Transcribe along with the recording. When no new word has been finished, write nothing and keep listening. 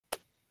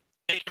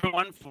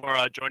everyone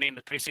for joining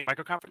the Tracing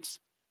Microconference.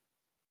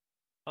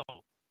 Oh,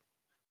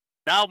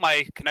 now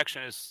my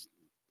connection is.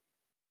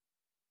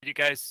 Did you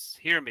guys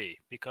hear me?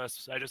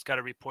 Because I just got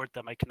a report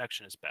that my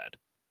connection is bad.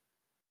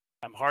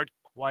 I'm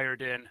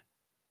hardwired in.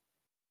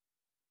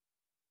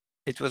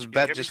 It was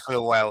bad just for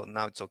a while.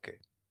 Now it's okay.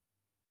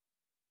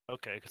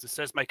 Okay, because it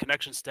says my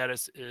connection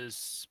status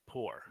is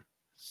poor.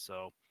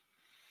 So,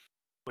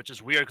 which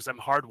is weird because I'm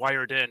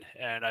hardwired in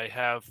and I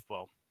have,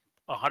 well,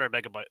 100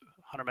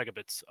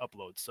 megabits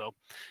upload. So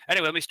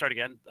anyway, let me start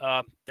again.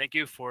 Thank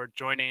you for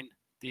joining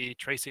the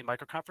Tracing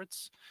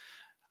Microconference.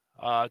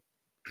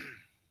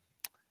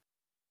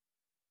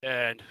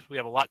 And we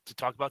have a lot to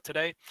talk about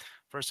today.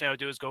 First thing I'll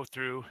do is go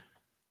through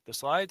the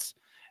slides.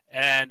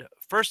 And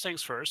first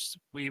things first,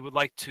 we would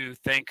like to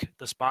thank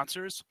the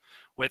sponsors.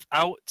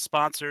 Without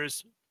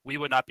sponsors, we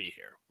would not be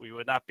here. We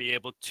would not be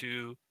able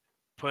to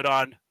put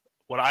on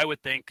what I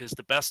would think is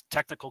the best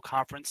technical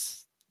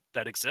conference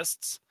that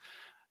exists.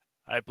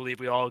 I believe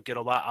we all get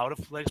a lot out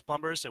of Linux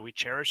Plumbers and we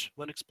cherish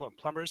Linux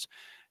Plumbers.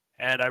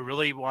 And I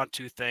really want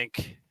to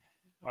thank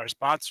our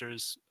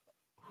sponsors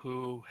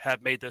who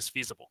have made this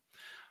feasible.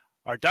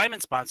 Our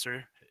diamond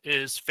sponsor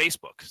is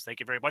Facebook. Thank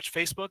you very much,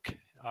 Facebook.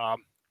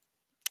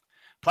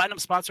 Platinum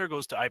sponsor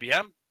goes to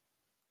IBM.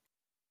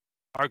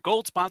 Our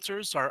gold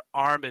sponsors are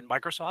ARM and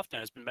Microsoft,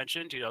 and as been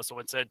mentioned,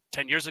 someone said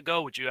 10 years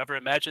ago, would you ever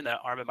imagine that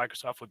ARM and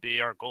Microsoft would be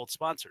our gold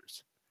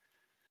sponsors?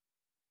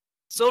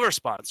 Silver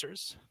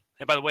sponsors,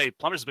 and by the way,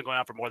 Plumbers has been going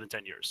on for more than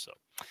 10 years, so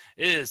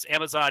is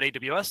Amazon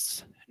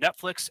AWS,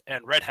 Netflix,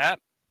 and Red Hat.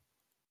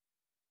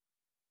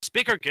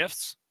 Speaker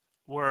gifts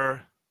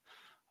were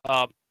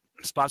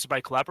sponsored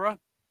by Collabora.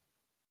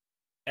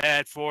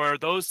 And for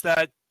those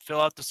that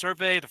fill out the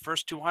survey, the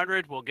first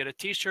 200 will get a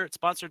t-shirt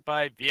sponsored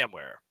by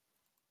VMware.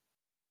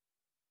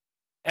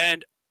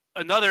 And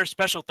another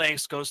special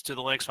thanks goes to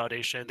the Linux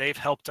Foundation. They've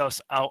helped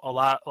us out a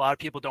lot. A lot of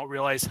people don't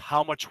realize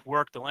how much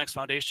work the Linux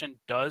Foundation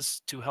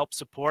does to help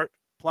support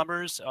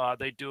plumbers.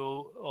 They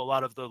do a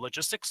lot of the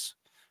logistics,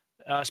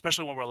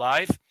 especially when we're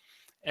live.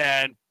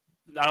 And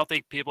I don't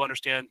think people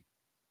understand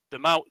the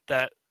amount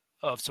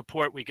of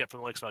support we get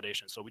from the Linux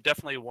Foundation. So we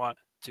definitely want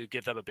to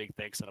give them a big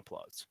thanks and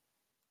applause.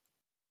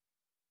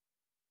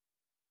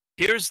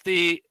 Here's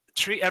the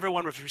treat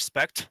everyone with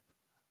respect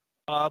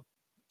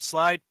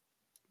slide.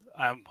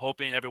 I'm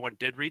hoping everyone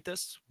did read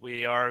this.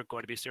 We are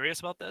going to be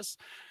serious about this.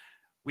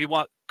 We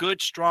want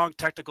good, strong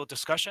technical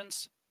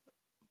discussions,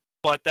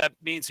 but that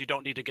means you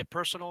don't need to get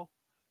personal.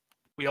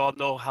 We all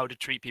know how to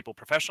treat people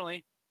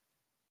professionally.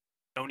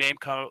 No name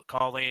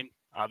calling,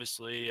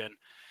 obviously. And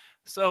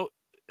so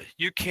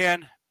you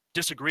can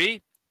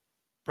disagree,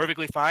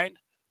 perfectly fine.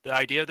 The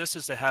idea of this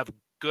is to have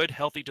good,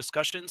 healthy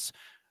discussions.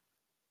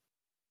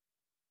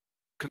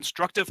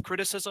 Constructive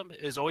criticism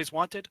is always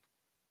wanted.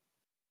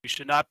 You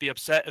should not be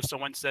upset if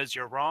someone says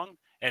you're wrong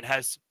and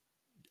has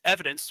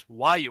evidence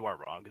why you are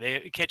wrong.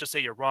 You can't just say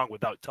you're wrong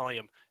without telling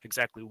them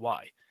exactly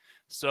why.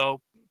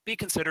 So be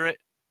considerate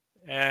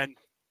and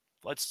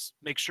let's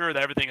make sure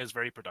that everything is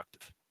very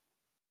productive.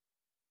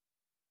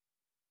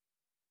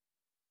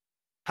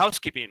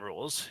 Housekeeping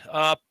rules.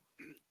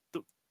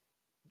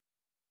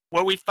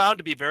 What we found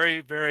to be very,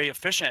 very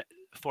efficient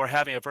for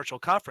having a virtual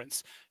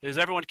conference is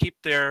everyone keep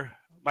their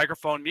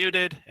microphone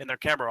muted and their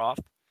camera off.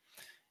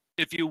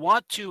 If you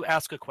want to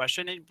ask a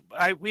question, and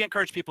we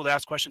encourage people to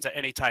ask questions at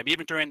any time,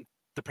 even during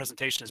the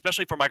presentation,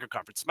 especially for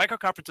microconferences.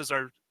 Microconferences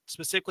are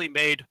specifically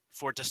made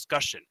for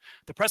discussion.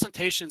 The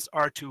presentations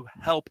are to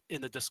help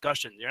in the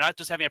discussion. You're not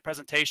just having a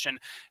presentation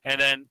and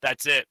then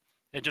that's it,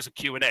 and just a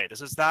Q&A.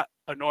 This is not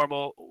a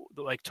normal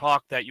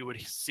talk that you would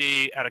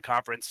see at a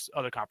conference,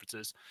 other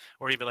conferences,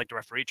 or even like the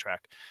referee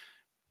track.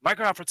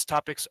 Microconference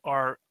topics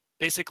are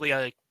basically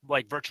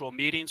like virtual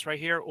meetings right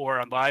here, or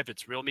on live,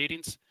 it's real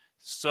meetings.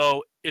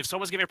 So if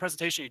someone's giving a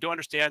presentation, you don't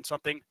understand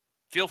something,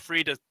 feel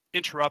free to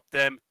interrupt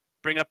them,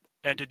 bring up,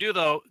 and to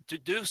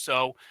do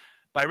so,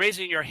 by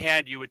raising your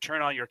hand, you would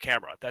turn on your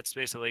camera. That's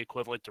basically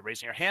equivalent to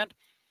raising your hand,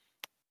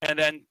 and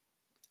then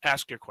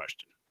ask your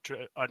question,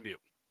 to unmute.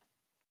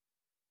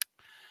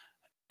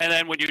 And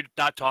then when you're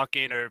not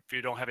talking or if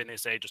you don't have anything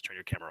to say, just turn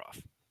your camera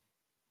off.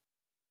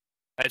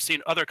 I've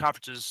seen other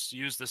conferences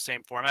use the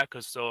same format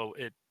so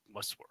it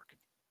must work.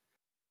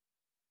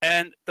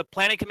 And the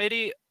planning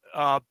committee,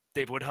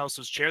 Dave Woodhouse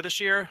was chair this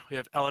year. We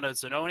have Elena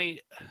Zanoni,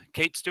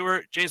 Kate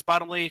Stewart, James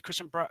Bottomley,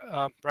 Christian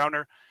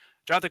Browner,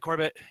 Jonathan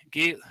Corbett,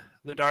 Guy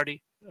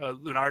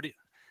Lunardi,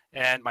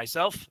 and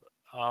myself.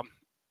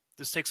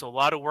 This takes a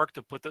lot of work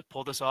to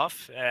pull this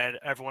off, and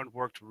everyone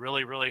worked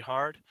really, really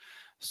hard.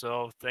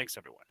 So thanks,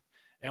 everyone.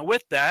 And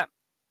with that,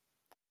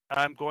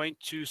 I'm going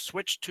to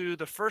switch to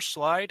the first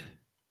slide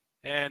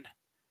and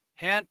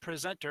hand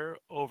presenter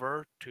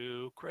over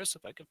to Chris,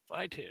 if I can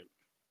find him.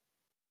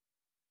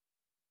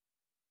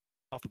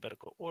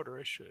 Alphabetical order,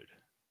 I should.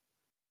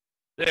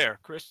 There,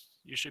 Chris,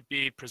 you should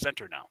be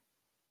presenter now.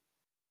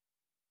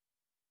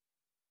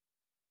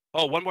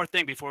 Oh, one more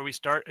thing before we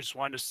start, I just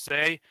wanted to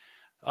say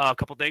a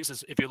couple things.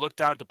 Is if you look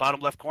down at the bottom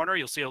left corner,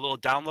 you'll see a little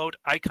download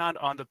icon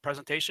on the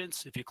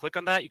presentations. If you click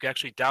on that, you can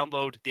actually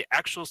download the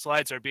actual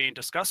slides that are being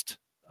discussed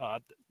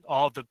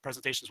all of the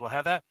presentations will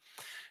have that.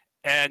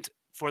 And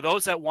for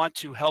those that want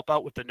to help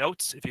out with the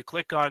notes, if you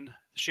click on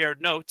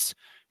shared notes,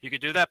 you can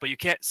do that, but you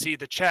can't see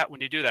the chat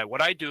when you do that.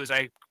 What I do is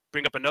I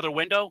bring up another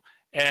window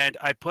and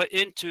I put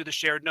into the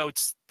shared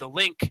notes the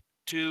link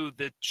to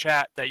the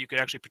chat that you can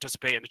actually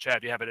participate in the chat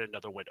if you have it in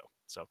another window.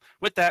 So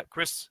with that,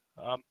 Chris,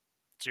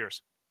 it's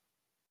yours.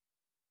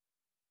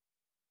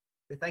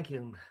 Thank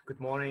you. Good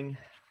morning,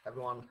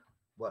 everyone.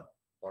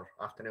 Or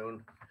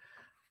afternoon.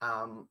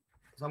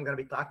 So I'm going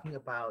to be talking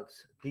about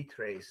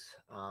dtrace,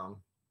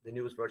 the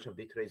newest version of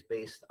dtrace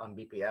based on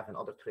BPF and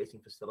other tracing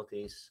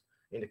facilities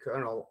in the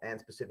kernel, and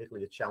specifically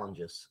the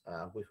challenges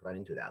we've run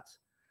into that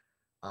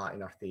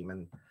in our team,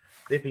 and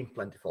they've been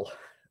plentiful,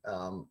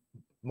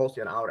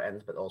 mostly on our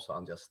ends, but also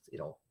on just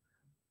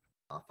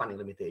funding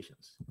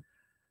limitations.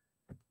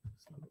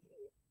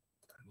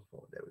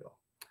 There we go.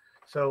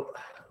 So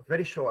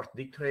very short,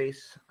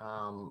 dtrace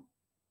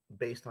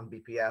based on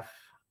BPF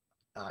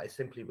is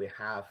simply we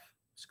have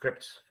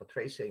scripts for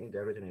tracing.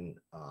 They're written in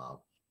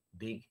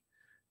Dig,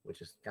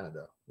 which is kind of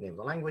the name of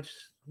the language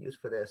used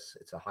for this.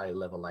 It's a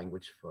high-level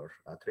language for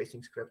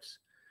tracing scripts.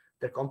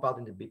 They're compiled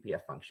into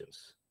BPF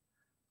functions.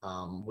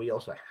 We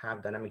also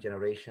have dynamic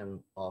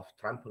generation of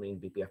trampoline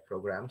BPF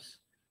programs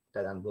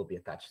that then will be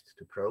attached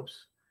to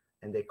probes,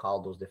 and they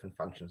call those different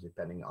functions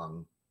depending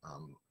on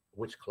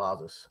which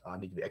clauses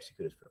need to be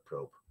executed for a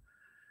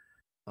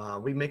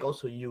probe. We make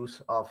also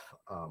use of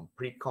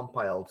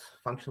pre-compiled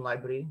function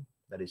library,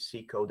 that is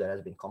C code that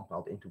has been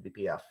compiled into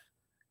BPF,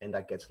 and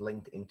that gets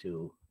linked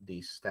into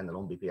these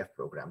standalone BPF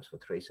programs for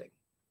tracing.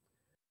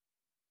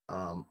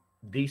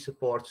 D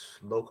supports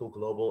local,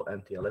 global,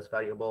 and TLS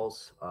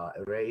variables,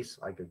 arrays,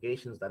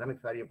 aggregations, dynamic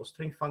variables,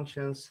 string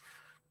functions,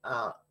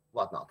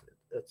 whatnot.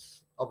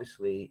 It's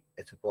obviously,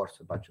 it supports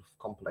a bunch of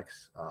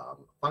complex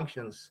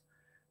functions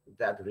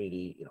that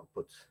really,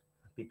 put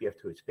BPF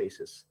through its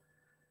paces.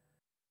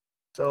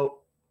 So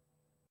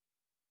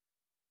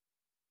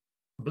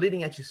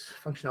bleeding edge's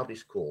functionality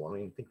is cool. I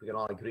mean, I think we can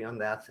all agree on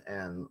that,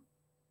 and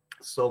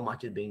so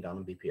much is being done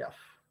on BPF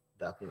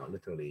that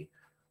literally,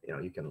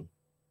 you can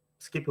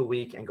skip a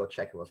week and go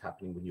check what's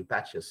happening with new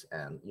patches,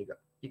 and you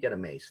get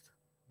amazed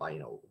by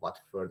what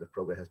further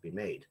progress has been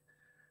made,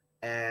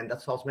 and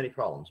that solves many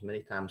problems.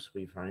 Many times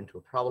we've run into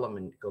a problem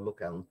and go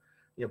look on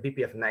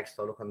BPF Next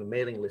or look on the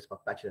mailing list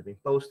what patches have been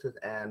posted,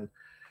 and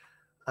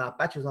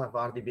patches have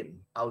already been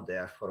out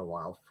there for a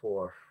while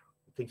for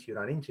things you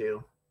run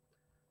into.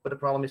 But the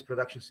problem is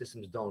production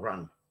systems don't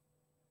run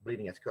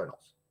bleeding edge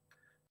kernels.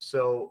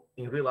 So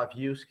in real life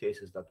use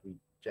cases that we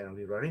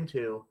generally run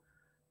into,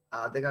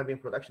 they're going to be in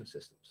production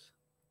systems.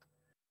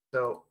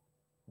 So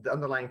the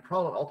underlying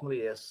problem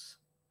ultimately is,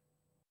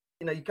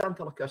 you can't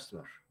tell a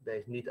customer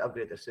they need to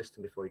upgrade their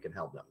system before you can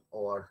help them,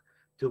 or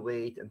to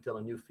wait until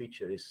a new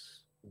feature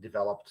is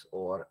developed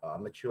or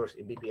matures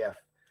in BPF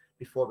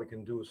before we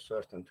can do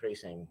certain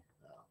tracing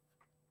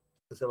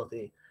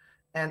facility.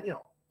 And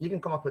you can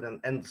come up with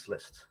an endless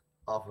list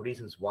of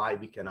reasons why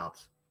we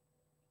cannot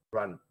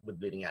run with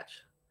bleeding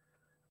edge.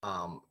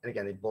 And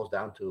again, it boils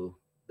down to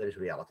there is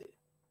reality.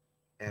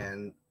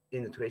 And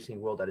in the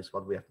tracing world, that is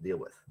what we have to deal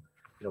with.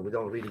 We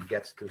don't really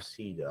get to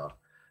see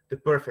the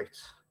perfect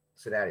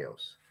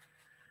scenarios.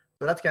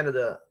 So that's kind of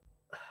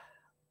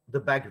the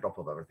backdrop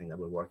of everything that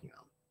we're working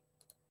on.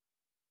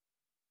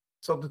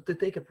 So to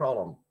take a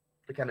problem,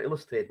 to kind of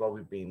illustrate what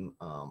we've been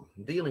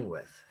dealing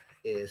with,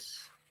 is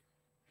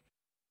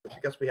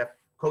because we have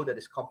code that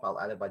is compiled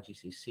either by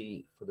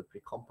GCC for the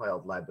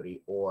precompiled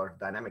library or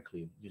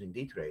dynamically using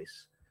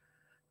dtrace,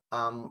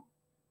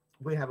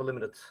 we have a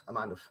limited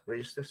amount of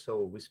registers,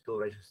 so we spill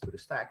registers to the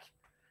stack.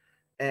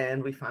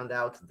 And we found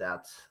out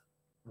that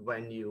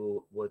when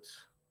you would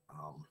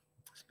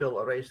spill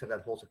a register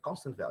that holds a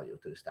constant value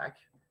to the stack,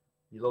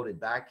 you load it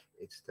back,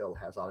 it still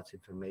has all its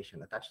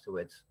information attached to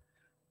it,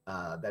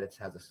 that it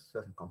has a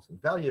certain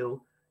constant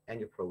value, and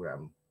your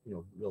program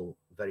will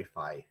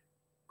verify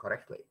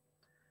correctly.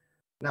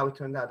 Now, it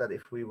turned out that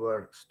if we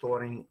were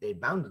storing a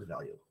bounded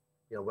value,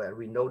 where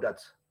we know that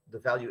the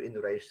value in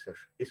the register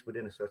is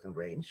within a certain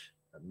range,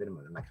 a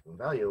minimum and maximum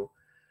value,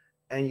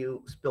 and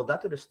you spill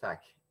that to the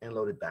stack and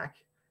load it back,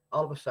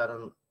 all of a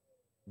sudden,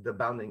 the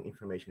bounding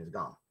information is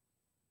gone.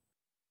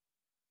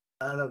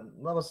 That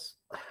was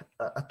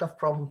a tough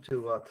problem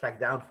to track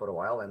down for a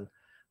while. And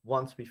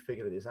once we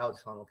figured this out,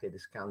 it's like, okay,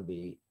 this can't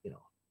be,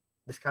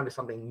 this can't be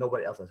something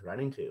nobody else has run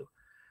into.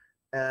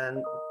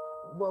 And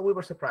well, we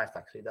were surprised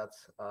actually that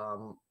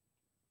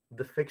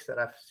the fix that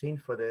I've seen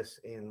for this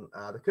in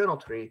the kernel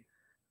tree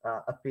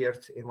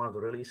appeared in one of the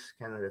release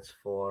candidates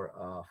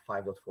for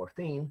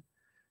 5.14,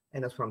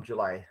 and that's from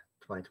July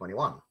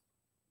 2021.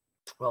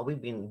 Well,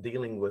 we've been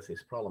dealing with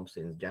this problem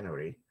since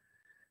January,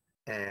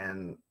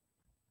 and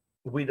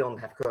we don't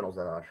have kernels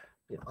that are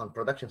on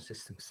production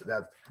systems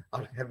that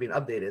have been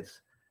updated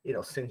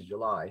since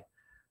July,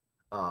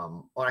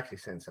 or actually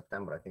since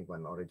September, I think,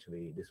 when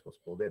originally this was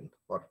pulled in,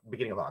 or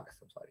beginning of August,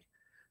 I'm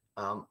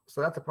sorry.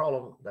 So that's a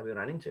problem that we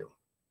ran into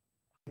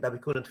that we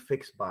couldn't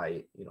fix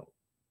by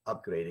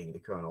upgrading the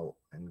kernel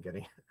and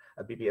getting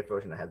a BPF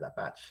version that has that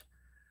patch.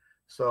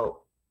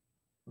 So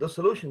the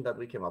solution that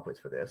we came up with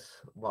for this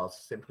was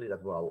simply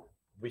that, well,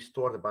 we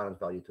store the bounded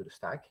value to the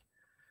stack.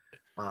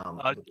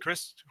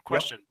 Chris,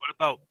 question. Yep. What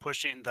about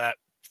pushing that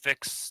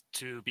fix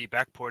to be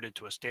backported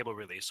into a stable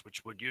release,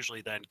 which would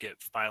usually then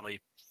get finally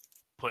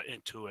put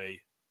into a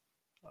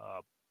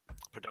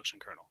production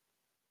kernel?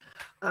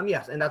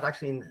 Yes, and that's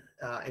actually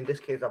in this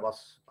case that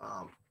was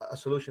a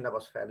solution that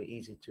was fairly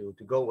easy to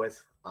go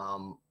with,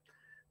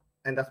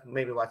 and that's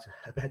maybe what's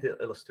a better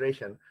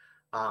illustration.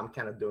 I'm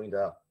kind of doing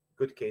the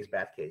good case,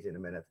 bad case in a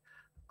minute.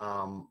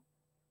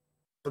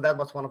 So that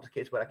was one of the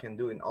cases where I can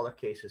do. In other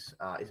cases,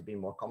 it's been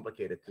more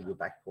complicated to do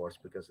backports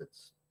because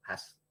it's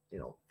has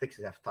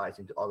fixes have ties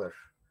into other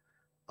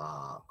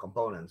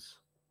components.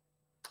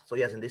 So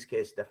yes, in this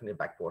case, definitely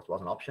backport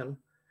was an option.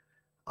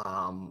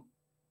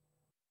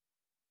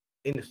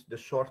 In the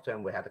short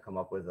term, we had to come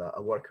up with a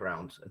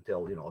workaround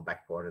until a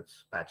backported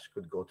patch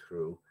could go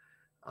through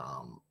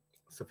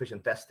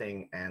sufficient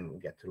testing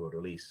and get through a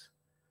release.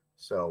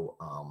 So,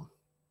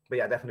 but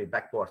yeah, definitely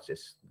backports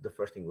is the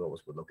first thing we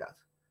always would look at.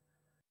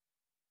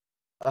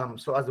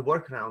 So as the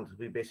workaround,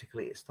 we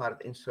basically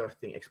started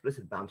inserting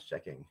explicit bounds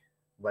checking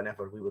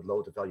whenever we would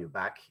load the value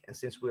back. And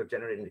since we're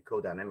generating the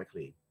code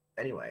dynamically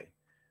anyway,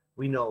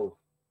 we know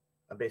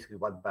basically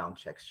what bound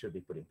checks should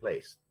be put in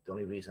place. The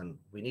only reason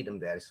we need them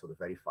there is so the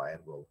verifier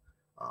will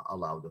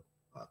allow the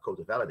code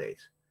to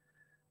validate.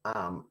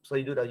 So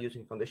you do that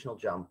using conditional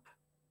jump.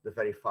 The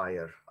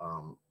verifier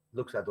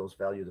looks at those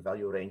values, the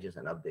value ranges,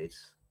 and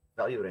updates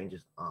value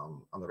ranges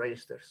on the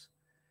registers.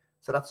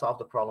 So that solved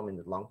the problem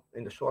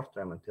in the short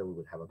term until we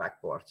would have a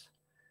backport.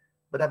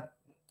 But that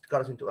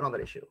got us into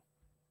another issue,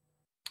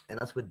 and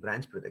that's with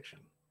branch prediction.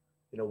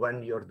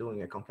 When you're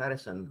doing a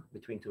comparison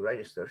between two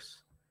registers,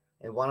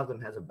 and one of them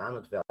has a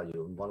bounded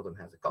value and one of them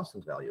has a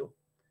constant value,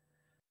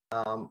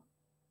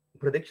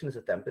 prediction is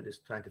attempted is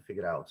trying to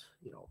figure out,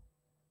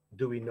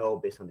 do we know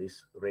based on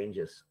these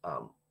ranges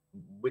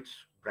which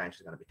branch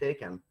is going to be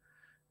taken,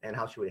 and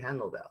how should we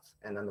handle that?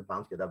 And then the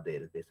bounds get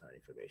updated based on that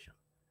information.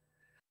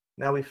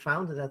 Now we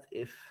found that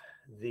if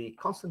the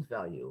constant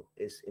value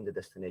is in the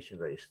destination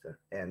register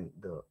and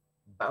the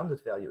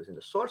bounded value is in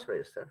the source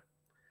register,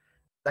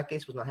 that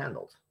case was not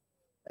handled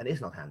and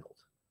is not handled.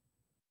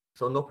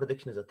 So no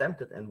prediction is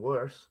attempted, and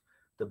worse,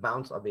 the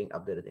bounds are being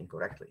updated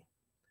incorrectly.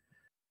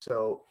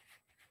 So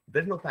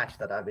there's no patch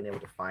that I've been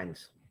able to find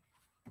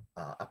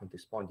up until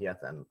this point yet,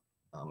 and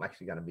I'm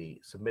actually going to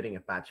be submitting a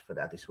patch for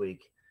that this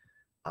week.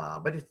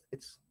 But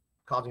it's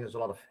causing us a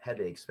lot of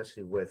headaches,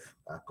 especially with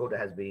code that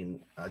has been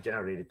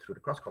generated through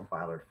the cross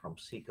compiler from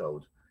C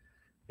code,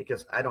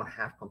 because I don't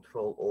have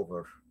control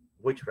over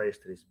which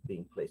register is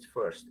being placed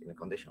first in a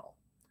conditional.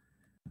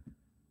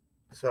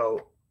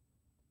 So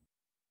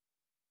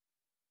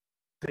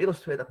to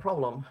illustrate the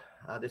problem,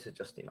 this is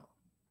just an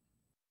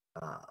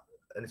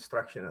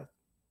instruction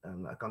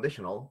and a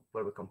conditional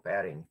where we're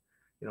comparing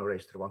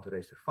register 1 to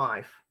register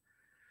 5.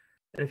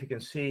 And if you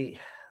can see,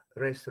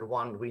 register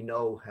 1 we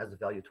know has the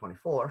value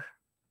 24.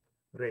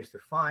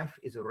 Register 5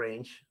 is a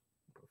range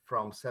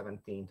from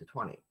 17 to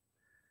 20.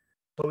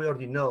 So we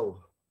already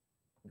know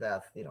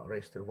that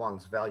register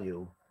 1's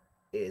value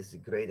is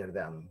greater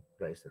than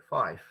register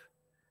 5,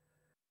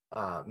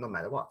 no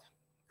matter what,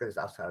 because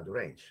it's outside of the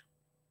range.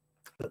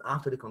 But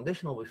after the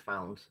conditional, we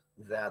found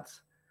that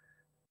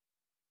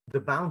the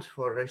bounds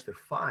for register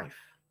 5,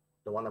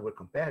 the one that we're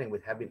comparing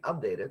with, have been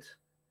updated.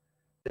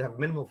 They have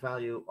minimal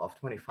value of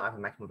 25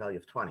 and maximum value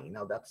of 20.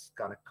 Now that's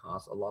going to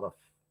cause a lot of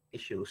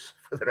issues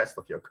for the rest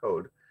of your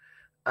code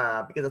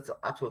because it's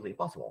absolutely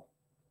impossible.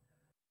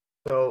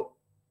 So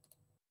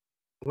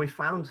we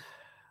found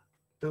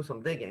through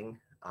some digging,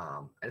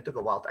 and it took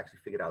a while to actually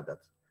figure out that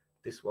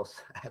this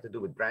had to do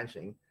with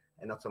branching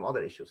and not some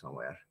other issue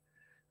somewhere.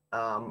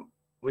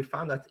 We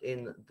found that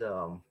in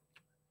the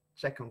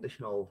check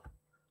conditional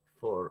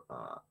for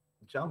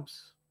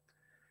jumps,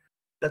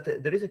 that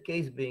there is a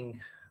case being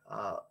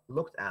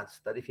looked at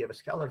that if you have a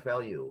scalar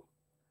value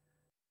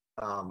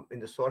in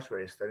the source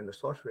register, and the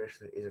source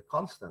register is a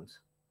constant,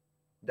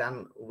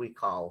 then we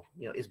call,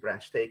 is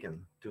branch taken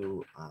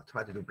to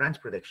try to do branch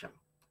prediction.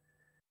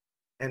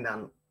 And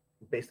then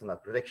based on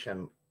that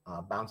prediction,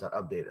 bounds are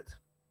updated.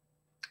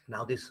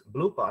 Now this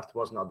blue part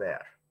was not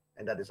there,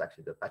 and that is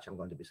actually the patch I'm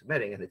going to be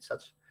submitting, and it's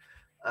such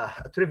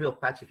a trivial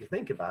patch if you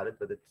think about it,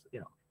 but it's,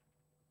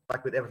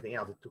 like with everything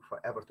else, it took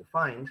forever to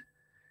find.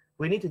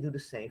 We need to do the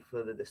same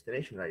for the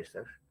destination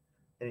register.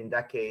 And in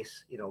that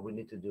case, we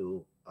need to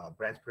do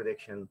branch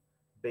prediction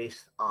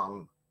based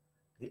on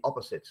the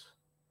opposites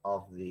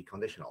of the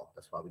conditional.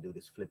 That's why we do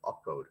this flip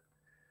opcode.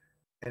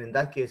 And in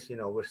that case,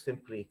 we're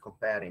simply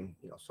comparing,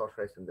 source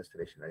register and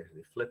destination register.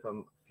 We flip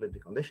them, flip the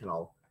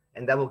conditional,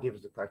 and that will give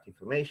us the correct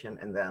information.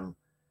 And then,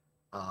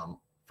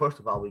 first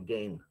of all, we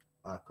gain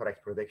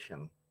correct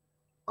prediction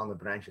on the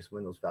branches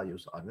when those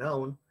values are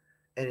known,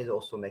 and it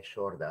also makes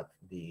sure that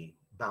the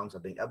bounds are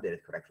being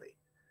updated correctly.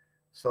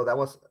 So that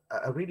was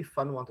a really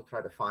fun one to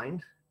try to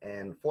find,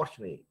 and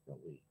fortunately,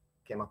 we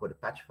came up with a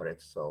patch for it.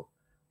 So,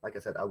 like I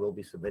said, I will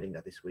be submitting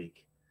that this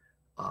week.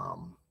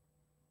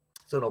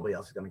 So nobody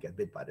else is going to get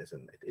bit by this,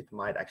 and it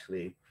might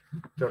actually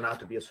turn out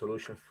to be a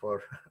solution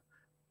for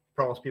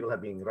problems people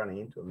have been running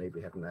into and maybe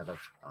have never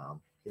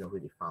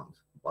really found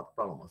what the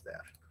problem was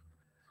there.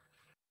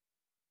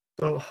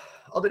 So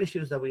other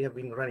issues that we have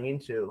been running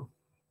into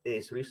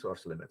is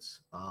resource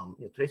limits.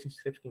 Tracing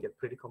scripts can get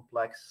pretty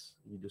complex.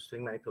 You do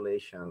string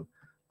manipulation,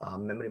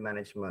 memory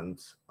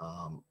management.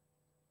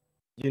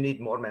 You need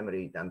more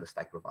memory than the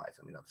stack provides.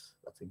 I mean,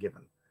 that's a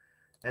given.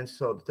 And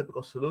so the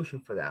typical solution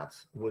for that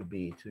would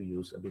be to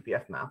use a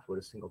BPF map with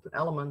a singleton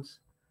element,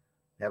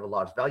 have a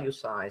large value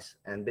size,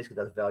 and basically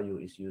that value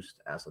is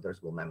used as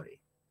addressable memory.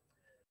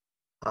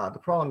 The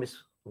problem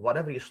is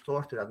whatever you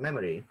store to that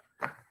memory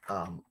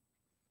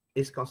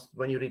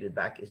when you read it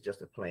back is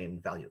just a plain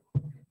value.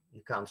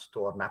 You can't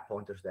store map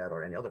pointers there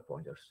or any other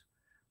pointers.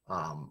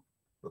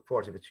 Of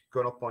course, if it's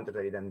kernel pointer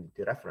that you then need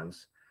to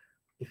reference,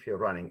 if you're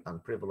running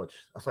unprivileged,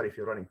 if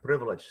you're running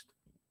privileged,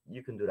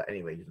 you can do that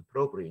anyway using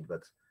probe read,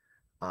 but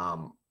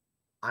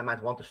I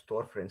might want to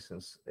store, for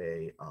instance,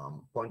 a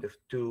pointer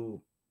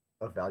to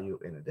a value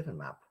in a different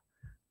map,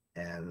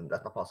 and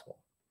that's not possible.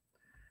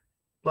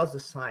 Plus, the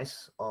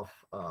size of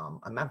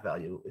a map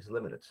value is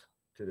limited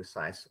to the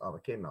size of a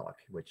kmalloc,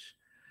 which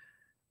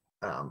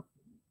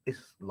is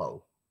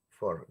low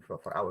for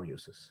our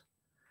uses.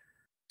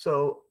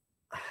 So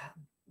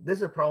this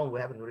is a problem we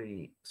haven't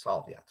really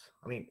solved yet.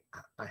 I mean,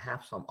 I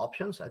have some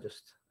options. And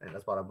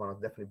that's what I want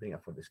to definitely bring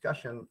up for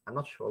discussion. I'm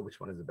not sure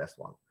which one is the best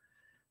one.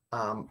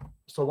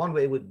 So one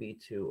way would be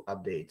to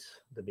update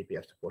the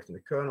BPF support in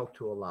the kernel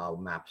to allow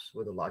maps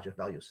with a larger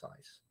value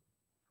size.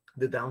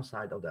 The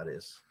downside of that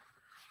is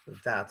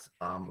that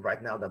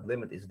right now that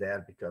limit is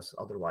there because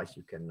otherwise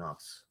you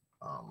cannot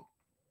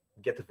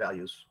get the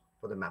values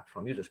for the map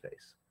from user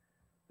space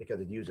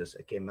because it uses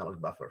a kmalloc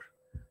buffer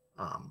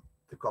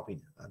to copy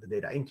the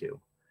data into.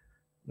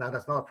 Now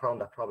that's not a problem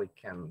that probably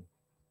can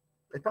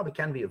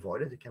be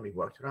avoided. It can be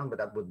worked around, but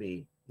that would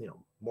be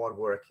more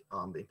work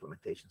on the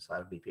implementation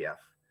side of BPF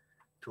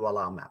to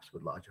allow maps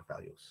with larger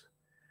values.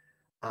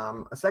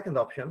 A second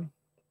option,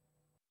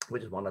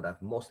 which is one that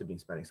I've mostly been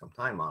spending some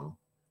time on,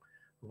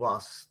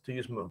 was to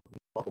use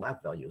multiple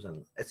map values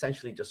and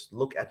essentially just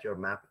look at your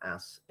map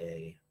as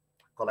a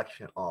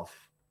collection of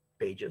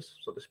pages,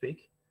 so to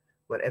speak,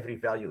 where every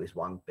value is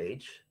one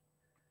page,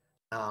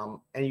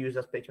 and use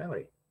as page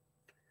memory.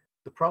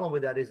 The problem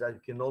with that is that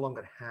you can no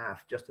longer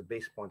have just a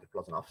base pointer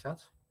plus an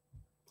offset,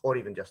 or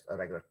even just a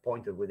regular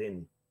pointer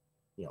within,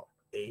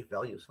 a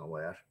value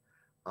somewhere,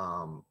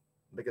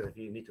 because if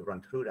you need to run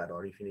through that,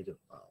 or if you need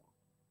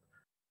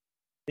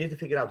to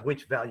figure out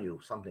which value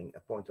a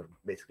pointer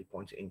basically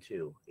points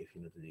into, if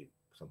you need to do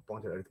some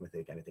pointer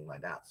arithmetic, anything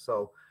like that.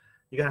 So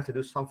you're gonna have to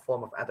do some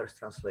form of address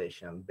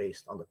translation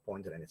based on the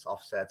pointer and its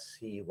offset,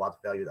 see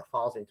what value that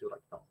falls into,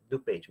 like do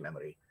page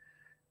memory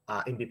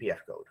in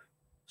BPF code.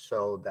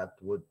 So that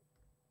would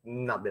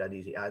not be that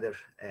easy either.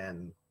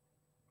 And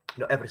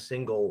every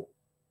single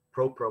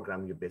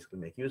program you basically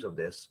make use of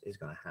this is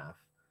going to have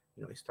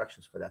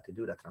instructions for that to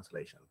do that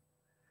translation.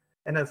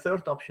 And then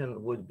third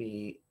option would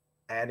be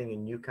adding a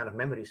new kind of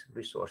memory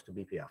resource to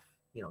BPF.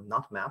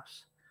 Not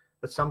maps,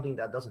 but something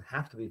that doesn't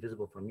have to be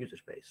visible from user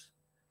space.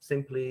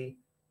 Simply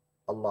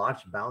a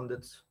large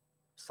bounded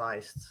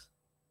sized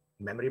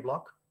memory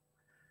block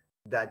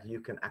that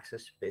you can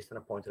access based on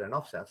a pointer and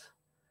offset,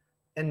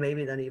 and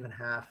maybe then even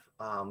have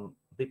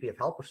BPF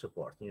helper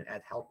support.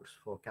 Add helpers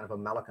for kind of a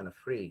malloc and a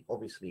free,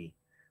 obviously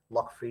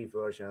lock-free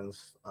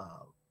versions,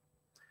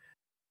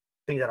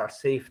 things that are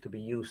safe to be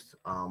used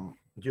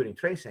during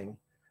tracing,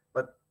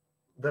 but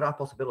there are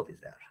possibilities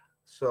there.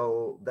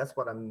 So that's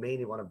what I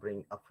mainly want to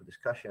bring up for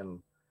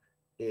discussion,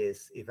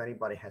 is if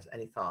anybody has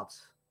any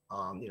thoughts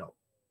on,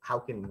 how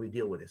can we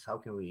deal with this? How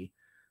can we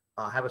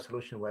have a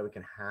solution where we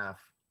can have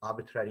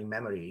arbitrary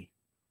memory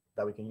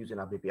that we can use in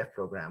our BPF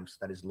programs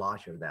that is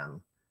larger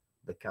than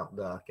the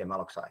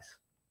kmalloc size?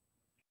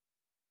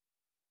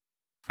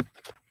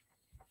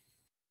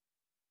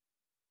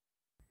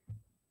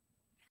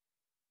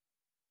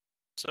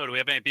 So do we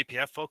have any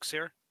BPF folks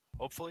here,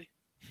 hopefully?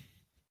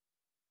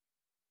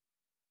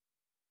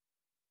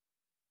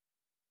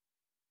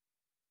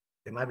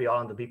 They might be all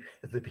on the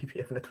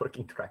BPF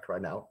networking track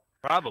right now.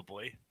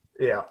 Probably.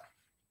 Yeah.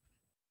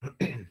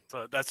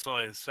 So that's the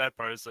only sad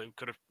part, is I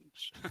could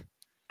have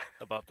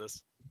about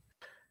this.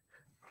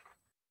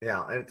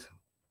 Yeah, and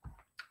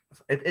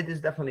it is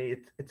definitely,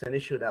 it's an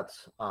issue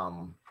that's,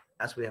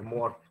 as we have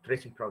more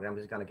tracing programs,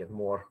 it's going to get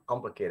more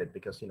complicated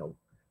because,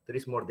 there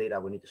is more data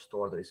we need to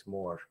store. There is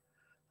more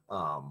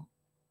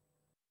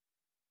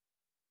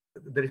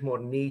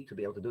need to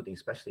be able to do things,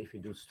 especially if you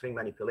do string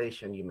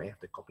manipulation. You may have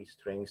to copy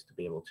strings to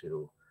be able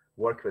to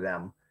work with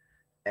them.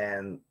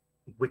 And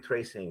with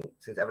tracing,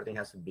 since everything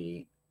has to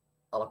be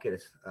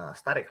allocated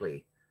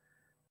statically,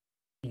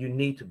 you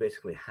need to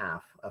basically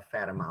have a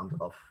fair amount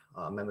of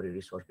memory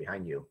resource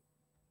behind you.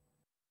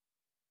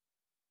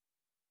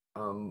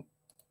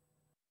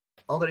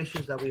 Other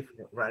issues that we've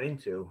run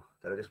into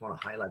that I just want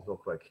to highlight real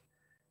quick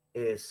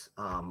is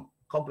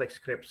complex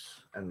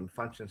scripts and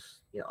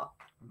functions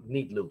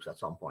need loops at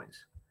some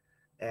points.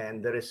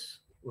 And there is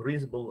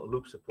reasonable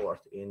loop support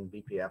in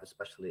BPF,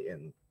 especially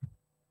in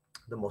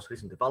the most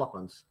recent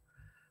developments.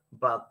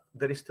 But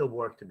there is still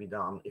work to be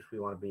done if we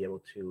want to be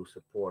able to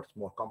support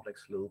more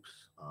complex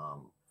loops.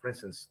 For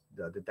instance,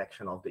 the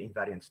detection of the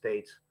invariant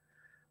states,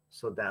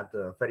 so that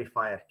the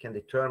verifier can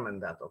determine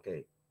that,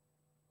 okay,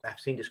 I've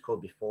seen this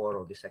code before,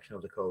 or this section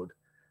of the code,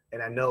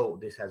 and I know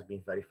this has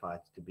been verified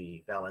to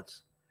be valid.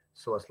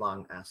 So as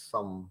long as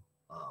some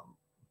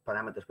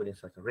parameters within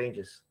certain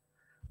ranges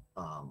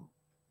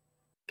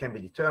can be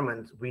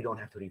determined, we don't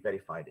have to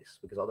re-verify this,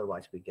 because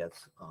otherwise we get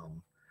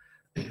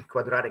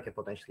quadratic and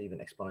potentially even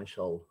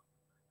exponential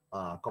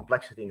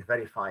complexity in the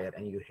verifier,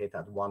 and you hit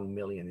that 1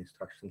 million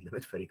instruction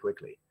limit very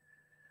quickly.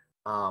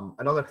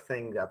 Another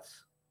thing that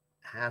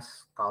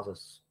has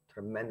causes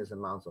tremendous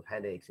amounts of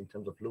headaches in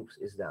terms of loops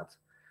is that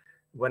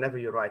whenever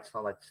you write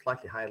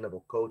slightly higher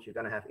level code, you're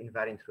going to have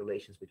invariant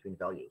relations between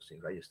values in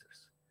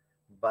registers.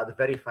 But the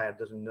verifier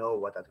doesn't know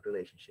what that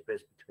relationship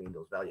is between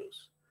those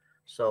values.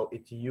 So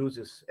it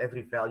uses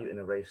every value in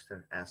a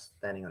register as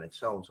standing on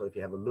its own. So if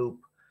you have a loop,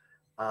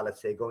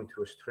 let's say going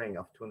through a string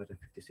of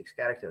 256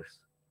 characters,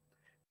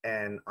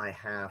 and I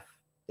have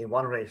in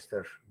one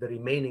register the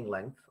remaining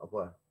length of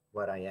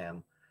where I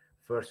am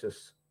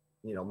versus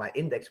my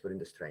index within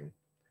the string,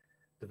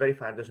 the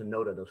verifier doesn't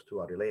know that those two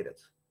are related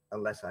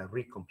unless I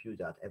recompute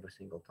that every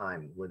single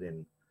time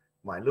within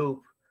my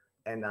loop,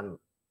 and then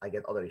I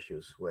get other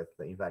issues with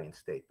the invariant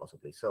state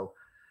possibly. So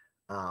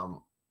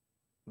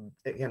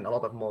again, a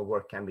lot of more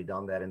work can be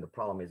done there, and the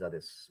problem is that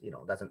it's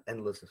that's an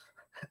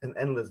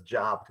endless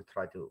job to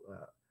try to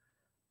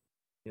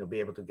be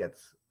able to get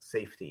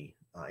safety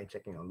in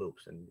checking on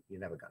loops, and you're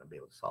never going to be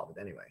able to solve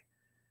it anyway.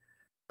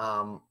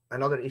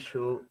 Another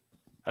issue.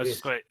 I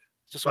was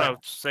just what I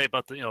would say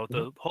about the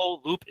the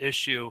whole loop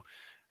issue.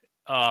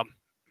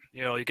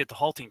 You get the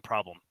halting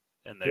problem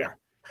in there.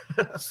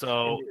 Yeah.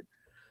 So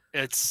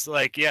it's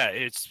like, yeah,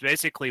 it's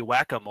basically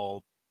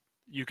whack-a-mole.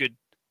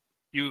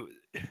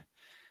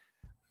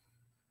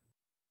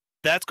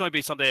 That's going to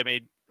be something. I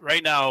mean,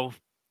 right now,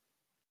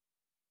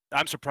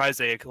 I'm surprised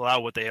they allow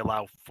what they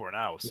allow for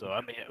now. So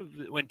I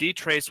mean, when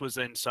dtrace was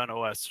in Sun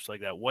OS, just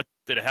like that, what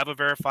did it have a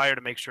verifier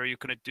to make sure you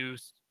couldn't do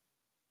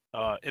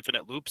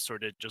infinite loops, or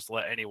did it just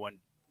let anyone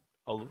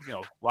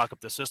lock up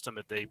the system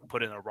if they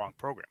put in a wrong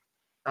program?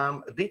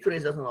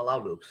 dtrace doesn't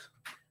allow loops,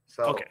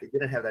 so it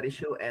didn't have that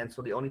issue. And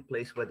so the only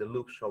place where the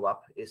loops show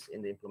up is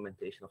in the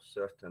implementation of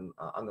certain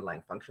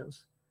underlying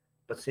functions.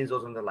 But since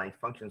those underlying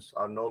functions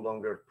are no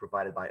longer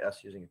provided by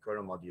us using a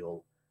kernel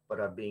module, but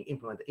are being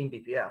implemented in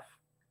BPF,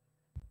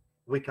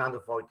 we can't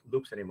avoid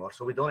loops anymore.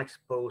 So we don't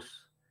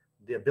expose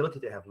the ability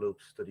to have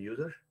loops to the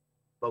user,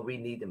 but we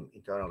need them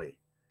internally.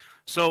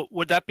 So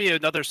would that be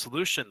another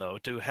solution, though,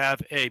 to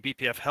have a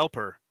BPF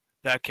helper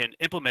that can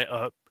implement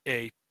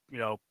a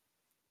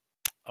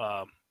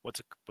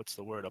what's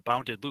the word, a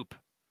bounded loop,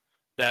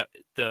 that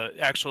the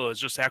actual is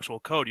just actual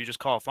code? You just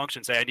call a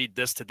function, say I need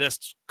this to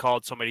this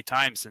called so many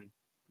times, and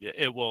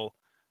it will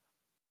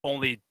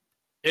only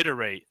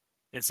iterate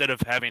instead of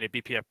having a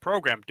BPF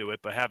program do it,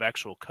 but have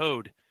actual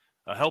code,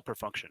 a helper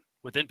function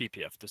within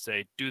BPF to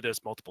say do this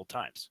multiple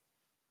times.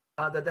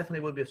 That definitely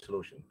would be a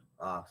solution,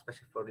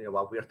 especially for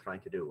what we're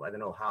trying to do. I don't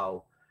know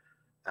how,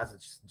 as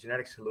a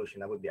generic solution,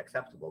 that would be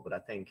acceptable, but I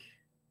think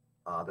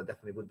that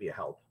definitely would be a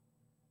help.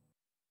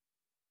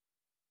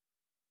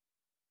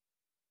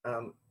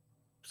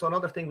 So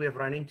another thing we have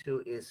run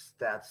into is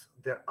that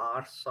there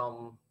are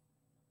some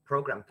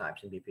program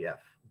types in BPF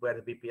where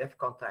the BPF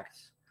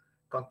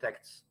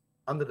context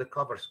under the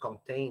covers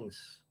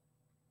contains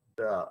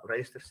the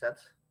register set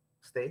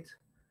state,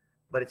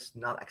 but it's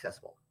not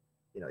accessible.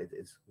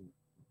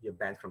 You're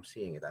banned from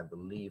seeing it. I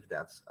believe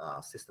that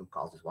system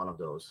calls is one of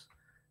those,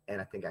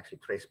 and I think actually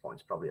trace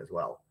points probably as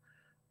well.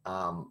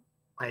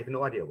 I have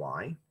no idea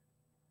why,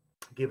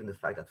 given the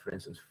fact that, for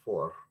instance,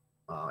 for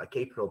a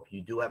kprobe,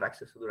 you do have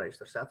access to the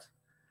register set.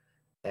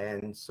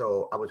 And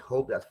so I would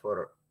hope that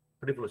for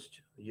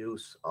privileged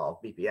use of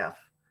BPF,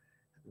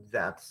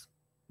 that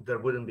there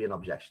wouldn't be an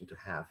objection to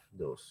have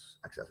those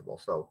accessible.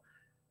 So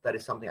that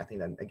is something I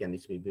think that, again,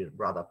 needs to be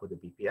brought up with the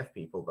BPF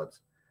people, but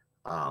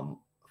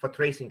for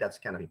tracing, that's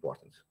kind of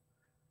important.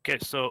 Okay,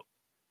 so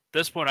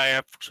this point I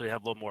actually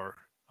have a little more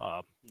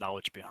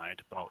knowledge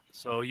behind about.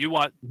 So you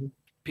want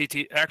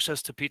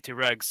access to PT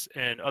regs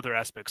and other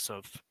aspects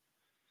of.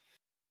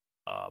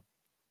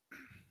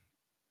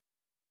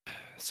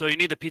 So you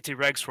need the PT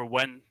regs for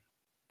when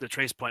the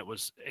trace point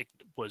was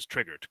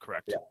triggered,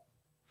 correct? Yeah.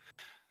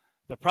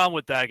 The problem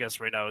with that, I guess,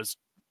 right now is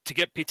to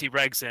get PT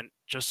regs in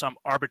just some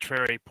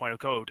arbitrary point of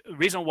code. The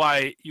reason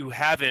why you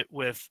have it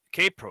with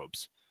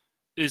kprobes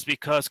is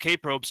because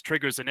kprobes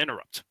triggers an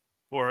interrupt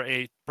or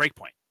a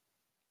breakpoint,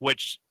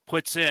 which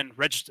puts in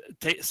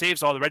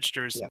saves all the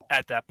registers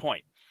at that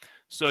point.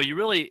 So you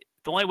really,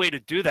 the only way to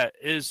do that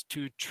is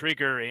to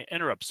trigger an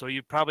interrupt. So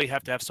you probably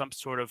have to have some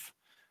sort of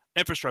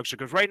infrastructure,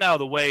 because right now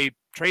the way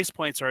trace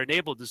points are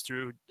enabled is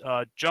through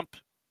jump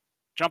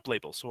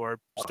labels or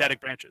static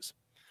branches,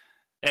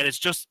 and it's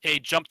just a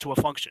jump to a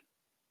function.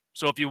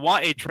 So if you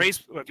want a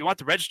trace, or if you want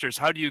the registers,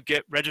 how do you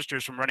get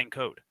registers from running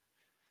code?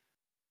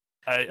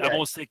 I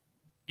almost think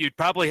you'd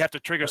probably have to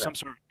trigger some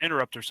sort of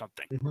interrupt or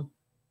something. Mm-hmm.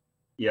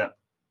 Yeah.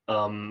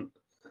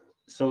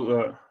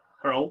 So,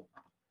 Harold?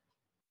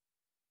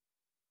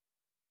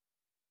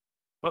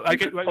 Well, we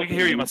can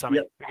hear you, Masami.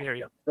 Yeah. We can hear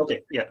you.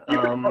 Okay, yeah. You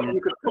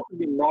could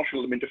probably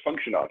marshal them into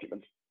function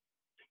arguments,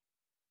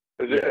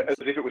 as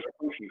if it was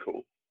a function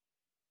call,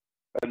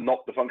 and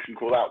not the function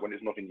call out when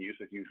it's not in use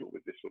as usual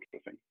with this sort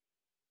of thing.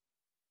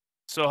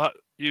 So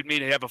you'd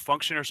mean you have a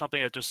function or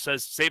something that just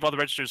says save all the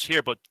registers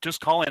here, but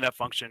just calling that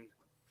function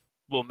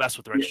will mess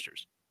with the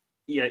registers.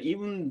 Yeah,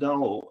 even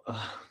though,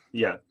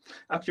 yeah,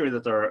 actually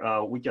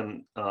that we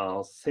can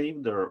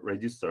save the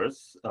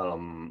registers,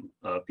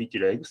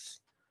 ptregs,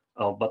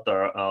 but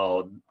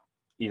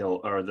you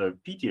know, the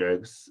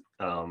ptregs,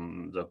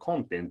 the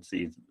contents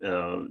is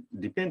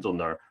depends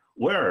on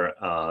where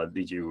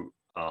did you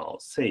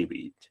save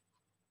it.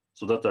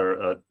 So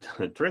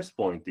that trace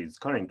point is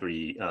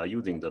currently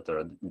using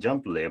that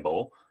jump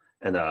label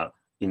and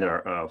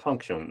inner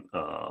function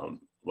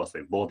was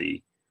a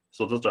body.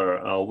 So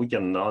that we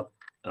cannot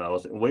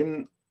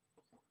when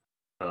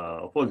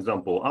for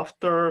example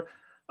after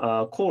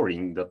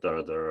calling that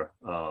the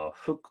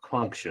hook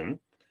function,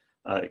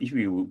 if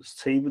you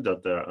save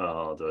that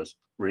the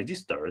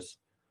registers,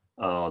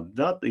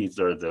 that is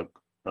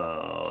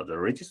the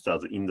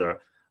registers in the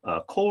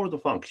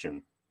called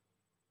function.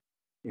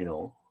 You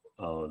know,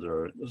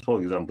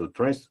 for example,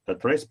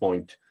 trace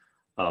point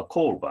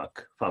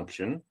callback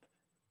function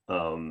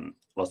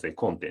was a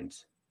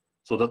contents.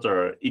 So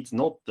that it's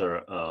not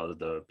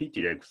the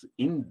ptregs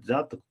in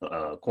that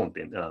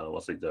content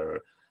was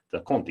the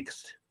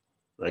context,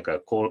 like a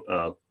call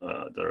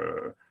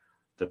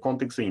the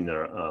context in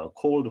the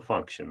called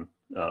function,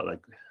 like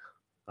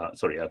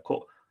sorry, a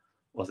call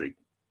was it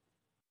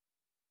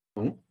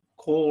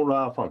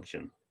caller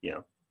function, yeah.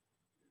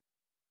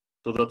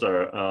 So that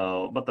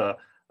but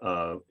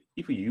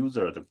if you use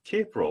the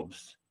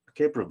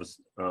kprobes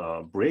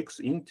breaks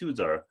into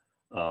the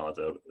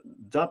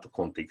that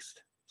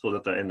context, so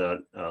that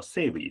and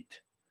save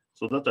it,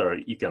 so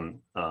that you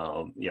can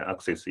yeah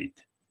access it.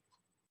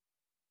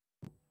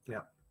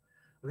 Yeah.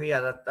 Okay.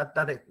 Yeah.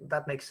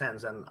 That makes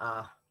sense. And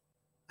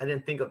I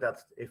didn't think of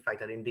that. In fact,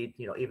 that indeed,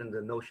 you know, even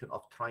the notion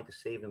of trying to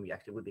save them, you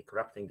actually would be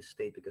corrupting the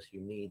state because you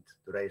need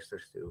the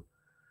registers to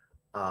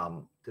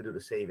do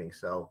the saving.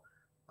 So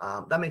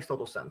that makes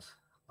total sense.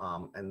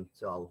 And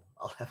so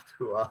I'll have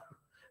to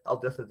I'll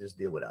definitely just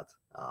deal with that.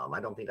 I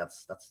don't think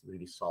that's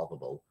really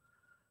solvable.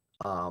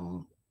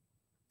 So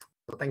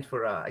thanks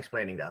for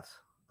explaining that.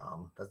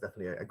 That's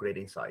definitely a great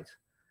insight.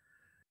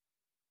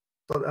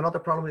 So another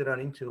problem we run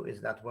into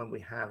is that when we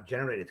have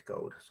generated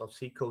code, so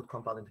C code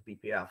compiled into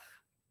BPF,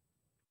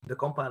 the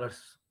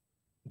compilers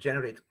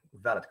generate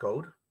valid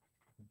code,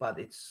 but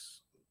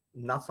it's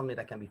not something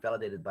that can be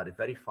validated by the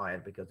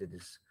verifier because it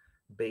is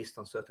based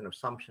on certain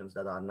assumptions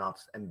that are not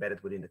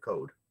embedded within the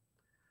code.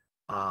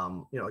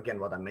 You know, again,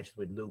 what I mentioned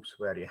with loops,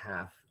 where you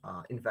have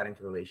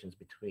invariant relations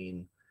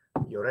between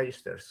your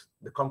registers.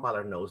 The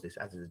compiler knows this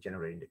as it is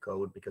generating the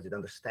code because it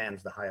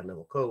understands the higher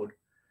level code.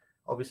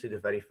 Obviously, the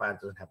verifier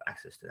doesn't have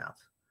access to that.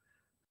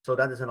 So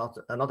that is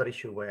another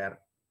issue where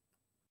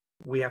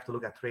we have to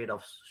look at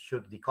trade-offs.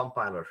 Should the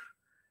compiler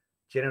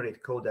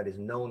generate code that is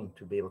known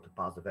to be able to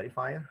pass the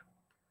verifier,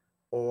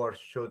 or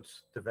should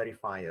the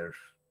verifier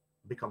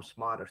become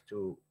smarter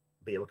to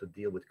be able to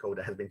deal with code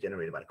that has been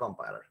generated by the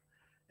compiler?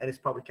 And it's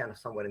probably kind of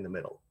somewhere in the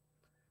middle.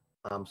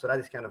 So that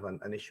is kind of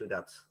an issue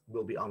that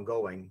will be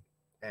ongoing.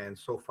 And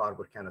so far,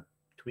 we're kind of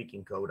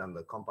tweaking code on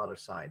the compiler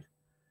side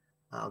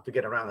to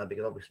get around that,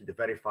 because obviously the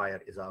verifier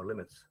is our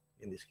limits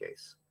in this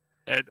case.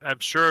 And I'm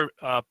sure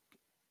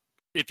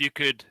if you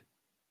could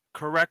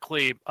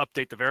correctly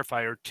update the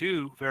verifier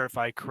to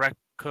verify correct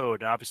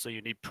code, obviously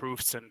you need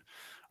proofs and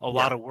a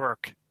lot of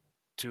work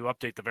to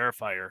update the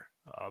verifier.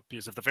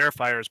 Because if the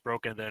verifier is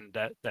broken, then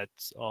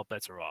that's all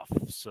bets are off.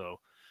 So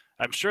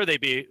I'm sure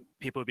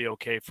people would be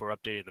okay for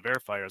updating the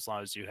verifier as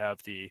long as you have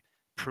the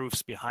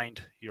proofs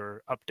behind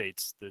your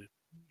updates to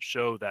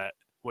show that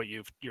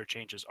your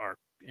changes are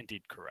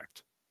indeed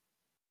correct.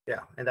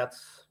 Yeah, and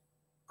that's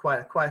quite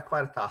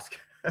a task,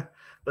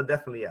 but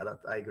definitely, yeah, that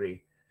I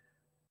agree.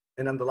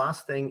 And then the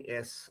last thing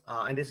is,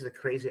 and this is a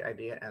crazy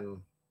idea,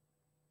 and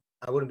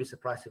I wouldn't be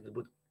surprised if it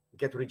would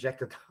get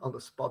rejected on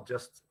the spot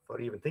just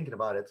for even thinking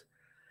about it.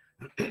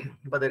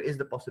 But there is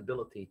the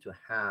possibility to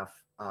have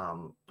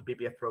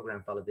BPF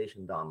program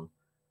validation done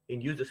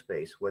in user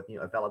space with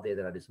a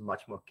validator that is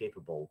much more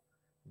capable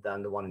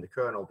than the one in the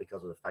kernel,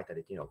 because of the fact that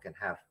it can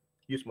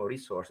use more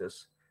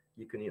resources.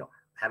 You can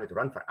have it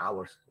run for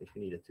hours if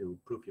you needed to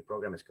prove your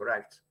program is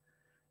correct.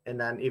 And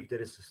then if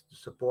there is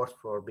support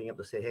for being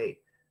able to say, hey,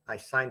 I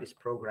signed this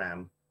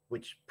program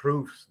which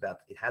proves that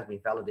it has been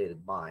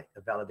validated by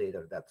a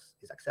validator that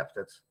is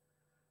accepted,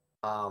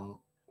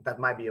 that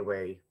might be a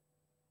way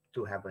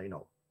to have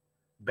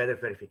better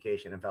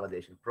verification and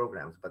validation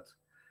programs. But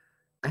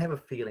I have a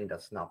feeling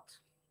that's not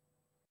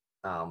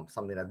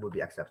something that would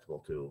be acceptable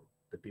to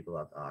the people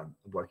that are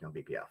working on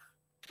BPF.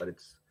 But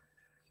it's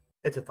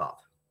a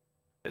thought.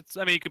 It's,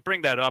 I mean, you could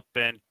bring that up,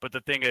 but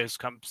the thing is,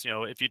 comes, you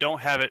know, if you don't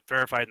have it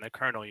verified in the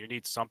kernel, you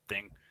need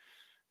something.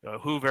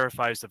 Who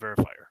verifies the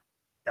verifier?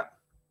 Yeah.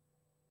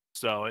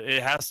 So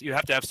it has, you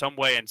have to have some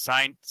way and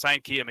sign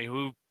key. I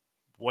mean,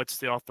 what's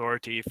the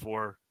authority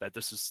for that?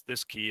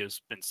 This key has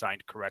been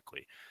signed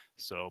correctly.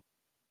 So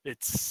it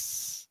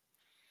gets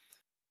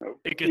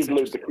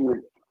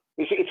interesting.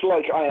 It's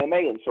like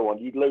IMA and so on.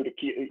 You'd load a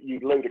key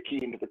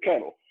into the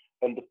kernel,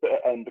 and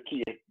the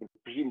key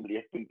presumably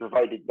has been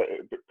provided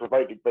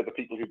by the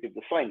people who did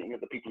the signing,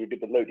 and the people who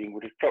did the loading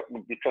would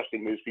be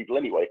trusting those people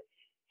anyway,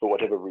 for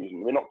whatever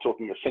reason. We're not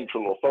talking a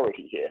central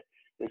authority here.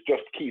 It's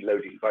just key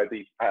loading by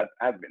the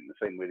admin, the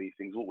same way these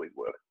things always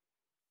work.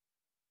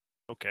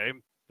 Okay,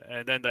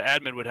 and then the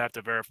admin would have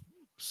to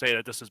say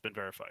that this has been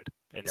verified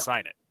and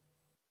sign it.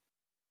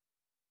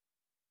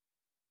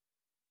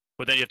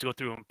 But then you have to go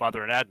through and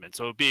bother an admin.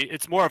 So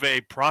it's more of a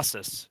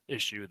process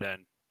issue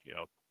than, you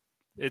know,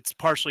 it's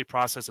partially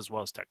process as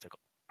well as technical.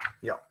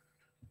 Yeah.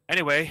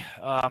 Anyway,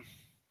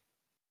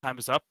 time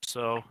is up.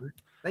 So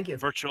thank you.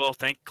 Virtual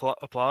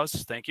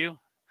applause. Thank you.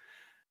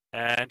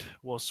 And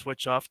we'll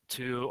switch off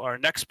to our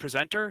next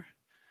presenter,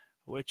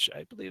 which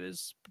I believe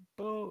is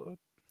Bo.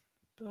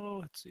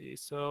 Let's see.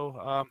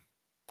 So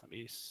let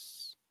me.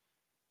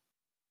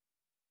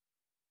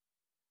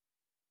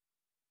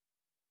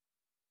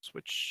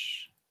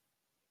 Switch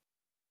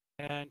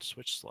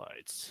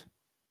slides.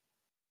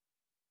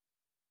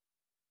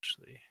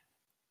 Actually,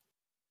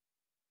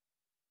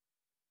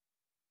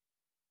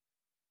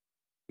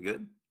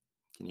 good.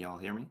 Can you all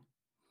hear me?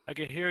 I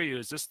can hear you.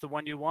 Is this the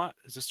one you want?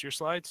 Is this your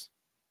slides?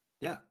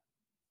 Yeah.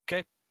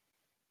 Okay.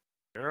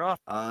 You're off.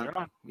 You're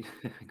on.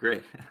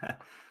 Great.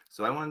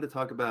 So I wanted to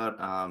talk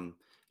about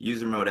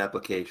user mode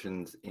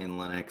applications in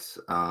Linux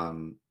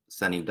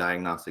sending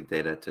diagnostic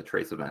data to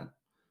trace event.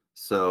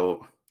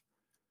 So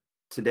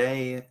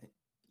today,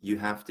 you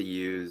have to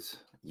use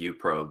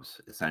uprobes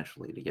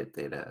essentially to get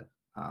data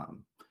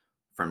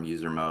from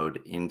user mode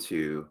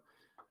into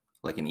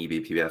like an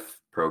eBPF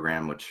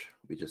program, which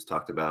we just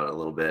talked about a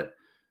little bit.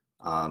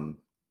 And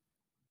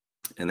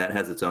that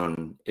has its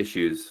own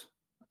issues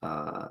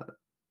that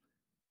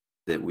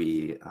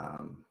we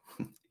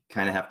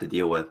kind of have to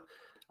deal with.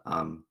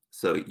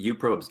 So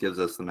uprobes gives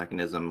us the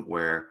mechanism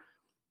where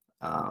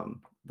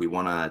we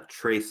want to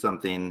trace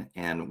something,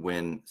 and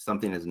when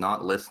something is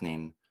not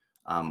listening,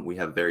 we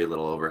have very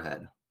little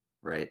overhead,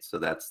 right? So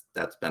that's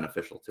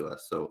beneficial to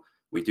us. So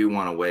we do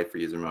want a way for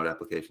user mode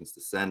applications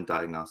to send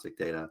diagnostic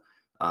data,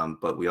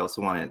 but we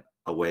also want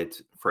a way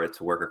for it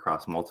to work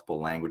across multiple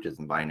languages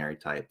and binary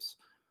types,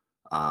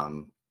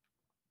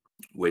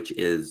 which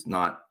is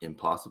not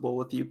impossible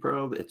with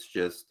uprobe. It's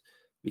just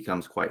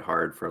becomes quite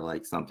hard for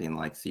like something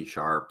like C#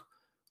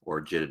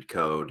 or JIT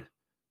code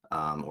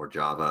or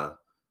Java,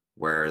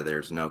 where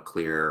there's no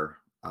clear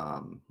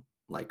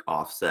like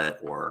offset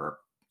or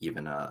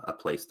even a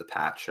place to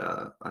patch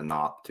a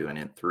NOP to an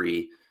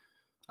int3.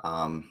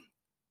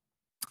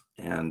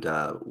 And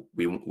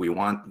we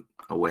want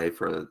a way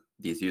for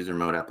these user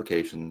mode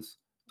applications,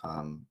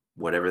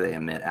 whatever they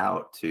emit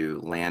out, to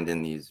land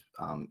in these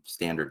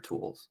standard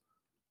tools,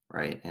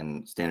 right?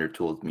 And standard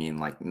tools mean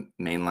like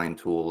mainline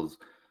tools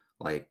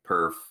like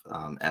perf,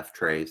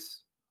 ftrace,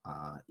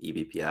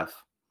 eBPF.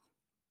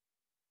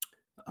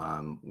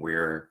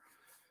 We're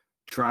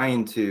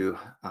trying to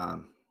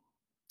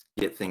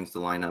get things to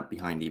line up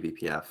behind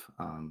eBPF.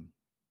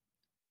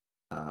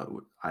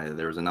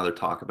 There was another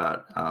talk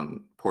about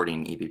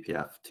porting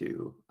eBPF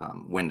to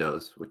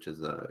Windows, which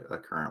is a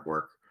current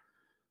work.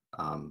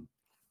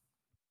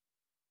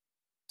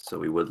 So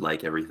we would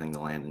like everything to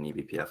land in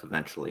eBPF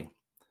eventually.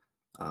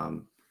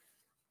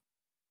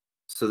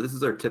 So this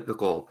is our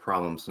typical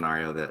problem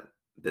scenario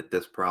that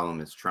this problem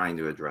is trying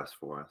to address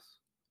for us.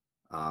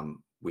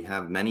 We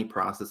have many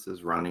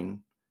processes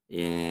running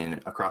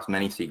across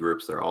many C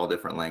groups. They're all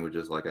different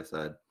languages, like I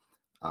said.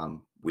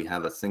 We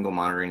have a single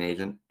monitoring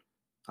agent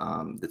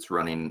that's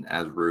running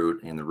as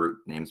root in the root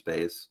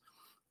namespace.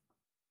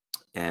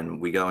 And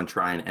we go and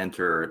try and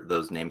enter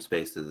those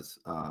namespaces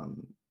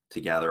to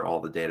gather all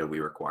the data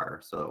we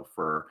require. So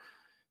for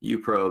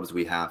uprobes,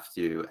 we have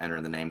to enter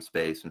the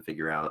namespace and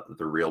figure out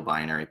the real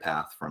binary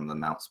path from the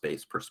mount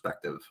space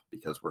perspective,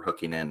 because we're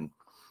hooking in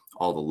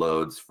all the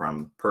loads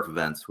from perf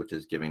events, which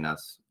is giving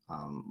us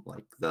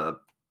like the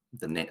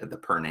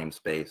per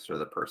namespace or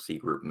the per C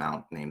group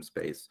mount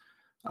namespace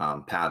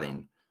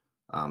pathing.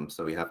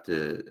 So we have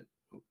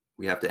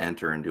to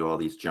enter and do all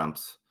these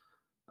jumps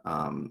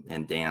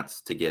and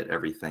dance to get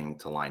everything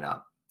to line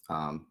up.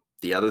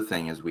 The other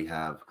thing is we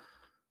have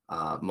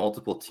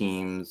multiple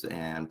teams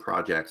and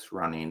projects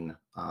running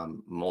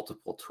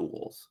multiple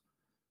tools.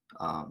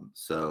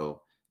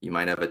 So you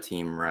might have a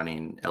team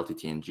running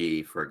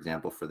LTTNG, for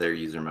example, for their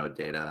user mode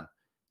data.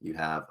 You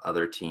have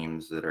other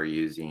teams that are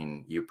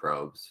using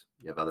uprobes.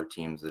 You have other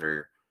teams that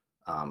are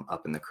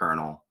up in the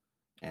kernel.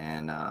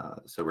 And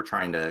so we're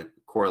trying to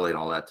correlate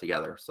all that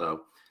together.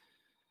 So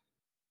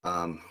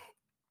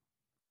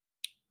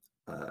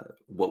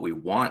what we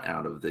want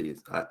out of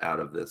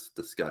this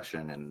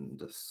discussion and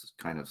this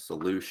kind of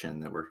solution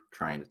that we're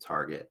trying to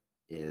target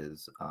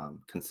is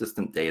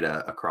consistent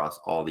data across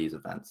all these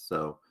events.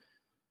 So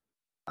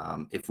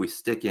if we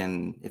stick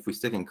in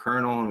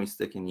kernel and we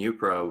stick in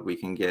uprobe, we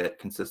can get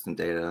consistent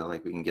data.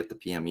 Like we can get the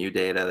PMU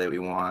data that we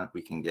want.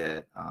 We can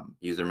get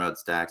user mode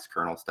stacks,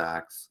 kernel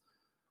stacks.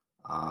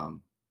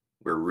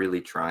 We're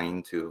really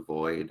trying to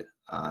avoid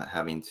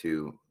having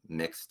to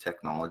mix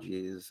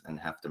technologies and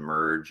have to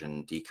merge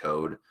and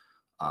decode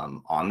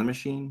on the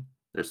machine.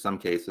 There's some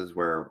cases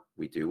where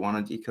we do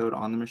want to decode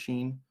on the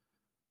machine,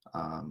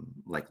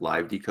 like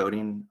live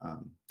decoding.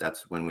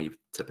 That's when we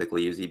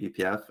typically use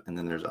eBPF. And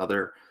then there's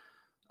other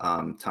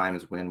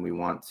times when we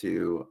want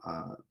to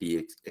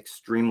be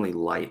extremely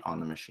light on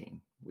the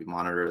machine. We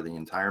monitor the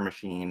entire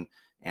machine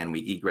and we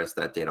egress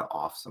that data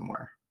off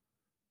somewhere.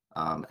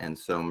 And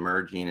so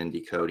merging and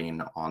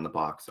decoding on the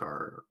box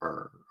are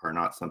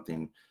not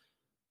something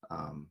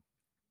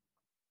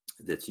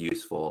that's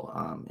useful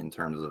in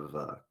terms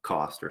of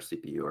cost or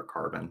CPU or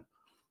carbon.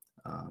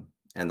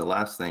 And the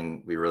last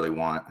thing we really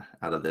want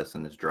out of this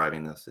and is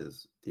driving this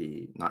is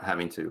the not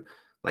having to,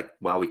 like,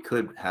 while we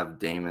could have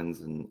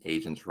daemons and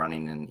agents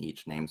running in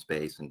each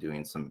namespace and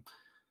doing some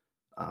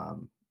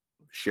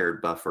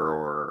shared buffer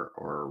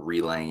or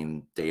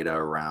relaying data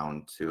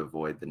around to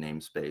avoid the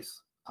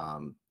namespace,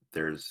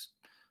 there's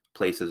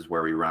places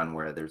where we run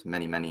where there's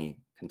many, many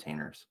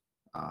containers,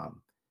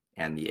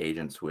 and the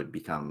agents would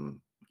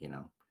become, you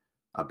know,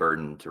 a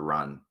burden to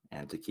run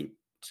and to keep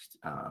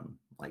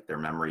like their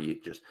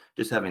memory,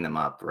 just having them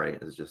up, right,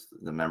 is just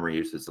the memory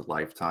use is a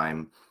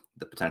lifetime.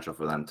 The potential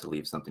for them to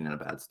leave something in a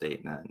bad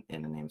state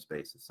in a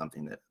namespace is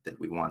something that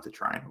we want to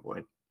try and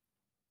avoid.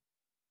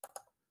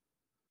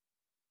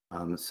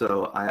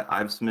 So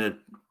I've submitted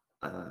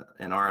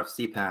an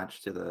RFC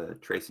patch to the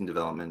tracing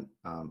development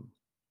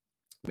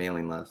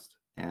mailing list,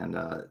 and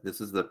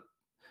this is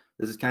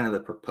kind of the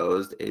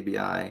proposed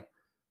ABI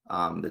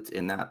that's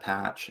in that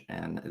patch,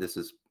 and this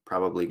is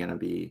probably going to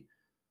be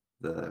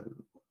the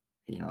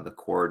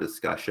core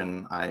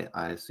discussion, I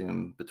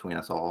assume, between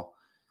us all,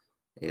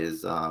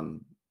 is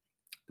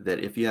that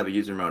if you have a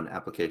user mode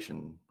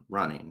application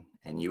running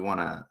and you want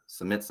to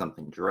submit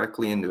something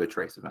directly into a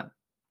trace event,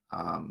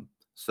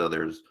 so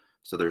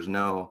there's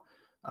no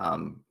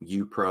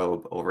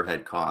uprobe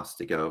overhead costs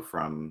to go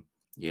from,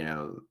 you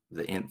know,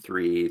 the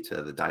int3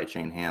 to the die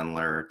chain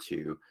handler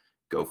to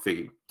go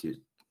figure to,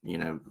 you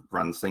know,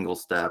 run single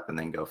step and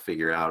then go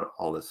figure out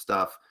all this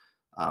stuff.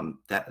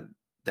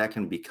 That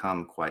can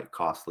become quite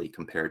costly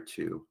compared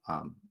to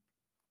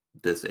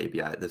this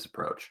ABI, this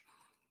approach,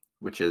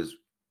 which is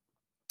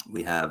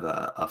we have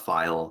a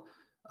file,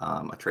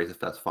 a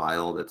TraceFS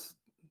file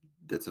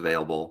that's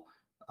available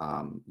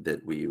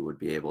that we would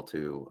be able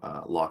to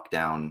lock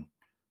down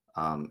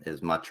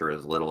as much or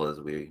as little as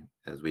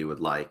we would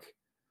like.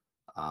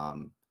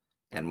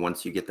 And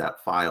once you get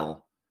that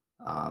file,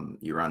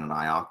 you run an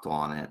ioctl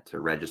on it to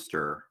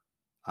register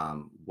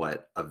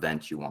what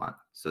event you want.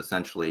 So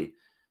essentially,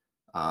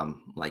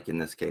 like in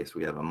this case,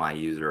 we have a my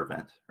user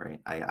event, right?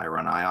 I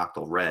run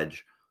ioctl reg.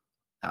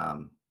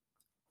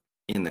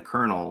 In the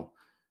kernel,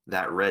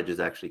 that reg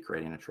is actually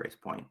creating a trace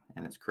point,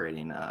 and it's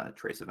creating a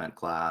trace event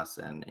class,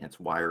 and it's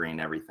wiring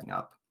everything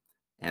up.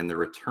 And the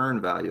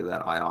return value of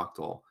that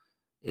ioctl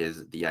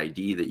is the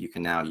ID that you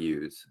can now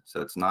use.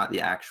 So it's not the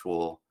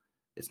actual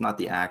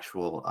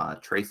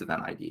trace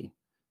event ID.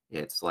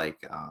 It's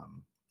like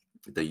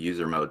the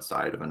user mode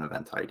side of an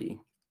event ID.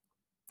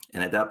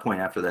 And at that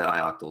point, after that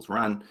ioctl's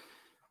run,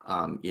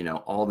 you know,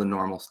 all the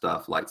normal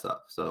stuff lights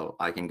up. So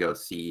I can go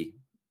see,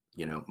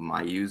 you know,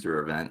 my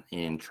user event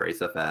in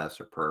TraceFS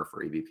or perf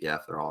or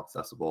eBPF. They're all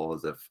accessible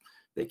as if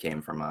they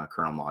came from a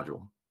kernel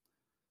module.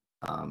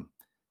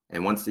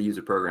 And once the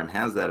user program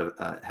has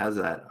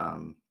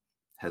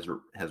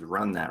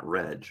run that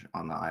reg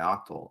on the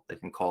ioctl, they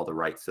can call the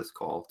write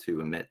syscall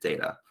to emit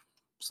data.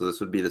 So this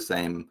would be the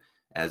same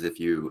as if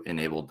you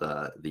enabled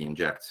the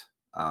inject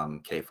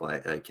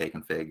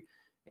kconfig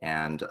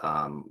and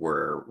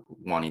we're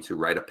wanting to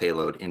write a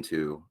payload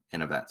into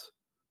an event.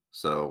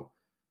 So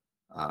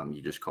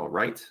you just call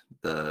write.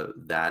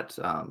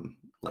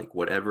 Like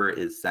whatever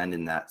is sent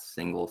in that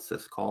single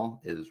syscall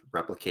is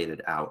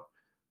replicated out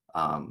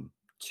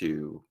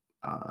to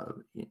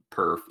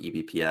perf,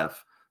 eBPF,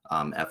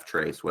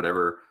 ftrace,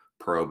 whatever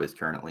probe is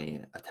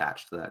currently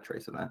attached to that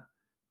trace event.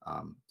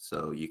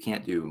 So you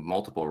can't do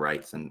multiple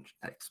writes and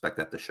expect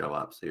that to show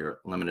up. So you're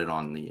limited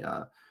on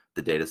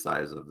the data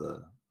size of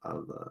the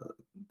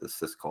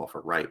syscall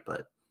for write.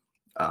 But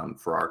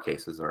for our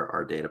cases,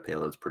 our data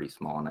payload is pretty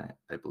small, and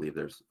I believe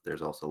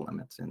there's also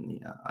limits in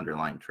the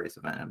underlying trace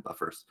event and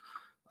buffers.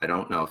 I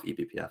don't know if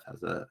eBPF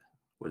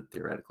would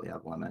theoretically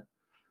have a limit.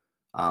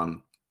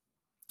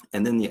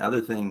 And then the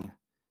other thing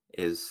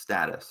is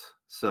status.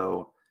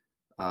 So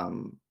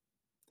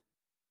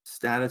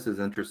status is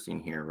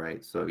interesting here,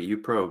 right? So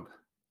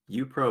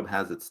uprobe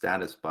has its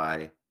status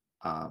by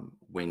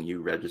when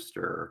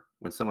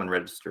someone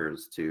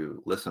registers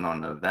to listen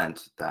on an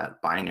event,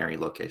 that binary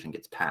location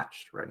gets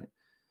patched, right?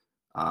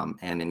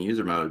 And in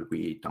user mode,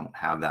 we don't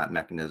have that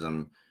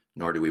mechanism,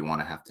 nor do we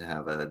want to have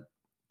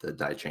the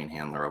die chain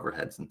handler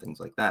overheads and things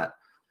like that.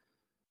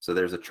 So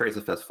there's a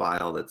tracefs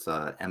file that's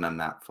a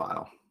MMMap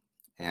file.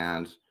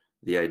 And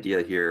the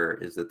idea here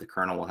is that the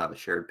kernel will have a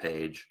shared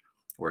page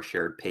or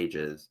shared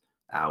pages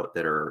out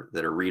that are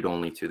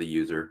read-only to the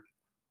user.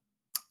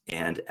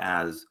 And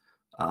as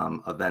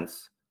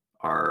events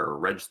are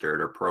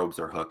registered or probes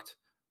are hooked,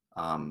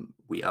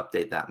 we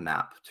update that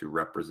map to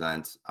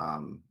represent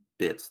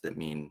bits that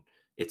mean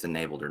it's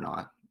enabled or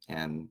not.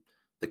 And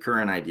the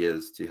current idea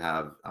is to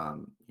have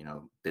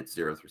bits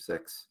 0 through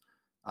 6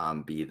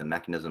 be the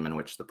mechanism in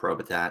which the probe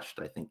attached.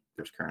 I think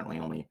there's currently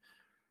only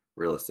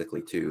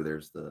realistically 2.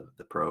 There's the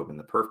probe and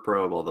the perf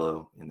probe,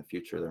 although in the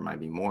future there might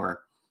be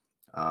more.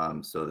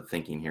 So the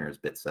thinking here is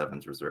bit 7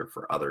 is reserved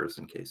for others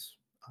in case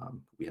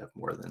we have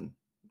more than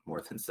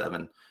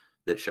 7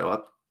 that show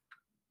up.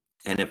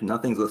 And if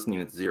nothing's listening,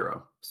 it's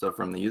 0. So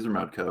from the user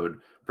mode code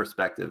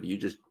perspective, you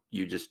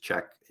just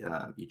check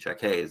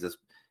hey, is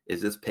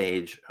this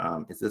page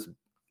is this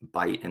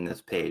byte in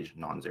this page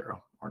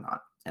non-zero or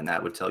not? And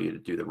that would tell you to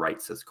do the right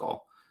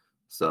syscall.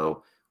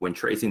 So when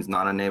tracing is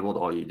not enabled,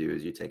 all you do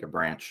is you take a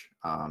branch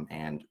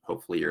and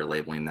hopefully you're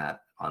labeling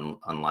that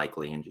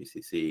unlikely in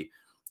GCC.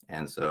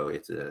 And so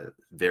it's a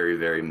very,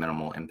 very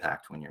minimal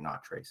impact when you're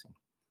not tracing.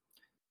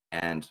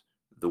 And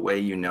the way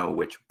you know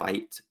which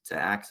byte to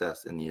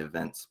access in the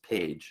events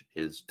page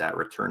is that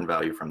return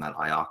value from that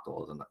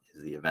ioctl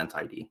is the event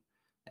ID.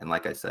 And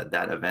like I said,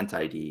 that event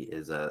ID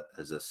is a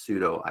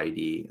pseudo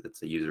ID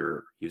that's a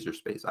user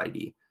space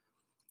ID.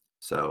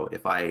 So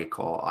if I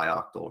call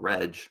ioctl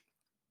reg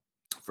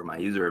for my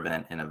user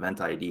event and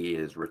event ID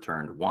is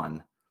returned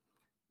 1,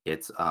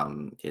 it's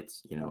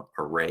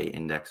array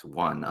index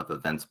 1 of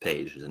events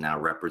page is now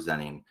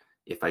representing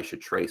if I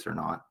should trace or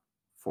not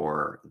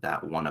for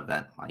that one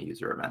event, my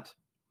user event.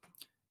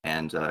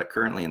 And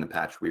currently in the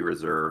patch, we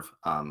reserve,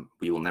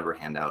 we will never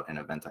hand out an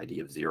event ID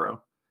of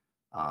 0.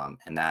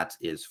 And that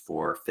is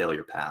for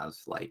failure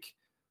paths. Like,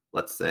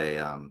 let's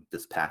say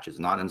this patch is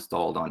not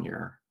installed on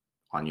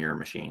your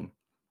machine,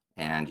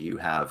 and you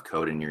have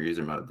code in your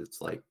user mode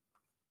that's like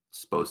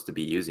supposed to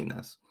be using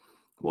this.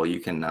 Well, you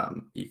can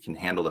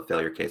handle the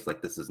failure case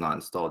like this is not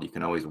installed. You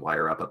can always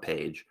wire up a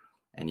page,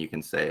 and you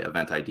can say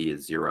event ID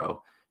is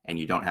 0, and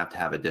you don't have to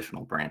have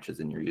additional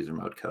branches in your user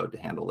mode code to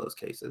handle those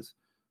cases.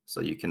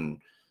 So you can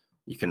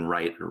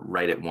write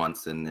it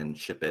once and then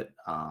ship it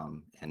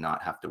and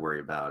not have to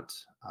worry about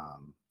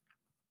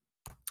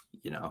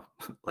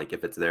like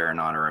if it's there or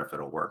not, or if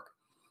it'll work.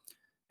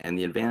 And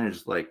the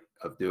advantage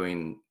of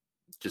doing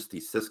just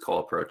these syscall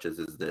approaches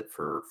is that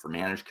for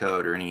managed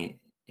code or any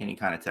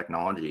kind of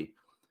technology,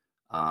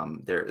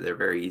 they're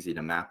very easy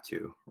to map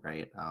to,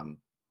 right?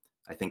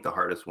 I think the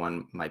hardest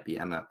one might be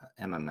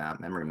MMMap,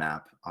 memory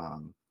map,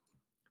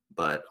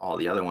 but all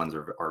the other ones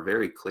are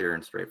very clear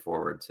and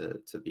straightforward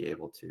to be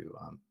able to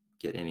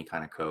get any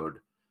kind of code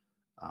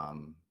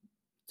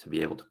to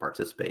be able to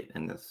participate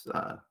in this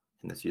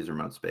user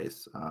mode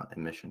space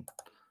emission.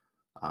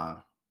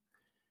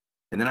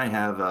 And then I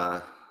have,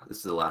 this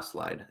is the last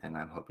slide, and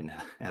I'm hoping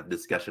to have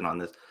discussion on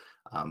this.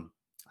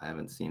 I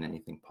haven't seen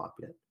anything pop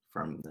yet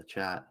from the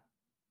chat.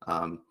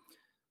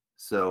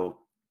 So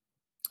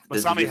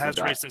Masami has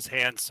raised his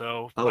hand,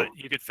 so but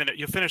you could finish.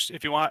 You finish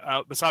if you want.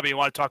 Masami, you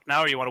want to talk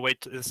now, or you want to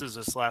wait? This is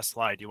this last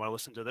slide. Do you want to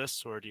listen to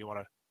this, or do you want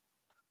to?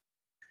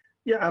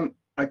 Yeah,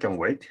 I can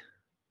wait.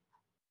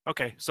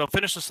 Okay, so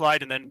finish the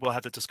slide, and then we'll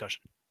have the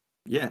discussion.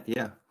 Yeah.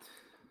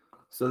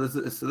 So this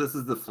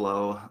is the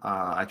flow.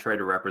 I try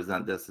to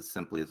represent this as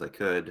simply as I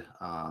could,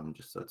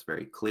 just so it's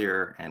very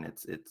clear, and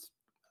it's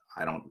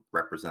I don't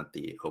represent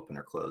the open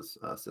or close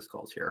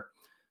syscalls here,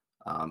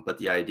 but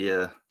the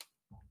idea.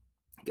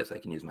 I guess I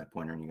can use my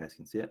pointer and you guys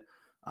can see it.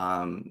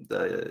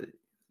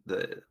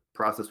 The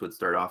process would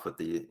start off with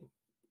the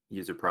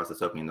user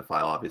process opening the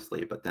file,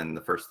 obviously, but then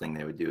the first thing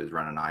they would do is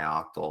run an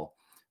ioctl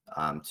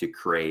to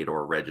create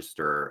or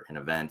register an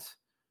event.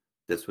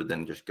 This would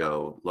then just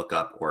go look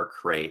up or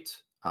create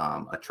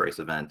a trace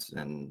event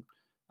and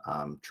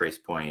trace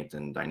point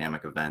and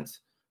dynamic event,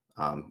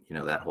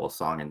 that whole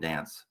song and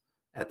dance.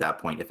 At that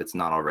point, if it's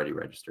not already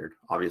registered,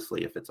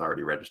 obviously, if it's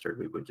already registered,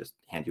 we would just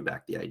hand you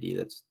back the ID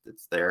that's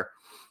there.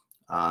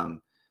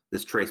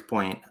 This trace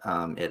point,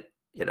 it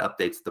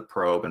updates the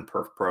probe and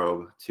perf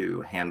probe to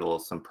handle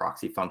some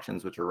proxy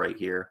functions, which are right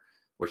here,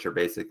 which are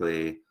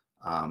basically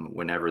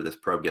whenever this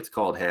probe gets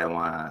called, hey, I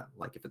want to,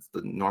 like if it's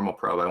the normal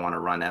probe, I want to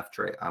run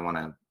ftrace. I want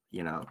to,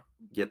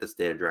 get this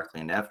data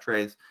directly into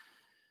ftrace.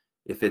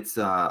 If it's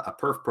a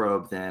perf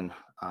probe, then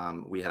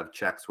we have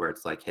checks where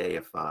it's like, hey,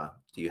 if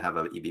do you have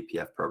an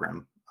eBPF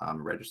program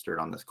registered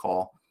on this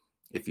call?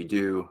 If you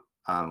do,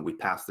 we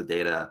pass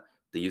the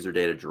user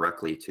data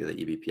directly to the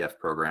eBPF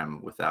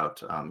program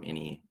without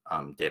any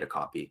data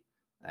copy.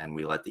 And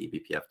we let the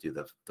eBPF do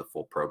the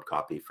full probe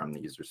copy from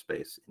the user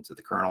space into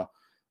the kernel.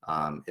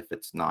 If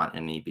it's not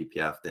an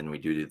eBPF, then we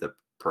do the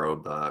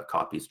probe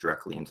copies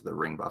directly into the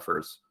ring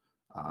buffers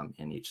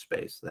in each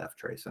space, the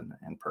ftrace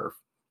and perf.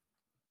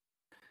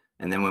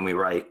 And then when we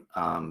write,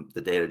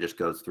 the data just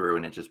goes through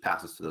and it just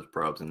passes to those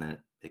probes, and then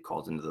it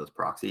calls into those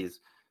proxies,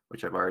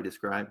 which I've already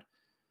described.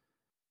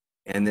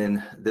 And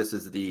then this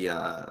is the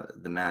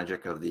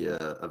magic of the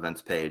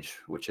events page,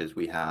 which is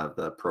we have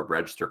the probe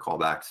register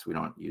callbacks. We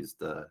don't use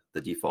the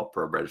default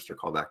probe register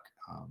callback,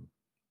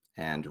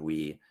 and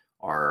we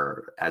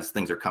are, as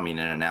things are coming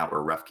in and out,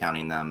 we're ref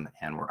counting them,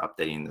 and we're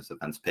updating this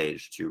events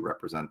page to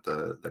represent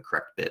the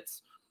correct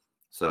bits.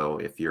 So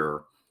if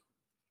your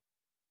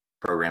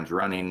program's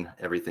running,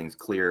 everything's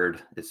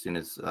cleared. As soon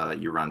as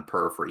you run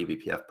perf or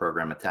eBPF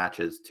program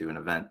attaches to an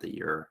event that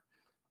you're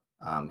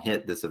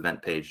hit, this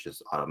event page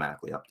just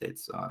automatically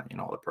updates in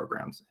all the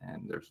programs,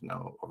 and there's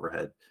no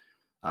overhead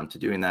to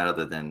doing that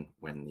other than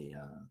when the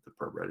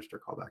probe register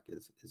callback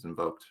is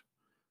invoked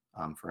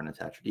for an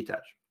attach or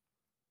detach.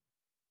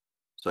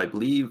 So I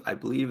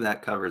believe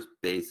that covers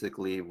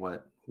basically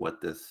what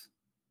this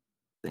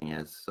thing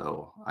is.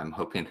 So I'm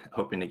hoping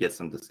to get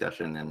some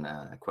discussion and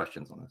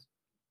questions on this.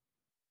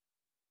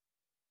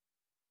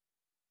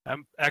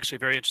 I'm actually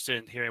very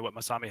interested in hearing what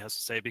Masami has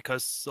to say,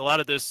 because a lot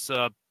of this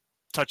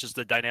touches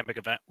the dynamic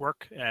event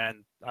work,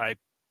 and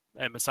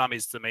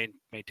Masami's the main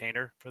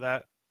maintainer for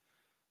that,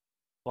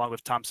 along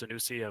with Tom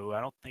Sanusi, who I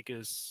don't think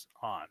is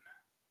on.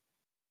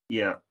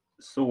 Yeah.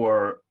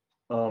 So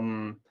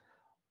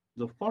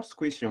the first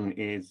question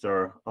is,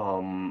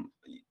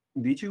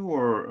 did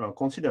you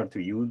consider to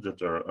use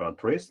the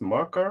trace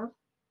marker?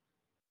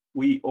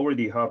 We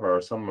already have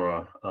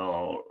some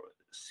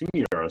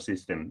similar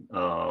system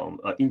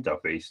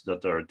interface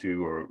that are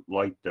to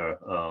write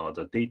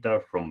the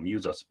data from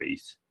user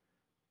space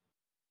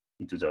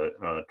into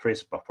the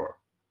trace buffer.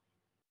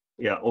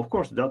 Yeah, of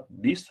course, that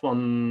this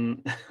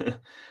one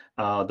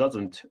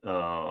doesn't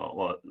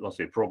let's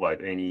say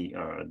provide any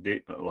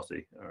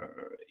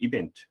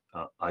event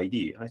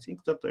ID. I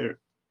think that there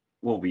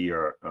will be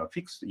a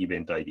fixed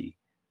event ID.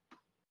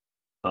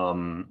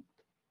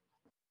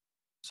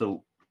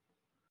 So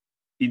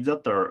is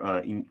that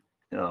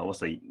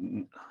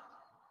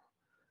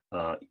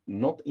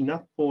not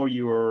enough for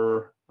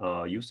your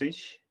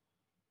usage?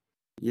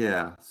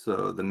 Yeah.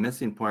 So the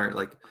missing part,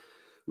 like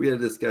we had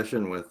a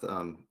discussion with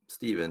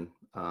Stephen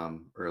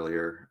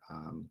earlier,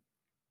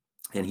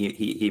 and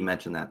he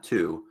mentioned that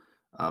too.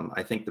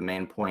 I think the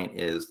main point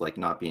is like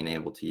not being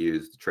able to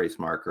use the trace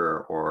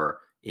marker or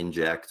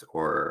inject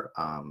or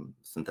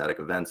synthetic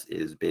events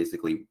is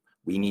basically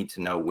we need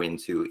to know when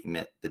to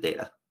emit the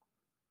data,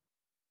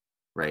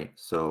 right?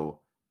 So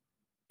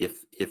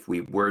if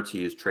we were to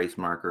use trace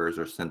markers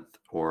or synth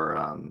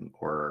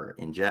or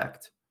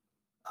inject,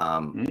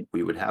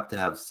 we would have to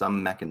have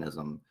some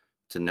mechanism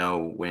to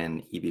know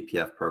when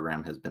eBPF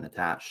program has been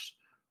attached,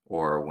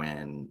 or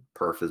when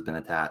perf has been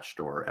attached,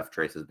 or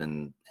ftrace has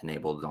been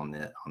enabled on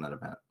that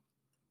event.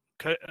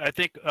 I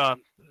think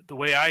the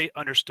way I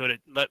understood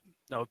it,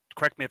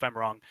 correct me if I'm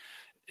wrong,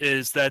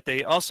 is that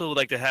they also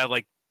like to have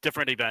like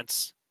different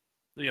events,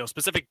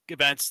 specific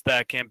events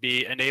that can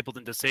be enabled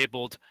and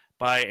disabled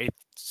by a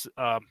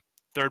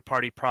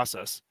third-party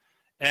process,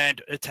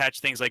 and attach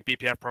things like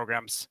BPF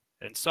programs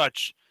and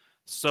such,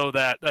 so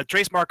that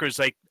trace markers,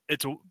 like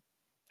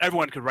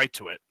everyone could write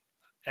to it,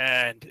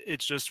 and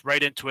it's just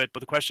right into it. But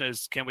the question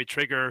is, can we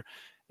trigger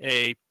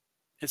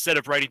instead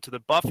of writing to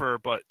the buffer,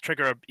 but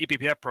trigger a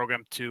eBPF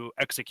program to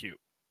execute,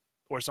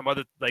 or some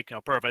other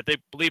perf? I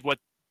believe what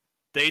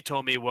they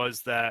told me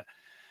was that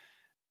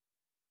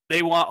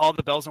they want all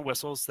the bells and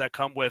whistles that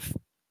come with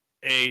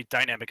a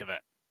dynamic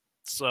event.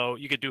 So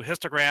you could do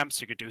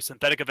histograms, you could do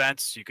synthetic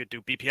events, you could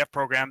do BPF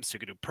programs, you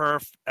could do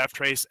perf,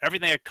 ftrace,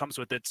 everything that comes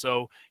with it.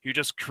 So you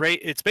just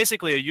create, it's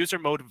basically a user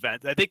mode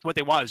event. I think what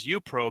they want is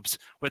uprobes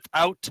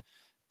without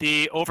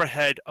the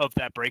overhead of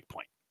that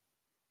breakpoint.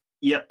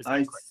 Yeah,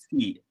 I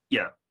see.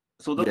 Yeah.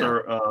 So that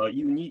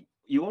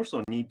you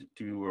also need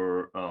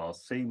to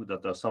save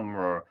that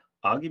some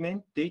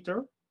argument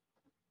data.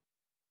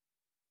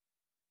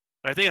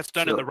 I think it's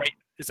done in the right.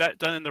 Is that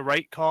done in the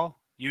right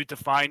call? You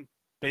define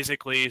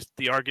basically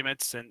the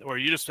arguments, or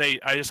you just say,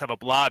 I just have a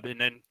blob, and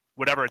then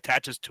whatever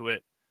attaches to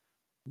it.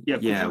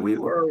 Yeah, we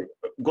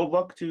go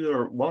back to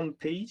your one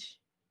page,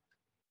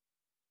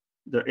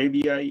 the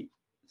ABI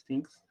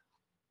things.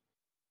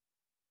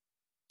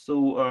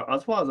 So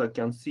as far as I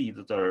can see,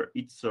 that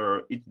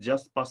it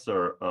just passes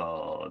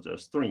the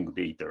string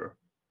data.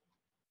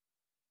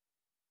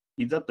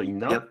 Is that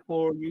enough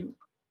for you?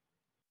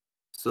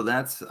 So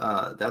that's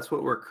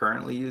what we're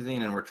currently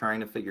using, and we're trying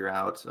to figure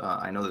out.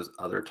 I know there's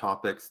other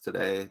topics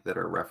today that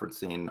are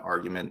referencing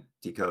argument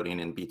decoding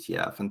in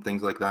BTF and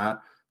things like that.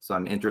 So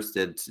I'm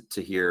interested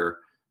to hear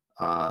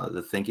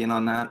the thinking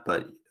on that.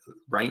 But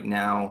right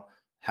now,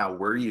 how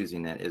we're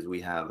using it is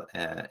we have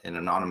an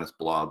anonymous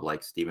blob,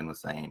 like Stephen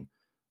was saying,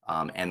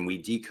 and we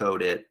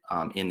decode it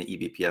in the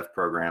eBPF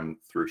program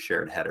through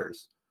shared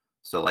headers.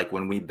 So like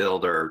when we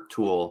build our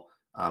tool,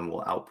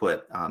 we'll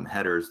output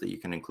headers that you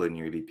can include in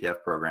your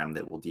eBPF program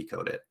that will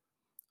decode it.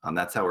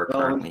 That's how we're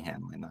currently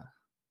handling that.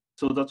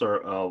 So that's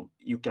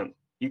you can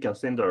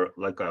send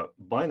like a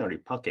binary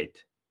packet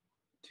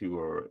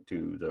to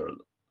the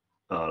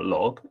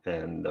log,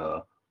 and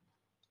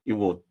it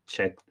will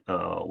check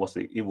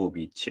it will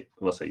be checked.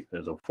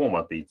 The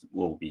format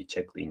will be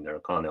checked in the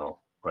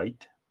kernel,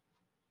 right?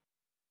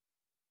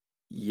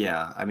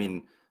 Yeah, I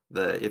mean,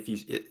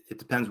 it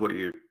depends what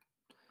you're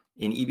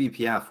in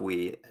eBPF.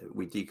 We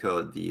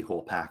decode the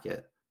whole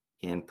packet.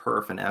 In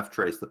perf and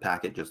ftrace, the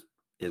packet just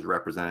is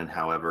represented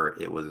however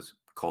it was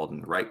called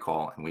in the right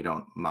call, and we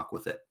don't muck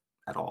with it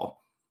at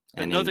all.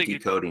 And in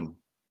decoding,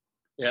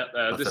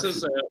 this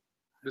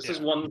is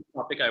one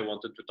topic I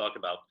wanted to talk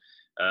about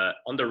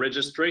on the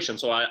registration.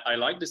 So I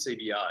like this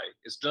ABI.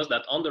 It's just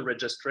that on the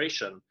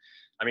registration,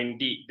 I mean,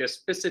 the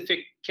specific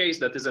case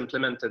that is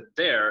implemented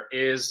there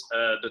is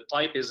the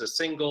type is a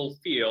single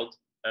field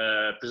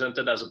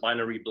presented as a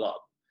binary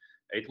blob.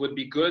 It would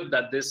be good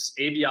that this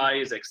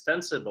ABI is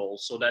extensible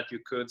so that you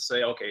could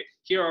say, okay,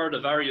 here are the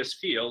various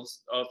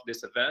fields of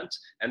this event,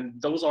 and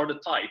those are the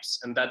types,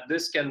 and that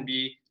this can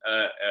be,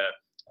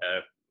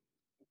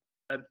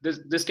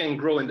 this can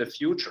grow in the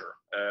future.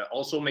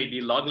 Also maybe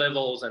log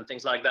levels and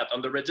things like that.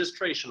 On the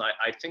registration,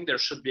 I think there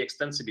should be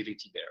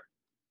extensibility there.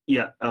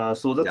 Yeah,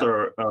 so that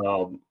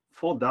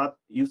for that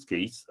use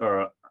case,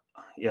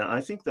 yeah,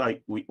 I think that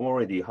we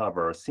already have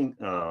a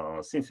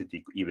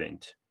synthetic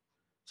event,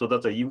 so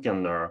that you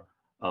can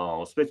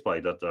specify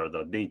that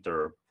the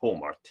data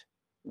format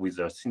with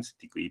a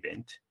synthetic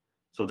event.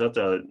 So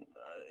that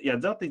yeah,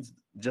 that is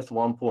just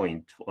one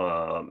point.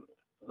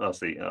 I'll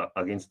say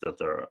against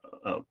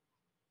that.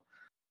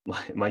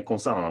 My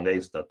concern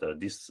is that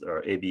this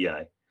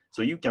ABI.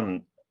 So you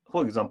can,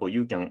 for example,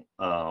 you can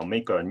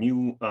make a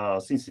new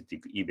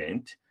synthetic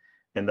event,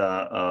 and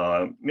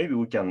maybe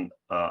we can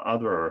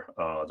add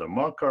the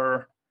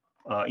marker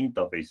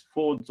interface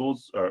for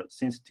those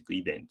synthetic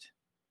event,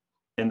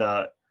 and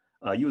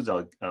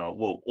user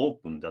will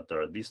open that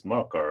this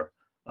marker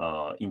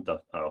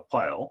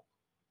file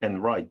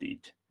and write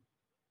it.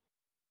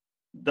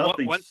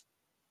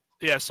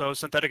 Yeah, so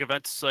synthetic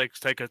events like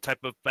take a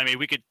type of. I mean,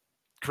 we could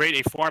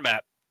create a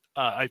format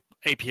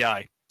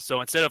API.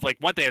 So instead of like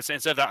one thing,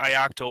 instead of the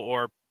IOCTL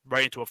or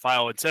writing to a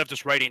file, instead of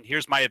just writing,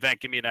 here's my event,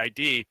 give me an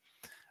ID,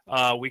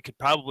 we could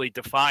probably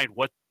define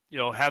what,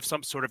 have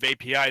some sort of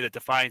API that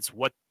defines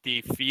what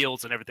the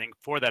fields and everything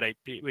for that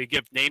API. We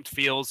give named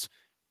fields,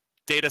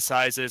 data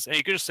sizes, and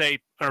you could just say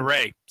an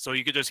array. So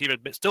you could just even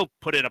still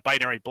put in a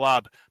binary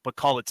blob, but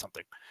call it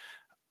something.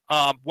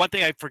 One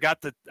thing I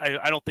forgot that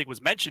I don't think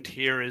was mentioned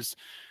here is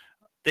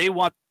they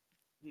want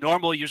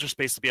normal user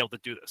space to be able to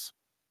do this.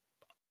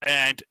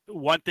 And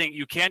one thing,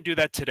 you can do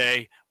that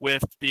today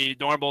with the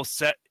normal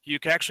set. You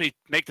can actually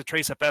make the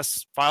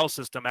TraceFS file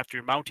system after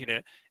you're mounting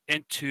it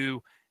into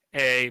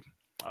a,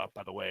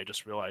 by the way, I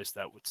just realized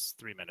that was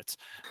 3 minutes.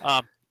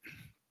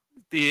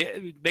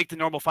 Make the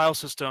normal file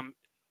system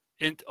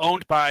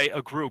owned by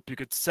a group. You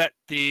could set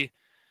the,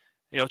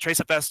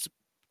 TraceFS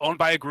owned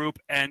by a group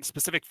and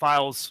specific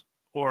files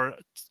or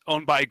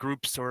owned by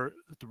groups or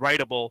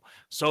writable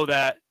so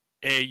that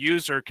a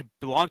user could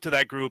belong to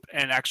that group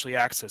and actually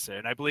access it.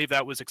 And I believe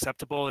that was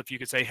acceptable if you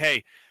could say,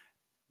 hey,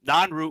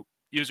 non-root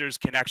users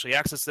can actually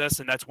access this,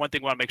 and that's one thing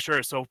we want to make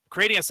sure. So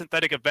creating a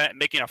synthetic event and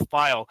making a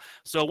file.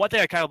 So one thing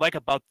I kind of like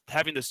about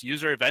having this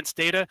user events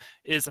data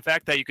is the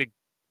fact that you could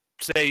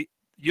say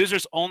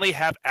users only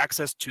have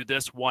access to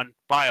this one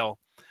file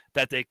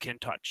that they can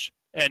touch,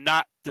 and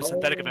not the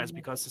synthetic events,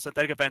 because the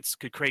synthetic events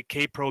could create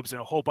K-probes and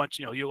a whole bunch,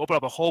 you open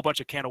up a whole bunch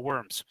of can of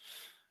worms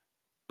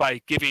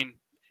by giving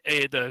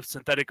the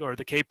synthetic or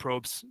the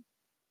K-probes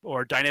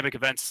or dynamic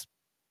events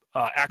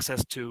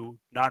access to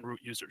non-root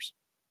users.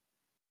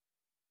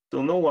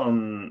 So no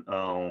one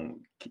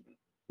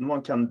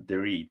can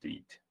delete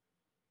it.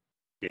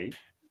 Okay.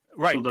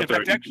 Right. So in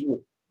fact,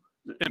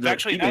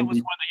 actually, that was one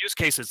of the use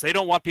cases. They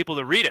don't want people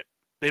to read it.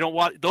 They don't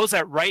want those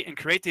that write and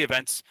create the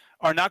events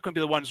are not going to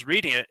be the ones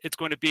reading it. It's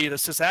going to be the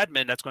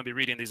sysadmin that's going to be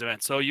reading these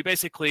events. So you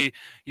basically,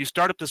 you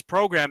start up this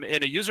program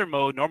in a user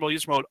mode, normal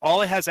user mode.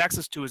 All it has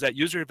access to is that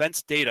user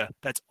events data.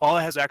 That's all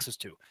it has access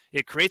to.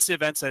 It creates the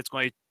events that it's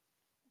going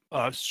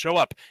to show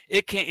up.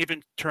 It can't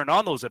even turn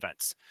on those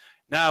events.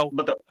 Now,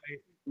 but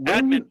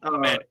admin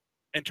come in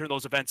and turn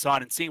those events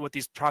on and see what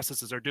these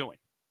processes are doing.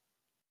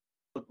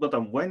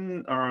 But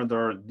when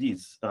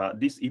this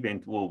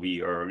event will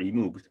be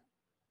removed,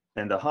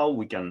 and how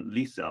we can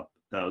list it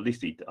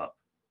up?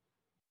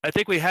 I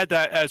think we had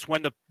that as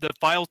when the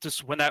file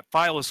when that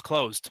file is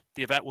closed,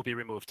 the event will be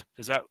removed.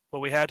 Is that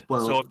what we had?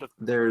 Well, so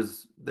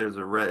there's an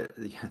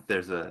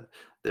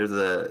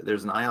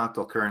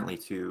IOCTL currently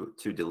to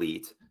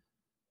delete,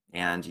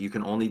 and you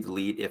can only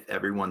delete if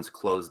everyone's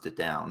closed it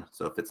down.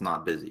 So if it's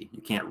not busy,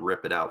 you can't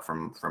rip it out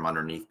from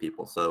underneath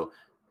people. So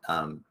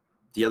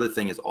the other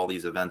thing is all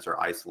these events are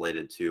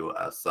isolated to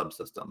a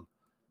subsystem.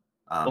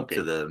 Okay.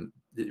 To the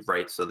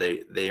right, so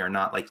they are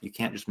not like, you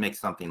can't just make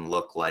something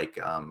look like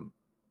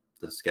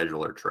the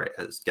scheduler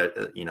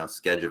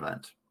schedule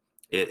event.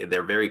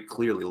 They're very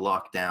clearly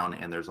locked down,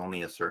 and there's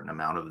only a certain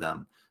amount of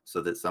them,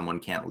 so that someone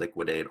can't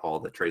liquidate all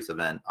the trace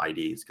event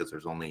IDs, because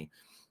there's only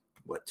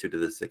 2 to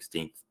the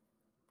 16th,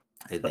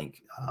 I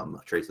think,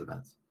 trace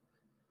events.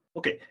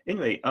 Okay.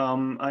 Anyway,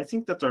 I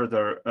think that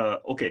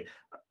okay.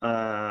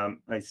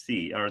 I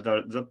see.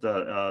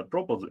 The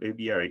proposed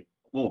ABI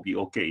will be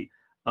okay.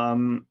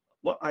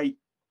 What I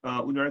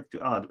would like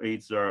to add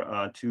is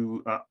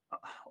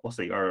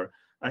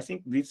I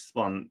think this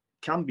one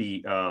can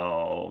be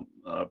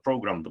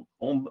programmed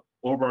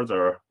over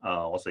the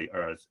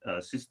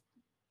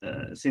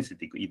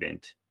synthetic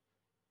event.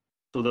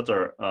 So that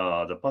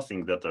are the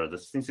passing that are the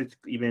synthetic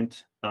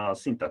event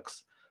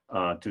syntax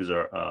to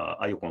the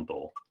IO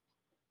control.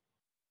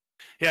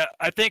 Yeah,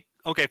 I think,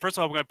 okay, first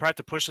of all, we're going to have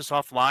to push this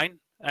offline.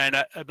 And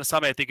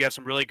Masami, I think you have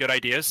some really good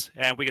ideas,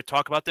 and we could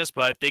talk about this,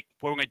 but I think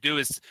what we're going to do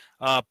is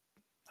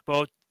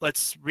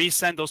let's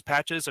resend those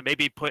patches and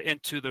maybe put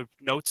into the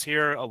notes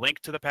here a link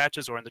to the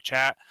patches or in the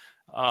chat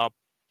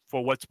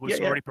for what's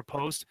already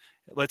proposed.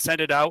 Let's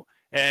send it out.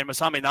 And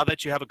Masami, now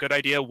that you have a good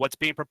idea what's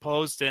being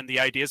proposed and the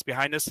ideas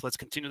behind this, let's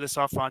continue this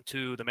off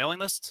onto the mailing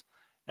list.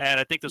 And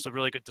I think those are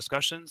really good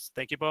discussions.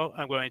 Thank you, Bo.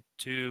 I'm going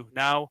to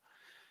now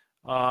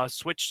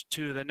switch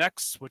to the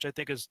next, which I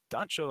think is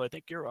Dancho. I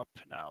think you're up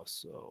now.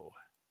 So,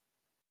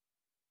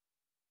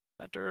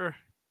 enter.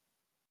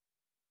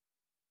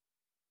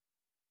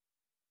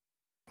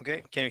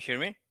 Okay, can you hear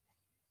me?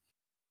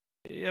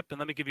 Yep, and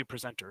let me give you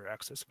presenter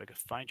access if I could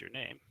find your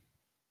name.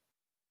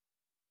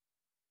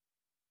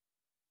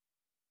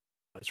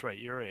 That's right,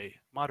 you're a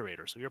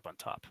moderator, so you're up on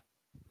top.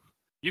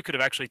 You could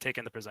have actually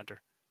taken the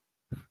presenter.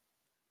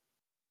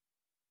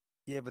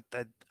 Yeah, but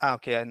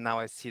okay, now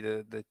I see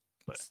the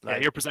slide.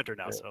 Yeah, you're presenter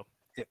now, so.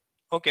 Yeah.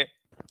 Okay.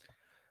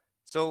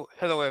 So,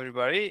 hello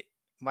everybody.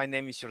 My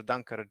name is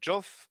Yordan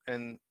Karadjov,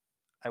 and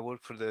I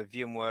work for the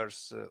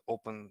VMware's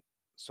Open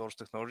Source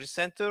Technology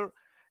Center.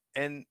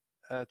 And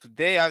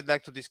today I'd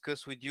like to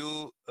discuss with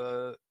you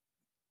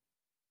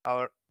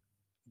our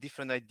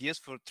different ideas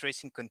for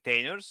tracing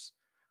containers.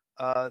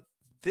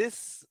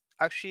 This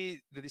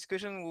actually, the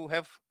discussion will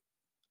have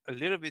a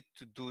little bit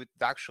to do with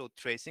the actual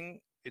tracing.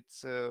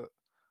 It's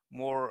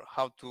more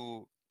how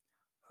to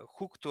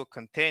hook to a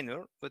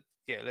container, but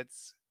yeah,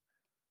 let's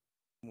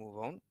move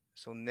on.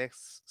 So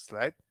next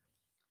slide.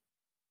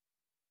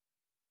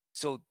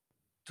 So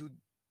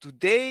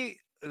today,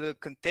 the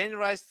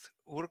containerized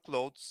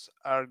workloads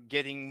are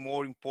getting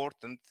more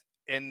important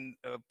and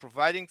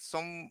providing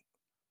some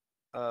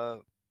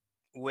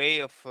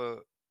way of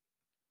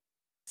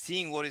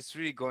seeing what is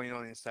really going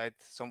on inside,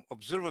 some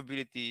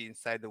observability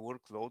inside the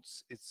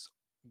workloads. It's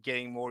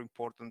getting more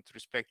important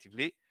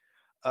respectively.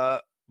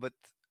 But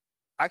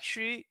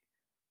actually,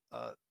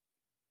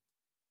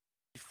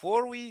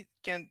 before we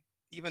can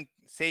even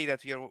say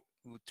that we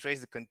trace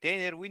the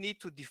container, we need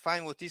to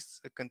define what is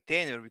a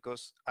container,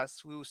 because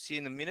as we will see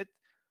in a minute,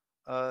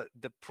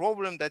 the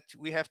problem that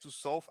we have to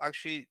solve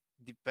actually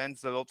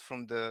depends a lot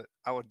from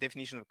our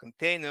definition of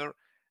container,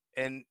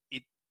 and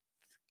it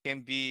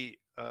can be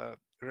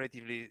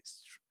relatively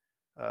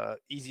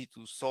easy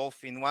to solve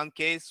in one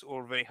case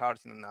or very hard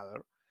in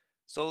another.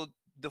 So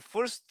the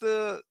first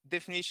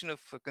definition of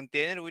a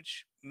container,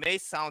 which may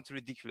sound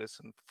ridiculous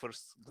on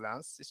first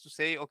glance, is to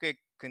say, okay,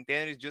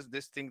 container is just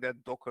this thing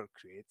that Docker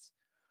creates.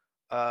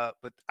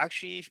 But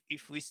actually,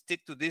 if we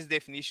stick to this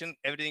definition,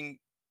 everything,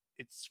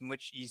 it's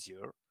much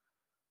easier.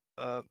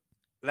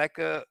 Like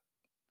a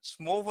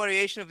small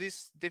variation of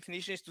this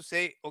definition is to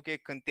say, okay,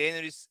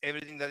 container is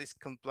everything that is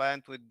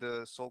compliant with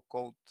the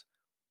so-called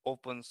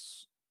Open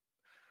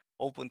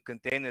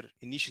Container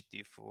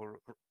Initiative, or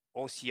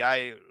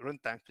OCI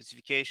runtime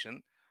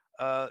specification,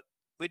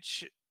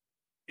 which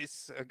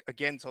is,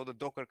 again, so the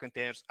Docker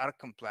containers are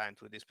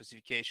compliant with this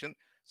specification.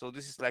 So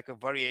this is like a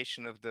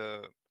variation of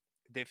the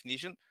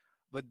definition.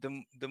 But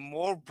the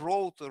more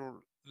broad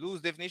or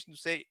loose definition to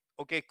say,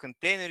 okay,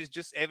 container is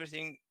just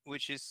everything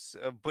which is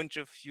a bunch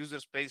of user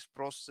space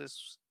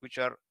processes which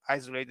are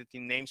isolated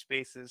in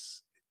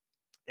namespaces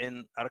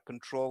and are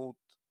controlled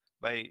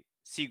by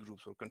C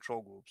groups or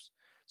control groups.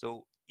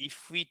 So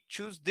if we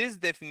choose this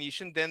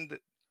definition, then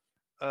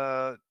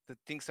the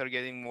things are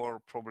getting more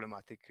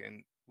problematic,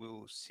 and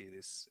we'll see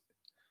this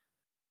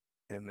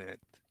in a minute.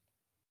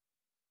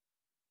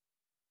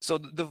 So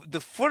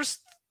the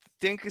first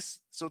thing is,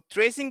 so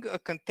tracing a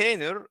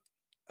container,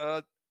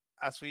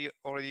 as we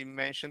already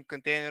mentioned,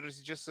 container is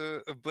just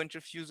a bunch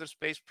of user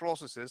space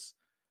processes.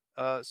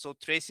 So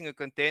tracing a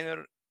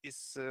container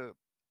is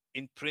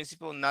in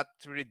principle not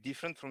really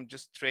different from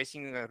just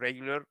tracing a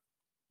regular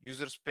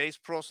user space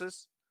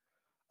process.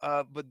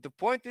 But the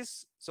point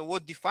is, so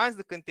what defines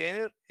the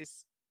container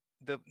is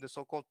the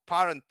so-called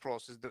parent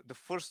process, the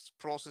first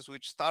process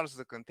which starts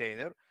the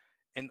container,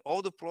 and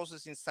all the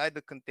processes inside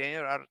the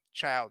container are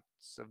childs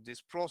of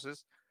this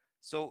process.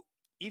 So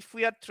if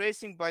we are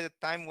tracing by the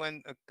time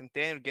when a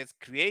container gets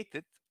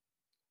created,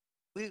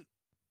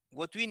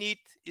 what we need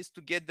is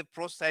to get the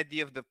process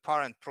ID of the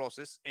parent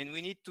process, and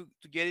we need to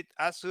get it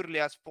as early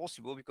as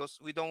possible, because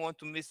we don't want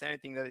to miss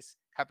anything that is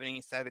happening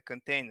inside the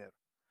container.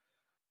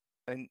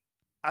 And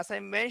as I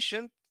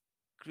mentioned,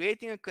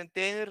 creating a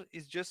container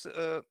is just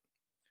a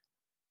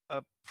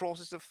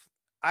process of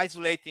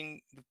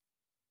isolating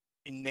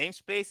in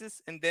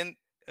namespaces and then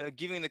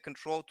giving the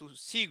control to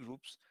C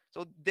groups.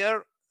 So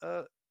there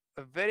are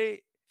a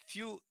very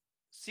few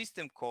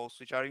system calls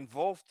which are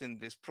involved in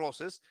this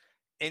process.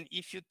 And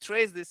if you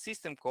trace the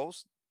system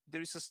calls,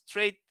 there is a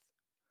straight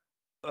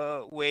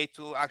way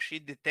to actually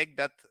detect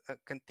that a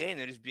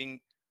container is being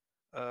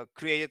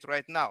created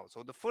right now.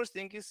 So the first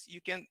thing is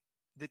you can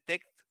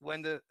detect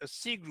when the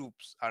C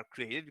groups are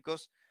created,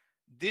 because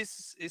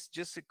this is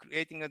just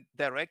creating a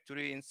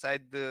directory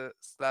inside the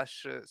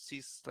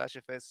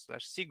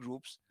 /c/fs/c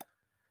groups.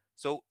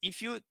 So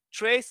if you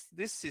trace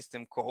this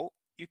system call,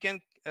 you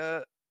can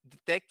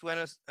detect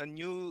when a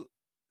new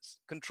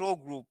control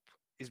group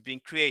is being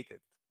created.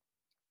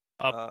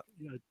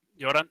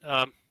 Joran,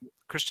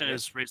 Christian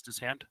yes. has raised his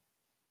hand.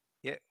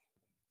 Yeah.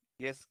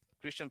 Yes,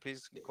 Christian,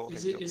 please go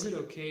ahead. Is it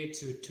okay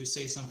to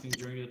say something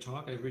during the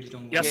talk? I really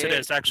don't. Yes, it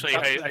is actually.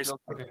 Okay.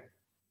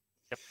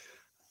 Yep.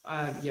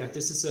 Yeah,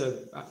 this is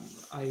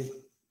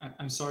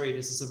I'm sorry,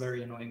 this is a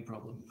very annoying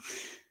problem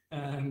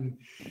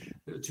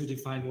to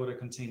define what a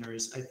container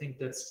is. I think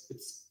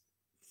it's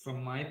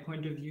from my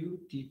point of view,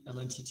 the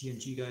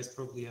LNTTNG guys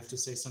probably have to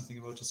say something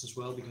about this as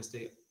well, because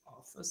they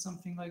offer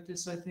something like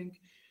this, I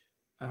think.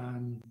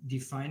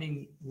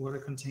 Defining what a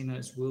container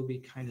is will be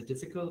kind of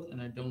difficult,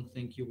 and I don't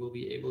think you will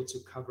be able to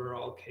cover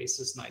all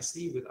cases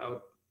nicely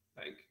without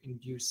like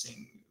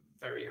inducing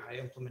very high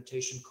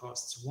implementation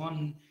costs.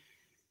 One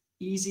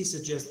easy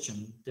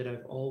suggestion that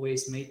I've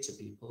always made to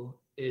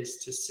people is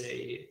to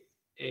say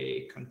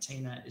a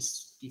container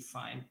is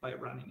defined by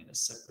running in a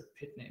separate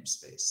PID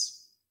namespace.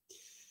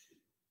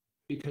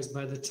 Because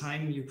by the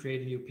time you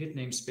create a new PID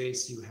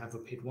namespace, you have a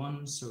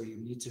PID1, so you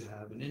need to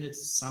have an init,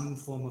 some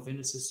form of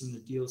init system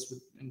that deals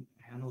with and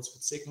handles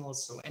with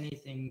signals. So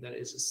anything that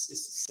is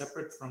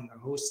separate from the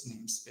host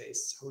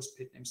namespace, host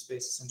PID namespace,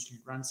 essentially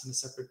runs in a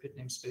separate PID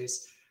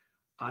namespace.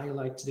 I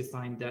like to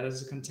define that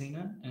as a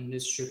container, and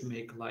this should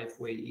make life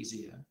way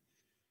easier.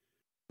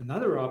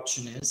 Another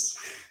option is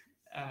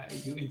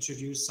you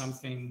introduce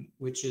something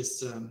which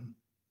is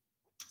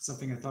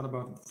something I thought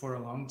about for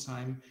a long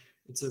time.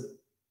 It's a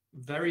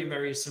very,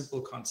 very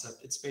simple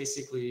concept. It's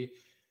basically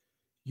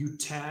you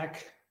tag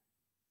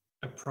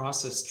a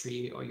process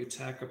tree, or you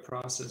tag a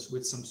process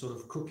with some sort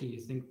of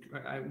cookie.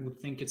 I would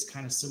think it's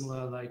kind of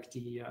similar like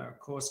the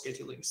core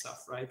scheduling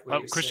stuff, right?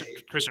 Where Christian,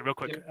 real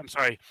quick. I'm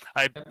sorry.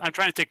 I'm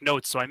trying to take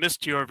notes, so I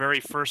missed your very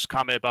first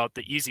comment about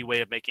the easy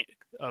way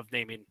of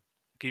naming.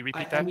 Can you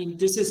repeat that? I mean,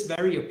 this is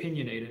very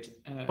opinionated.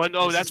 But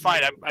no, that's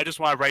fine. I just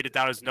want to write it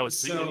down as notes.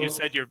 So you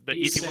said the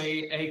easy one.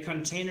 A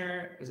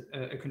container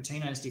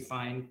is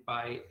defined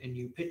by a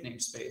new PID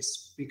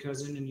namespace,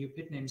 because in a new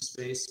PID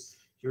namespace,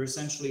 you're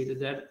essentially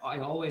that I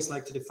always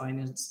like to define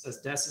it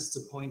as this is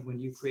the point when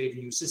you create a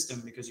new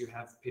system, because you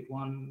have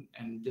PID1,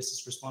 and this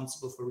is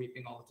responsible for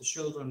reaping all of the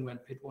children. When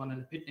PID1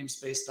 and the PID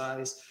namespace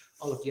dies,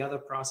 all of the other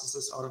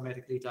processes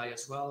automatically die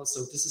as well.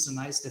 So this is a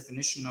nice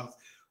definition of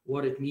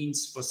what it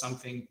means for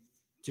something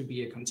to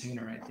be a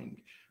container, I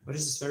think. But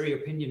this is very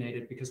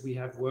opinionated, because we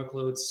have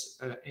workloads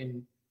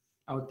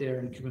out there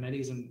in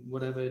Kubernetes and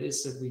whatever it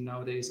is that we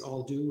nowadays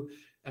all do,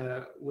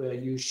 where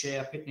you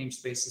share PID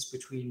namespaces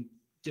between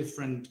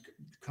different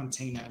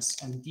containers,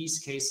 and these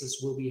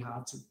cases will be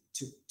hard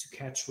to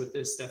catch with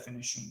this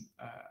definition.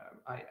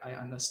 I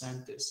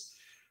understand this,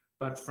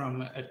 but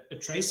from a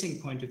tracing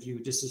point of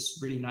view, this is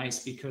really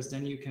nice, because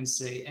then you can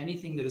say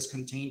anything that is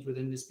contained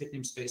within this PID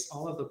namespace,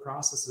 all of the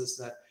processes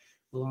that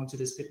belong to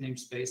this PID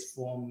namespace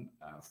form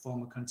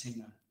a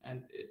container.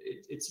 And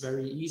it's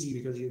very easy,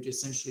 because you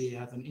essentially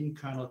have an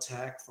in-kernel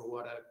tag for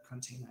what a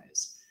container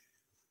is.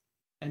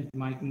 And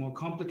my more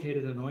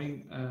complicated,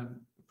 annoying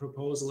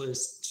proposal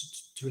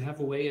is to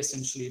have a way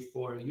essentially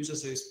for a user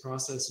space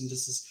process, and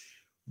this is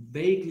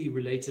vaguely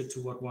related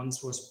to what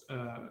once was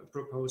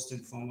proposed in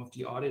form of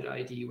the audit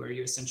ID, where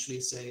you essentially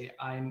say,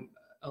 I'm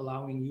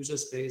allowing user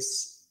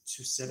space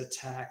to set a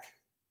tag,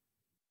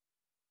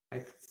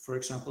 like for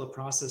example, a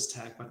process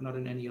tag, but not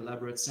in any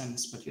elaborate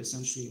sense, but you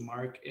essentially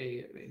mark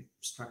a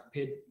struct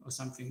PID or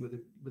something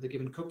with a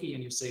given cookie,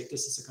 and you say,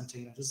 this is a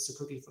container, this is a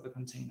cookie for the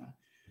container.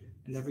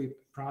 And every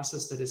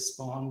process that is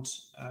spawned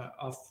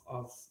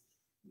of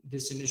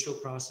this initial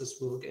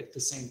process will get the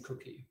same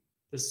cookie.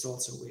 This is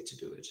also a way to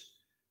do it,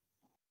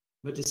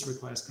 but this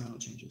requires kernel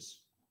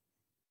changes.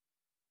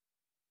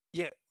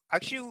 Yeah,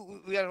 actually,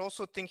 we are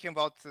also thinking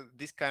about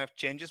this kind of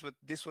changes, but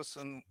this was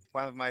on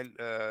one of my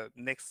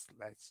next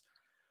slides.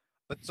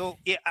 But so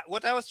yeah,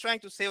 what I was trying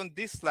to say on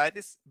this slide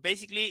is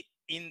basically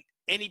in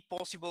any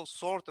possible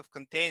sort of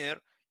container,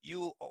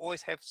 you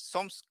always have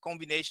some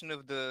combination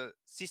of the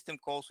system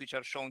calls which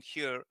are shown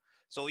here.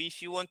 So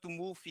if you want to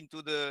move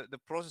into the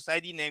process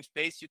ID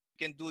namespace, you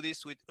can do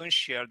this with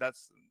unshare.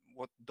 That's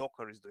what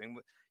Docker is doing.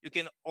 But you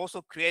can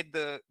also create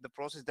the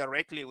process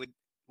directly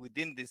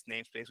within this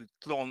namespace with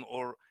clone,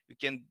 or you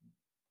can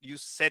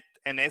use set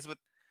ns. But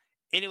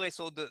anyway,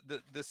 so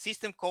the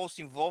system calls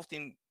involved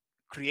in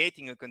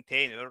creating a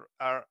container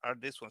are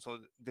this one. So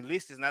the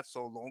list is not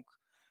so long,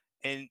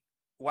 and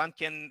one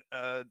can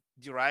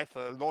derive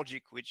a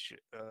logic which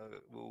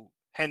will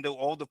handle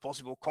all the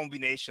possible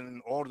combination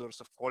and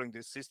orders of calling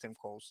these system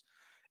calls.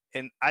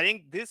 And I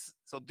think this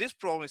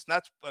problem is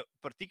not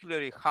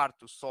particularly hard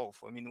to solve.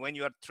 I mean, when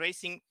you are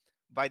tracing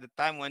by the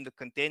time when the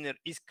container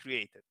is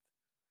created.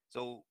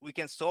 So we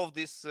can solve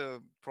this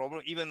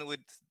problem even with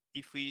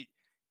if we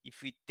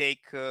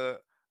take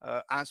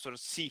answer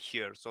C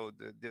here, so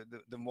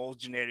the most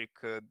generic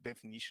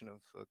definition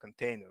of a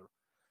container.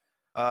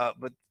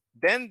 But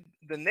then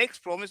the next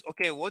problem is,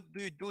 okay, what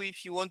do you do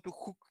if you want to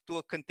hook to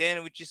a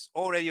container which is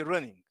already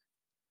running?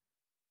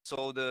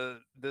 So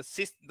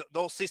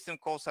those system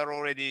calls are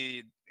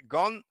already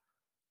gone,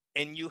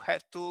 and you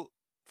have to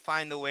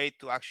find a way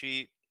to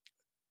actually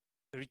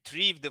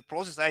retrieve the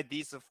process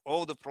IDs of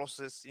all the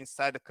processes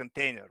inside the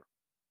container.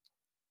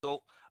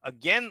 So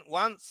again,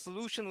 one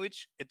solution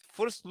which at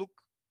first look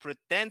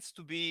pretends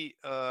to be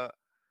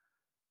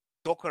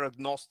Docker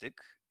agnostic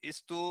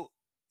is to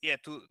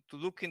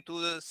look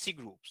into the C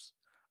groups.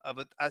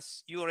 But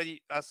as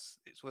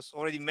it was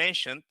already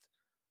mentioned,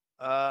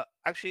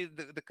 actually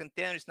the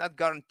container is not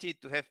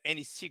guaranteed to have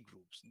any C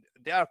groups.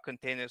 There are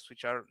containers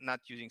which are not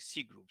using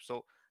C groups.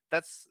 So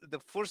that's the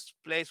first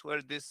place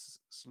where this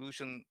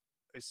solution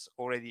is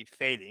already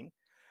failing.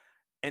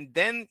 And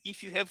then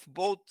if you have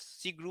both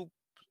C groups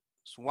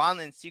 1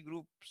 and C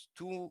groups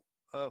 2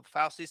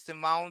 file system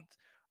mount,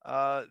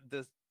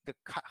 the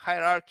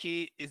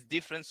hierarchy is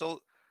different.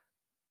 So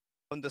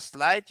on the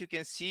slide, you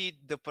can see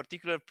the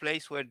particular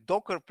place where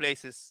Docker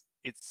places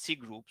its C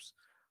groups.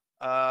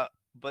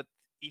 But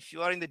if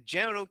you are in the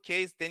general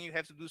case, then you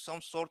have to do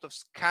some sort of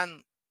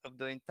scan of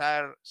the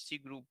entire C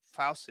group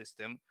file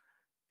system.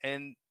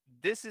 And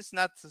this is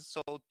not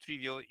so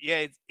trivial.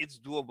 Yeah, it's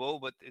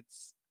doable, but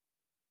it's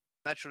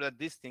not sure that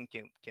this thing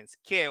can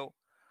scale.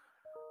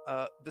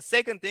 The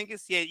second thing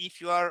is,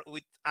 if you are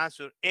with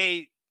answer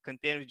A,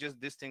 container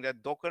just this thing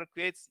that Docker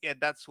creates,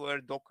 that's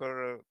where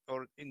Docker,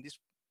 or in this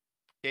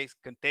case,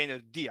 container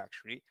D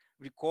actually,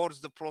 records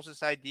the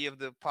process ID of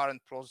the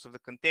parent process of the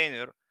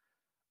container.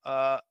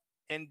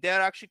 And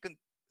they're actually,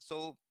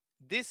 so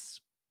this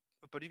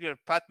particular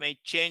path may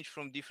change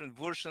from different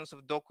versions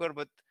of Docker,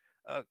 but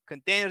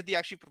container D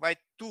actually provide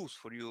tools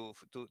for you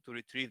to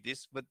retrieve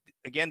this. But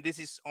again, this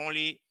is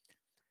only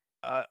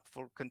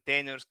for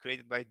containers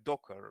created by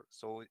Docker.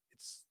 So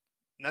it's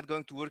not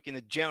going to work in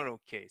a general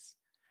case.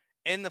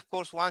 And of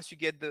course, once you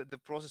get the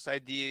process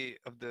ID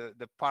of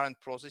the parent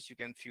process, you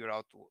can figure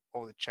out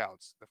all the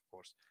childs, of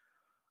course.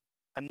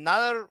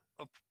 Another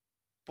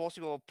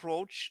possible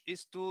approach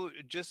is to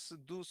just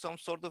do some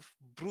sort of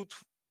brute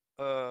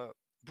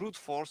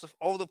force of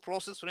all the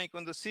process running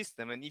on the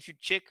system. And if you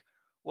check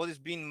what is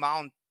being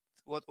mounted,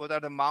 what are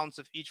the mounts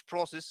of each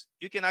process,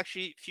 you can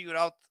actually figure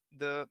out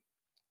the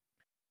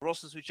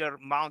process which are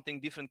mounting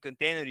different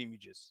container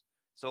images.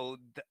 So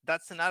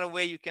that's another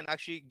way you can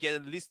actually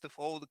get a list of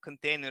all the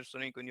containers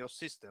running on your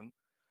system.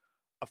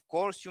 Of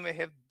course, you may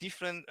have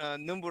different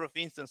number of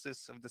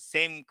instances of the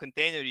same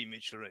container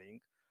image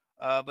running.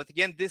 But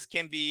again, this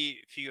can be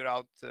figured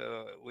out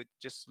with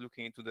just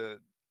looking into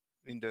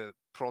the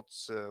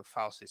prots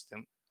file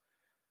system.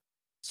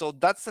 So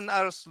that's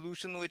another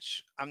solution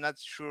which I'm not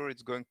sure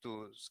it's going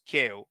to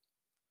scale.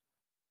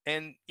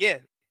 And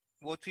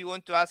what we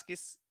want to ask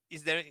is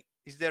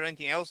there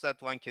anything else that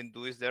one can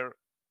do? Is there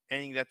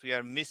anything that we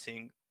are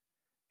missing?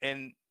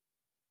 And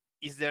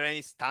is there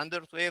any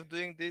standard way of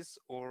doing this?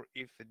 Or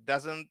if it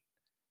doesn't,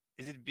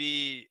 is it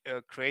be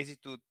crazy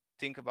to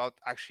think about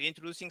actually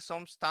introducing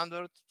some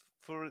standard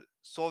for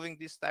solving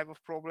this type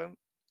of problem?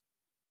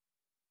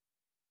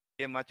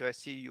 Matteo, I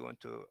see you want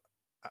to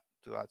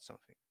add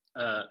something.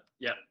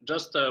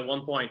 Just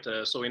one point.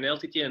 So in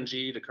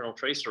LTTNG, the kernel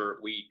tracer,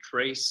 we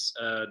trace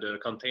the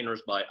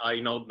containers by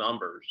inode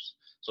numbers.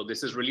 So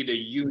this is really the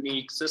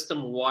unique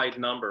system-wide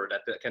number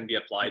that can be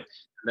applied.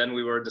 And then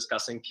we were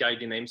discussing PID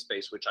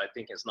namespace, which I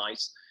think is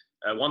nice.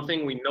 One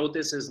thing we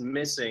notice is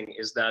missing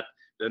is that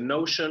the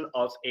notion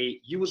of a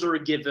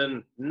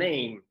user-given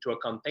name to a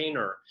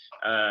container,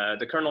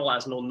 the kernel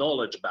has no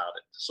knowledge about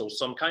it. So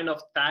some kind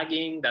of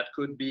tagging that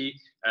could be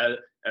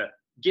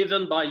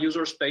given by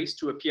user space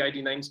to a PID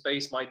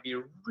namespace might be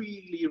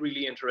really,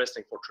 really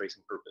interesting for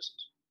tracing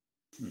purposes.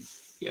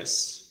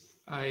 Yes.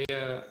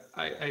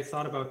 I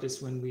thought about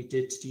this when we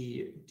did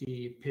the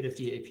PID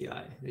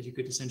API, that you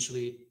could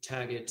essentially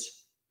tag it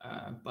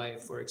by,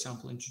 for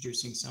example,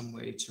 introducing some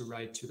way to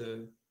write to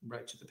the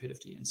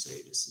PID and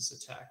say this is a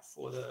tag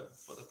for the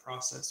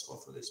process or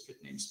for this PID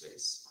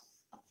namespace.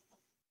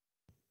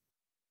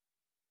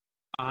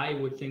 I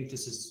would think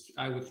this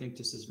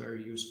is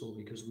very useful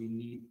because we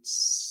need.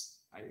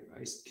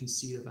 I can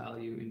see the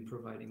value in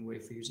providing a way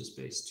for user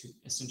space to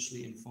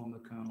essentially inform the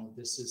kernel.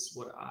 This is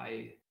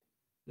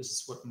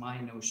what my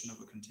notion of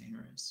a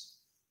container is.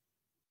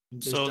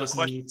 This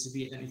doesn't need to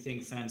be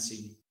anything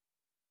fancy.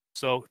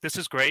 So this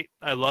is great.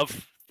 I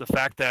love the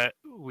fact that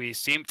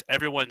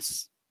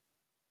everyone's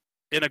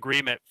in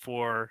agreement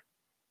for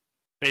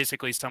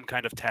basically some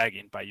kind of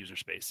tagging by user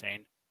space,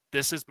 saying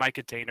this is my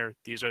container,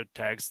 these are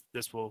tags,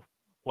 this will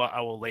what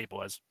I will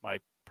label as my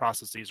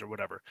processes or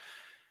whatever,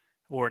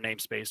 or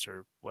namespace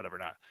or whatever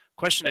not.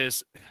 Question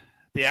is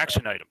the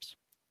action items.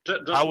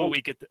 How will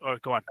we get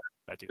go on.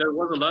 There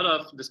was a lot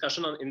of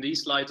discussion in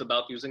these slides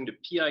about using the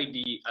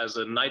PID as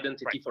an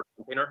identity for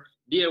the container.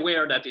 Be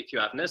aware that if you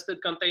have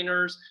nested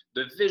containers,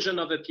 the vision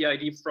of the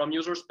PID from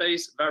user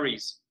space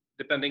varies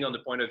depending on the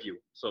point of view.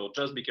 So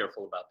just be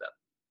careful about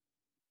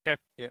that.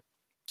 Okay.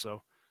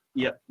 So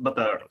yeah, but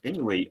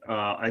anyway,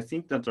 I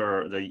think that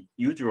the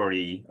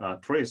usually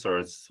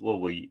tracers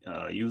will be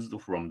used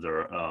from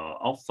the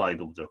outside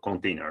of the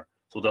container,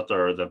 so that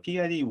the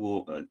PID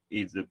will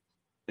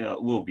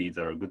be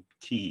the good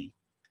key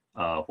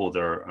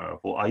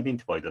for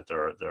identify that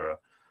the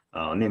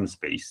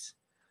namespace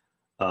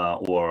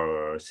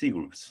or C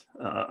groups.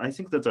 I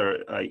think that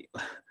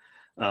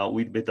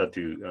we'd better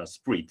to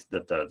split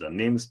that the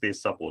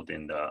namespace support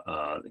and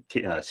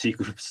C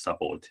group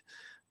support.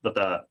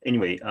 But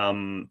anyway,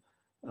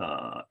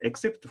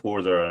 except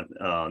for the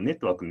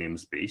network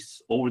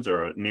namespace, all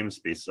the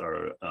namespace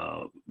are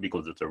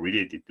because it's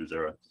related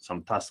to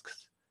some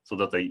tasks, so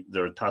that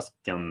the task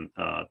can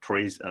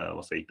trace,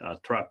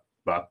 track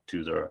back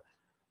to the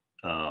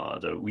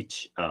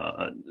which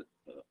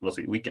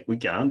we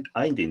can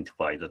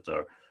identify that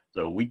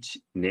the which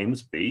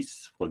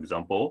namespace, for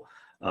example,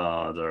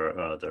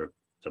 the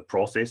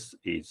process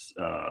is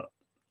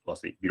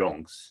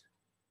belongs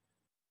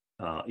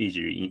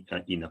easily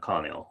in a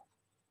kernel,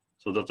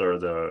 so that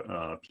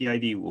the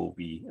PID will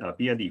be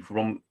PID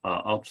from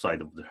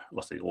outside of the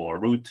or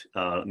root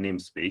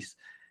namespace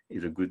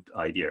is a good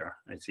idea,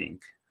 I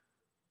think.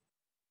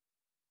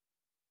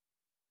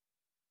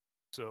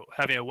 So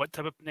having a what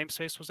type of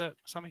namespace was that,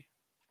 Sami?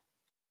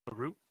 A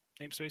root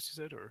namespace, you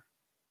said, or?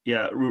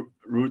 Yeah,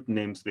 root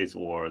namespace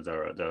or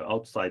the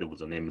outside of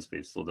the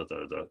namespace, so that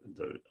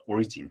the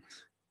origin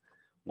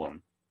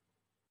one.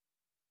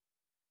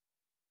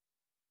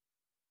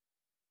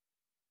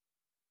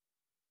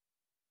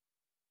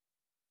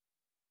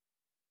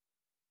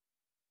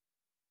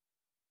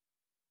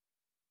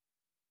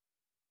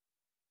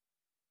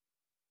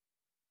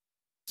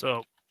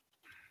 So.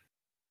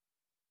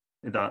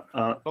 And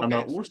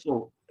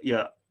also,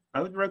 yeah,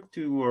 I would like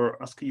to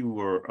ask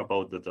you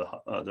about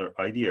the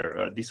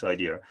idea, this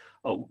idea.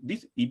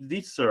 Is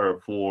this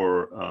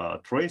for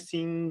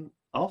tracing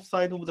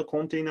outside of the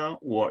container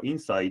or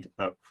inside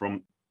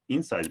from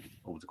inside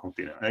of the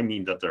container? I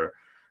mean that,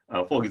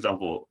 for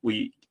example,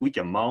 we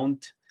can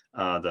mount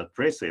the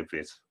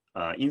TraceFS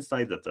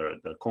inside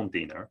the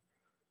container.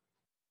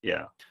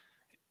 Yeah.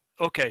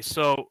 Okay,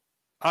 so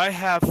I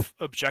have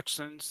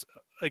objections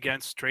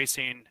against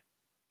tracing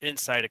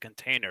inside a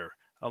container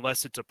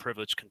unless it's a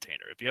privileged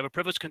container. If you have a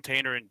privileged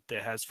container and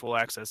that has full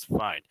access,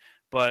 fine.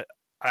 But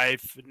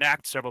I've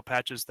knacked several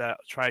patches that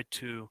try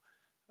to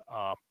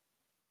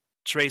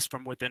trace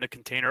from within a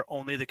container,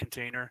 only the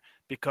container,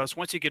 because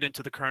once you get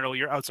into the kernel,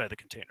 you're outside the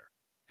container.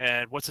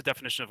 And what's the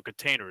definition of a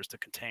container is to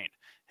contain.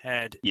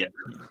 And yeah,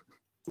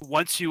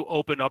 once you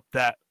open up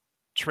that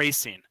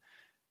tracing,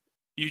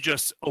 you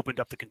just opened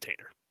up the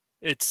container.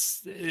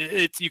 It's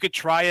you could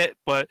try it,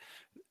 but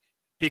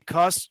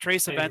because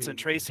trace events and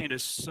tracing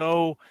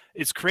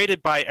it's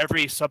created by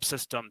every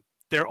subsystem,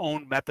 their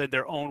own method,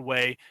 their own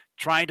way,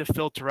 trying to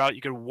filter out.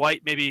 You could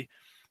maybe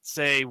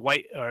say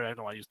white, or I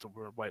don't want to use the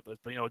word whitelist,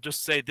 but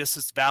just say this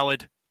is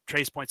valid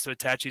trace points to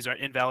attach, these are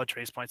invalid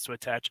trace points to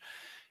attach.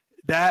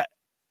 That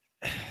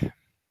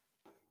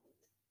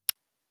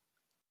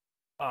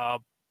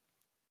that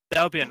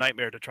would be a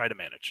nightmare to try to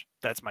manage.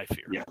 That's my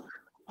fear. Yeah.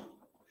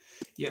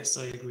 Yes,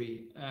 I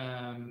agree.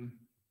 And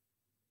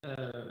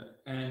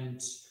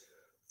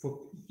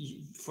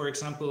for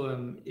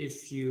example,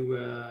 if you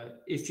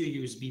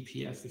use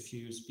BPF, if you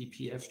use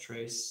BPF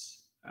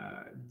trace,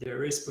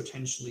 there is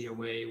potentially a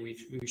way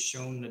we've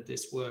shown that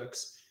this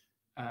works,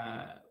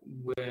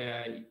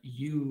 where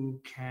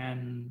you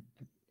can.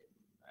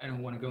 I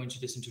don't want to go into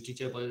this into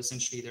detail, but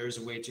essentially there is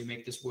a way to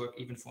make this work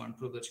even for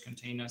unprivileged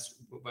containers,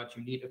 but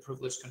you need a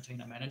privileged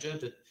container manager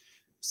that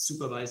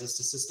supervises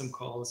the system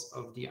calls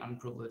of the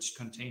unprivileged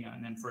container.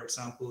 And then, for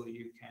example,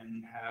 you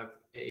can have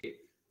a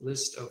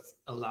list of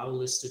allow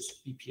listed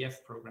BPF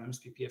programs,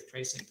 BPF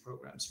tracing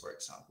programs, for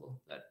example,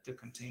 that the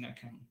container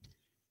can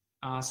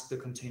ask the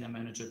container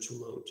manager to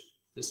load.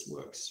 This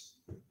works.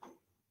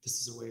 This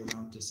is a way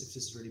around this if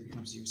this really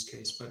becomes a use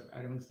case, but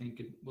I don't think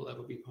it will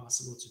ever be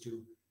possible to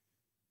do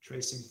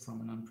tracing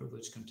from an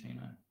unprivileged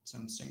container. It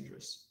sounds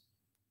dangerous.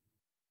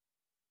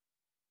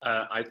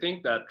 I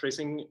think that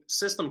tracing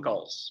system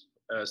calls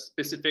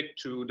specific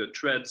to the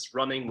threads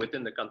running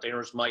within the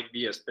containers might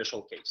be a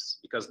special case,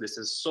 because this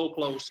is so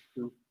close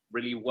to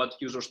really what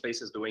user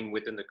space is doing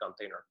within the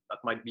container. That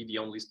might be the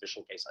only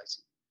special case I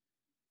see.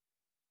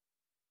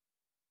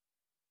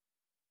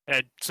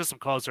 And system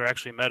calls are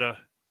actually meta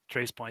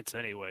trace points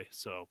anyway,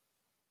 so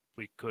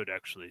we could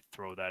actually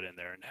throw that in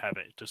there and have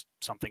it just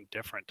something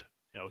different.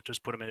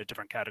 Just put them in a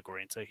different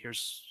category and say,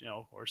 here's,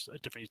 or a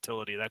different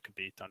utility that could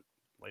be done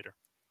later.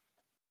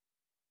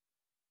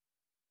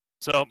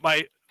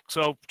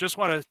 So just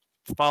want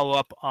to follow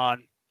up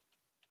on.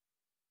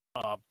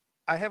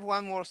 I have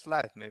one more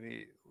slide,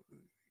 maybe.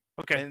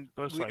 Okay. And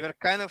we're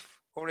kind of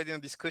already in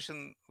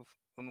discussion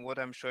on what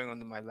I'm showing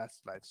on my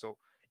last slide. So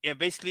yeah,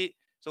 basically,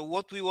 so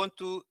what we want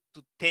to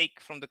take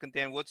from the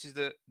container, what is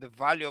the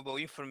valuable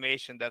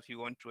information that we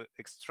want to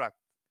extract?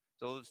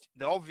 So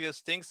the obvious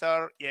things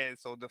are,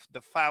 so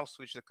the files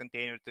which the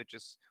container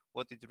touches,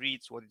 what it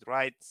reads, what it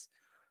writes,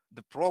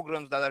 the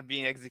programs that are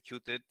being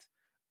executed,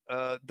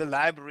 the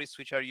libraries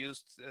which are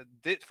used.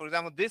 For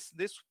example, this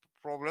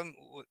problem,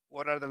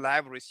 what are the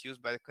libraries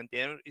used by the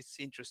container, is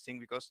interesting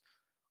because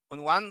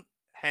on one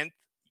hand,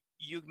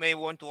 you may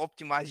want to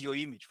optimize your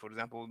image. For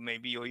example,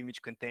 maybe your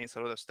image contains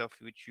a lot of stuff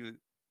which you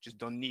just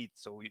don't need,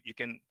 so you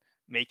can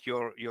make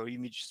your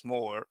image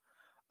smaller.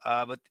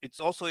 But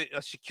it's also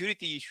a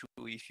security issue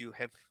if you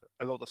have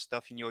a lot of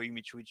stuff in your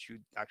image which you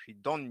actually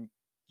don't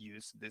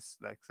use. This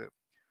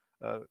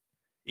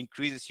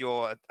increases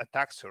your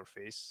attack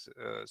surface.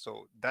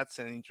 So that's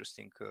an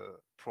interesting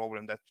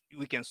problem that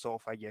we can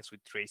solve, I guess,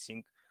 with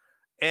tracing.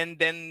 And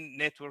then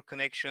network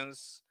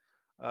connections.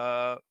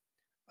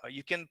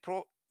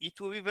 It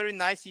will be very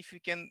nice if you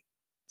can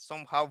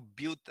somehow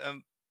build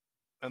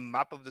a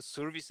map of the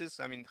services.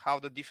 I mean, how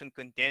the different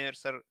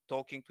containers are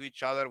talking to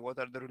each other, what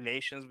are the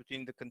relations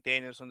between the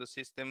containers on the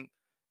system.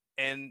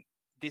 And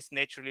this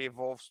naturally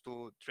evolves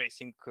to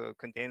tracing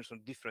containers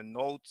on different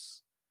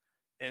nodes.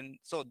 And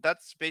so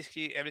that's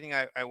basically everything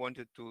I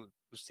wanted to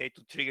say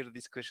to trigger the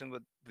discussion,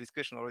 but the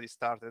discussion already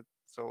started.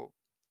 So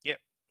yeah.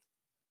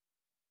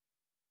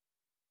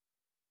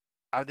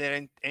 Are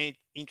there any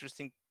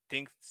interesting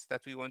things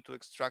that we want to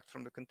extract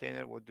from the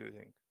container? What do you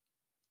think?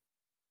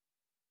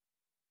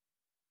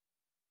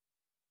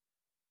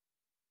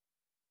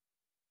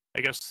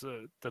 I guess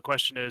the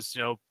question is,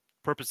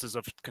 purposes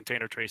of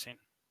container tracing.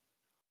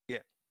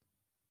 Yeah.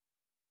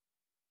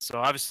 So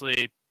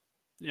obviously,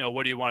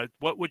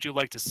 what would you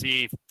like to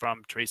see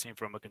from tracing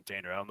from a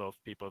container? I don't know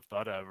if people have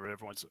thought of, or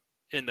everyone's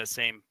in the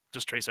same,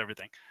 just trace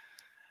everything.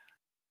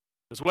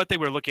 Because what they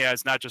were looking at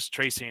is not just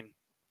tracing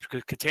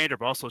container,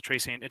 but also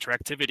tracing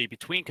interactivity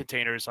between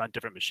containers on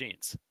different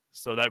machines.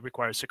 So that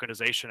requires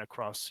synchronization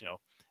across,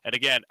 and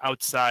again,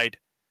 outside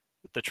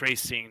the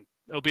tracing,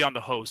 it'll be on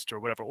the host or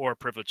whatever, or a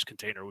privileged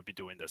container would be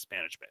doing this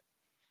management.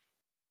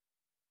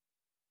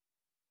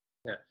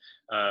 Yeah.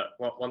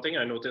 One thing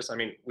I noticed, I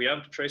mean, we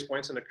have trace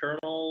points in the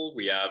kernel,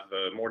 we have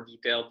more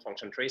detailed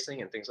function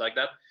tracing and things like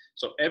that.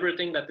 So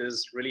everything that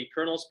is really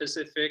kernel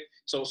specific.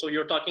 So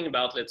you're talking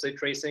about, let's say,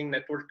 tracing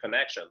network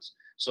connections.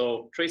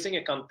 So tracing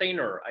a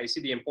container, I see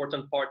the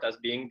important part as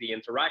being the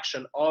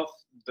interaction of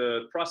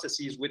the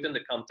processes within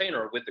the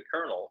container with the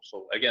kernel.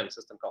 So again,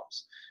 system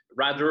calls,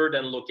 rather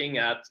than looking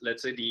at,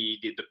 let's say, the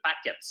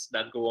packets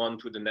that go on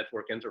to the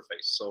network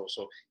interface. So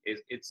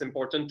it's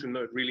important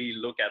to really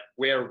look at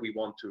where we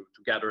want to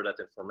gather that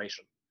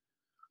information.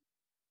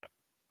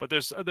 But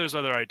there's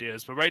other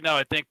ideas. But right now,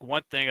 I think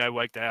one thing I'd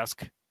like to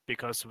ask,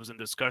 because it was in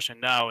discussion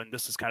now, and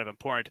this is kind of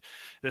important,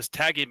 this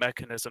tagging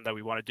mechanism that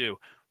we want to do.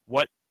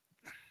 What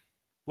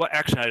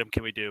action item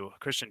can we do?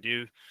 Christian,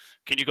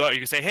 can you go out? You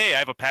can say, hey, I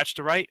have a patch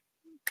to write.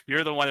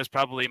 You're the one that's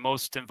probably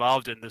most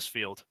involved in this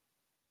field.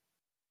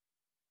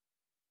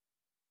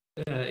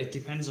 It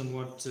depends on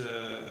what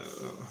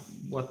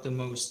the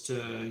most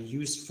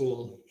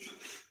useful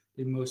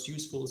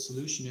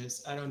solution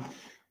is. I don't.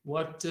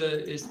 What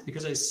is,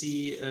 because I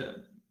see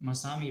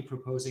Masami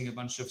proposing a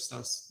bunch of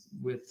stuff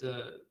with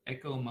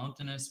echo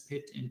mountainous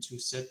pit into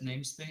set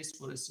namespace.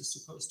 What is this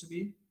supposed to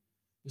be?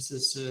 Is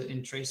this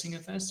in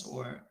TracingFS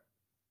or?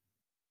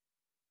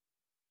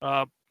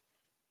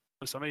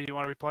 Somebody, do you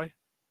want to reply?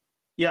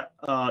 Yeah,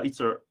 it's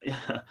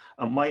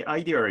my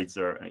idea is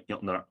on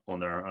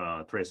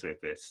our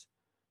TraceFS,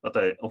 but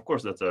of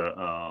course that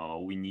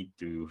we need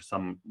to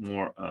some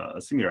more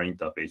similar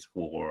interface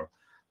for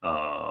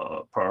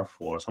perf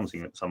or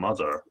some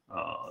other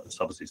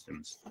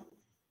subsystems.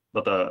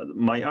 But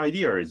my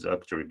idea is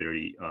actually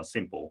very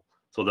simple.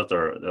 So that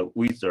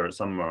with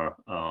some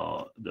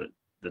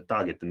the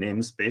target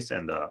namespace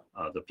and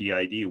the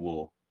PID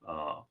will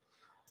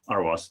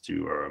allow us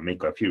to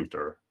make a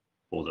filter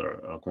for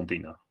the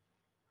container,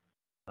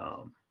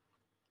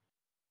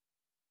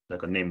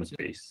 like a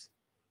namespace.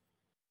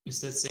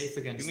 Is that safe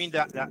against? You mean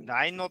the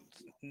inode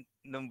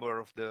number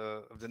of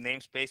the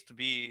namespace to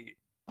be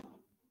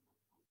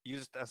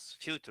used as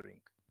filtering?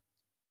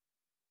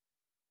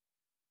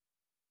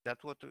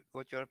 That's what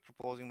you're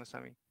proposing,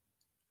 Masami?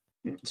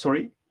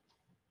 Sorry?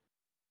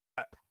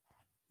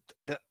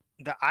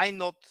 The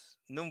inode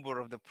number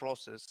of the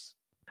process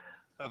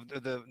of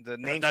the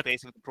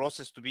namespace of the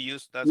process to be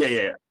used as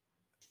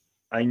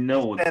I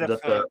know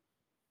that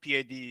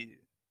PID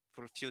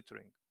for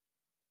filtering.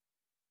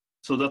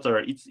 So that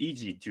it's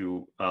easy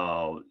to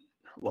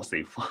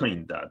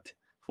find that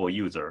for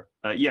user.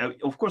 Yeah,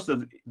 of course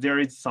there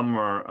is some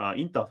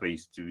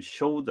interface to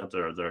show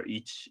that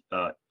each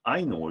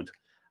inode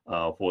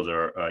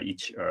for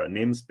each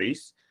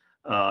namespace.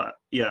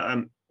 Yeah,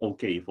 I'm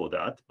okay for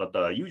that.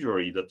 But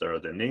usually that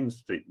the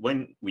namespace,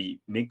 when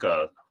we make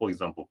for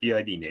example,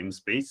 PID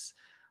namespace,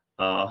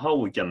 how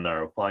we can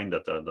find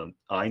that the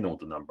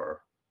inode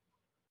number.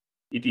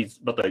 It is,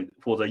 but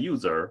for the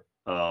user,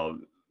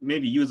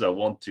 maybe user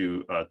want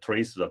to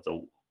trace that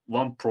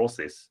one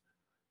process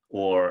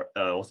or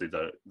also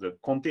the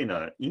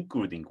container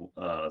including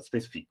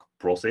specific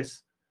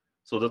process,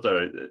 so that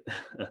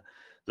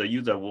the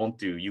user want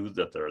to use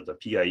that the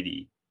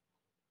PID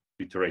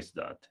to trace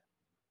that.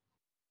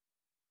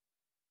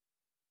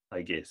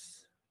 I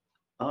guess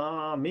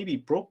Maybe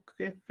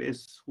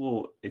ProcFS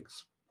will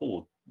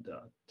export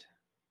that.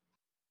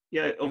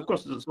 Yeah, of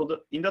course.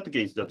 So in that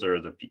case, that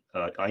the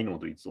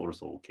inode is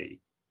also okay.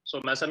 So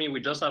Masami,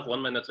 we just have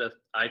 1 minute left.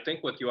 I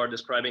think what you are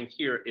describing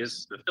here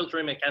is the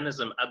filtering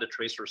mechanism at the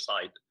tracer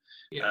side.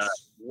 Yes.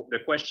 The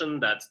question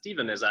that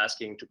Stephen is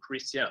asking to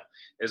Christian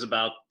is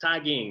about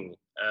tagging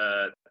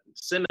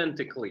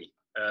semantically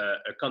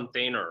a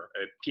container,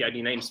 a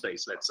PID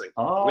namespace, let's say.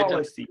 Oh,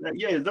 I see.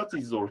 Yeah, that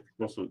is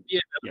also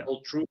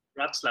through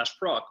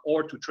rat/proc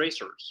or to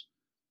tracers.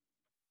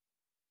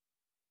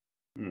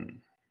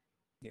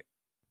 Yeah.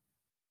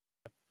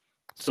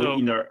 So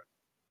in our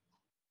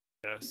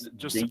yes,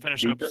 just to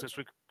finish up this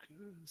week.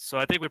 So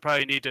I think we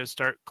probably need to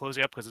start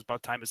closing up because it's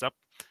about time is up.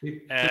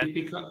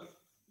 Because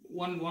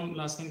one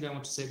last thing that I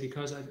want to say,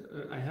 because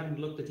I haven't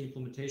looked at the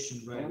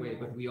implementation right away,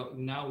 but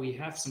now we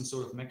have some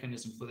sort of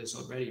mechanism for this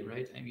already,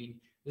 right? I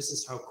mean, this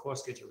is how core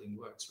scheduling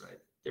works, right?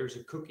 There's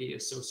a cookie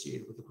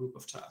associated with a group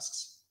of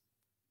tasks.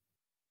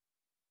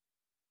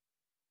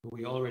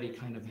 We already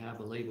kind of have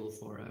a label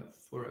for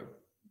a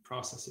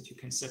process that you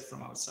can set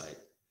from outside.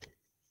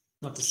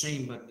 Not the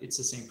same, but it's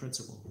the same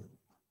principle.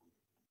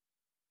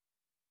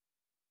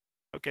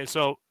 Okay,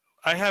 so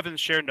I haven't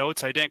shared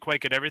notes. I didn't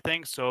quite get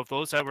everything. So if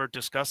those that were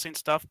discussing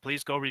stuff,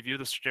 please go review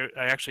the.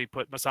 I actually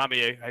put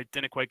Masami. I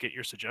didn't quite get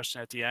your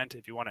suggestion at the end.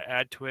 If you want to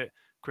add to it,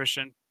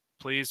 Christian,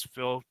 please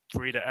feel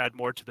free to add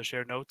more to the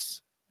shared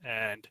notes.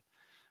 And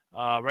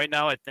right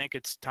now, I think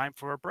it's time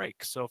for a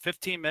break. So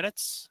 15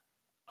 minutes,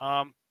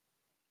 and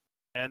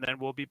then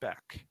we'll be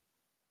back.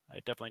 I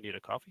definitely need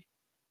a coffee.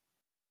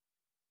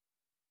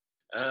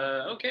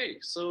 Okay,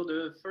 so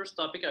the first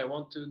topic I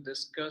want to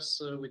discuss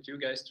with you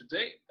guys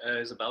today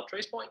is about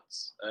trace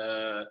points.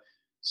 And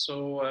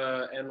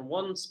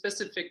one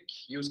specific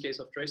use case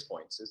of trace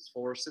points is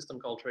for system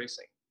call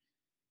tracing.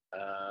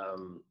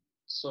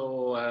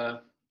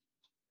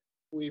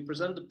 We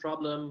present the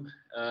problem.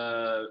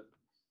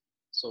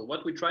 So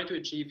what we try to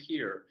achieve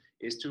here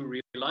is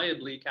to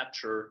reliably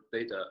capture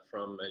data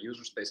from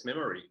user space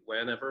memory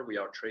whenever we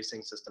are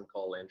tracing system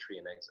call entry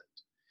and exit.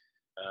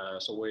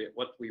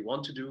 What we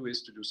want to do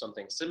is to do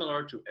something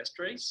similar to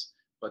strace,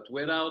 but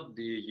without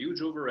the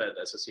huge overhead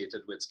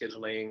associated with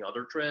scheduling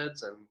other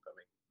threads and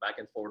coming back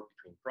and forth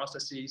between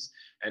processes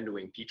and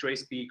doing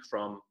ptrace peek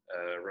from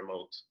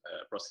remote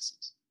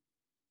processes.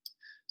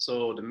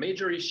 So the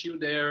major issue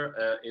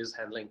there is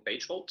handling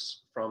page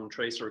faults from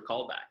tracer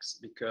callbacks,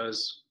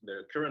 because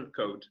the current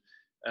code,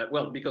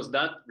 because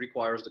that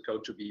requires the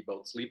code to be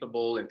both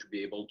sleepable and to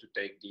be able to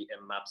take the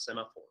mmap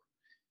semaphore.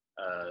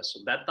 So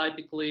that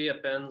typically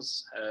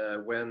happens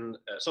when,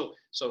 so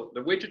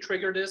the way to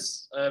trigger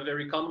this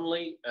very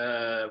commonly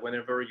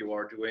whenever you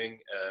are doing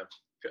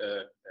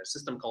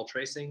system call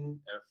tracing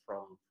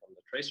from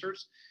the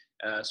tracers.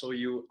 So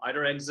you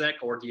either exec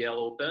or DL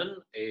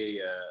open an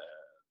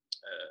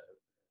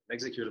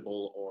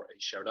executable or a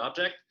shared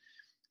object.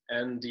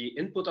 And the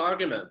input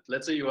argument,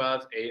 let's say you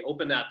have a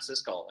open app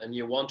syscall and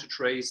you want to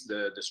trace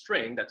the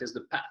string that is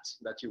the path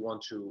that you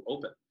want to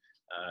open.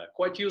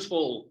 Quite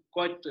useful,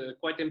 quite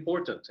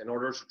important in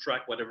order to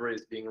track whatever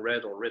is being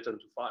read or written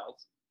to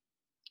files.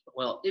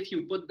 Well, if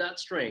you put that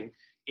string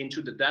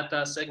into the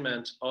data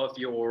segment of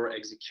your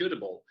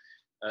executable,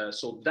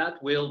 so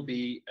that will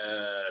be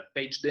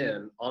paged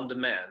in on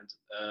demand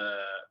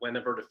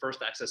whenever the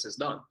first access is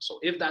done. So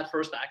if that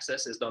first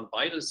access is done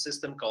by the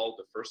system call,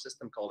 the first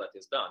system call that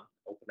is done,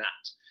 open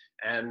apt,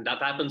 and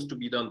that happens to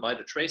be done by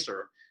the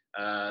tracer,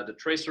 the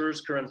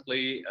tracers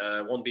currently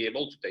won't be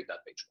able to take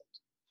that page fault.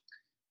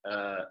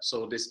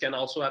 So this can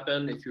also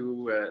happen if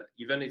you,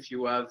 even if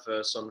you have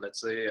some, let's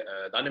say,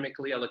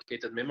 dynamically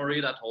allocated memory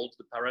that holds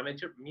the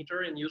parameter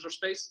meter in user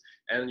space,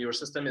 and your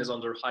system is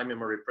under high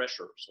memory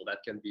pressure. So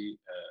that can be,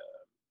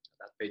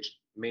 that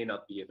page may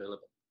not be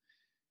available.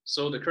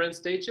 So the current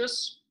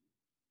status,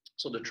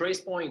 so the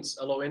trace points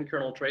allow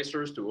in-kernel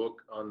tracers to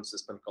hook on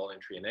system call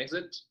entry and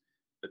exit.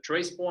 The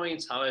trace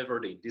points, however,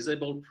 they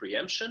disable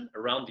preemption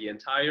around the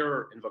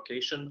entire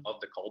invocation of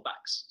the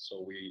callbacks.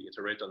 So we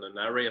iterate on an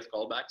array of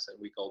callbacks and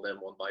we call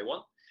them one by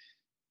one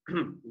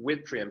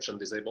with preemption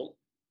disabled.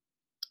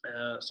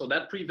 So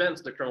that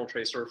prevents the kernel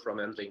tracer from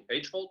handling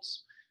page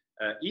faults.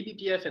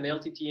 eBPF and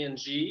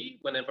LTTNG,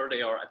 whenever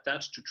they are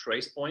attached to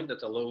trace point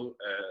that allow,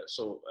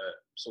 so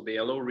they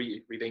allow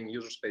reading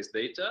user space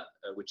data,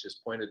 which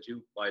is pointed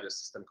to by the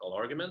system call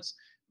arguments.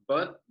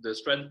 But the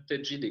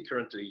strategy they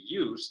currently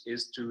use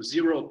is to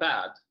zero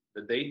pad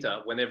the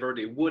data whenever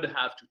they would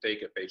have to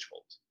take a page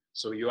fault.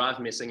 So you have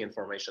missing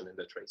information in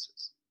the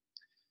traces.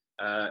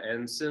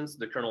 And since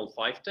the kernel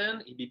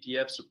 5.10,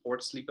 eBPF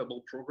supports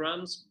sleepable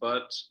programs,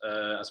 but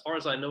as far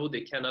as I know,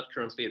 they cannot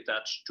currently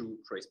attach to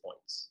trace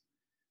points.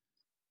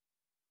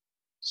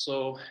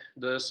 So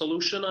the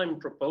solution I'm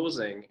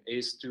proposing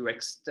is to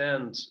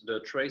extend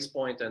the trace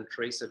point and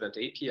trace event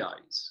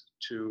APIs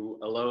to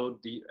allow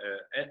the,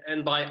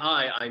 and by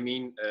I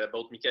mean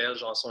both Michael,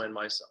 Janson, and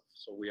myself.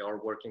 So we are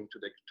working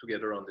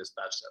together on this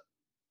patch set.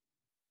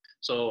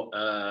 So,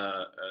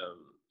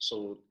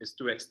 So it's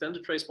to extend the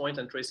trace point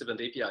and trace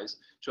event APIs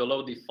to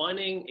allow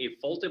defining a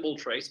faultable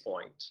trace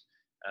point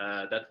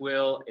that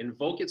will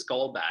invoke its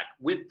callback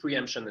with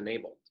preemption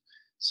enabled.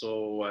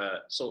 So,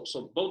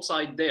 so both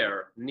sides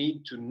there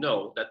need to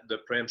know that the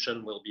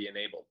preemption will be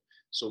enabled.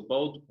 So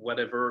both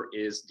whatever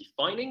is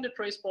defining the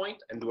trace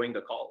point and doing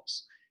the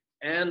calls,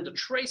 and the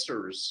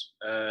tracers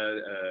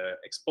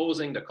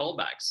exposing the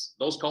callbacks,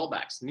 those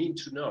callbacks need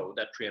to know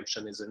that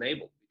preemption is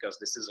enabled, because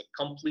this is a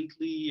complete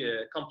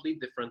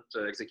different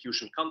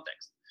execution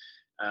context.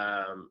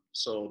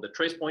 So the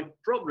tracepoint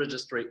probe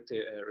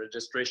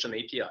registration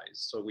APIs,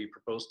 so we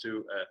propose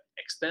to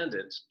extend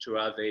it to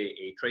have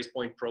a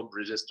tracepoint probe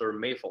register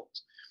mayfault.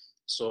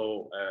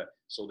 So,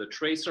 so the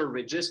tracer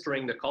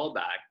registering the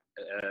callback,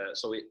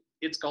 so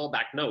its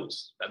callback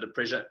knows that the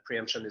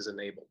preemption is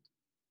enabled.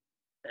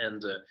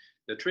 And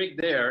the trick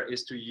there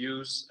is to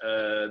use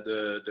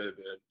the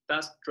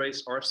task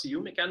trace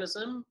RCU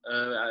mechanism,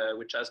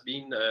 which has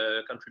been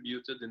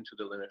contributed into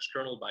the Linux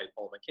kernel by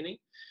Paul McKinney,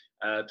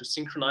 to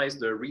synchronize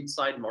the read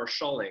side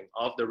marshalling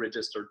of the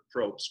registered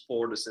probes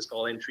for the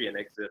syscall entry and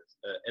exit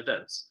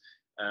events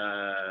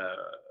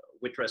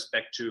with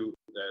respect to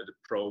the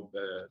probe,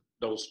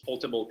 those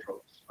faultable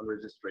probes on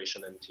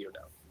registration and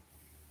teardown.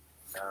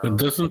 But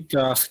doesn't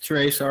task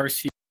trace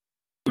RCU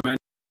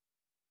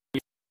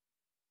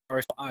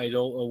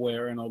idle,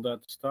 aware, and all that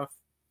stuff?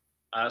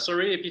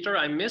 Sorry, Peter,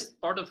 I missed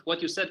part of what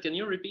you said. Can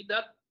you repeat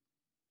that?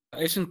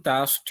 Isn't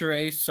task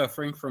trace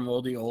suffering from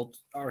all the old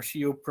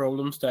RCU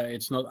problems, that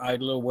it's not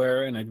idle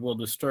aware and it will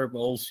disturb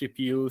all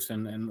CPUs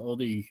and all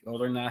the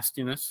other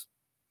nastiness?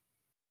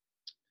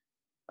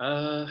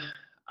 I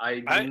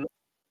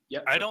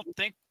don't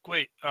think.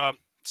 Wait.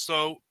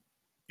 So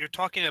you're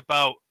talking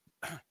about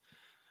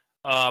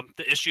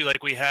the issue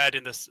like we had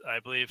in this, I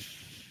believe,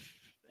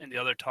 in the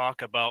other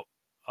talk about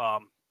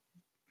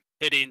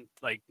hitting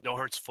like no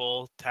hertz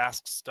full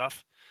task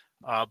stuff,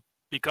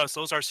 because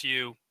those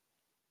RCU,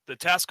 the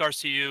task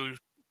RCU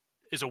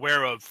is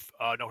aware of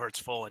no hertz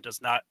full and does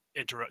not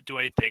do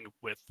anything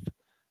with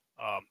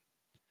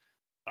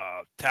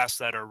tasks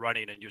that are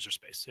running in user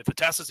space. If the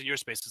task is in user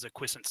space, it's a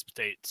quiescent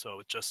state, so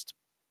it just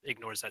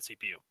ignores that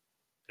CPU.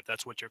 If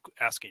that's what you're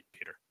asking,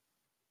 Peter.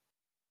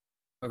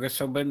 Okay,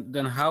 so but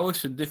then how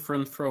is it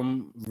different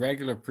from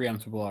regular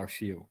preemptible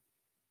RCU?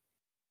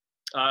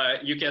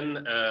 You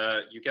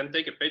can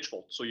take a page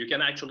fault, so you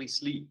can actually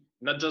sleep,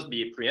 not just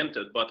be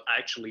preempted, but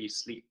actually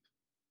sleep.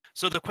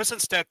 So the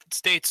quiescent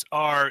states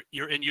are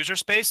you're in user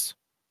space,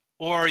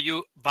 or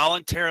you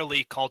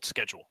voluntarily called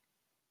schedule.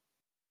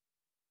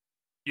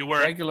 You were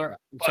regular,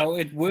 so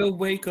it will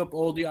wake up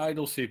all the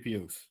idle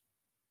CPUs.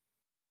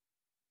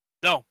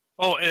 No.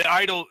 Oh,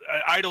 idle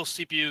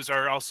CPUs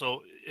are also,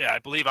 yeah, I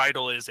believe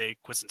idle is a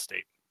quiescent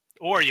state,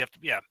 or you have to,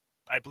 yeah,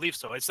 I believe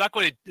so. It's not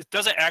going to, it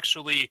doesn't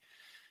actually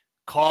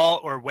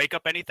call or wake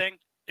up anything.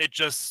 It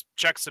just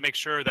checks to make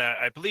sure that,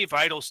 I believe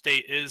idle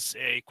state is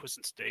a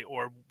quiescent state,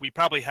 or we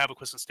probably have a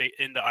quiescent state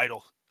in the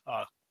idle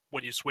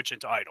when you switch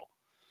into idle.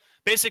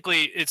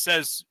 Basically, it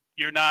says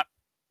you're not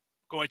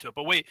going to it.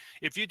 But wait,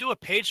 if you do a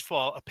page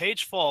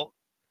fault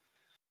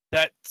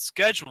that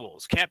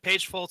schedules, can't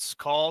page faults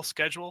call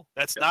schedule?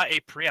 That's not a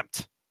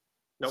preempt.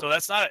 Nope. So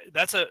that's not,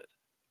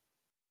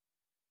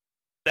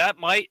 that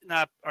might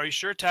not, are you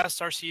sure task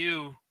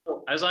RCU?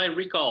 As I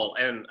recall,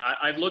 and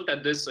I've looked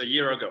at this a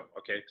year ago,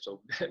 okay, so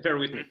bear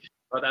with me.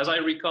 But as I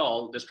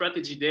recall, the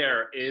strategy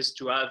there is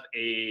to have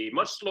a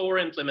much slower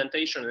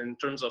implementation in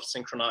terms of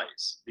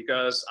synchronize,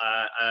 because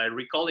I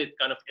recall it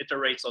kind of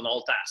iterates on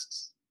all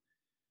tasks.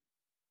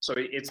 So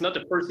it's not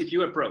a per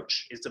CPU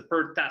approach, it's a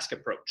per task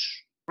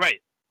approach.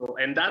 Right. So,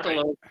 and that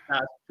allows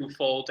tasks to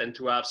fault and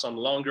to have some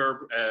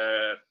longer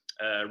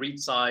read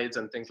sides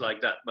and things like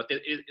that. But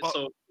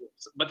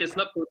but it's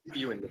not per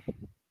CPU in this.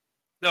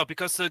 No,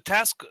 because the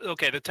task,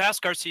 okay, the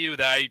task RCU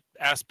that I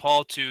asked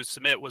Paul to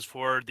submit was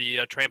for the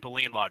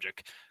trampoline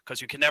logic,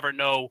 because you can never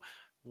know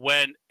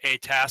when a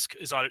task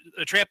is on.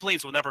 The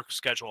trampolines will never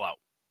schedule out.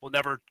 Will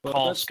never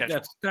call schedule.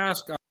 That's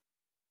task.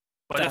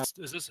 But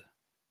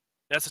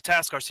that's a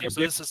task RCU.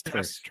 So this is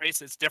task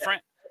trace. It's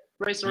different.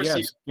 Trace RCU.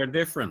 Yes, they're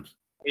different.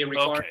 A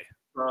requirement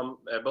from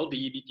both the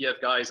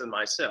eBPF guys and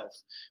myself,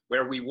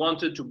 where we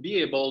wanted to be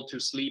able to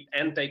sleep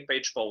and take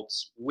page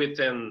faults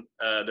within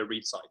the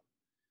read side.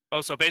 Oh,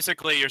 so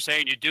basically you're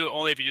saying you do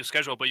only if you do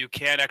schedule, but you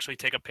can't actually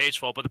take a page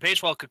fault. But the page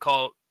fault could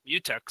call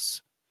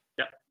mutex.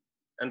 Yeah,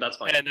 and that's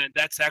fine. And then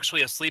that's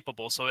actually a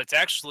sleepable. So it's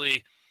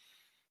actually,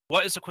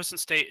 what is the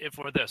quiescent state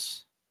for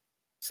this?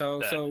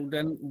 So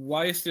then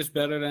why is this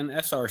better than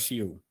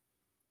SRCU?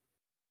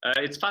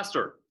 It's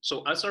faster.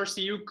 So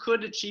SRCU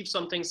could achieve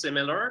something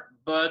similar,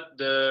 but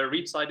the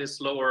read side is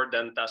slower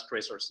than task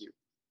trace RCU.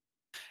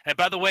 And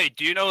by the way,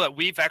 do you know that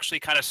we've actually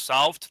kind of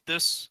solved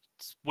this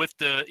with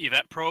the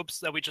event probes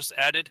that we just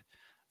added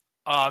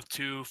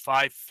to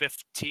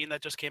 5.15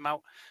 that just came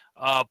out?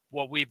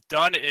 What we've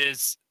done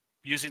is,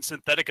 using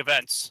synthetic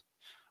events,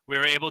 we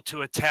were able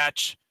to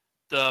attach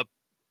the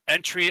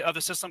entry of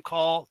the system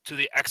call to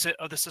the exit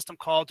of the system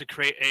call to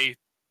create a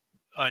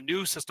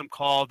new system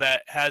call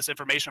that has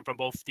information from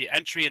both the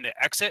entry and the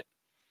exit,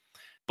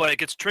 but it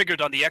gets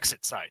triggered on the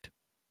exit side.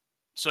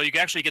 So you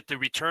can actually get the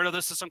return of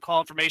the system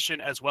call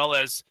information as well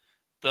as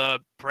the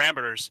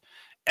parameters.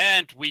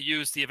 And we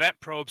use the event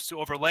probes to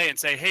overlay and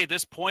say, hey,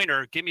 this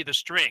pointer, give me the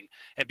string.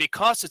 And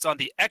because it's on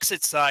the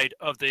exit side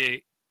of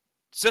the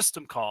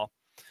system call,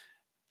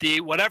 the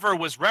whatever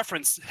was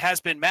referenced has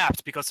been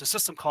mapped because the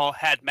system call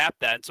had mapped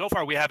that. And so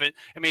far we haven't,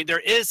 I mean, there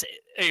is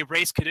a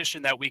race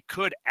condition that we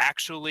could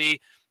actually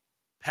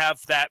have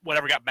that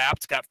whatever got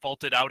mapped got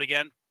faulted out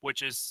again,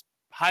 which is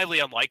highly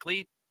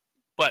unlikely,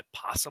 but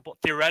possible,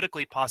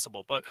 theoretically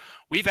possible. But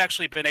we've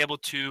actually been able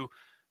to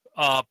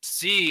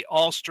see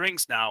all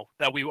strings now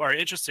that we are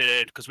interested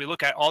in, because we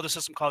look at all the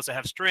system calls that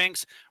have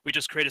strings. We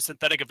just create a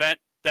synthetic event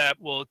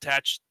that will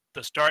attach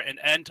the start and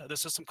end of the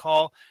system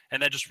call,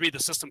 and then just read the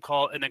system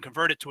call and then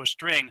convert it to a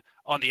string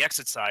on the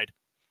exit side,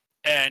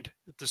 and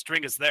the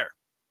string is there.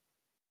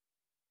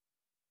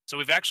 So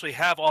we've actually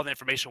have all the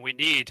information we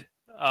need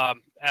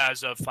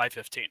as of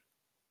 5.15.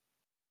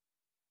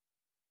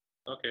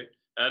 Okay,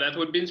 that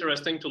would be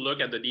interesting to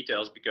look at the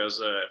details because,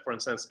 for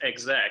instance,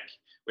 exec,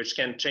 which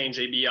can change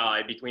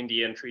ABI between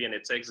the entry and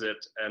its exit,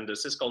 and the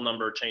syscall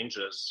number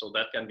changes, so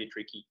that can be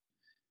tricky.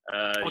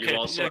 Okay,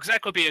 also...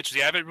 exec would be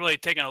interesting. I haven't really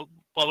taken a,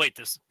 well, wait,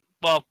 this,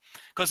 well,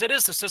 because it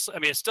is the system, I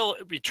mean, it still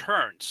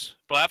returns,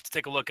 but I have to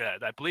take a look at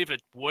it. I believe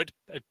it would,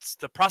 it's,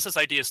 the process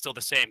ID is still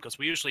the same because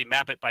we usually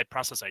map it by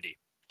process ID.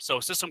 So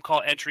system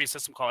call entry,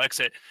 system call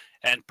exit,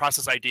 and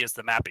process ID is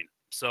the mapping.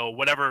 So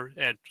whatever,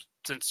 and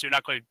since you're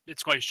not going,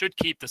 it's going, should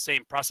keep the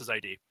same process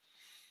ID.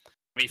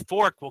 I mean,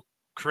 fork will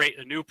create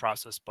a new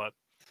process, but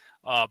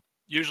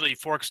usually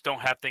forks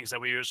don't have things that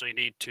we usually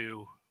need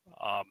to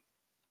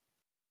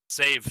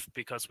save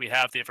because we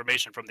have the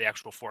information from the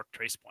actual fork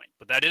trace point.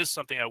 But that is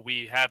something that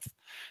we have,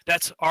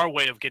 that's our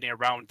way of getting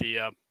around the,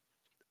 you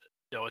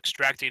know,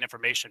 extracting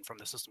information from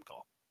the system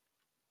call.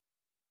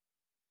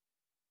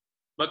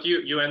 But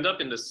you end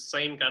up in the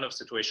same kind of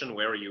situation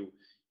where you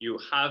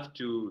have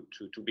to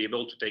be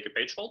able to take a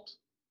page fault.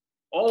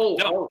 Oh,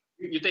 no. Oh,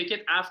 you take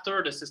it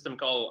after the system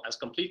call has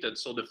completed,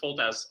 so the fault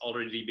has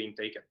already been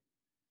taken.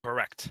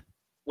 Correct.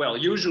 Well,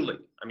 usually,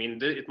 I mean,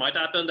 it might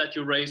happen that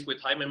you raise with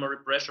high memory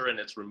pressure and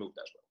it's removed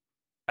as well.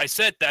 I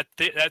said that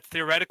that's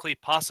theoretically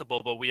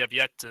possible, but we have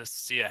yet to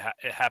see it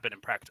happen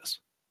in practice.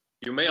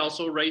 You may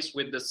also raise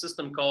with the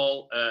system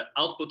call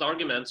output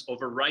arguments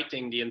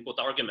overwriting the input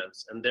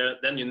arguments, and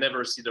then you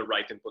never see the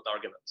right input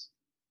arguments.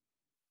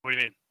 What do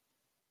you mean?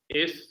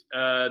 If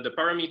the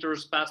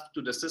parameters passed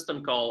to the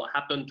system call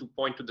happen to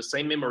point to the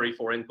same memory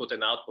for input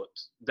and output,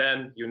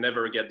 then you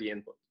never get the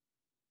input.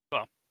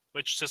 Well,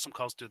 which system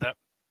calls do that?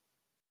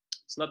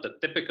 It's not the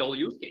typical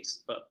use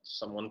case, but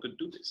someone could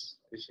do this.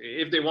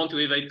 If they want to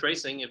evade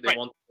tracing, if they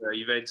want to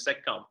evade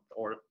seccomp,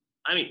 or,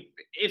 I mean,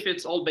 if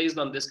it's all based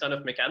on this kind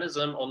of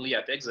mechanism only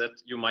at exit,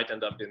 you might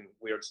end up in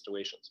weird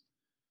situations.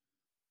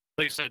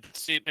 Like I said,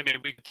 see, maybe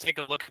we can take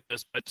a look at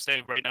this, but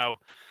say right now,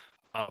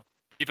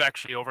 we've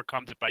actually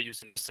overcome it by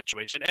using this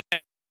situation.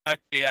 And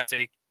actually, as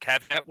a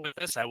caveat with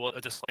this, I will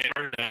a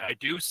disclaimer that I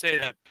do say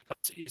that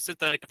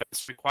synthetic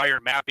events require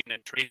mapping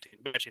and tracing,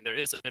 matching. There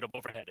is a bit of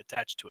overhead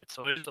attached to it,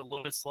 so it is a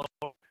little bit slow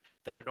than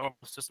the normal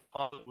system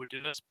call would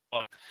do this,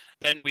 but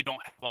then we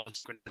don't have all the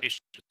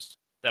synchronizations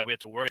that we have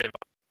to worry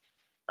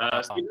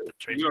about.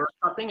 You're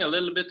cutting a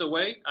little bit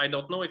away. I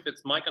don't know if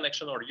it's my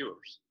connection or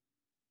yours.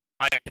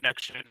 My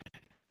connection.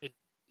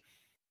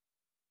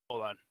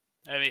 Hold on.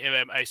 I mean,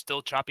 am I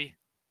still choppy?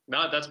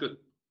 No, that's good.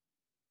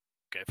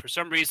 Okay. For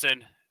some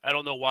reason, I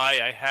don't know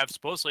why, I have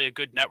supposedly a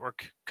good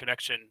network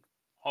connection,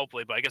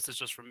 hopefully, but I guess it's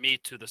just from me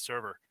to the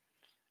server.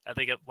 I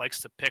think it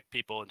likes to pick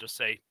people and just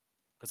say,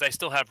 because I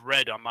still have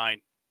red on my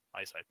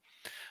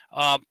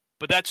side.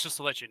 But that's just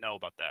to let you know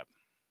about that.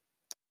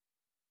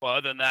 Well,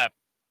 other than that,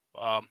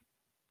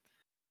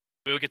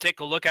 we could take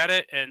a look at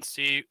it and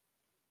see.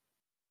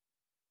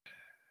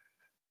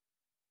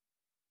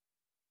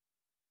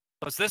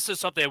 Because this is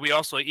something we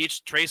also,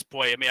 each trace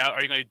point, I mean,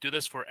 are you going to do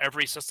this for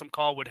every system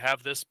call? Would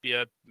have this be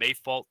a May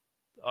fault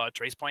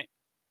trace point?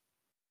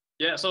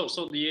 Yeah, so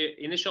the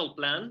initial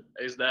plan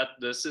is that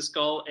the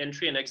syscall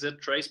entry and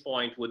exit trace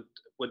point would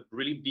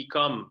really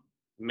become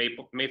May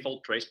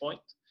fault trace point.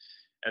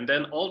 And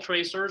then all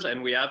tracers,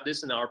 and we have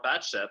this in our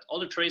patch set, all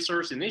the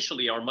tracers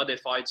initially are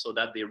modified so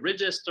that they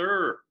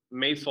register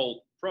May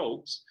fault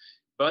probes,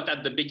 but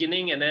at the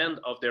beginning and end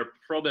of their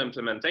probe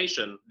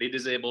implementation, they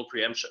disable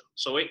preemption.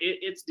 So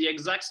it's the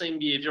exact same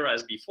behavior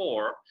as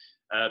before,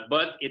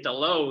 but it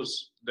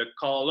allows the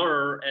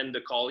caller and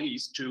the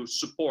callees to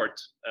support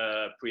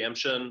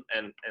preemption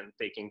and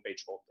taking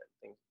page fault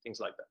and things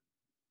like that.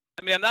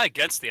 I mean, I'm not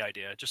against the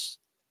idea, just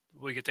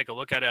we could take a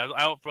look at it.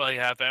 I don't really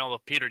have, I don't know,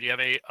 Peter, do you have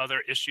any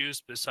other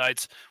issues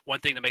besides one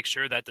thing to make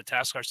sure that the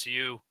task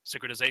RCU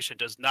synchronization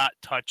does not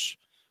touch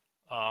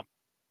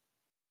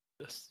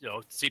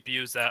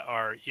CPUs that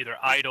are either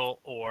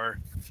idle or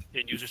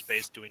in user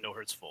space doing no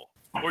hertz full,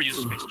 or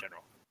user space in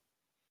general?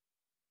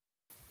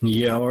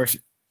 Yeah, or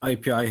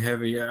API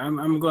heavy.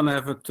 I'm gonna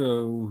have to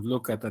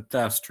look at the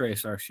task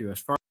trace RCU. As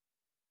far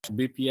as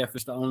BPF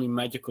is the only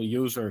magical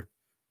user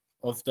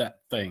of that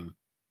thing.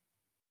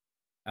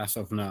 as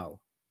of now.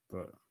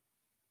 But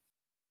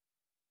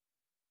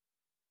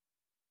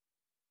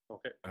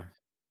Okay.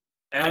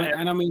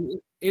 and I mean,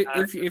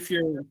 if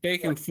you're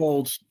taking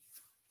faults,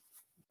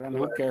 then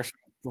who cares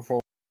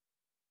before?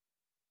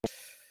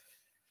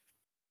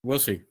 We'll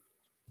see.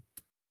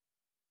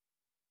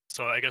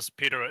 So I guess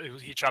Peter,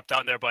 he chopped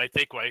out there, but I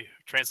think I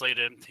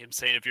translated him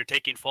saying, if you're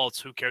taking faults,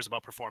 who cares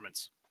about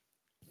performance?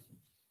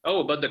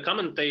 Oh, but the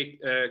common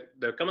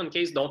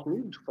case don't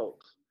need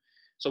faults.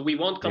 So we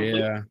want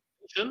complete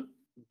information,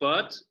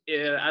 but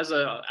as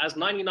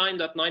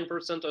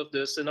 99.9% of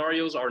the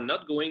scenarios are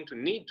not going to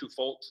need to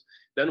fault,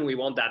 then we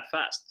want that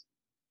fast.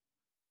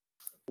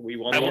 We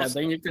want.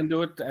 Then you can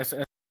do it as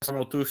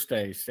two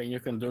stage. Then you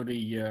can do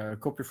the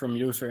copy from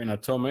user in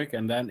Atomic,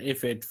 and then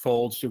if it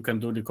faults, you can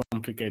do the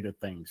complicated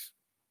things.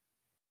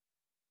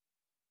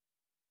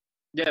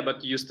 Yeah,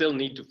 but you still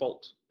need to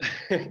fault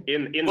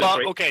in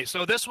well, okay,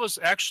 so this was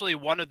actually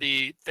one of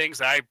the things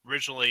I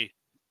originally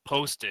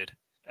posted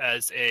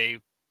as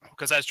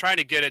because I was trying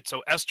to get it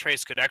so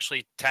strace could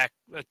actually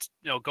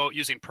go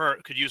using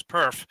use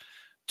perf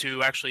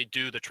to actually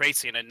do the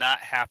tracing and not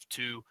have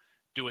to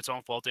do its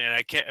own faulting. And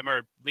I can't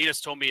remember,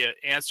 Linus told me an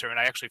answer and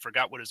I actually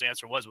forgot what his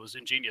answer was. It was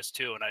ingenious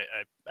too, and I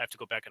have to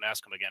go back and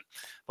ask him again.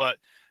 But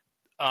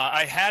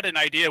I had an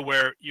idea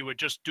where you would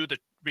just do the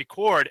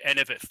record, and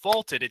if it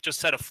faulted, it just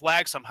set a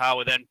flag somehow,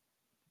 and then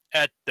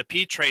at the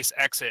ptrace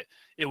exit,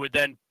 it would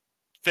then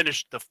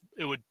it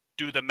would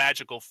do the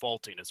magical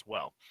faulting as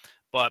well.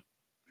 But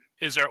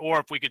or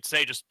if we could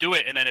say just do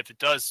it, and then if it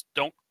does,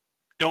 don't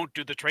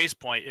do the trace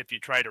point if you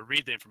try to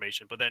read the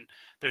information. But then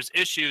there's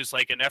issues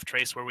like in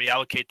ftrace where we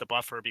allocate the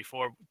buffer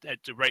before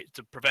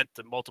to prevent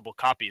the multiple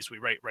copies. We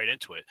write right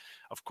into it.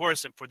 Of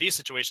course, and for these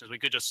situations, we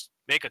could just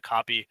make a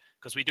copy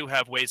because we do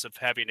have ways of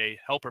having a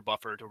helper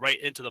buffer to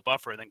write into the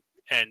buffer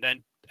and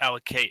then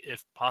allocate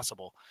if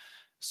possible.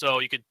 So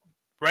you could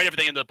write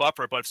everything into the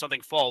buffer, but if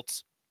something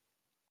faults,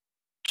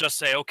 just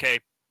say, okay,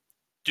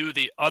 do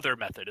the other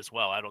method as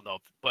well. I don't know,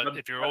 but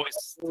if you're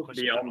always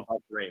beyond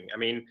buffering, I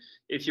mean,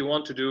 if you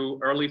want to do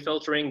early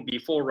filtering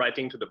before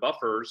writing to the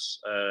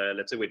buffers,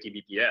 let's say with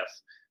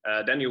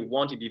eBPF, then you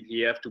want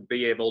eBPF to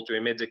be able to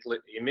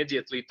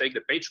immediately take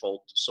the page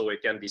fault so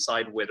it can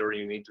decide whether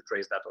you need to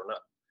trace that or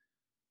not.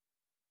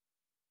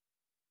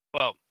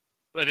 Well,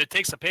 if it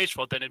takes a page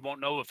fault, then it won't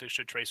know if it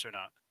should trace or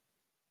not.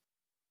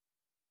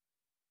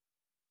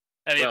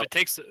 I mean,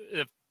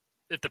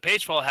 if the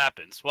page fault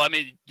happens, well, I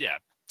mean, yeah.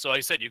 So I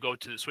said you go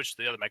to switch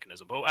to the other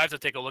mechanism, but I have to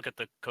take a look at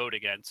the code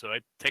again. So I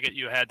take it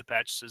you had the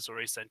patches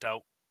already sent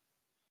out.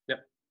 Yeah.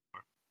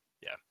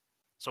 Yeah.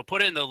 So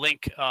put in the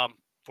link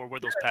for where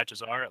those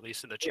patches are, at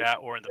least in the chat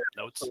or in the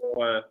notes.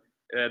 So,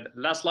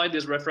 last slide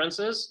is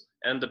references,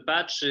 and the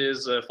patch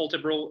is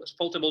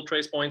faultable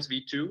trace points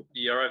v2,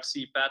 the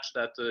RFC patch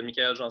that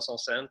Michael Janson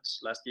sent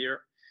last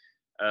year.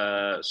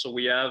 So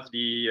we have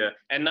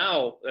and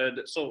now,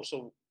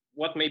 so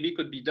what maybe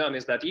could be done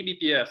is that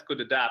eBPF could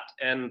adapt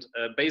and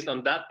based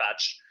on that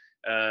patch,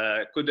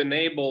 could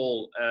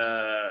enable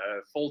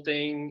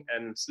faulting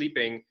and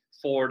sleeping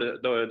for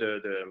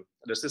the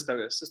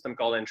system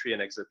call entry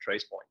and exit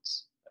trace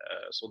points.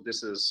 So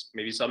this is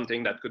maybe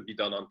something that could be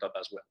done on top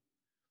as well.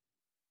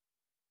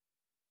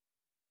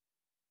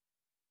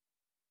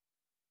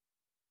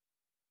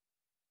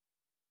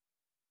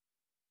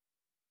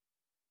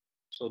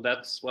 So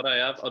that's what I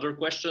have. Other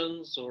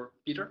questions, or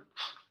Peter?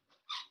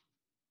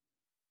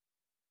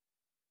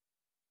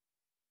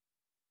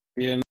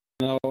 Yeah,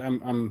 no,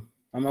 I'm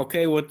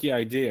okay with the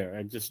idea.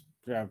 I just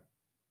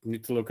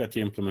need to look at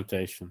the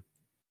implementation.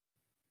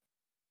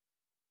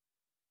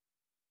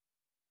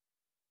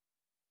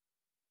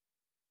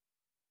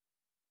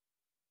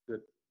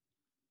 Good.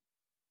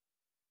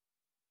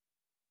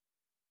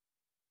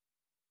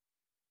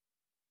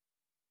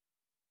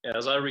 Yeah,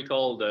 as I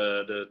recall,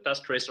 the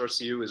task trace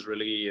RCU is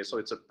really, so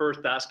it's a per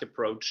task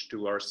approach to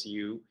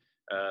RCU.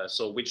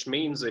 So which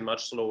means a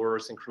much slower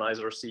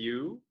synchronized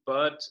RCU,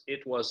 but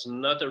it was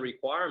not a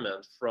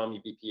requirement from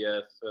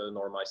eBPF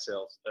nor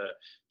myself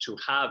to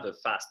have a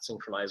fast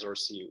synchronized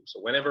RCU. So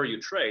whenever you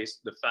trace,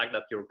 the fact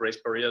that your grace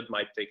period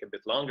might take a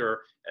bit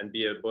longer and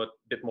be a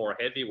bit more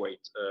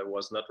heavyweight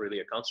was not really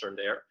a concern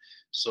there.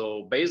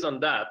 So based on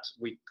that,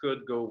 we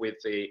could go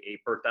with a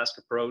per task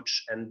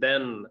approach and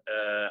then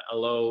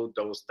allow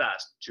those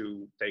tasks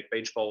to take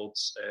page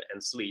faults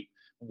and sleep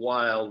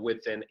while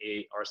within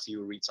a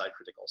RCU read side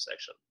critical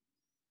section.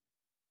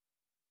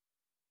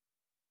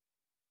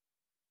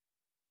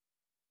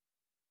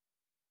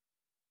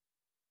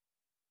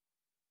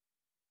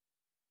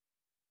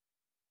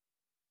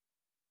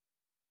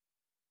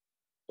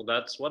 So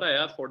that's what I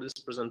have for this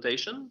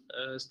presentation.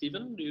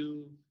 Stephen,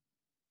 do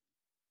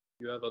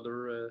you have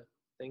other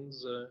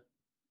things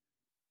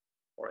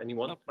or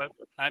anyone? No,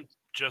 I'm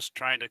just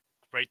trying to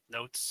write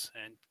notes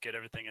and get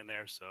everything in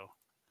there. So.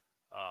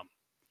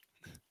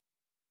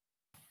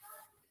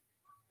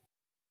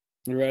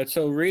 Right,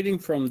 so reading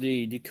from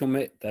the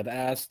commit that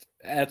adds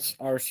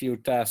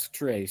RCU task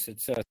trace, it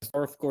says,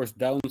 or of course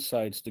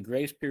downsides, the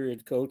grace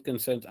period code can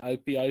send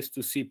IPIs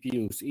to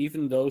CPUs,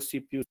 even though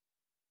CPUs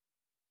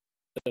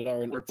that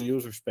are in the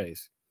user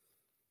space.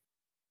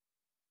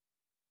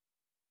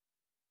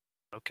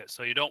 Okay,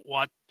 so you don't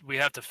want, we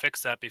have to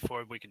fix that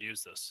before we can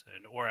use this,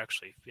 or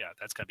actually, yeah,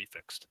 that's got to be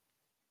fixed.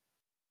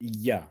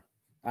 Yeah,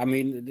 I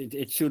mean,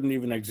 it shouldn't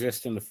even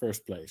exist in the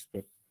first place,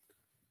 but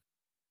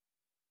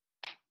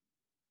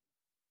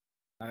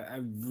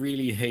I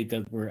really hate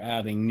that we're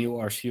adding new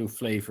RCU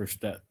flavors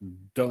that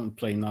don't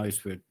play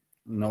nice with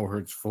no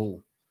hertz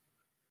full.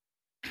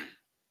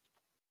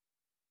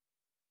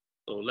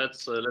 So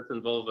let's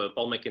involve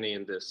Paul McKinney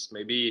in this.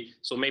 Maybe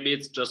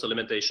it's just a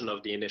limitation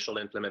of the initial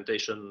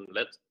implementation.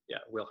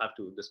 We'll have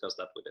to discuss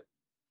that with him.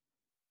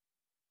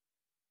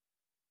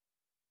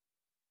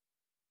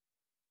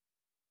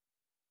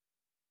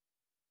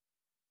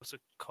 What's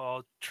it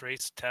called?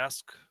 Trace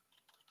task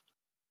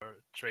or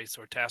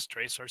task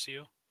trace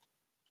RCU?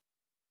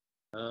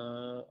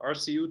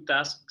 RCU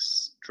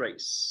tasks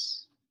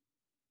trace.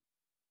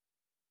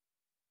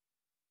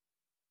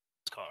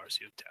 It's called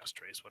RCU task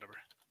trace, whatever.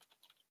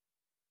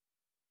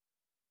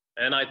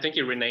 And I think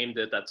he renamed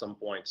it at some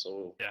point.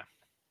 So yeah.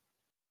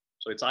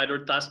 So it's either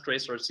task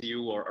trace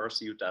RCU or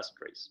RCU task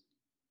trace.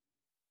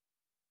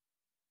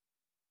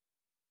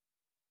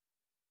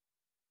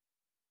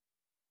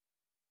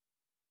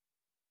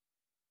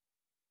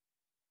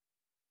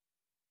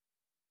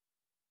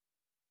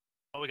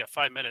 Well, we got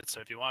 5 minutes, so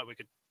if you want, we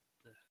could.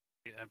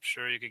 I'm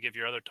sure you could give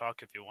your other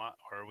talk if you want,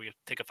 or we could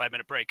take a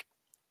 5-minute break.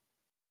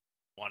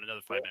 Want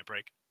another 5-minute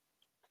break?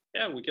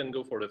 Yeah, we can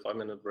go for the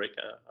 5-minute break.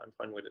 I'm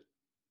fine with it.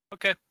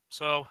 Okay,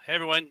 so hey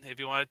everyone, if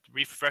you want to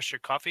refresh your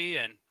coffee,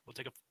 and we'll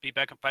take a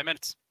feedback in 5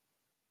 minutes.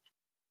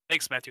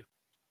 Thanks, Matthew.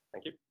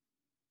 Thank you.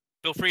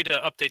 Feel free to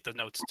update the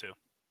notes too.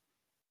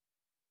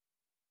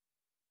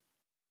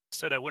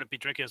 Said I wouldn't be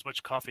drinking as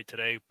much coffee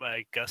today, but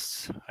I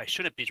guess I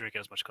shouldn't be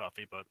drinking as much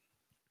coffee, but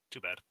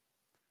too bad.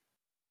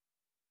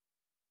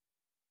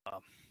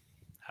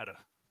 Had to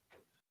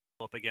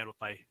pull up again with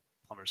my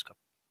plumber's cup.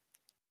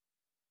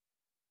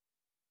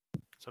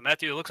 So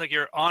Matthew, it looks like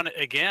you're on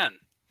again.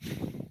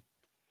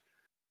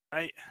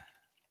 Right?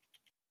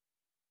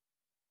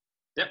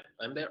 Yep,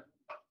 I'm there.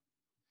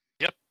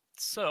 Yep.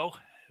 So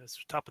it's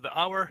top of the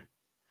hour.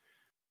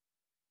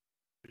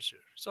 Here's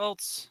your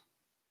results.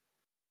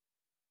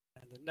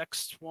 And the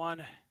next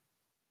one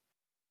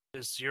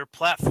is your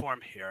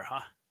platform here,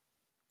 huh?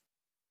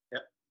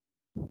 Yep.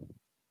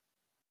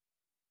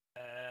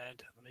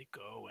 And let me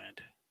go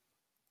and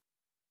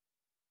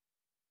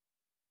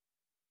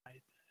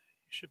you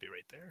should be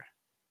right there.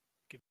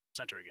 Give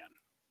center again.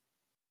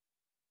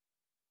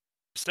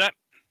 Step.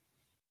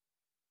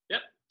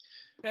 Yep.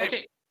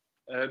 Okay.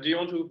 Do you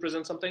want to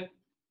present something?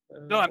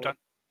 No, I'm done.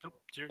 Nope,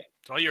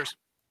 it's all yours.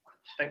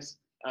 Thanks.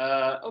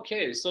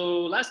 Okay,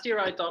 so last year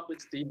I talked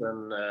with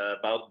Stephen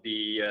about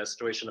the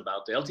situation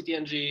about the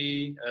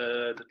LTTNG,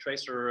 the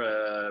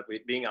tracer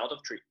being out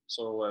of tree.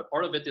 So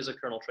part of it is a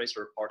kernel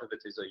tracer, part of it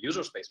is a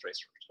user space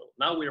tracer. So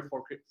now we are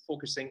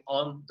focusing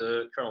on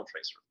the kernel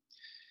tracer.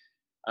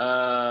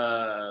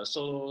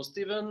 So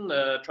Stephen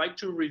tried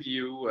to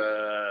review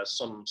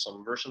some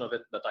version of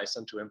it that I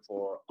sent to him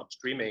for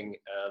upstreaming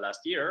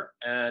last year,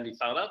 and he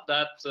found out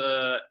that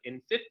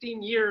in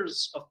 15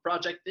 years of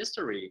project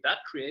history,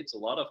 that creates a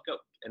lot of code,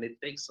 and it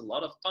takes a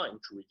lot of time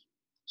to review.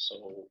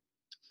 So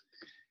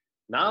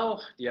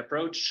now the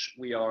approach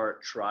we are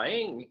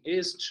trying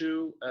is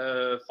to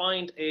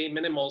find a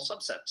minimal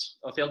subset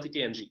of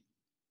LTTNG,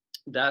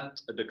 that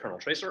the kernel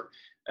tracer,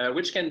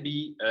 which can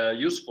be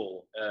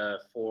useful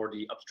for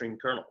the upstream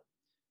kernel.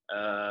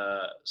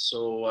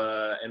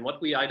 And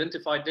what we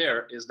identified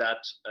there is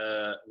that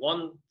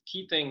one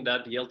key thing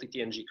that the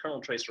LTTNG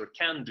kernel tracer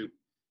can do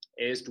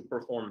is to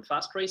perform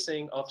fast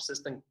tracing of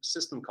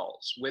system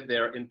calls with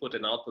their input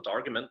and output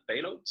argument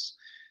payloads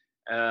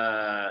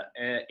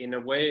in a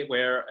way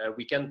where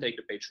we can take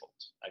the page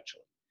fault,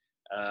 actually.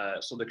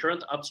 So the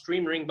current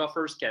upstream ring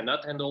buffers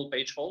cannot handle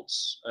page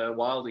faults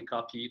while we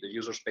copy the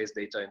user space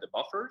data in the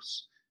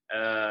buffers.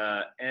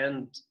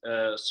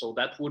 So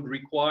that would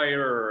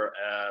require,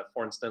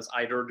 for instance,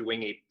 either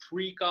doing a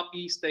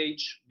pre-copy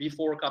stage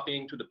before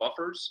copying to the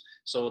buffers.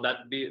 So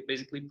that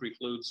basically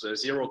precludes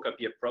zero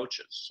copy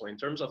approaches. So in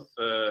terms of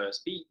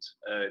speed,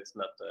 it's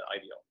not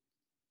ideal.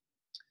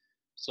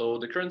 So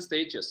the current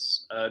state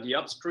is the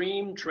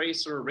upstream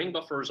tracer ring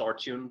buffers are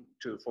tuned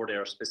for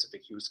their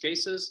specific use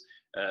cases.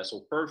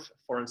 So perf,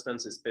 for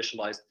instance, is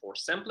specialized for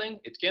sampling.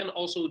 It can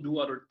also do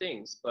other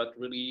things, but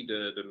really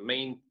the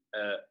main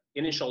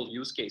initial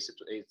use case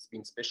it's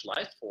been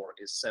specialized for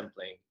is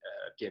sampling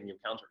PMU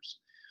counters.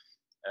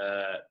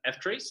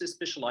 ftrace is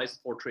specialized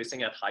for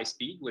tracing at high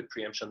speed with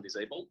preemption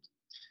disabled.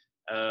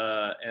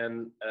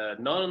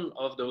 None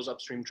of those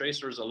upstream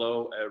tracers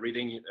allow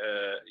reading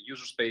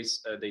user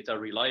space data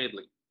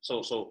reliably.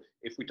 So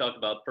if we talk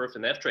about perf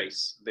and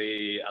ftrace,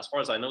 they, as far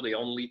as I know, they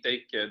only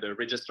take the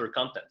register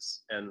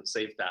contents and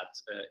save that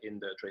in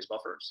the trace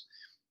buffers.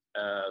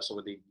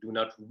 So they do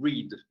not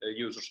read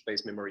user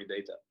space memory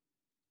data.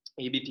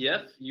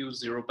 eBPF use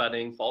zero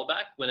padding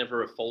fallback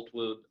whenever a fault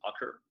would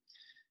occur.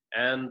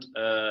 And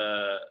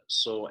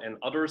and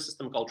other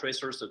system call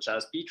tracers such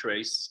as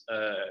ptrace,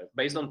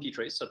 based on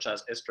ptrace, such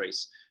as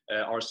strace,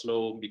 are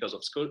slow because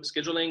of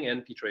scheduling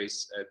and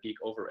ptrace peak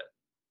overhead.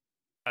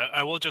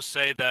 I will just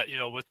say that, you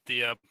know, with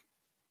the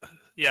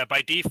yeah,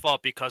 by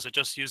default, because it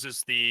just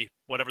uses the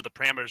whatever the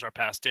parameters are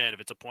passed in. If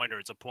it's a pointer,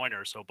 it's a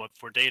pointer. So, but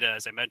for data,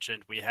 as I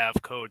mentioned, we have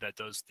code that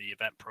does the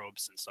event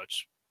probes and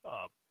such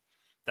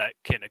that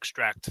can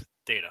extract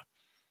data,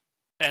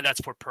 and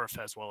that's for perf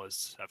as well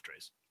as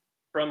ftrace.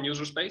 From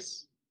user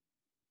space?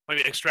 I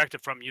mean, extract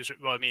it from user.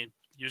 Well, I mean,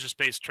 user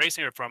space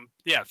tracing or from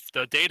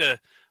the data,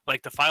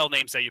 like the file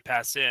names that you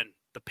pass in,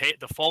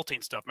 the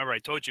faulting stuff. Remember, I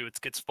told you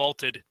it gets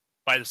faulted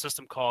by the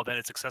system call, then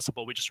it's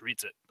accessible. We just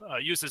reads it.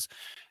 Uses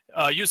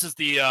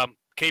the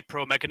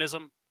kprobe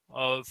mechanism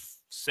of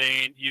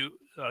saying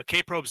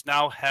kprobes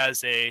now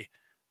has a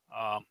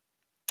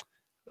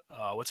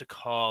what's it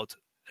called?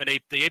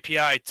 The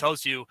API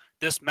tells you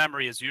this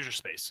memory is user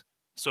space,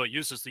 so it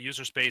uses the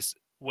user space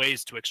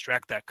ways to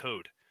extract that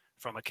code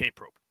from a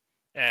kprobe.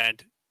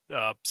 And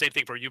same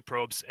thing for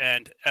uprobes,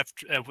 and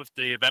with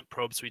the event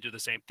probes, we do the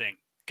same thing.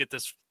 Get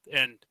this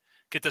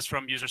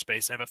from user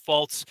space, and if it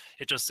faults,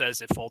 it just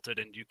says it faulted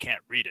and you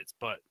can't read it.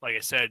 But like I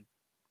said,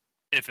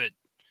 and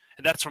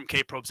that's from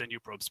kprobes and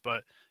uprobes.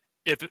 But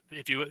if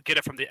you get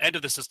it from the end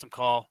of the system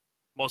call,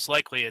 most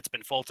likely it's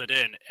been faulted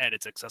in and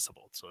it's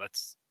accessible. So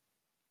that's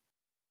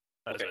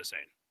okay. What I was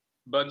saying.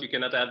 But you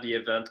cannot add the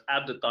event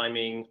at the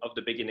timing of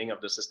the beginning of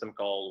the system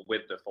call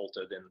with the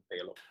faulted in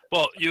payload.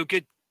 Well, you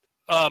get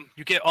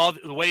all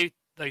the way.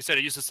 Like I said,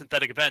 it uses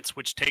synthetic events,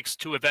 which takes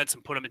two events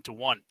and put them into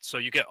one. So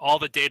you get all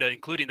the data,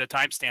 including the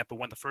timestamp of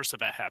when the first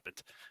event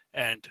happened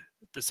and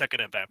the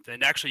second event.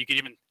 And actually, you can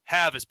even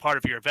have as part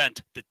of your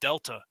event the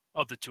delta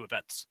of the two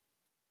events.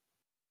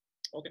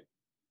 Okay.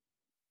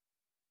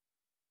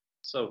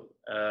 So,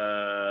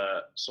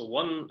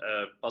 one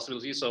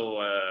possibility. So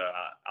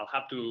I'll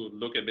have to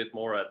look a bit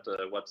more at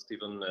what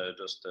Stephen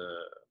just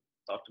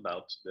talked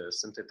about, the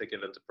synthetic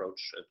event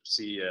approach, to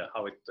see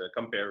how it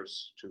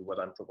compares to what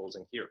I'm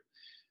proposing here.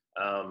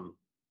 The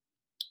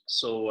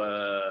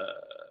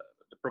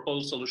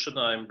proposed solution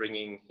I'm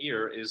bringing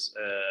here is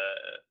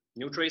a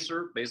new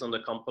tracer based on the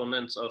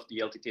components of the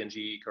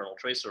LTTNG kernel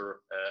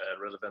tracer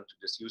relevant to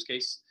this use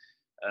case,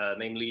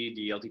 namely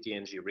the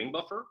LTTNG ring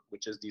buffer,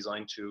 which is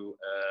designed to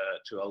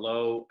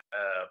allow,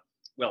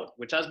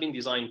 which has been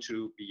designed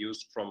to be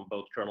used from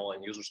both kernel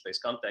and user space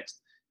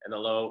context and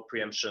allow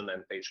preemption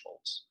and page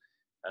faults.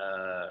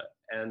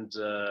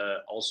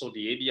 Also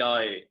the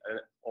ABI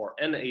or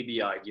an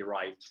ABI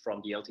derived from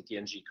the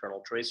LTTNG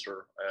kernel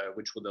tracer,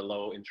 which would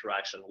allow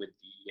interaction with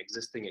the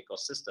existing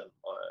ecosystem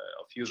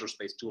of user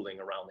space tooling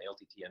around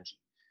LTTNG.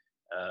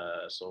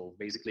 So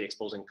basically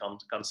exposing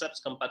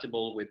concepts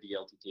compatible with the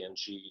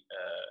LTTNG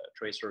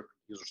tracer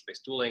user space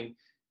tooling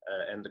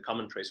and the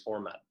common trace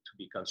format to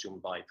be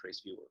consumed by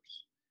trace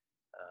viewers.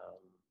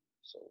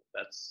 So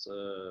that's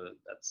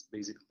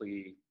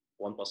basically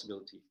one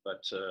possibility,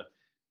 but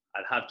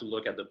I'd have to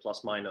look at the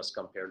plus minus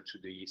compared to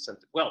the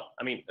well,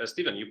 I mean,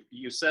 Stephen,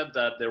 you said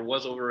that there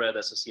was overhead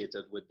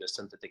associated with the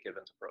synthetic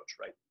event approach,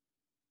 right?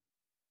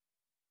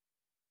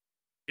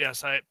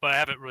 Yes, but I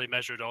haven't really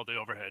measured all the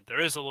overhead.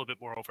 There is a little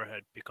bit more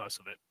overhead because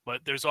of it,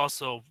 but there's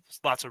also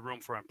lots of room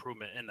for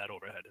improvement in that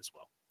overhead as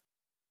well.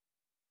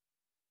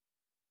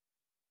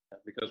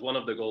 Because one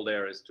of the goals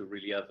there is to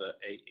really have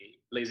a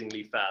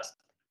blazingly fast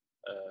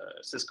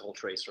syscall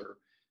tracer,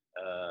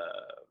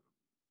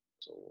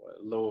 so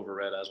low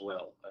overhead as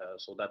well.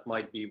 So that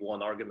might be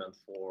one argument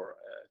for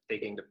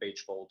taking the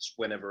page faults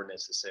whenever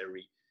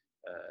necessary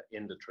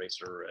in the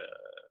tracer,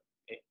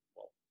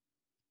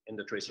 in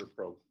the tracer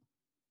probe.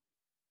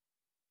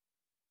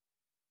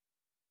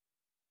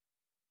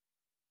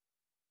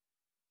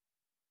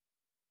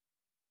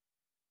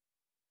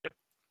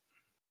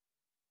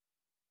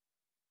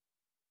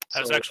 I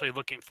was actually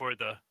looking for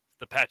the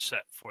patch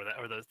set for that,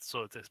 or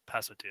so to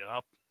pass it to you.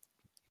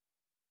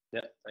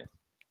 Yeah, thanks.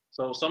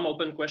 So some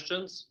open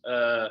questions.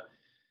 How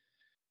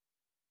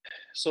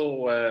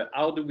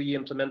do we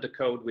implement the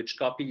code which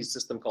copies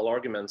system call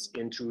arguments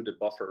into the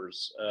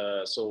buffers?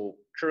 So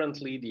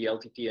currently the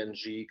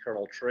LTTNG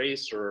kernel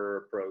tracer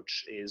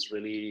approach is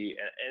really,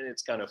 and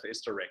it's kind of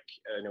historic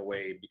in a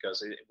way,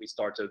 because we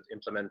started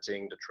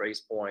implementing the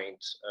trace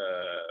point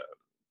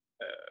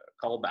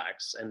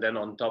callbacks, and then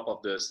on top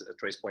of this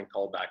trace point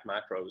callback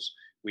macros,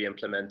 we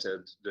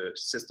implemented the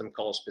system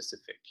call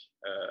specific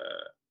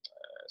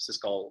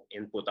syscall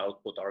input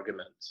output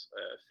argument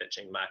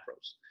fetching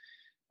macros.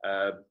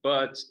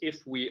 But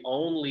if we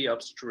only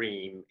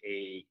upstream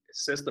a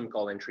system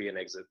call entry and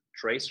exit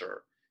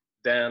tracer,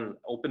 then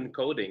open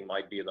coding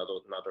might be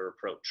another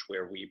approach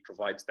where we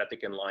provide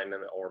static inline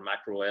or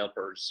macro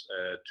helpers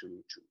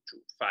to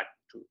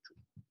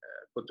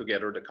put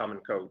together the common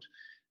code.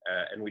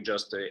 And we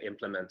just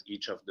implement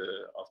each of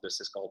the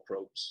syscall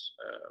probes.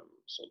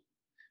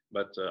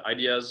 But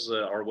ideas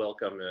are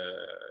welcome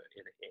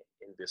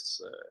in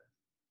this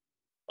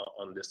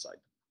on this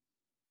side.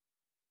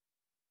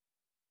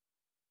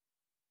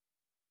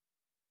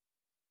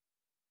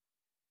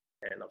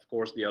 And of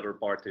course, the other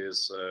part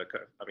is,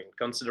 I mean,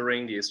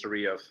 considering the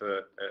history of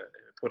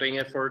putting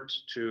effort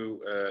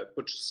to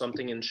put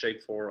something in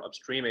shape for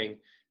upstreaming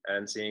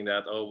and seeing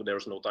that, oh,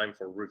 there's no time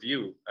for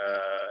review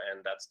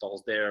and that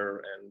stalls there.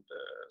 And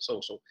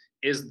so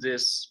is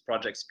this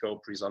project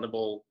scope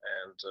reasonable,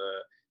 and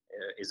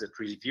is it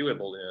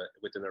reviewable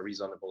within a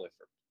reasonable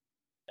effort?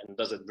 And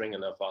does it bring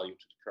enough value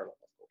to the kernel,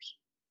 of course?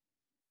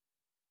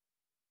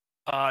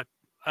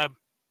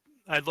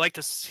 I'd like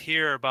to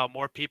hear about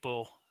more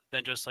people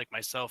than just like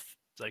myself,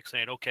 like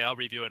saying, okay, I'll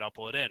review it, I'll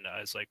pull it in.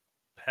 As like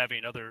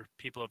having other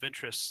people of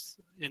interest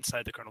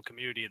inside the kernel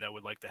community that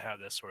would like to have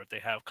this, or if they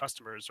have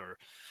customers or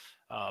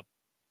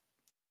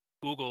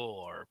Google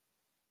or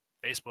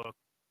Facebook,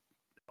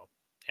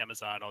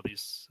 Amazon, all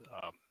these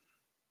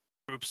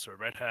groups, or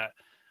Red Hat,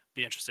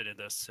 be interested in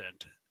this.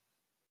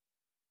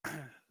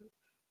 And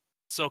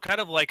so kind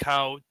of like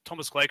how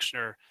Thomas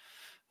Gleichner,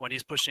 when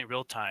he's pushing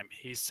real time,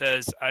 he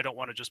says, I don't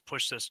want to just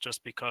push this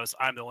just because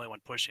I'm the only one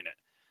pushing it.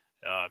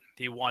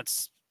 He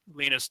wants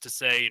Linus to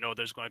say,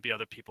 there's going to be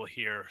other people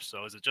here.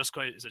 So is it just,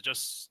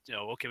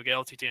 okay, we get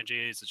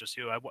LTTNG, is it just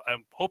you?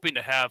 I'm hoping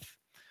to have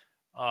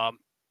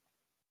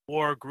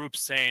more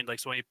groups saying, like,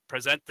 so when you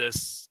present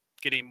this,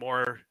 getting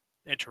more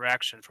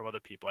interaction from other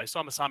people. I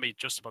saw Masami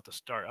just about to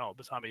start. Oh,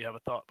 Masami, you have a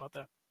thought about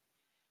that?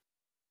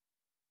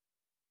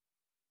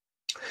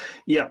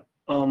 Yeah.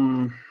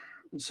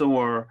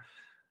 So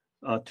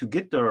to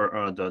get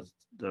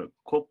the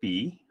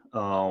copy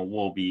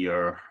will be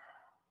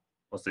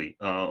let's see.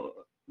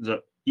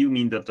 You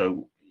mean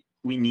that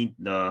we need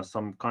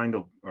some kind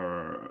of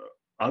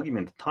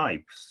argument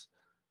types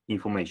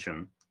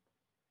information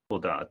for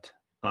that,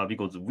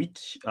 because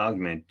which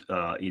argument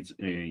is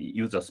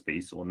user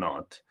space or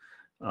not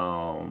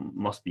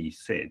must be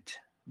set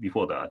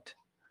before that.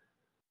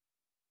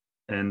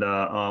 And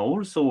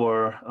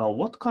also,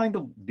 what kind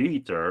of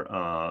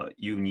data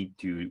you need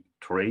to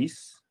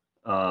trace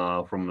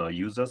from the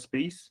user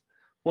space?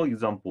 For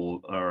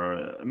example,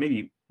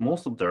 maybe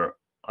most of the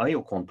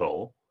I/O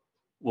control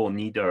will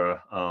need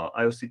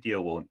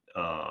IOCTL will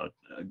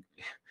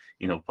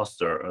pass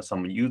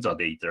some user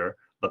data,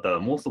 but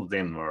most of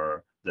them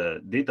are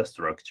the data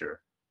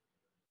structure.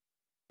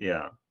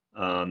 Yeah,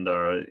 and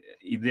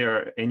is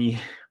there any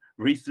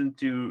reason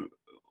to,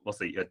 let's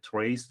say,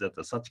 trace that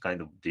such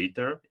kind of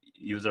data,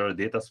 user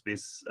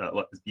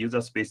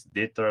space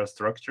data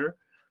structure,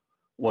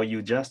 or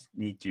you just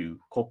need to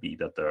copy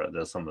that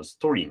there's some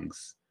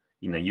strings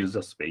in a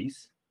user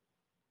space?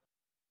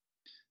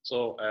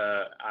 So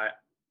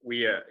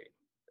we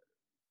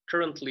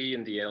currently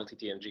in the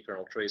LTTNG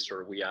kernel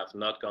tracer, we have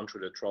not gone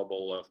through the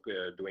trouble of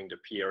doing the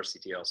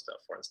PRCTL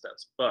stuff, for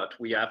instance, but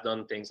we have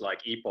done things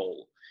like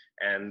EPOL,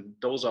 and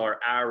those are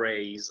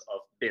arrays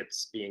of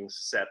bits being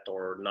set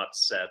or not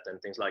set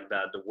and things like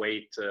that. The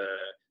weight, the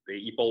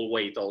EPOL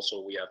weight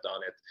also, we have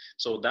done it.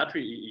 So that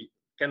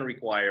can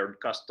require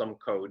custom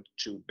code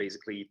to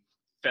basically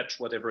fetch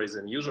whatever is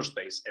in user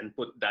space and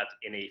put that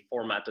in a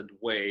formatted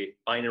way,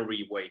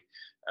 binary way,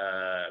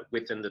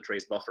 within the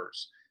trace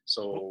buffers.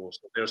 So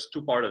there's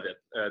two parts of it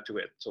to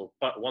it. So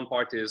one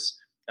part is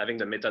having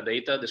the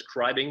metadata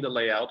describing the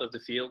layout of the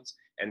fields,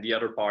 and the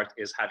other part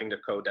is having the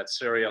code that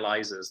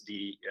serializes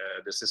the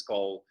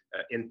syscall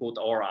input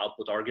or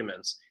output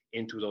arguments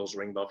into those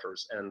ring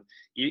buffers. And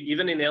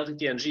even in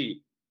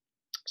LTTNG,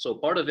 so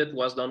part of it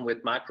was done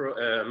with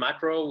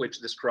macro, which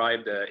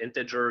described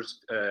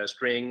integers,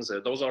 strings.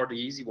 Those are the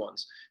easy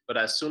ones. But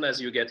as soon as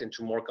you get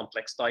into more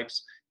complex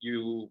types,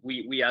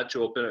 we had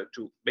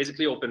to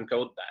basically open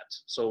code that.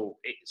 So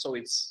it's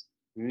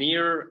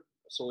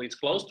it's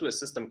close to a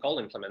system call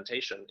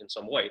implementation in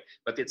some way.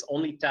 But its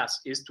only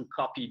task is to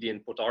copy the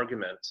input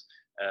argument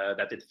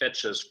that it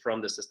fetches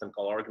from the system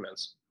call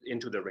arguments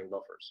into the ring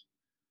buffers.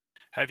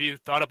 Have you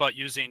thought about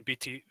using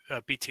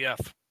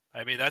BTF?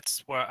 I mean,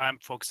 that's where I'm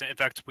focusing. In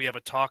fact, we have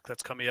a talk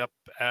that's coming up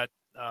at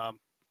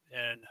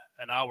in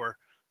an hour,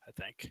 I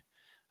think,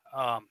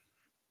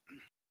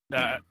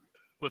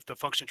 with the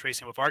function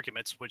tracing with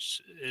arguments,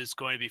 which is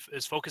going to be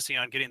focusing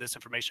on getting this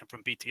information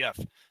from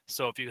BTF.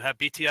 So if you have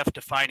BTF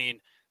defining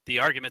the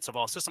arguments of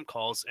all system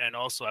calls, and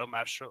also I'm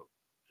not sure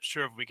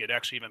if we could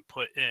actually even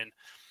put in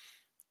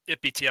if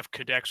BTF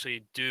could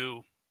actually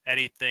do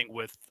anything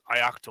with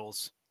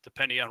ioctls,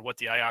 depending on what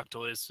the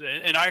ioctl is.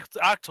 And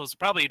ioctls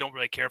probably don't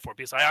really care for,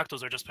 because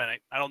ioctls are just depending.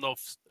 I don't know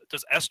if,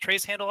 does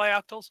strace handle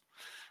ioctls?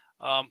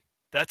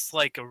 That's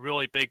like a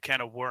really big can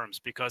of worms,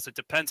 because it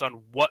depends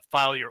on what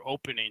file you're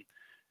opening.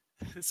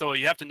 So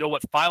you have to know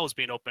what file is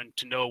being opened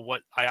to know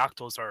what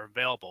ioctls are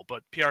available.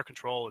 But PR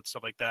control and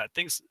stuff like that,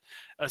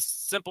 a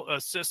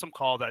system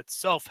call that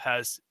itself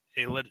has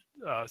a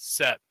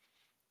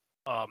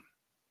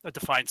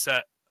defined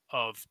set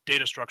of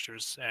data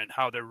structures and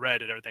how they're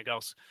read and everything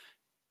else.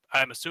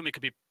 I'm assuming it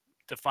could be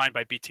defined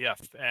by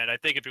BTF. And I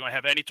think if you're going to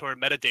have any sort of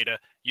metadata,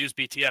 use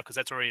BTF, because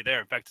that's already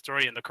there. In fact, it's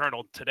already in the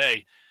kernel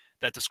today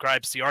that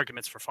describes the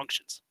arguments for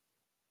functions.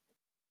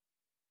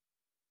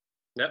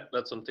 Yeah,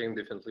 that's something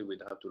definitely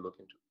we'd have to look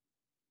into.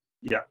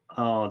 Yeah,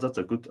 that's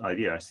a good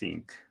idea, I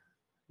think.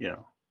 Yeah.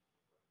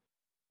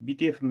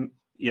 BTF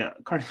yeah,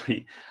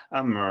 currently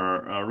I'm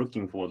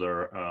looking for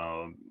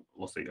the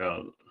let's say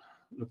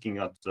looking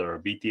at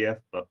the BTF,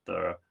 but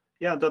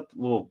yeah, that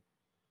will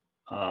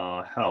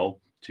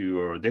help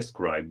to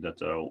describe that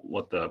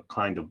what the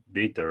kind of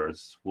data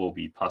will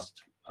be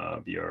passed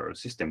via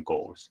system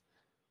calls.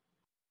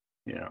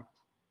 Yeah.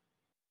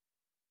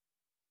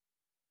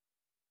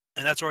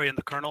 And that's already in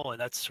the kernel, and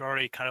that's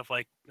already kind of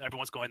like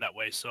everyone's going that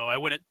way. So I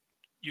wouldn't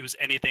use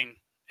any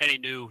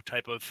new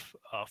type of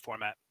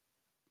format.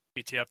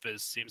 BTF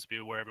seems to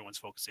be where everyone's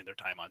focusing their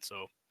time on.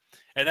 So,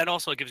 and that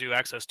also gives you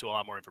access to a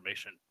lot more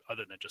information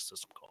other than just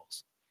system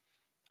calls.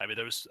 I mean,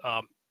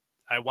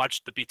 I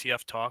watched the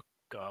BTF talk.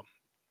 I don't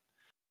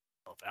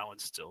know if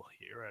Alan's still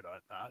here. I don't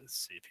know.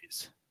 Let's see if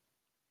he's.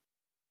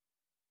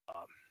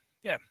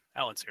 Yeah,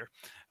 Alan's here,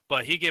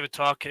 but he gave a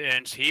talk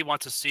and he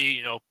wants to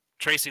see,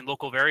 tracing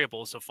local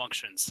variables of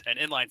functions and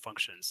inline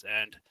functions.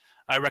 And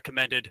I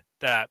recommended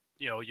that,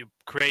 you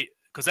create,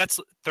 because that's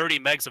 30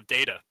 megs of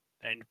data,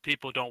 and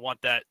people don't want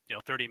that,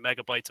 30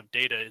 megabytes of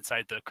data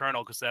inside the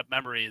kernel, because that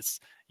memory is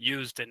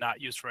used and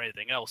not used for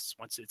anything else.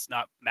 Once it's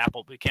not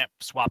mappable, we can't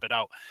swap it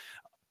out.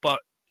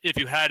 But if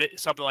you had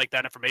something like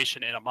that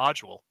information in a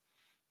module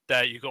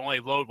that you can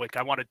only load, like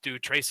I want to do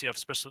tracing of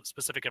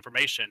specific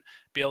information,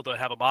 be able to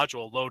have a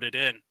module loaded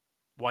in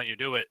when you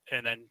do it,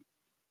 and then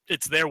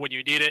it's there when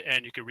you need it,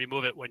 and you can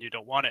remove it when you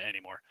don't want it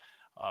anymore.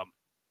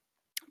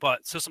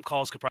 But system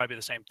calls could probably be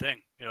the same thing.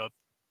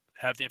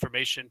 Have the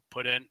information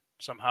put in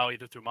somehow,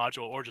 either through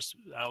module or just,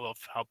 I don't know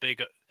how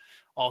big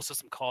all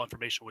system call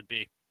information would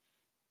be.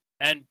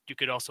 And you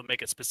could also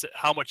make it specific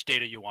how much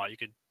data you want. You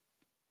could,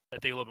 I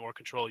think, a little bit more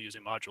control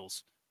using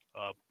modules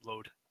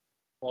load.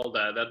 Well,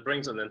 that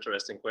brings an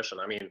interesting question.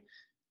 I mean,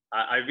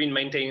 I've been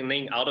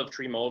maintaining out of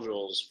tree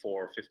modules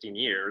for 15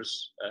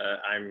 years.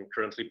 I'm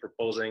currently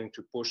proposing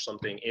to push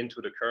something into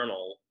the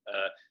kernel.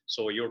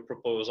 So your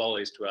proposal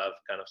is to have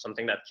kind of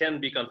something that can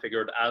be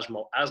configured as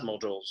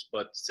modules,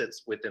 but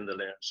sits within the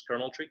Linux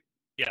kernel tree?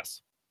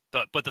 Yes,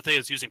 but the thing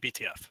is using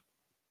BTF.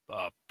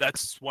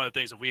 That's one of the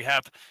things that we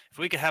have. If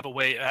we could have a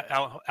way,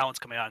 Alan's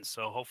coming on,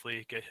 so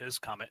hopefully get his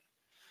comment.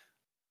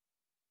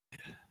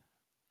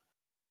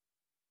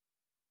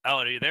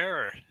 Alan, are you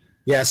there? Or?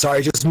 Yeah, sorry,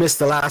 I just missed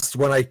the last,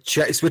 when I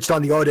switched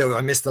on the audio,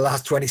 I missed the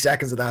last 20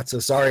 seconds of that. So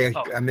sorry,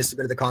 I missed a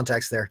bit of the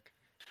context there.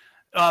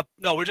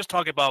 No, we're just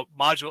talking about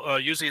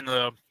module using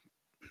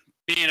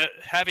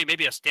having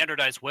maybe a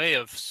standardized way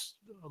of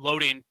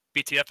loading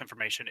BTF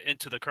information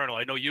into the kernel.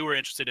 I know you were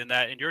interested in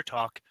that in your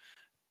talk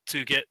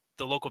to get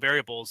the local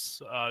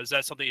variables. Is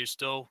that something you're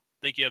still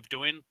thinking of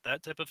doing,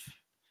 that type of?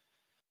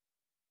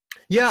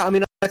 Yeah, I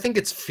mean, I think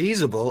it's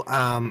feasible.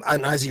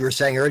 And as you were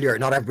saying earlier,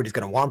 not everybody's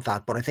going to want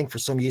that, but I think for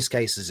some use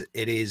cases,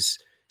 it is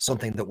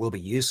something that will be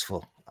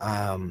useful.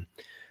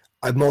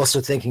 I'm also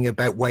thinking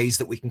about ways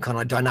that we can kind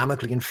of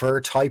dynamically infer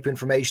type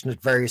information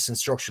at various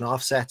instruction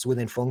offsets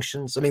within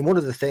functions. I mean, one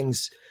of the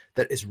things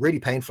that is really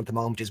painful at the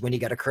moment is when you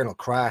get a kernel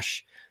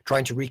crash,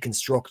 trying to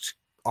reconstruct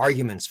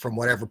arguments from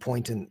whatever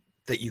point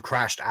that you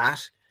crashed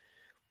at.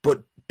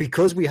 But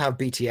because we have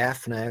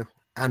BTF now,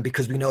 and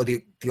because we know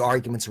the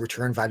arguments and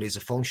return values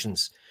of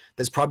functions,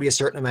 there's probably a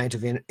certain amount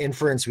of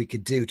inference we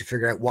could do to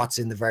figure out what's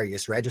in the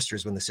various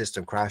registers when the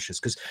system crashes.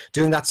 Because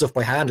doing that stuff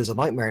by hand is a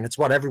nightmare, and it's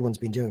what everyone's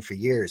been doing for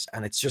years,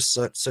 and it's just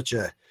such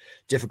a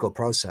difficult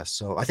process.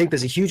 So I think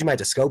there's a huge amount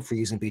of scope for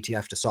using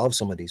BTF to solve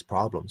some of these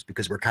problems,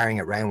 because we're carrying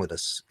it around with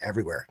us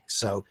everywhere.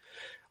 So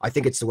I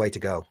think it's the way to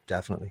go,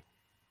 definitely.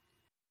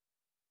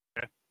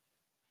 Okay.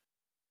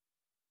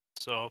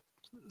 So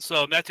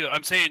Matthew,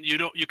 I'm saying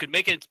you could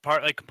make it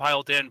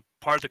compiled in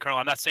part of the kernel.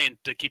 I'm not saying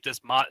to keep this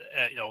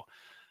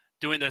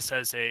doing this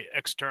as a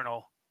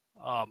external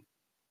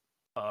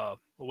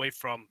away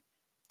from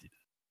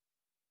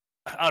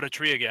out of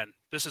tree again.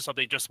 This is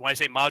something, just when I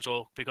say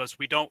module, because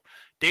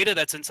data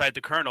that's inside the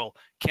kernel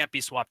can't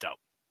be swapped out.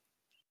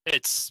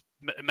 It's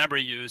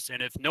memory used,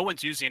 and if no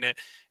one's using it,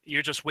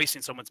 you're just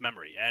wasting someone's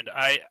memory. And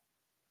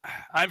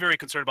I'm very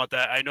concerned about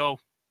that. I know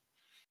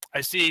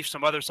I see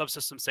some other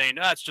subsystems saying,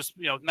 it's just,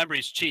 memory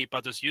is cheap,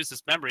 I'll just use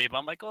this memory. But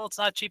I'm like, it's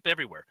not cheap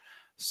everywhere.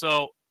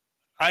 So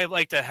I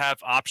like to have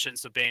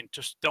options of being,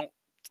 just don't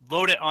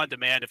load it on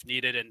demand if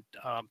needed, and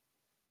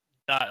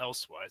not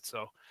elsewhere.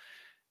 So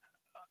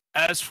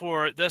as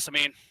for this, I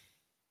mean,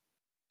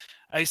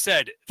 I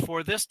said,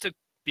 for this to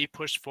be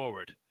pushed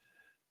forward,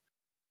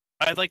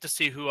 I'd like to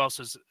see who else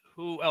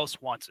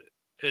wants it.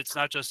 It's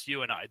not just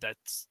you and I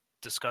that's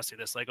discussing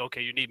this. Like,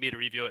 okay, you need me to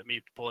review it, me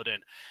to pull it in.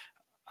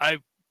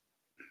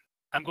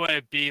 I'm going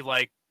to be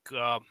like,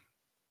 quote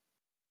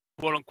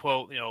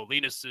unquote,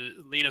 Linus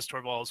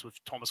Torvalds with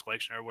Thomas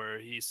Gleichner, where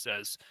he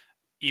says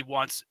he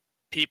wants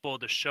people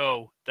to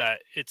show that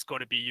it's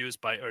going to be used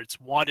by, or it's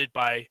wanted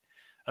by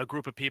a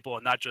group of people,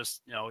 and not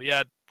just,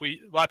 a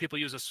lot of people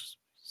use this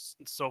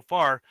so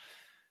far,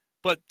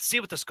 but see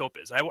what the scope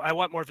is. I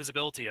want more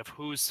visibility of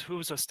who's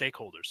the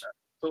stakeholders.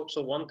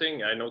 So one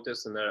thing I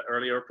noticed in the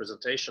earlier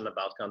presentation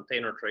about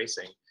container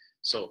tracing,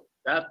 so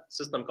that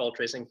system call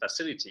tracing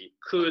facility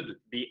could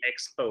be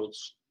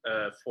exposed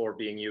for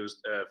being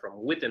used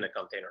from within a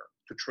container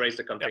to trace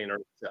the container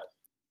itself.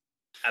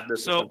 At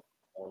the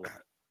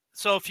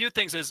so a few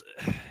things is,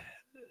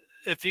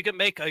 if you can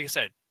make, like I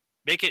said,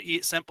 make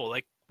it simple.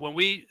 Like when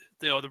we,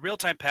 the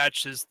real-time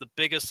patch is the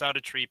biggest out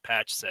of tree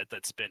patch set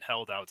that's been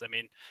held out. I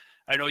mean,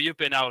 I know you've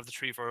been out of the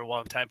tree for a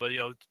long time, but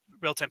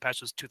real-time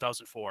patch was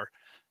 2004,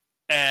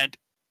 and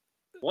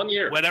 1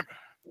 year. Whenever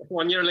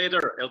 1 year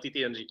later,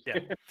 LTTNG. Yeah,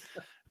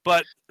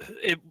 but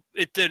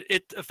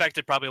it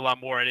affected probably a lot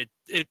more, and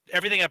it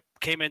everything that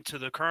came into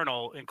the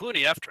kernel,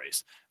 including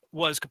ftrace,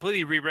 was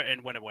completely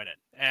rewritten when it went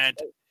in, and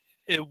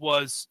it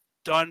was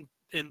done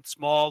in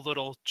small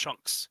little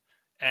chunks.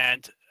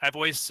 And I've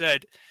always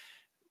said,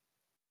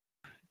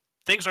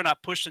 things are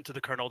not pushed into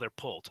the kernel, they're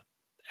pulled.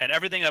 And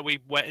everything that we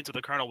went into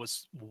the kernel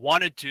was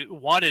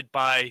wanted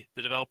by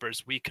the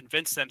developers. We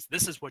convinced them,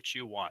 this is what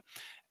you want.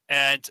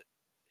 And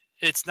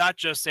it's not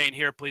just saying,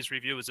 here, please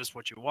review, is this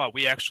what you want?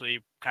 We actually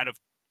kind of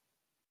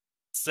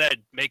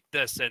said, make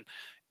this. And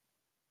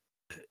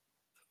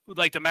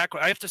like the macro,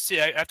 I have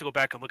to go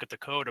back and look at the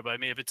code. But I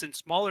mean, if it's in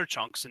smaller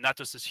chunks and not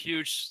just this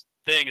huge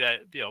thing that,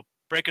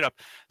 break it up.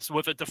 So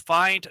with a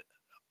defined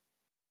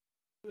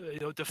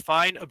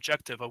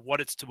objective of what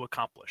it's to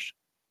accomplish,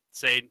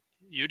 saying,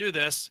 you do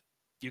this,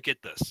 you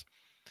get this.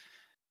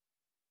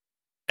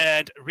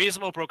 And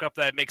reasonable broke up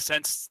that it makes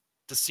sense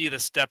to see the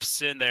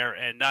steps in there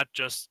and not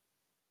just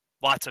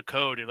lots of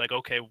code. You're like,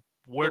 okay,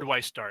 where do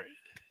I start?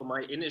 So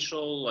my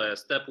initial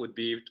step would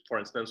be, for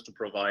instance, to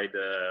provide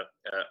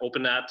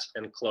OpenAT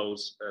and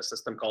close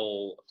system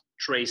call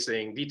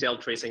tracing,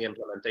 detailed tracing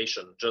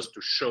implementation, just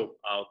to show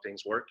how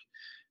things work.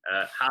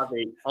 Have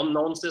a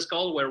unknown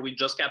syscall where we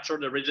just capture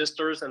the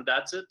registers and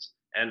that's it.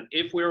 And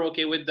if we're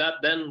okay with that,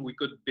 then we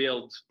could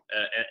build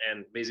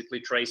and basically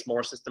trace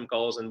more system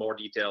calls in more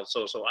detail.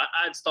 So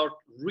I'd start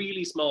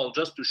really small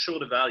just to show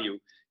the value,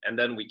 and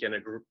then we can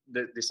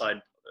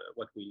decide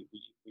what we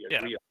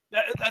agree on.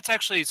 That's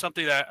actually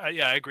something that,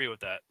 I agree with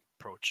that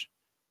approach.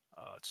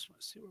 Just want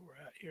to see where we're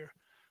at here.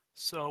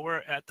 So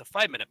we're at the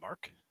 5-minute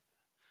mark.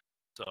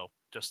 So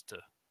just to,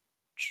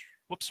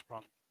 whoops,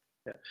 wrong.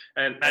 Yeah,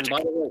 and by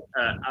the way,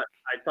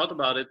 I thought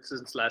about it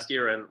since last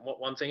year, and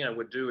one thing I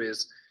would do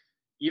is,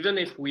 even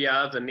if we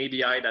have an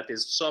ABI that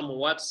is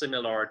somewhat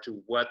similar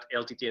to what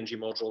LTTNG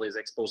module is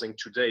exposing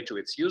today to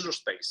its user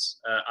space,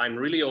 I'm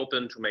really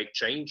open to make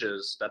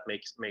changes that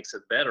makes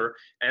it better,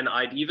 and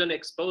I'd even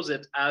expose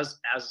it as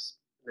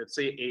let's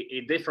say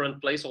a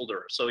different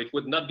placeholder. So it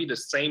would not be the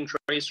same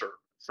tracer.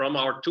 From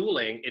our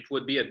tooling, it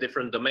would be a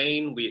different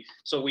domain.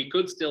 So we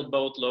could still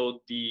both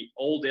load the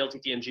old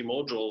LTTNG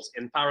modules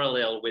in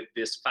parallel with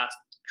this fast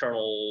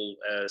kernel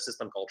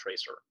system call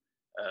tracer.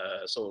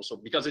 So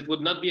because it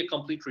would not be a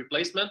complete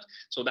replacement,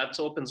 so that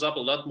opens up a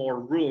lot more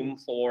room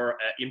for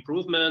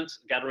improvement,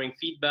 gathering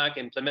feedback,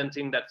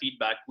 implementing that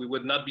feedback. We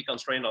would not be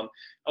constrained on,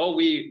 oh,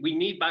 we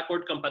need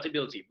backward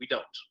compatibility. We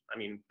don't. I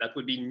mean, that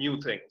would be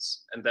new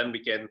things, and then we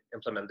can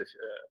implement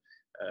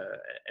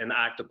and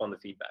act upon the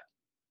feedback.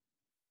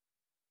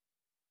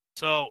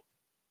 So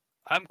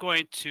I'm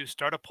going to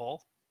start a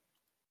poll.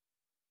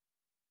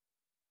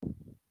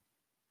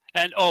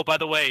 And oh, by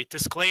the way,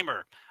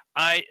 disclaimer,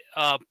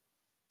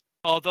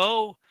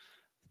 although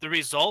the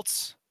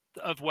results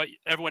of what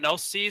everyone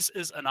else sees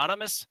is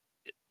anonymous,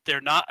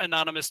 they're not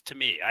anonymous to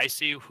me. I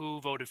see who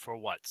voted for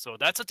what. So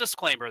that's a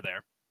disclaimer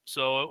there.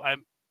 So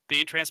I'm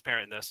being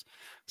transparent in this.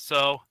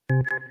 So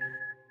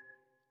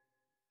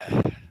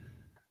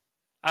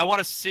I want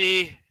to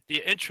see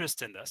the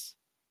interest in this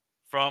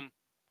from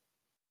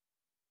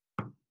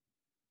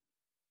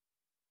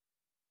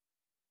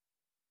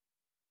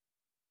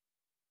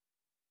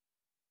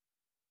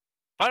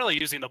finally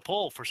using the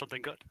poll for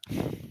something good.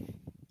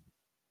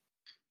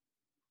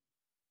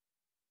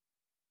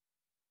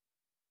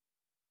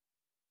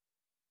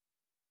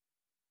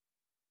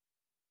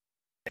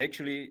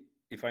 Actually,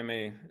 if I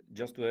may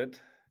just to add,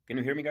 can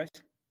you hear me, guys?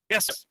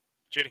 Yes,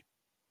 Judy.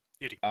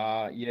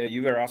 Yeah,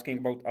 you were asking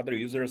about other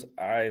users.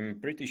 I'm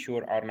pretty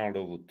sure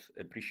Arnaldo would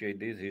appreciate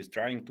this. He's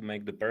trying to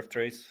make the perf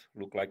trace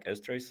look like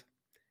strace,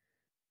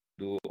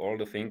 do all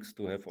the things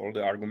to have all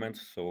the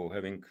arguments. So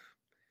having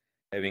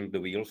the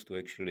wheels to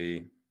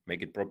actually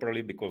make it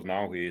properly, because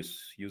now he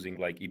is using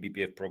like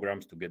eBPF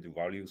programs to get the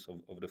values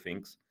of the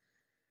things.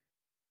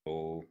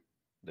 So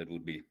that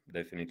would be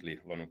definitely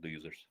one of the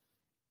users.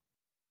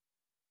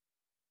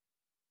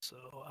 So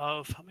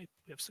of how many,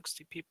 we have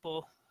 60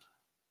 people.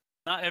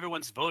 Not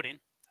everyone's voting,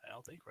 I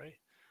don't think, right?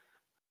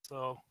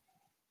 So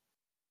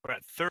we're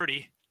at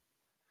 30.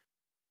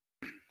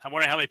 I'm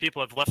wondering how many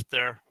people have left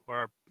their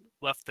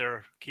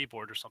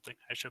keyboard or something.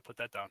 I should put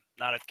that down.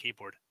 Not at the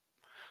keyboard.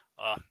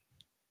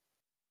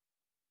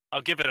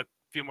 I'll give it a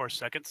few more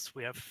seconds.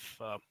 We have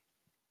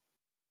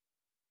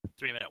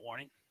 3-minute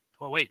warning.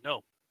 Well, wait,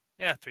 no.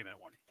 Yeah, 3-minute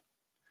warning.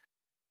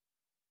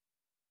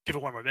 Give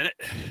it one more minute.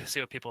 See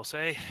what people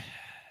say.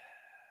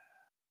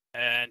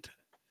 And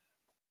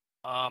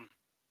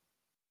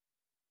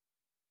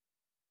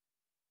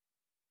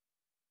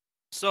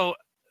so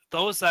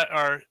those that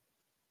are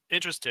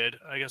interested,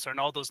 I guess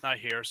Arnaldo's not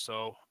here,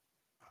 so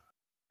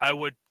I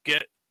would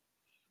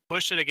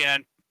push it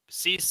again,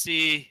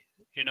 CC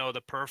you know,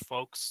 the perf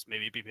folks,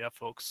 maybe BPF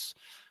folks,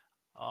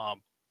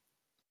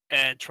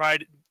 and try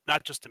to,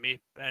 not just to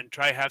me, and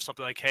try to have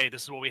something like, hey,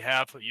 this is what we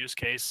have, a use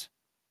case.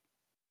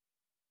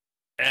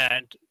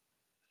 And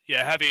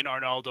yeah, having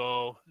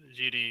Arnaldo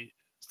GD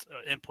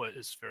input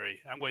is very,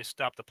 I'm going to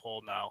stop the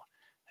poll now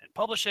and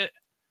publish it,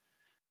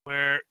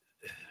 where,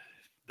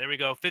 there we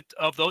go.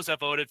 Of those that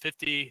voted,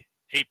 58%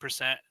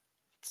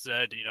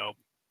 said, you know,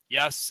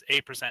 yes,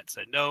 8%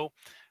 said no,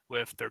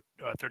 with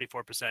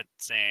 34%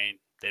 saying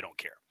they don't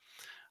care.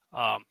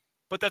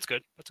 But that's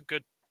good. That's a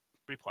good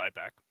reply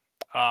back.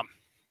 I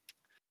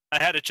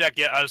had to check.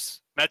 Yeah,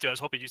 Matthew, I was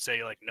hoping you'd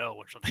say like no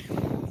or something.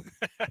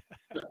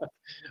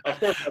 Of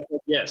course, I said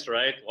yes,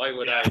 right? Why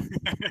would I?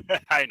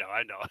 I know.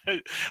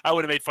 I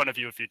would have made fun of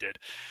you if you did.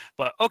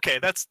 But okay,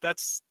 that's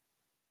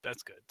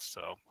good.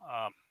 So,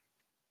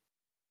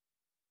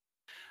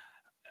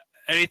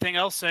 anything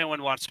else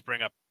anyone wants to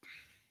bring up?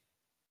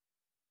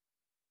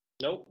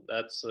 No,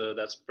 that's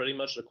pretty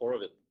much the core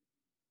of it.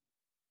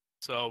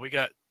 So we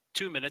got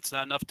 2 minutes,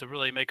 not enough to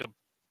really make a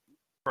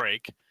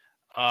break.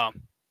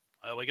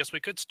 Well, I guess we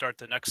could start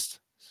the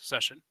next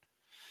session.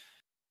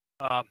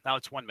 Now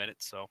it's 1 minute,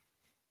 so.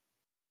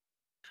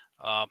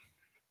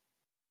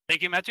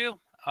 Thank you, Matthew.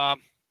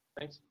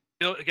 Thanks.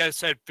 Like I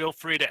said, feel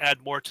free to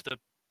add more to the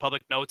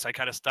public notes. I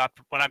kind of stopped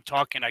when I'm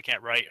talking. I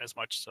can't write as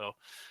much, so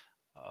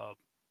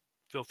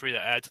feel free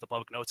to add to the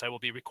public notes. I will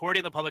be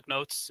recording the public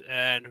notes,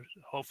 and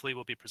hopefully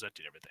we'll be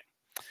presenting everything.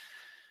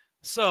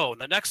 So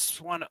the next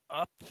one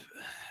up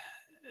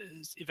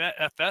is Event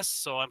FS.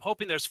 So I'm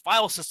hoping there's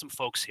file system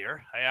folks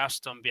here. I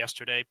asked them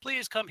yesterday,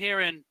 please come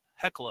here and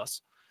heckle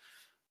us.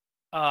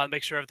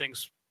 Make sure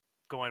everything's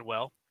going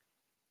well.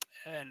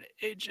 And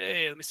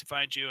AJ, let me see,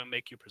 find you and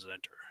make you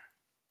presenter.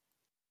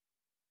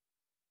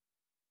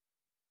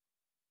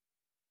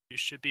 You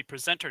should be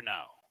presenter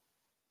now.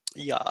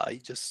 Yeah, I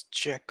just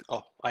check.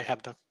 Oh, I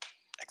have the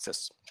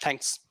access.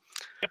 Thanks.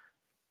 Yep.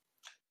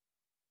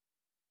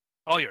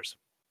 All yours.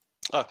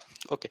 Oh,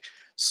 okay.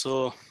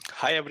 So,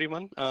 hi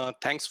everyone.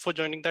 Thanks for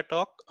joining the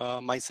talk.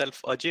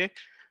 Myself, Ajay,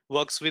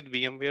 works with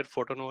VMware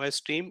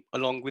PhotonOS team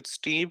along with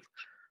Steve.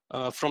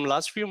 From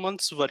last few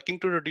months, working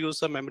to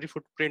reduce the memory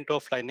footprint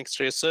of Linux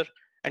Tracer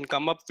and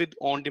come up with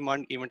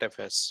on-demand Event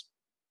FS.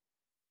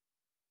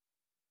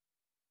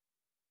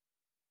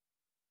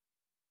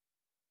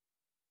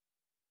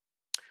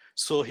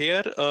 So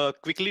here,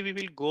 quickly we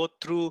will go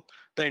through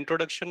the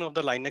introduction of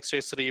the Linux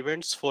Tracer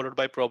events, followed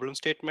by problem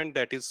statement,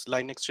 that is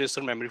Linux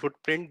Tracer memory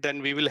footprint.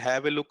 Then we will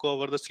have a look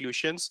over the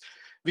solutions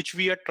which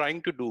we are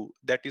trying to do,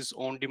 that is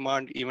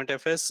on-demand Event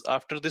FS.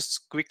 After this,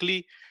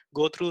 quickly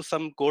go through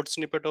some code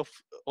snippet of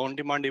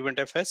on-demand Event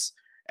FS,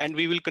 and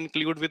we will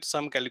conclude with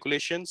some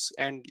calculations,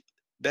 and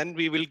then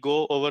we will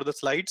go over the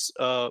slides.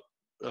 The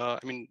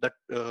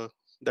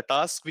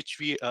task which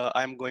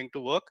I am going to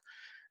work.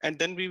 And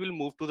then we will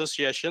move to the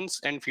sessions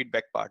and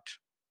feedback part.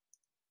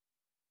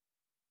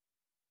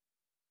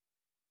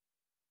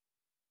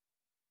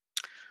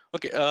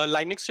 Okay,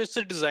 Linux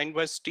Tracer designed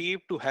by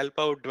Steve to help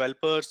out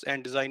developers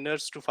and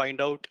designers to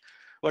find out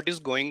what is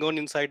going on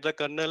inside the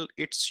kernel.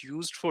 It's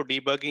used for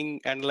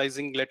debugging,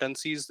 analyzing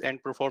latencies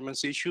and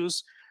performance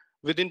issues.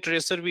 Within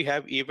Tracer, we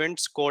have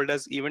events called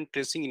as event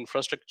tracing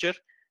infrastructure,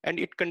 and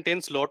it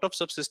contains a lot of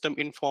subsystem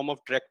in form of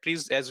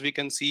directories, as we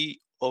can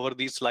see over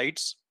these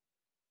slides.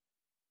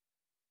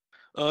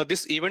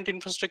 This event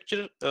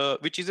infrastructure,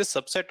 which is a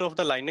subset of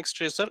the Linux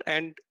Tracer,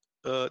 and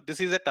this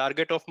is a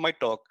target of my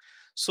talk.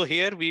 So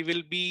here we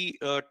will be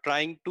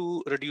trying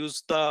to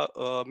reduce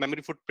the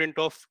memory footprint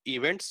of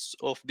events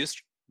of this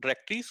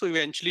directory. So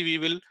eventually we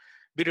will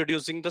be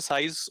reducing the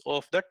size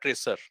of the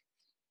tracer.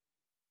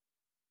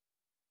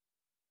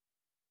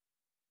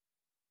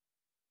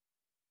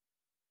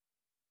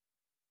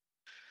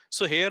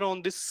 So here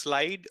on this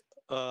slide,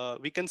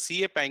 we can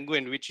see a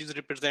penguin, which is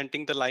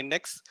representing the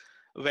Linux.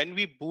 When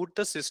we boot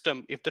the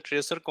system, if the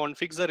tracer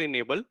configs are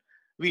enabled,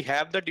 we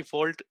have the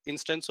default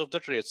instance of the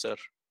tracer.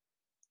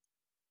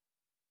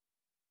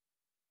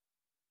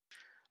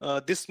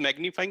 This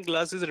magnifying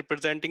glass is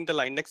representing the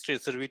Linux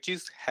tracer, which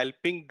is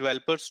helping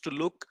developers to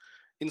look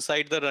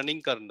inside the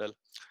running kernel.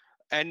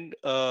 And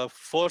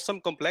for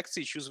some complex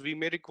issues, we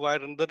may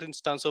require another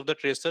instance of the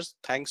tracers.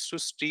 Thanks to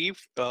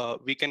Steve,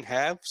 we can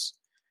have,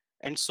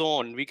 and so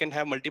on. We can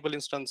have multiple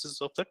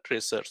instances of the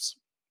tracers.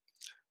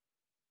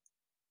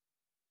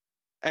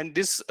 And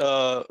this,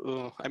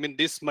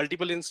 this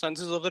multiple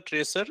instances of the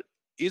tracer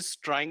is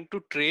trying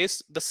to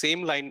trace the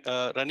same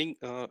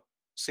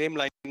same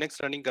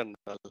Linux running kernel.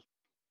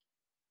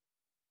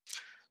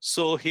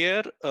 So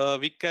here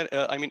we can,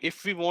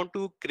 if we want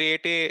to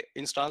create a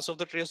instance of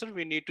the tracer,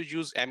 we need to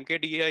use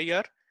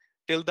mkdir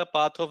till the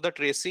path of the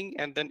tracing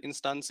and then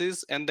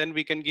instances, and then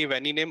we can give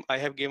any name. I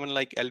have given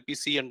like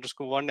lpc_1,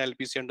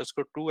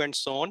 lpc_2, and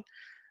so on.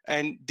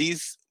 And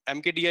these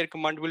mkdir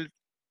command will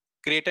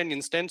create an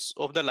instance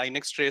of the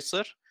Linux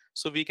tracer.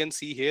 So we can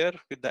see here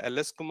with the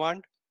ls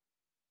command.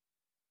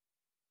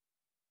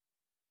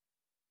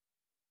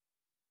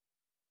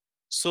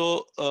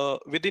 So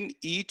within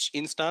each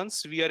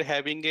instance, we are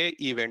having a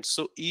event.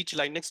 So each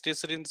Linux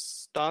tracer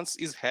instance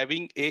is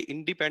having a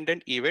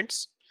independent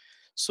events.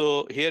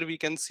 So here we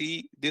can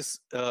see this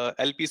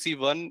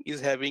LPC1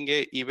 is having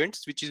a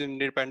events which is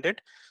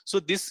independent. So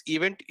this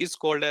event is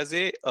called as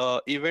a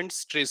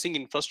events tracing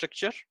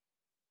infrastructure.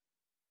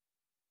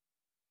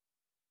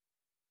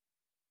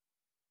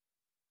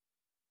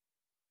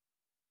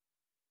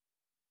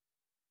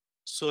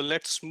 So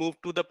let's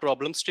move to the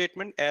problem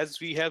statement.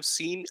 As we have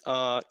seen,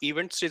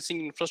 event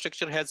tracing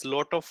infrastructure has a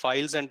lot of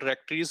files and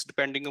directories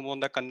depending upon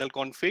the kernel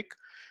config.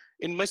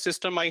 In my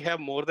system, I have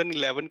more than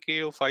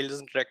 11K of files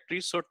and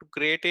directories. So to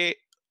create a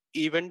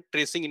event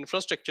tracing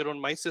infrastructure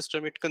on my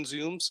system, it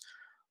consumes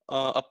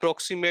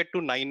approximate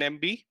to 9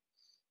 MB.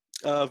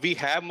 We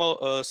have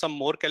some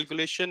more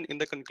calculation in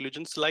the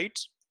conclusion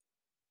slides.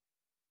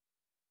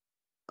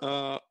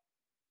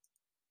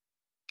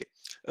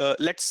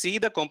 Let's see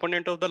the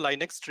component of the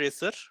Linux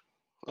tracer,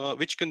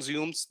 which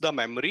consumes the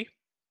memory.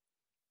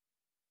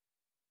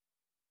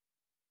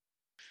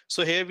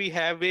 So here we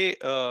have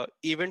a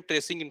event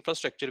tracing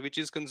infrastructure, which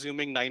is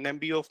consuming 9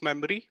 MB of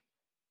memory.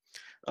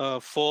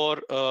 I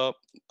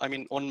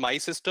mean, on my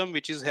system,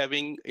 which is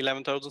having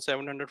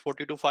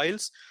 11,742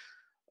 files.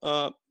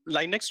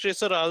 Linux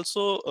tracer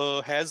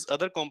also has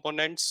other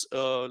components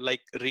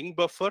like ring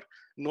buffer,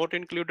 not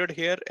included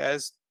here,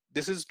 as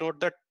this is not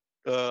that.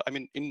 I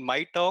mean, in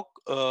my talk,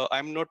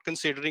 I'm not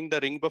considering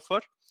the ring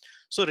buffer.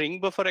 So ring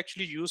buffer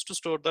actually used to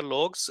store the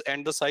logs,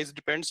 and the size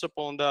depends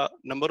upon the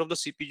number of the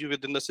CPU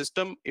within the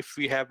system. If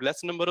we have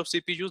less number of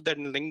CPUs,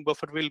 then ring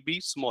buffer will be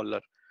smaller.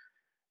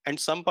 And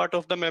some part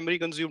of the memory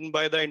consumed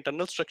by the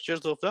internal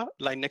structures of the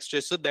Linux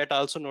tracer, that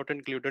also not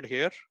included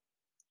here.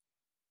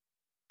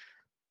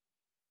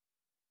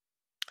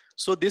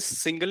 So this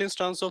single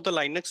instance of the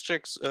Linux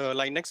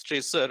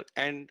tracer,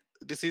 and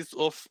this is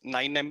of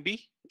 9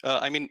 MB.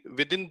 I mean,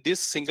 within this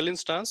single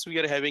instance, we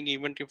are having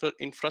event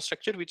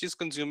infrastructure, which is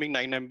consuming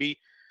 9 MB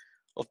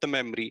of the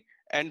memory.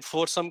 And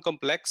for some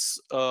complex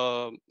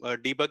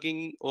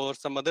debugging or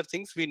some other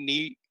things, we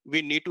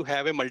need to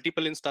have a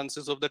multiple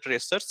instances of the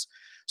tracers.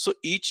 So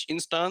each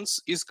instance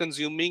is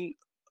consuming,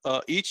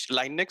 each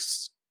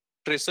Linux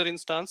tracer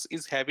instance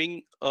is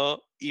having a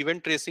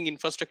event tracing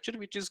infrastructure,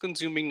 which is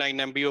consuming 9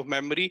 MB of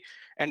memory.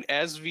 And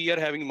as we are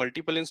having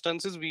multiple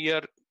instances, we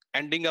are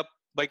ending up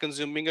by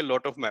consuming a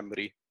lot of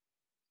memory.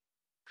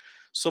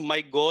 So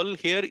my goal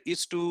here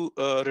is to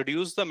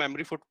reduce the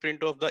memory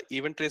footprint of the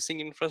event tracing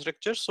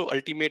infrastructure. So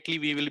ultimately,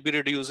 we will be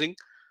reducing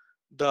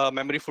the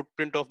memory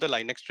footprint of the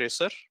Linux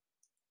tracer.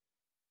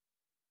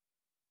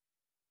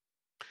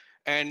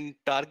 And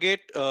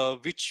target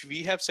which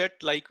we have set,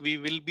 like we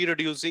will be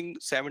reducing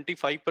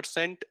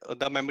 75%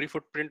 the memory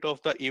footprint of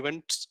the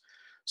events.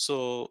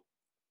 So,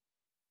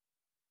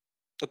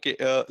 okay,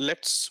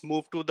 let's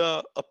move to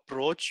the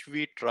approach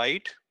we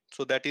tried.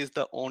 So that is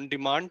the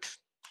on-demand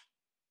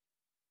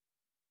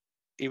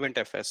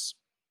EventFS.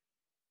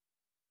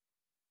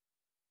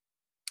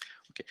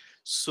 Okay,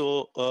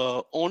 so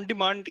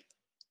on-demand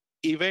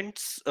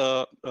events,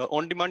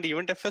 on-demand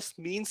EventFS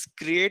means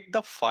create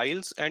the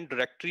files and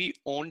directory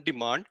on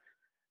demand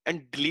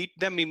and delete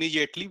them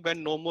immediately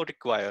when no more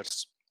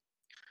requires.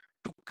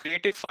 To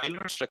create a file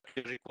or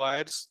structure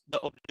requires the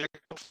object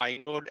of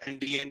inode and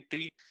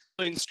dentry.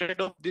 So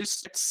instead of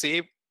this, let's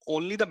save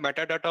only the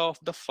metadata of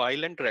the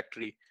file and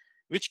directory,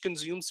 which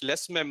consumes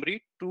less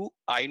memory to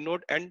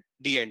inode and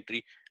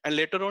dentry, and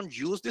later on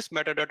use this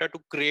metadata to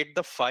create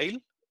the file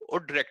or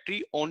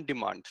directory on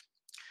demand.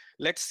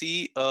 Let's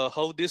see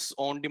how this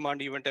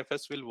on-demand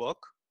EventFS will work.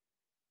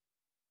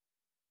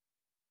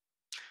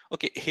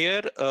 Okay,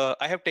 here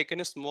I have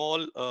taken a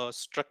small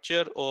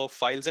structure of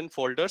files and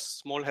folders,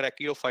 small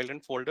hierarchy of file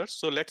and folders.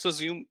 So let's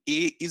assume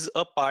A is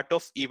a part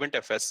of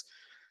EventFS.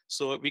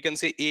 So we can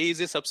say A is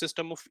a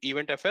subsystem of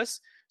EventFS.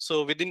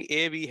 So within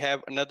A, we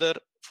have another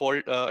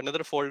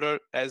folder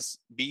as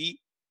B,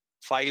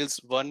 files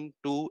 1,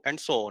 2, and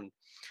so on.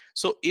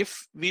 So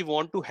if we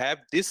want to have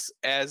this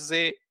as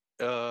a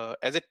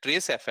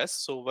trace FS,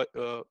 so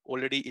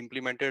already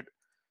implemented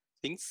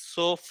things.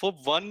 So for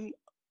one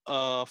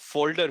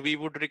folder, we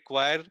would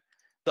require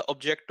the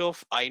object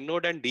of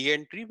inode and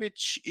dentry,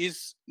 which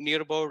is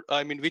near about,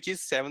 which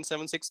is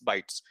 776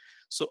 bytes.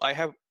 So I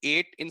have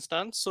 8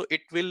 instance, so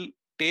it will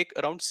take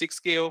around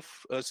 6K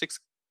of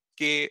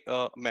 6K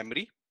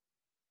memory.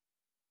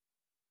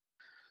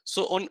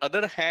 So on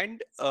other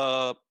hand,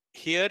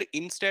 here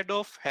instead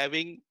of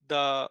having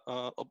the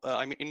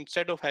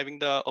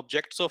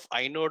objects of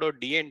inode or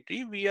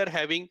dentry, we are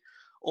having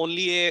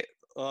only a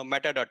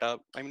metadata.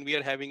 We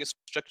are having a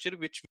structure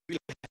which will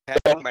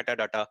have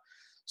metadata.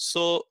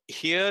 So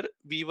here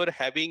we were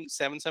having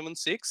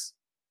 776,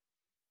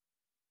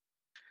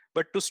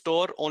 but to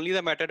store only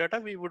the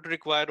metadata, we would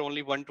require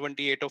only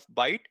 128 of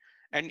byte,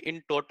 and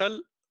in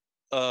total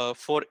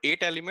for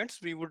 8 elements,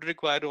 we would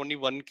require only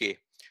 1K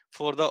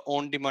for the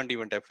on-demand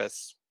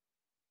EventFS.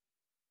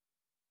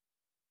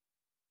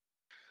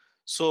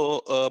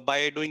 So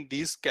by doing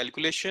these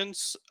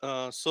calculations,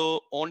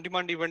 so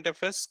on-demand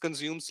EventFS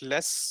consumes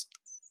less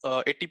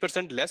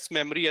 80% less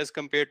memory as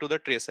compared to the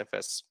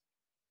TraceFS.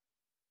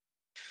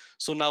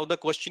 So now the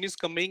question is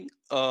coming,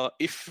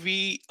 if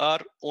we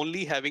are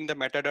only having the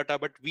metadata,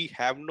 but we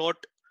have not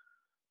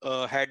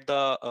had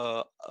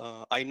the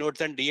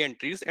inodes and D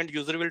entries, and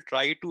user will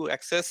try to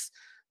access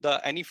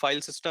any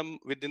file system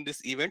within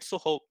this event.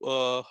 So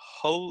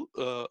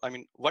I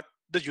mean, what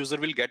the user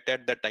will get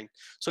at that time.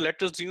 So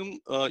let's assume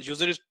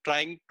user is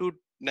trying to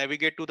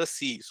navigate to the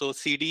C. So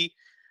CD,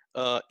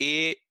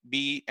 A,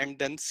 B, and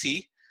then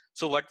C.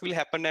 So what will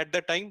happen at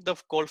that time? The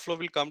call flow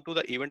will come to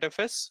the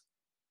event.fs.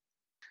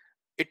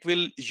 It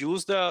will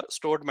use the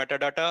stored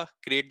metadata,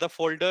 create the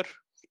folder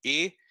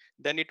A,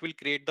 then it will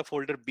create the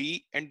folder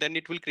B, and then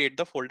it will create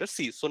the folder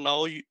C. So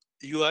now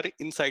you are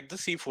inside the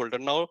C folder.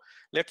 Now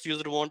let's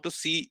user want to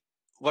see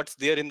what's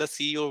there in the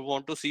C, or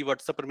want to see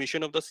what's the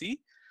permission of the C.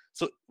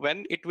 So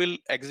when it will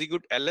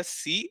execute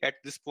lsc at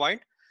this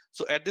point,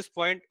 so at this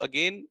point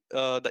again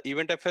the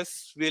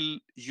event.fs will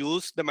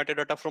use the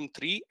metadata from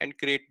 3 and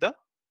create the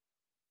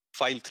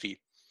file 3.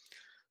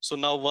 So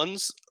now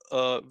once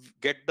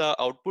get the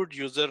output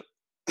user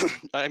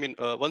I mean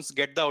once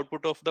get the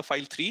output of the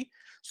file 3,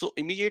 so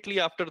immediately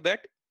after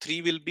that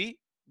 3 will be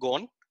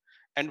gone.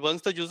 And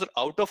once the user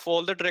out of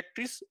all the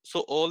directories, so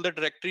all the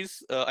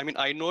directories I mean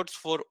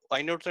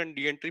inodes and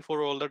D entry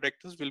for all the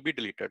directories will be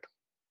deleted.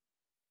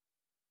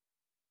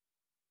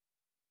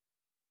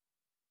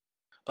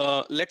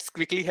 Let's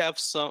quickly have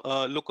some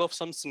look of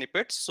some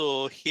snippets.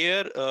 So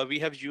here we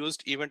have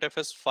used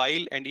event.fs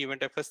file and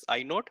event.fs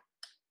inode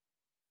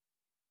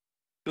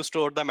to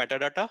store the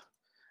metadata.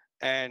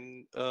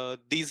 And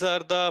these are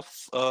the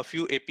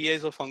few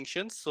APIs or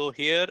functions. So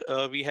here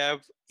we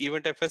have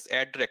event.fs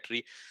add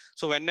directory.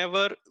 So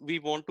whenever we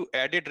want to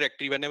add a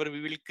directory, whenever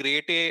we will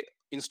create a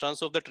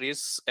instance of the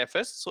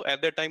TraceFS, so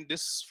at that time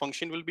this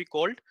function will be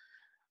called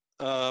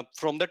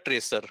from the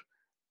tracer.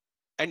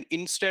 And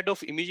instead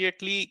of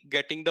immediately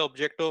getting the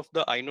object of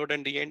the inode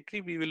and the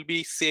entry, we will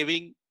be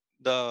saving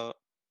the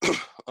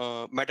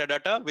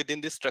metadata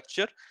within this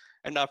structure.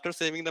 And after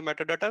saving the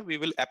metadata, we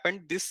will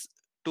append this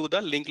to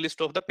the linked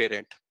list of the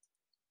parent.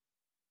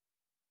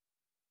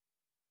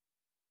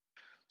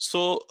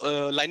 So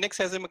Linux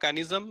has a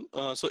mechanism.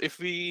 So if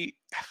we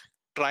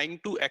trying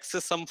to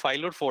access some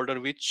file or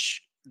folder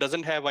which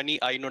doesn't have any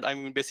inode, I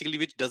mean basically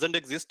which doesn't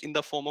exist in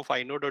the form of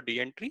inode or D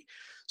entry.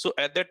 So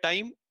at that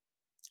time,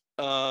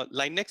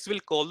 Linux will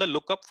call the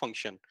lookup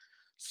function.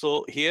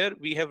 So here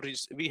we have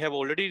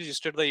already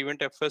registered the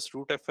event.fs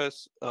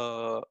rootfs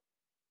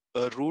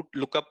root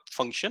lookup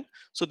function.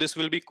 So this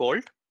will be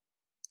called,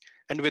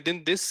 and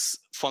within this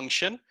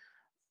function,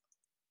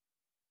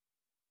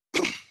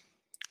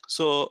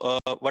 so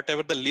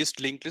whatever the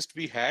linked list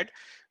we had,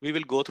 we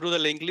will go through the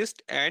linked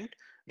list and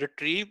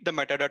retrieve the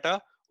metadata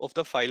of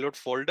the file or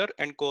folder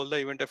and call the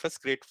event.fs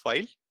create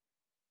file.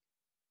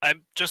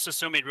 I'm just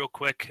assuming real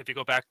quick, if you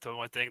go back to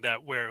one thing,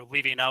 that we're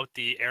leaving out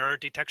the error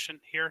detection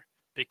here,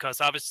 because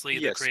obviously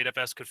the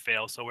create.fs could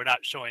fail, so we're not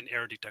showing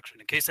error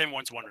detection, in case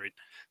anyone's wondering.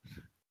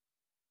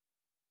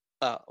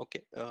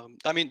 Okay.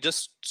 I mean,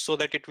 just so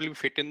that it will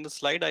fit in the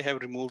slide, I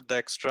have removed the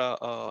extra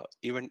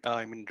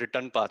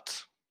return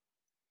path.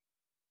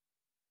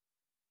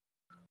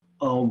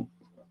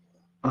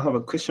 I have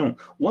a question.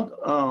 What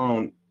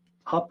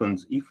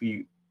happens if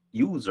we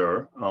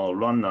user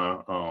run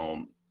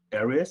a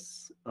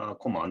ls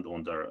command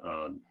on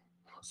the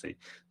say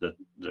the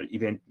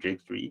event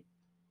directory?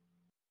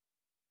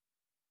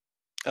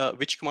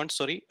 Which command?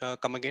 Sorry,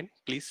 come again,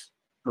 please.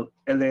 So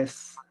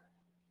ls.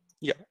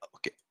 Yeah.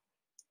 Okay.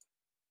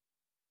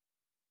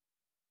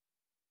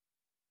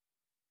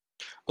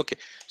 Okay.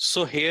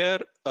 So here,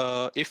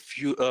 if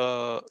you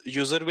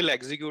user will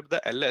execute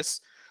the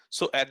ls,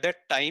 so at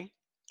that time.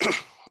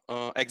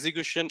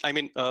 Execution, I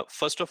mean,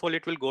 first of all,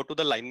 it will go to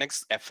the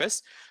Linux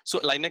FS. So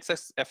Linux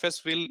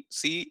FS will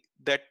see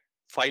that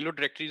file or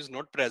directory is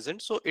not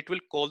present. So it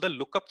will call the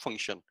lookup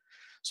function.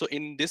 So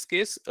in this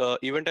case,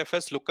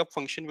 event.fs lookup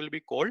function will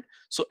be called.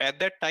 So at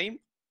that time,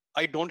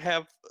 I don't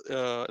have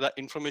the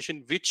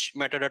information which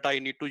metadata I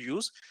need to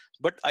use,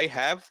 but I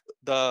have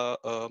the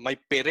my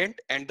parent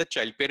and the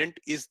child. Parent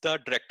is the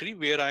directory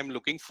where I'm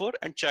looking for,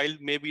 and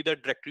child may be the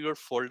directory or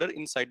folder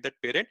inside that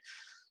parent.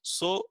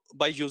 So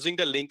by using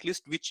the linked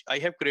list, which I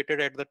have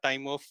created at the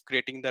time of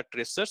creating the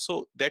tracer,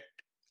 so that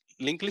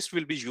linked list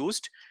will be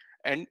used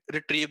and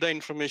retrieve the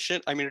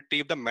information, I mean,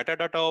 retrieve the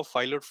metadata of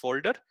file or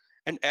folder.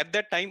 And at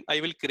that time, I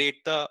will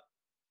create the,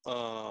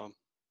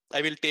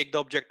 I will take the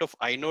object of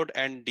inode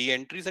and D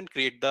entries and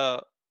create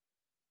the,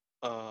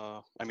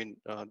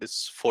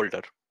 this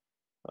folder.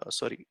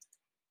 Sorry.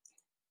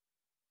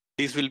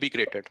 These will be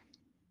created.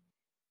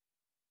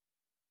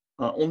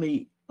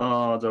 Only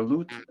the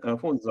root,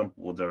 for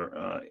example,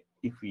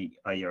 if we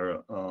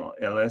hire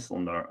ls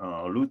on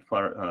the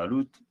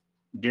root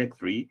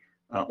directory,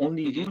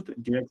 only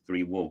root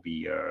directory will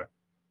be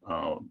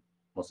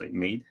what's it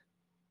made?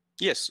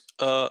 Yes.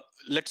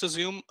 Let's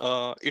assume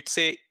it's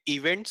a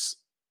events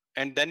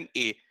and then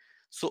a.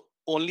 So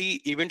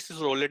only events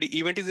is already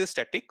event is a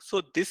static.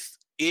 So this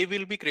a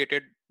will be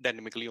created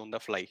dynamically on the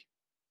fly.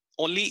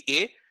 Only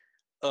a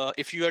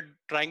if you are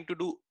trying to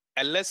do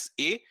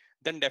LSA,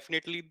 then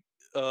definitely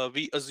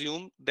we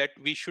assume that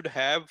we should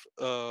have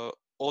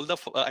all the,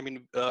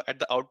 at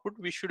the output,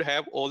 we should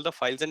have all the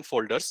files and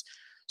folders.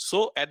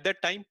 So at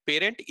that time,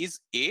 parent is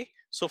A.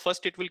 So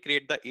first it will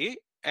create the A,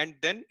 and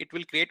then it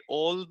will create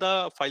all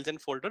the files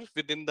and folders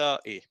within the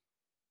A.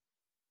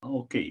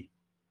 Okay.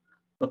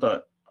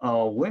 But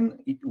when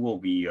it will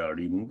be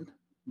removed,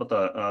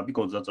 but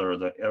because that's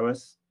the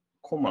ls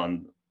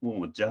command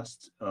will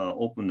just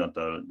open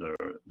the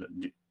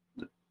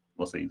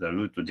let's say the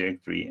root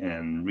directory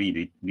and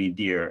read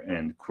there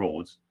and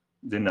close.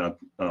 Then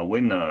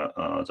when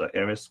the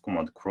ls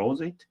command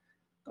close it,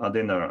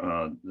 then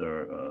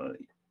the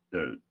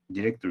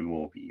directory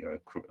will be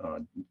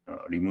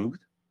removed.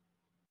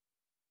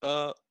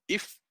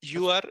 If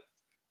you are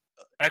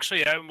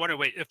actually, I'm wondering,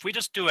 wait, if we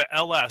just do an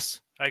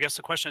ls, I guess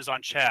the question is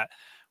on chat.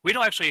 We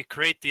don't actually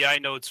create the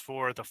inodes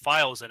for the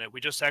files in it.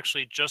 We just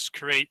actually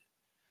create,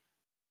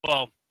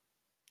 well,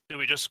 do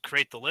we just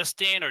create the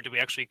listing, or do we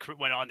actually,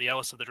 when on the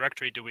ls of the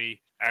directory, do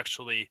we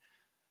actually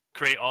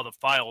create all the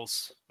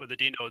files or the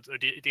dnodes or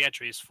the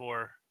entries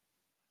for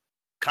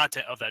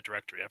content of that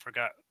directory? I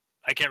forgot.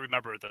 I can't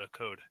remember the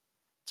code.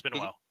 It's been a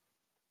while.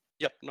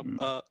 Yep.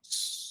 No.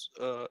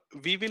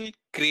 We will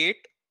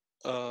create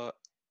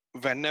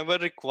whenever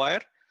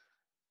required,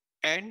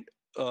 and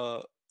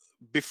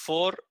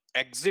before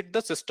exit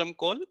the system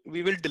call,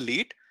 we will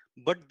delete.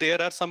 But there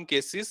are some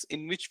cases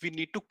in which we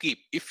need to keep.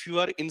 If you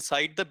are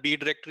inside the B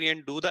directory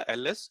and do the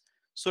ls,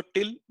 so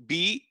till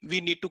B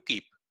we need to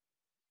keep.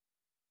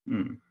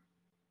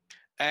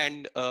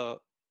 And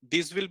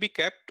these will be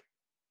kept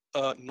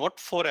not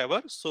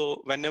forever.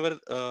 So whenever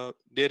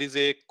there is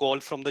a call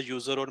from the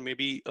user, or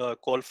maybe a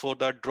call for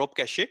the drop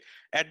cache,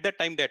 at that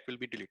time that will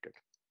be deleted.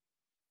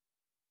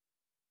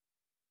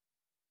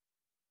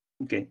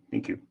 Okay,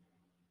 thank you.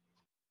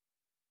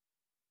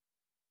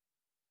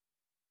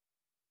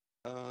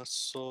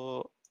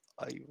 So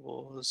I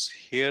was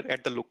here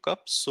at the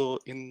lookup. So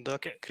in the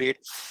create,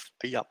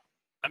 yeah.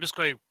 I'm just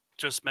going to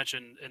just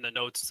mention in the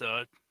notes,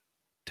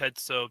 Ted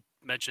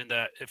mentioned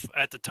that if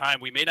at the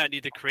time we may not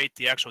need to create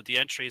the actual D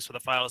entries for the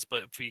files,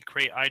 but if we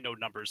create inode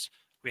numbers,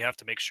 we have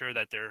to make sure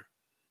that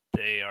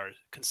they are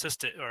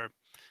consistent, or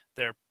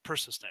they're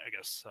persistent, I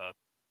guess.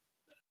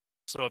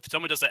 So if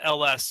someone does an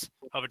ls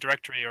of a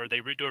directory, or they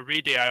do a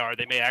read dir,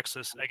 they may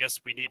access, I guess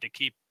we need to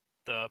keep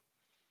the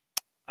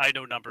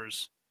inode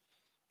numbers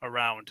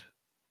around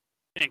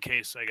in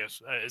case, I guess.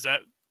 Is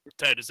that,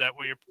 Ted, is that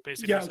what you're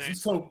basically saying?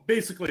 So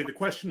basically the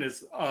question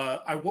is,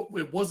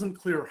 it wasn't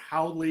clear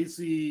how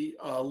lazily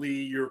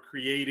you're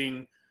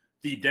creating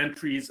the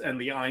dentries and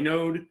the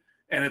inode,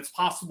 and it's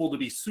possible to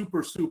be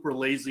super, super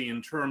lazy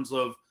in terms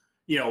of,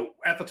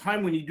 at the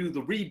time when you do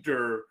the read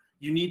dir,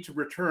 you need to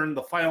return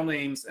the file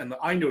names and the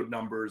inode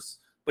numbers,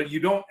 but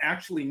you don't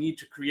actually need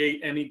to create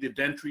any of the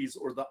dentries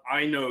or the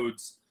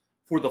inodes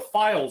for the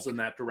files in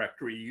that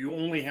directory. You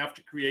only have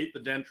to create the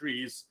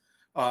dentries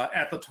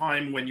at the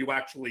time when you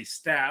actually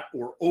stat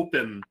or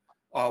open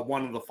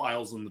one of the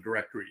files in the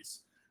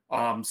directories.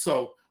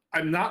 So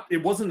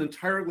it wasn't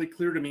entirely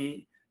clear to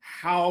me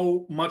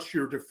how much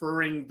you're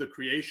deferring the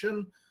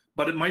creation,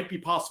 but it might be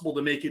possible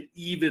to make it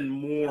even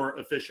more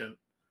efficient.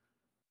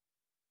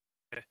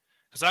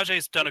 Because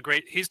Ajay's done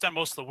he's done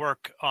most of the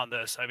work on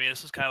this. I mean,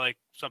 this is kind of like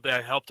something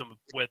I helped him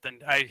with,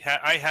 and I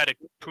had to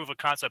prove a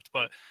concept,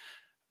 but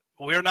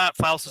we're not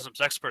file systems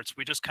experts.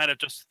 We just kind of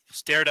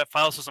stared at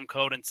file system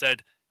code and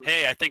said,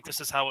 hey, I think this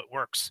is how it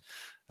works.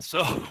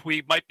 So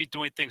we might be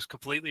doing things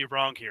completely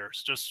wrong here.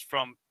 It's just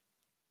from,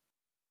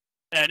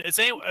 and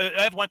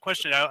I have one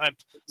question. I'm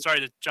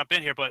sorry to jump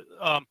in here, but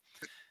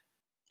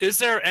is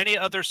there any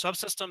other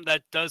subsystem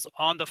that does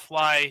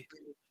on-the-fly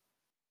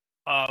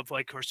of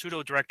or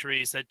pseudo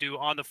directories that do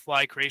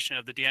on-the-fly creation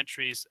of the D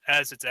entries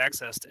as it's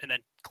accessed and then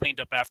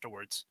cleaned up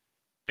afterwards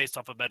based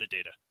off of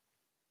metadata?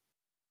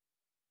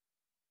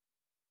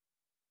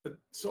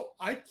 So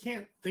I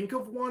can't think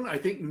of one. I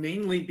think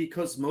mainly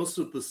because most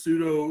of the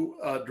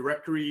pseudo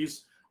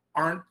directories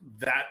aren't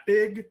that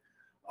big.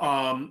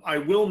 I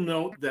will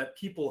note that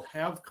people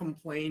have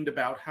complained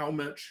about how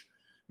much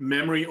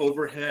memory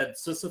overhead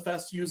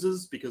Sysfs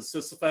uses, because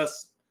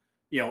Sysfs,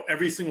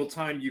 every single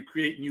time you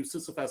create new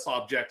Sysfs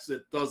objects,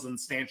 it does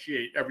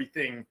instantiate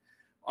everything,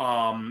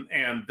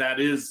 and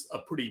that is a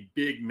pretty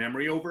big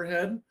memory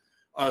overhead.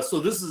 So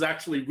this is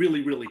actually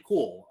really, really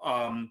cool.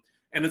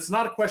 And it's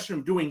not a question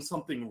of doing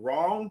something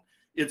wrong.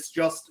 It's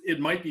just, it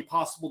might be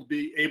possible to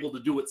be able to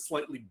do it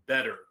slightly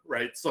better,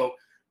 right? So,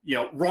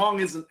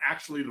 wrong isn't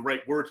actually the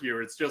right word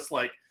here. It's just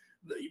like,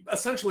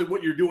 essentially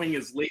what you're doing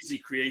is lazy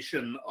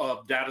creation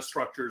of data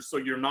structures. So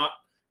you're not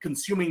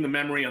consuming the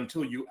memory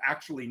until you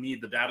actually need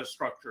the data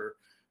structure.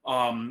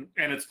 And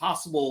it's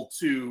possible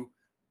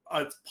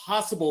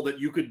that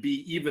you could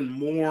be even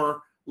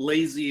more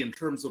lazy in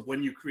terms of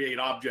when you create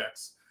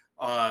objects.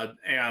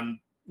 And,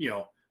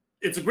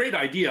 it's a great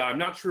idea. I'm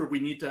not sure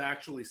we need to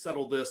actually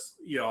settle this,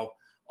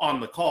 on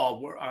the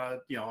call.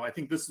 I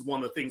think this is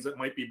one of the things that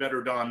might be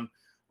better done,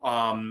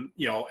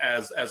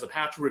 as a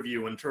patch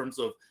review in terms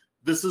of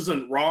this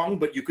isn't wrong,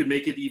 but you could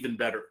make it even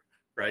better,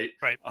 right?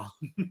 Right.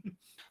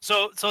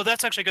 So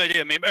that's actually a good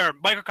idea. I mean,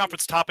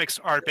 microconference topics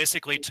are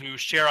basically to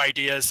share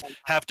ideas,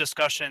 have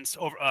discussions,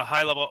 over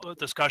high-level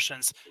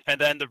discussions, and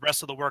then the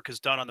rest of the work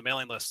is done on the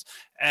mailing list.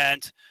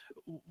 And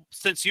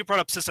since you brought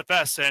up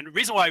SysFS, and the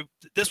reason why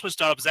this was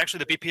done up is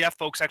actually the BPF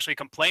folks actually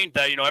complained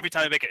that, you know, every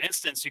time you make an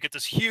instance, you get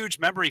this huge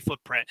memory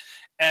footprint.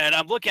 And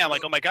I'm looking at it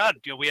like, oh my God,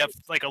 you know, we have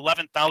like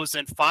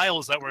 11,000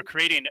 files that we're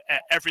creating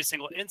at every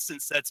single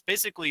instance that's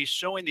basically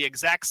showing the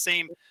exact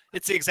same,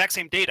 it's the exact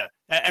same data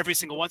at every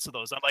single one of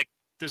those. I'm like,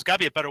 there's got to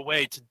be a better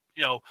way to,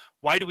 you know,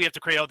 why do we have to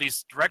create all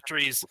these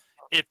directories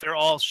if they're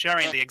all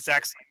sharing the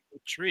exact same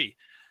tree?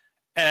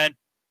 And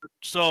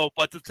so,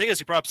 but the thing is,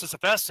 you brought up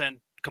SysFS and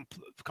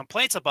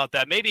complaints about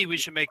that. Maybe we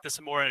should make this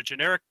a more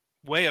generic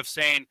way of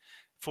saying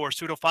for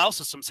pseudo file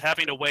systems,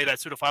 having a way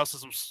that pseudo file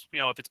systems, you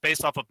know, if it's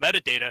based off of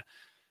metadata,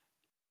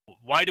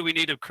 why do we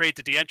need to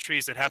create the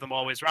entries and have them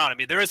always around? I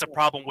mean, there is a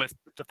problem with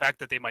the fact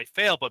that they might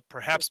fail, but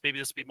perhaps maybe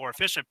this would be more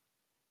efficient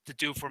to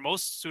do for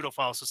most pseudo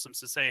file systems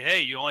to say,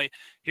 hey,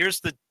 here's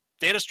the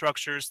data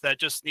structures that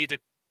just need to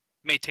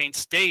maintain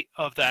state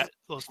of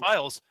those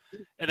files,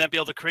 and then be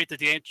able to create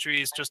the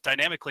entries just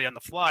dynamically on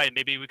the fly.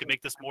 Maybe we could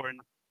make this more.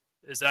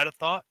 Is that a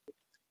thought?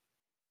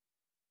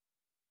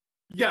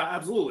 Yeah,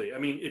 absolutely. I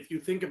mean, if you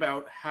think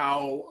about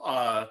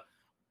how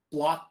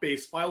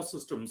block-based file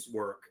systems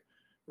work,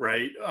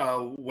 right?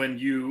 When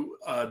you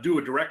do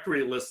a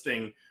directory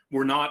listing,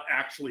 we're not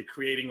actually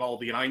creating all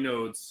the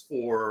inodes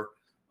for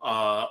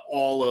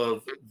all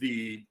of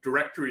the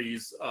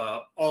directories,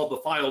 all the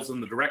files in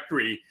the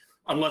directory,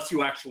 unless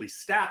you actually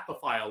stat the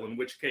file, in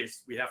which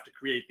case we have to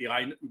create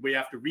we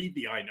have to read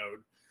the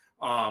inode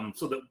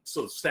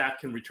so stat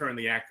can return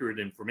the accurate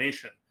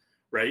information,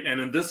 right?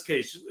 And in this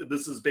case,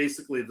 this is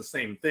basically the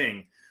same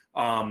thing.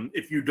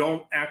 If you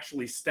don't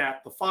actually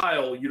stat the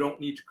file, you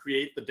don't need to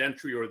create the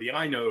entry or the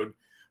inode.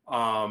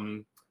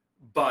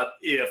 But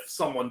if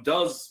someone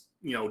does,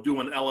 you know,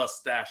 do an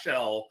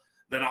ls-l,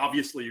 then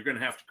obviously you're going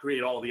to have to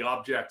create all the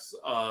objects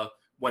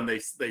when they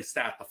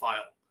stat the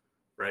file,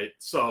 right?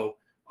 So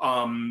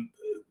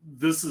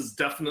this is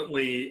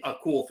definitely a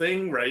cool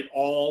thing, right?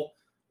 All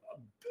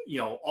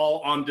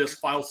on-disk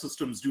file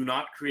systems do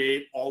not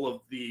create all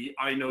of the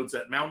inodes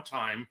at mount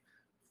time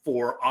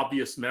for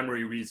obvious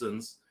memory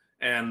reasons,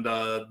 and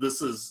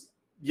this is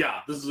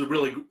a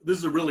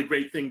really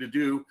great thing to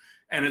do,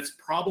 and it's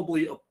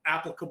probably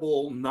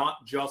applicable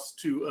not just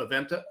to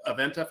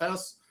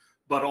EventFS,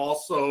 but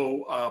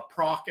also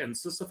Proc and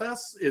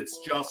SysFS. It's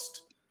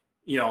just,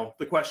 you know,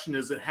 the question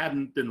is, it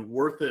hadn't been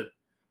worth it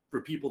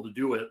for people to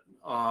do it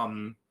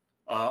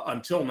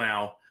until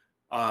now.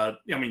 I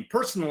mean,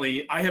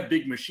 personally, I have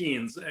big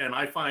machines, and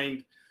I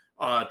find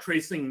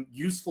tracing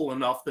useful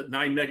enough that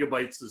 9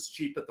 megabytes is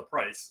cheap at the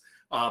price.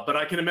 But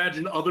I can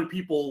imagine other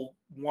people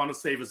want to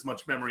save as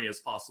much memory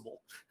as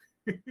possible.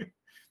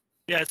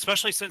 Yeah,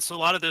 especially since a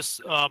lot of this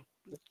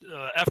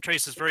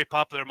ftrace is very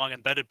popular among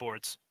embedded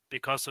boards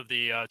because of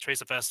the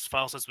TraceFS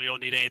file says we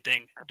don't need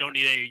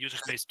any user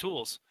space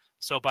tools.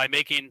 So by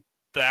making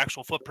the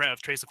actual footprint of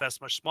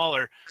TraceFS much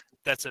smaller,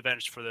 that's an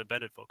advantage for the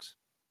embedded folks.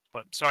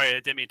 But sorry, I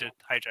didn't mean to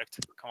hijack.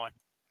 Come on.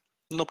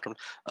 No problem.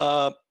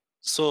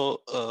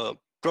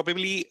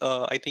 Probably,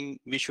 I think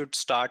we should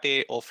start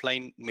a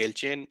offline mail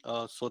chain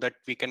so that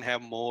we can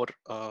have more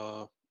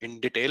in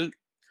detail.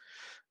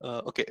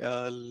 Okay,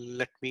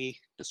 let me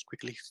just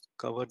quickly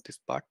cover this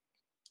part.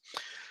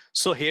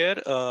 So here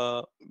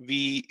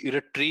we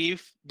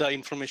retrieve the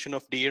information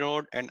of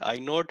dnode and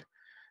inode,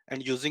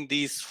 and using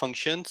these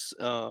functions,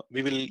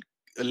 we will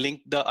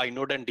link the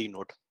inode and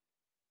dnode.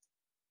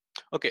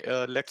 Okay,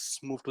 let's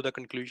move to the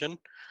conclusion.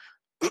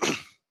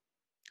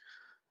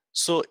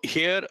 So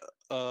here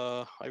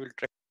I will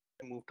try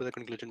to move to the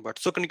conclusion part.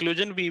 So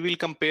conclusion, we will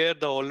compare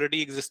the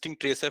already existing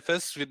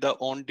TraceFS with the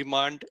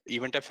on-demand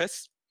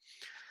EventFS.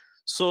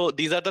 So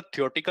these are the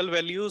theoretical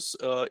values.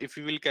 If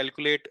we will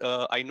calculate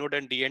inode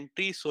and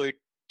dentry, so it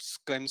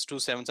comes to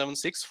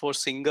 776 for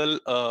single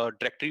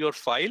directory or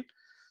file.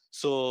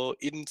 So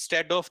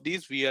instead of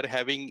these, we are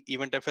having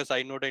EventFS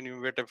inode and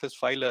EventFS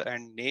file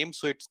and name.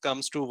 So it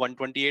comes to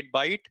 128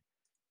 byte.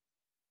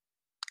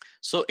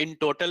 So in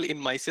total, in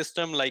my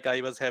system, like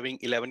I was having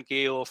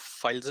 11K of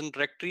files and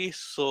directories.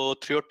 So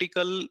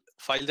theoretical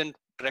files and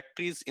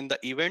directories in the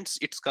events,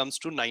 it comes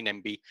to 9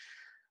 MB.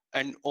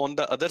 And on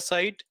the other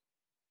side,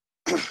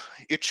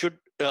 it should,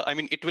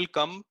 it will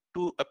come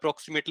to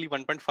approximately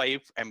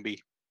 1.5 MB.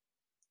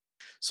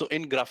 So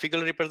in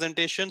graphical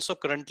representation, so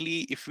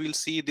currently, if we'll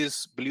see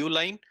this blue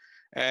line,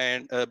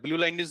 and blue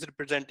line is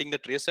representing the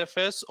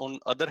TraceFS. On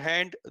other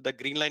hand, the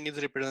green line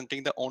is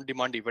representing the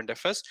on-demand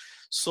EventFS.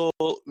 So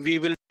we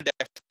will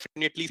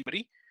definitely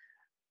see.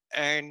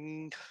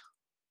 And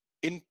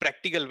in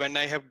practical, when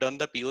I have done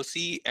the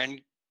POC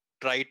and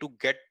try to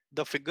get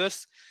the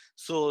figures,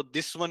 so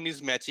this one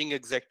is matching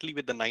exactly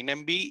with the 9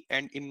 MB.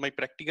 And in my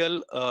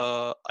practical,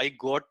 I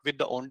got with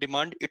the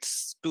on-demand,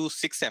 it's to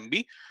 6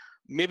 MB.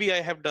 Maybe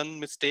I have done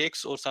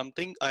mistakes or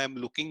something. I am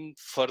looking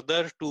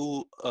further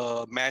to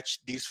match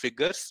these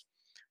figures.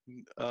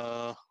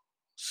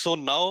 So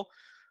now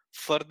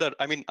further,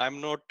 I mean,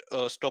 I'm not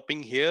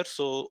stopping here.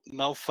 So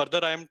now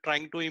further, I'm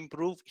trying to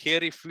improve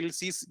here. If we'll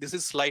see, this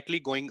is slightly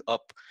going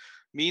up.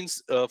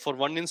 Means for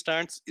one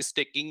instance is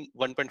taking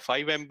 1.5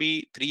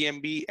 MB, 3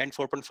 MB, and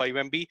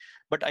 4.5 MB,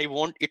 but I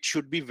want it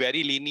should be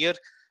very linear.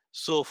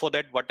 So for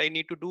that, what I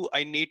need to do,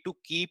 I need to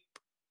keep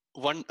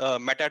one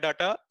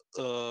metadata,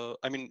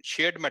 I mean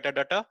shared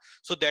metadata,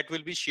 so that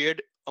will be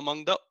shared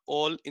among the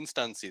all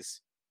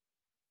instances.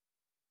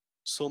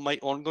 So my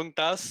ongoing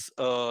tasks,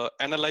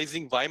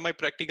 analyzing why my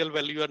practical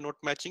value are not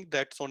matching,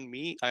 that's on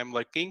me, I'm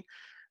working.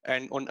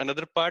 And on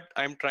another part,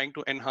 I'm trying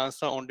to enhance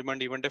the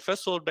on-demand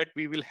event-fs so that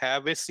we will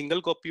have a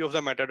single copy of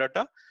the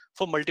metadata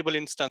for multiple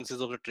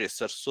instances of the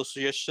tracer. So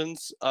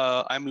suggestions,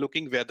 I'm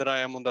looking whether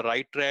I am on the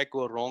right track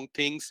or wrong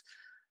things,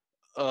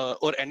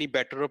 or any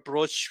better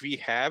approach we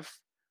have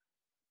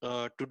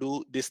to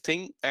do this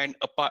thing. And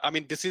I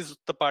mean, this is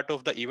the part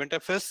of the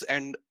event-fs,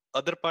 and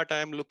other part I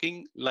am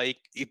looking like,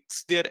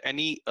 is there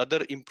any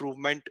other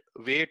improvement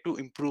way to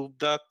improve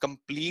the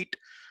complete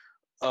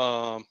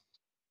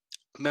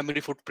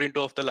memory footprint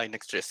of the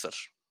Linux tracer?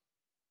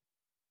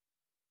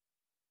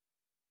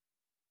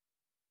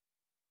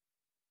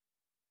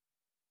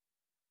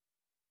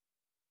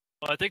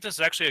 Well, I think this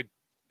is actually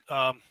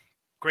a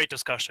great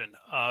discussion.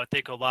 I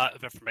think a lot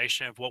of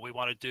information of what we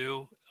want to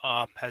do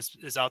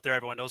is out there.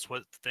 Everyone knows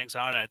what things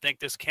are, and I think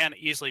this can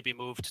easily be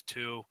moved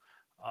to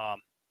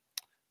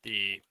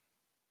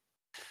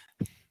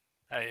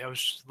I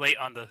was late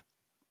on the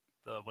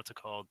what's it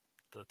called,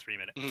 the 3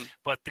 minute,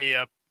 but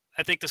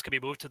I think this can be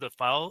moved to the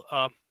file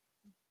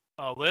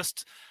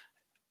list.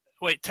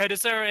 Wait, Ted,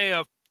 is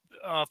there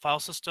a file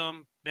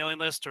system mailing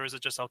list, or is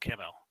it just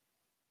LKML?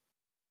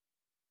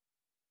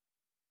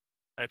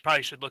 I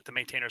probably should look the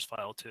maintainer's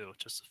file too,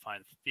 just to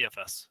find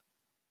VFS.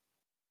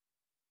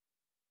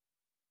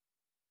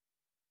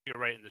 You're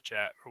right in the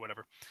chat or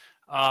whatever.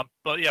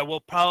 But yeah,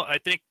 we'll probably, I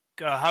think,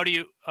 how do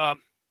you,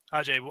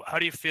 Ajay, how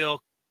do you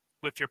feel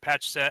with your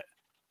patch set?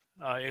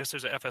 I guess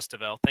there's a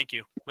FSDevel. Thank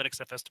you,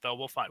 Linux FSDevel.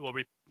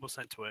 We'll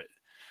send to it.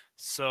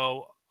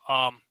 So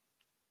I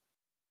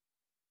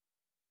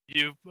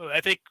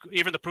think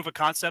even the proof of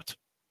concept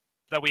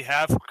that we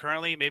have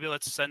currently, maybe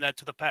let's send that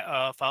to the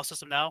file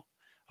system now,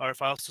 or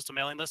file system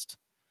mailing list.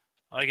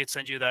 I could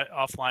send you that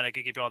offline. I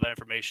could give you all that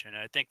information. And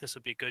I think this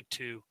would be good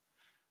to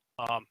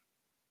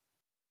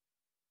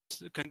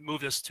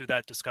move this to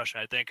that discussion.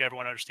 I think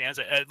everyone understands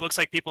it. It looks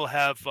like people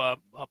have a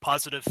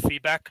positive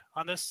feedback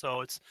on this, so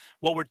it's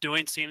what we're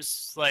doing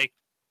seems like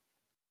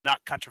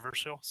not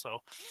controversial. So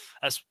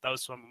that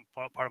was some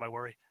part of my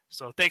worry.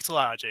 So thanks a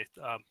lot, Ajay.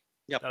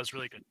 Yeah, that was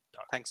really good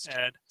talk. Thanks.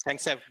 And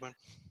thanks everyone.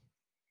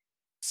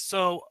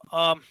 So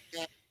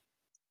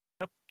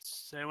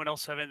does anyone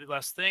else have any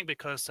last thing?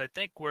 Because I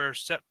think we're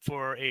set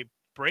for a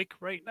break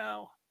right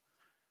now.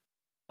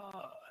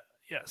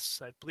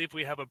 Yes, I believe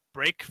we have a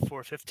break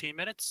for 15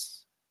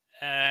 minutes,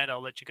 and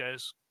I'll let you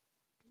guys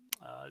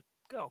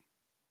go.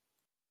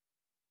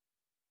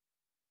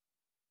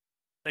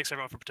 Thanks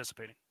everyone for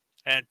participating.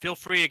 And feel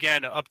free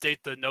again to update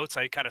the notes.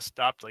 I kind of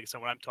stopped, like I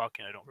said, when I'm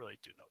talking, I don't really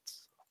do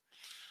notes.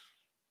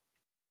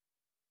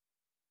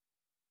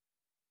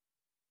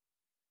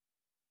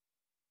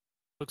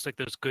 Looks like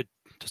there's good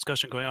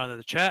discussion going on in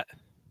the chat.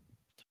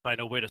 Find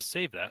a way to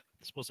save that.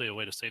 There's supposedly a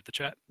way to save the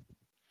chat.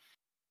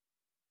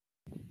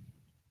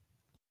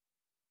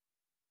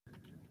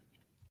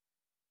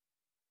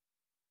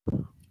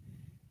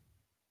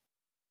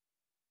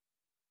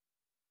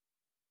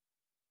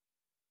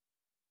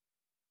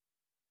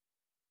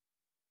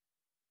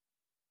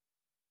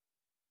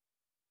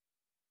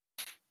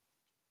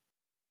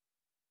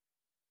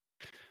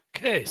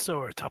 Okay, so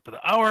we're at the top of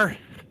the hour.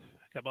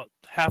 Got about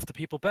half the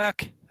people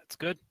back. That's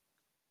good.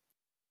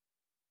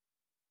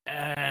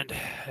 And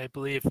I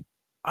believe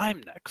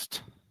I'm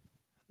next.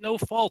 No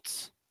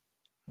faults.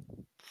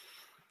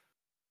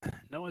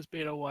 No one's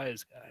being a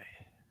wise guy.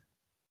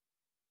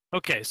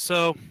 Okay,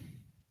 so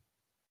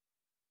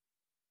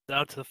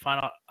down to the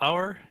final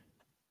hour.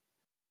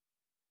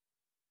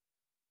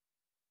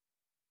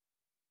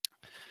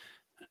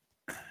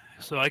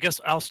 So I guess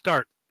I'll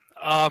start.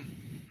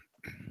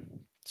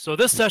 So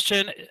this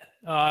session,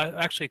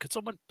 actually, could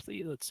someone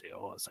please, let's see,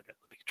 hold on a second,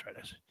 let me try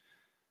this.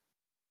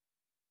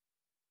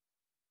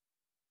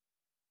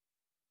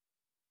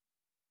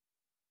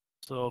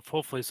 So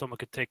hopefully someone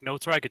could take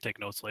notes, or I could take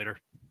notes later.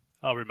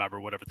 I'll remember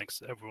what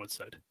everyone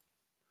said.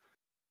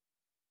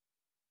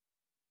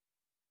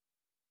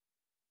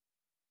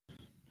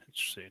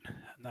 Interesting,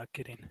 I'm not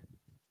kidding.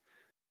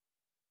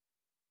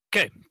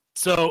 Okay,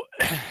 so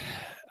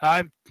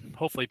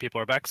hopefully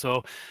people are back.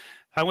 So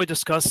I'm going to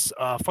discuss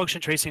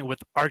function tracing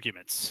with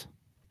arguments.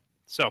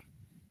 So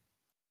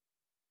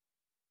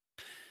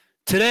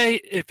today,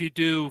 if you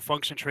do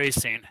function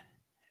tracing,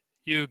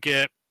 you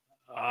get,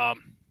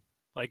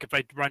 like if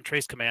I run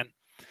trace command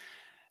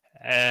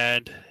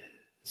and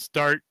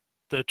start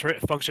the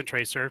function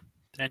tracer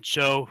and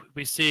show,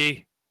 we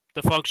see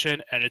the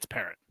function and its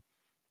parent.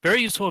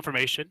 Very useful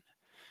information,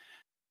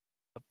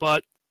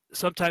 but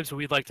sometimes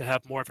we'd like to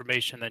have more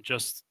information than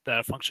just that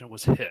a function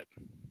was hit.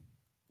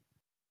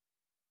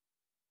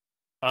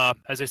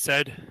 As I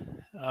said,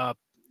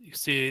 you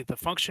see the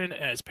function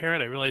as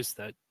parent. I realize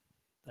that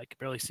I can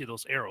barely see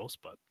those arrows,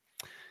 but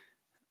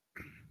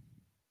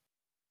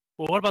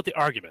well, what about the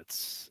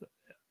arguments?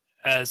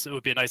 As it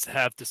would be nice to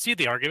have to see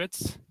the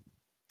arguments.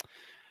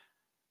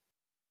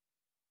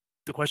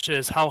 The question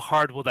is, how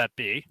hard will that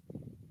be?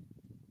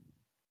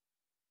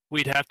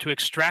 We'd have to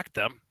extract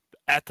them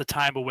at the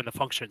time of when the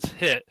functions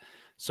hit.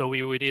 So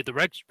we would need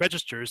the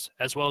registers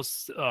as well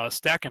as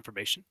stack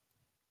information.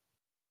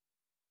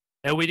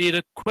 And we need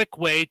a quick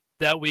way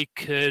that we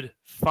could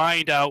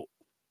find out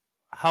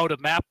how to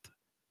map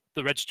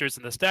the registers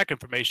and the stack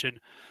information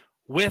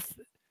with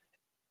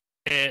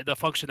the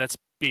function that's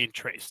being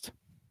traced.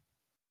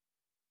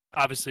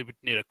 Obviously, we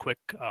need a quick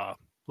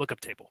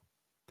lookup table.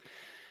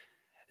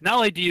 Not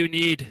only do you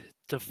need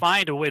to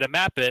find a way to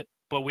map it,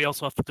 but we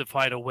also have to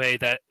find a way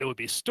that it would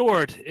be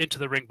stored into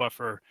the ring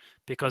buffer,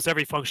 because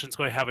every function is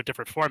going to have a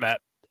different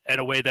format, and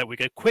a way that we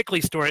could quickly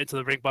store it into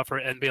the ring buffer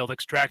and be able to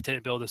extract it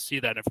and be able to see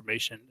that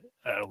information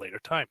at a later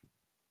time.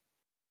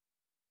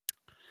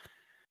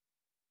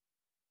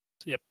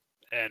 Yep,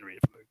 and read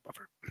it from the ring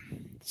buffer.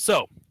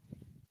 So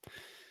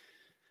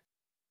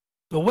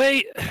the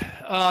way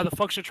the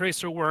function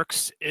tracer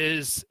works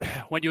is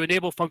when you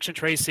enable function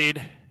tracing,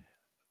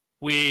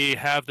 we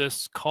have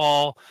this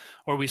call,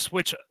 or we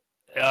switch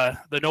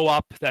the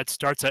no-op that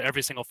starts at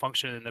every single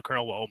function in the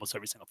kernel, well, almost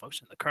every single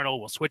function in the kernel.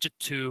 We'll switch it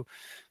to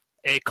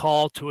a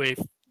call to a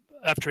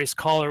ftrace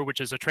caller,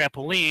 which is a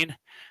trampoline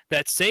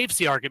that saves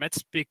the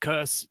arguments,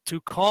 because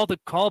to call the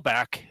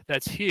callback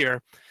that's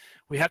here,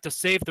 we have to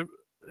save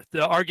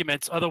the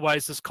arguments.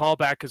 Otherwise, this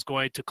callback is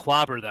going to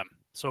clobber them.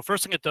 So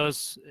first thing it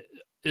does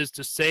is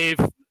to save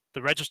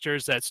the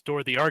registers that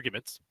store the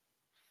arguments.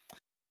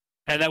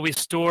 And then we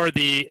store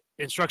the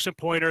instruction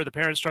pointer, the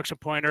parent instruction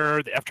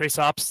pointer, the ftrace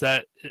ops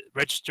that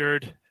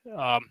registered.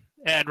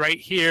 And right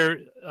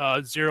here,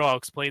 0, I'll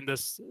explain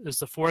this, is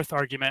the fourth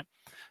argument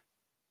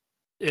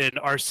in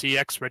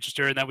RCX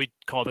register, and then we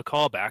call the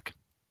callback.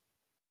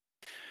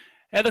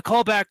 And the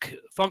callback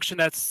function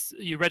that's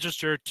you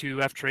register to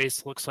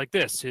ftrace looks like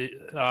this.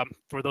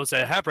 For those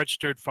that have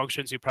registered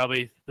functions,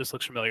 this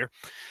looks familiar.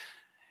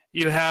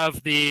 You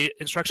have the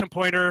instruction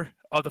pointer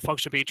of the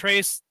function being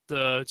traced,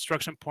 the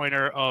instruction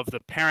pointer of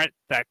the parent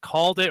that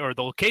called it, or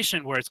the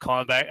location where it's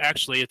calling back.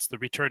 Actually, it's the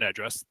return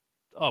address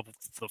of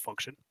the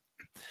function.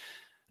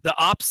 The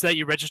ops that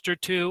you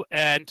registered to,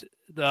 and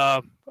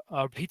the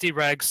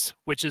ptregs,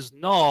 which is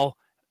null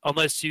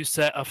unless you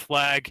set a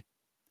flag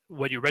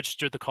when you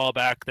registered the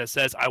callback that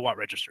says, I want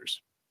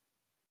registers.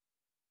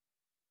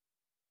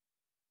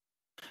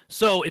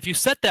 So if you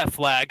set that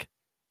flag,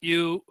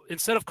 you,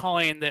 instead of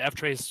calling the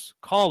ftrace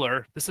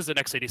caller, this is an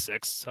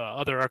x86,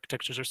 other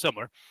architectures are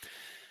similar,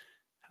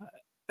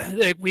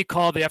 we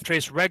call the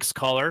ftrace regs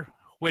caller,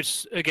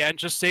 which again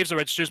just saves the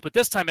registers, but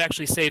this time it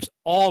actually saves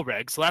all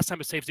regs. Last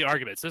time it saves the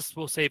arguments. This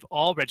will save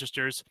all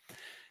registers,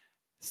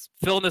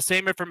 fill in the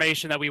same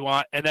information that we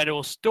want, and then it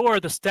will store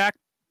the stack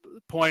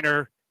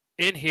pointer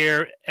in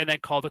here and then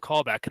call the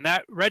callback. And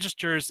that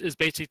registers is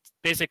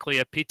basically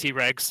a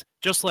ptregs,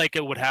 just like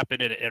it would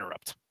happen in an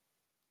interrupt.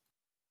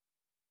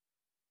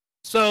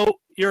 So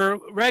your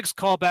regs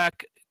callback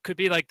could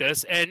be like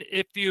this, and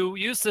if you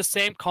use the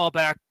same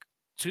callback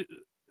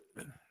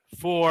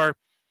for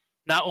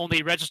not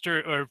only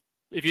register, or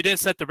if you didn't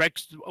set the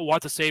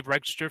want to save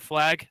register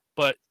flag,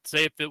 but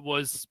say if it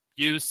was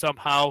used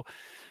somehow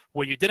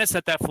when you didn't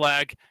set that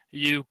flag,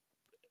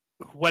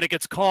 when it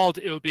gets called,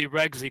 it would be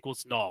regs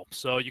equals null.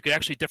 So you could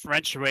actually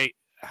differentiate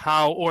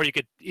how, or you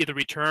could either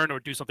return or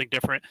do something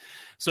different.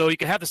 So you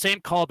could have the same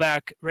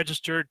callback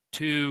registered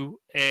to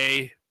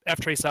a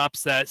ftrace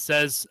ops that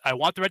says, I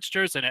want the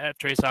registers, and an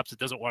ftrace ops that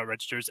doesn't want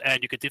registers,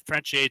 and you could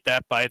differentiate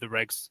that by the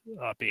regs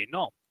being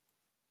null.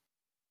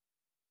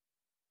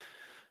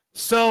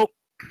 So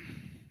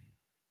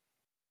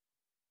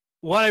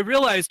what I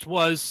realized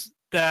was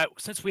that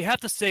since we have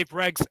to save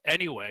regs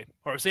anyway,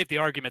 or save the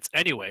arguments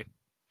anyway,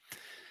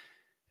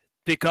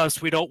 because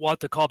we don't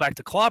want the callback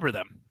to clobber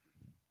them,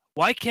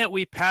 why can't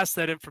we pass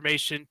that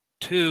information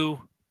to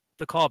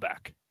the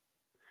callback?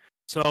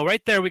 So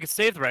right there, we can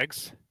save the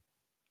regs.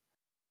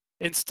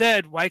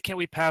 Instead, why can't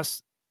we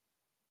pass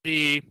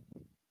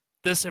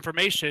this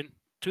information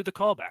to the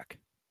callback?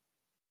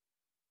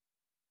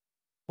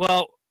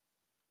 Well,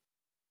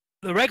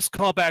 the regs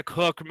callback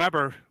hook,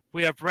 remember,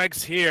 we have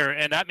regs here,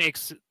 and that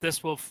makes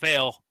this will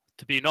fail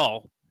to be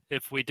null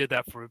if we did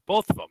that for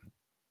both of them.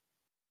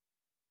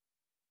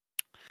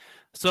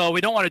 So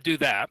we don't want to do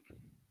that.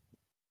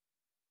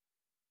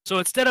 So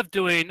instead of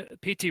doing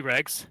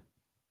ptregs,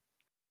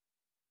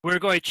 we're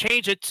going to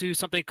change it to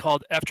something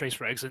called ftrace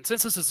regs. And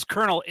since this is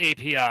kernel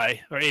API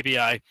or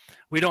ABI,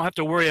 we don't have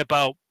to worry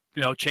about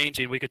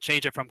changing. We could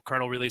change it from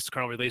kernel release to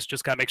kernel release.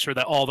 Just got to make sure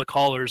that all the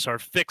callers are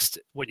fixed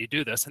when you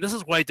do this. And this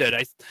is what I did.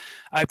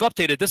 I've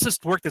updated. This is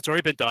work that's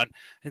already been done.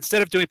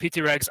 Instead of doing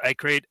ptregs, I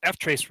create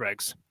ftrace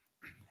regs.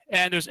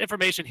 And there's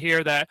information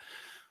here that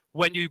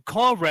when you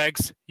call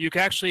regs, you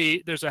can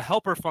actually, there's a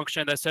helper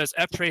function that says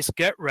ftrace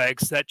get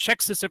regs that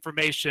checks this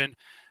information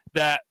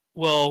that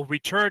will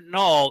return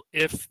null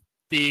if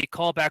the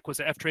callback was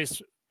an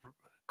ftrace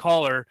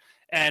caller,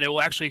 and it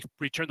will actually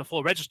return the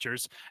full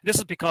registers. This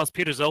is because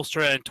Peter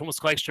Zylstra and Thomas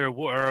Gleichster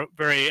were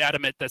very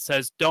adamant that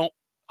says don't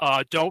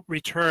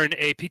return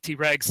a PT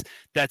regs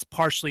that's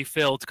partially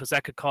filled, because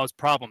that could cause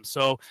problems.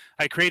 So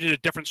I created a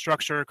different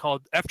structure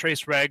called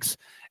ftrace regs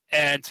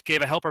and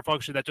gave a helper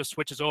function that just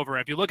switches over.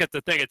 And if you look at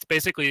the thing, it's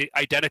basically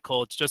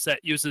identical. It's just that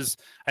it uses,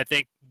 I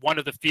think, one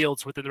of the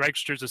fields within the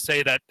registers to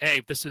say that,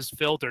 hey, this is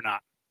filled or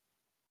not.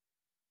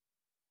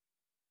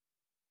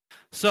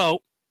 So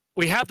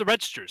we have the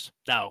registers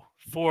now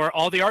for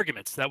all the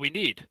arguments that we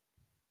need.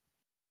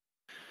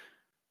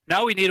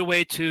 Now we need a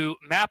way to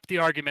map the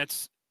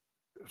arguments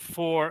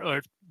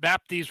or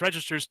map these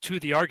registers to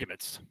the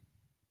arguments.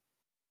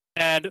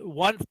 And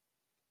one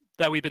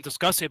that we've been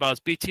discussing about is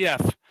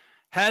BTF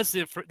has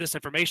this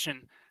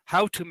information,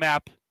 how to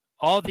map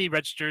all the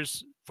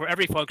registers for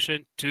every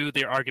function to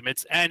their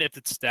arguments, and if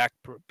it's stack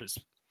purpose.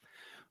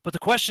 But the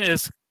question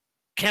is,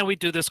 can we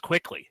do this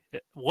quickly?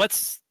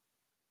 What's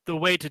the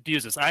way to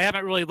use this? I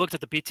haven't really looked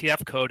at the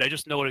BTF code. I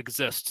just know it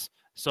exists.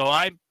 So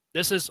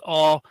this is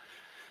all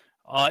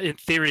in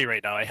theory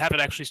right now. I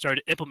haven't actually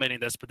started implementing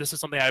this, but this is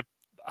something I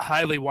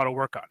highly want to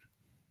work on.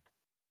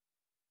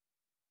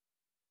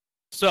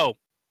 So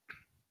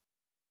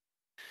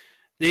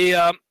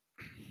the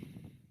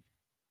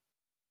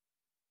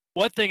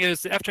one thing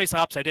is the ftrace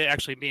ops. I didn't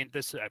actually mean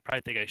this. I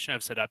probably think I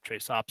shouldn't have said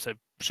ftrace ops. I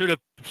should have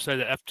said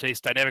the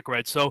ftrace dynamic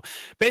read. So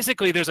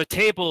basically, there's a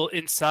table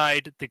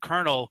inside the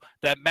kernel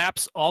that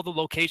maps all the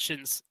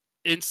locations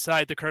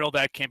inside the kernel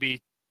that can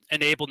be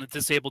enabled and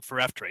disabled for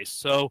ftrace.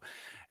 So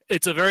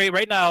it's a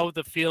right now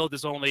the field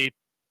is only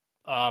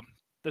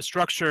the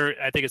structure,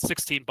 I think it's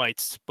 16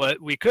 bytes,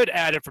 but we could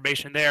add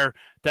information there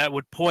that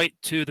would point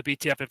to the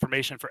BTF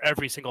information for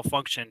every single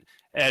function,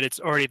 and it's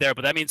already there.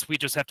 But that means we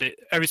just have to,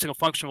 every single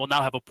function will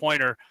now have a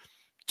pointer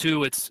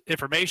to its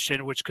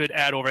information, which could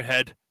add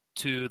overhead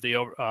to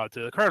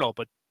the kernel.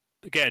 But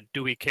again,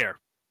 do we care?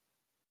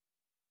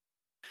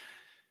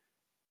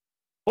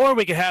 Or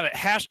we could have a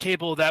hash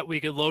table that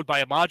we could load by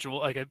a module,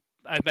 like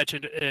I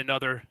mentioned in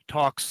other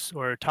talks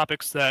or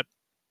topics, that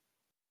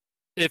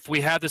if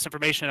we have this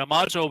information in a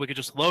module, we could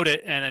just load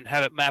it and then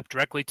have it mapped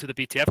directly to the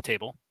BTF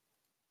table.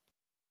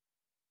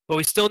 But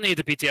we still need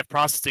the BTF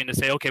processing to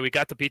say, okay, we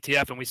got the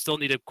BTF, and we still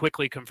need to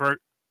quickly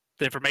convert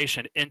the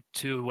information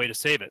into a way to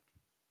save it.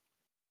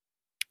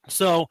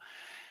 So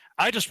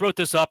I just wrote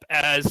this up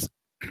as,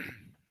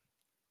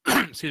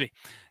 excuse me,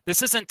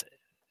 this isn't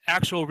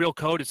actual real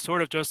code. It's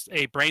sort of just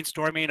a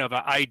brainstorming of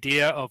an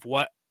idea of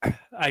what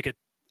I could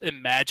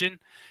imagine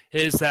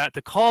is that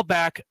the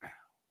callback,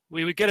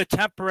 we would get a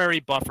temporary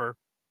buffer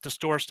to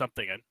store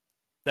something in.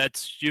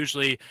 That's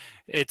usually,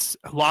 it's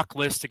lock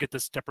list to get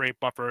this temporary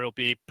buffer. It'll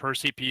be per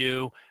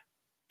CPU,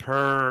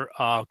 per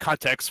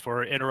context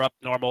for interrupt,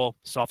 normal,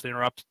 soft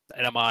interrupt,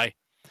 NMI.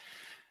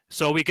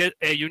 So we get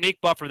a unique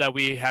buffer that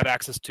we have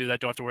access to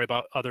that don't have to worry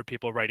about other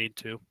people writing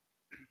to.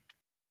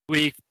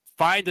 We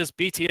find this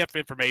BTF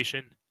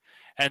information,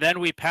 and then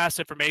we pass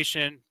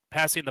information,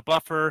 passing the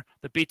buffer,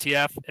 the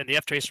BTF, and the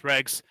ftrace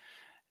regs,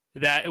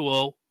 that it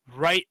will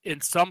write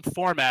in some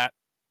format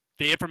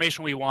the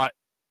information we want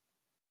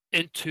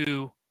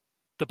into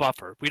the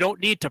buffer. We don't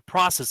need to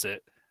process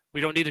it.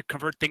 We don't need to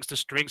convert things to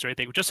strings or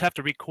anything. We just have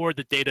to record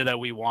the data that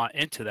we want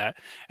into that,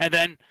 and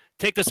then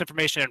take this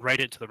information and write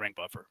it into the ring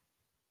buffer.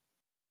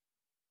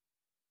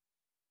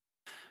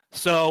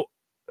 So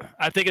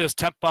I think of this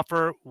temp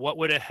buffer, what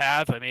would it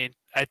have? I mean,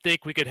 I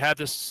think we could have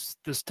this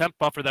temp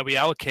buffer that we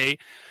allocate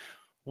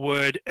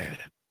would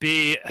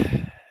be,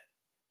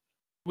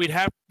 we'd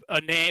have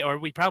a name, or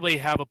we'd probably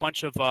have a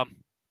bunch of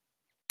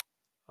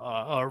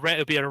array. It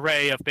would be an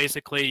array of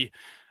basically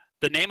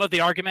the name of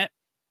the argument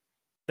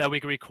that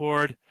we can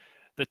record,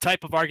 the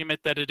type of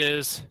argument that it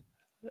is,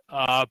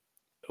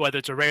 whether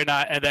it's array or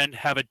not, and then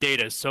have a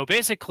data. So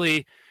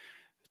basically,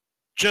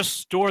 just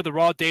store the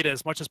raw data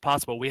as much as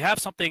possible. We have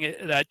something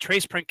that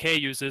traceprintk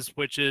uses,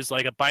 which is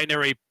like a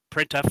binary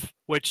printf,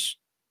 which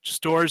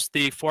stores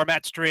the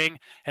format string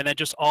and then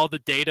just all the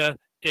data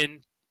in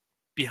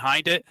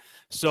behind it.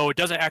 So it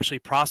doesn't actually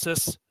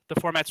process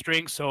the format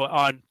string. So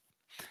on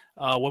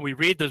when we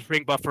read the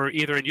ring buffer,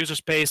 either in user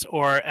space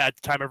or at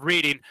the time of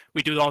reading,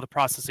 we do all the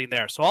processing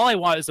there. So all I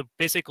want is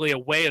basically a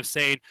way of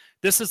saying,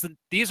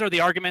 these are the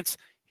arguments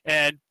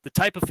and the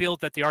type of field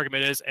that the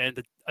argument is,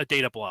 and a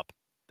data blob.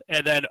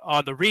 And then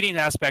on the reading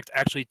aspect,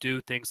 actually do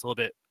things a little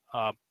bit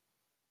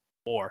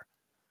more.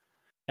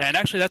 And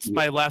actually, that's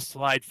my last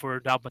slide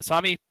for now.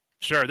 Masami,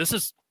 sure, this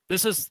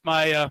is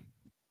my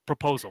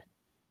proposal.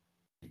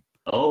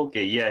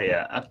 Okay,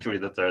 yeah. Actually,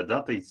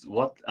 that is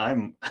what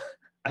I'm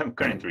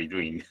currently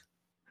doing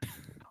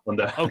on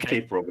the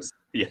Kprobes.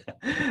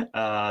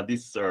 Yeah,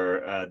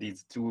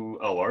 these 2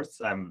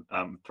 hours. I'm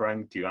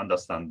trying to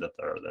understand that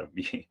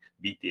the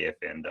BTF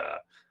and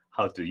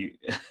how to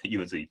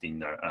use it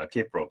in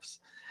Kprobes.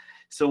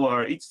 So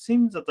it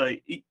seems that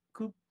it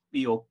could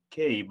be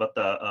okay, but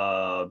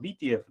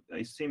BTF,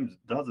 it seems,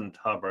 doesn't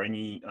have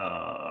any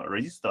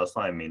register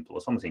assignment or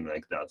something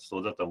like that,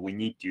 so that we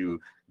need to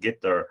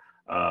get the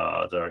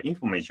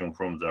information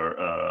from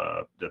the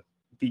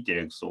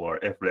ptregs or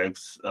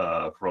flegs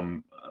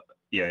from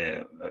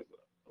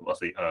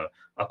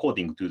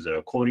according to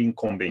the calling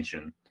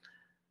convention.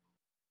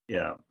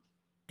 Yeah.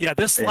 Yeah,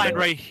 this line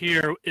right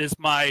here is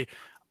my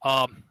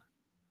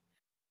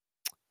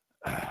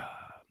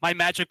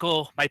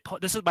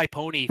this is my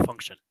pony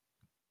function.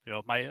 You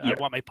know, I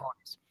want my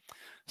ponies.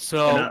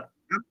 So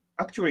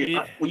actually,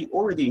 we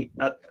already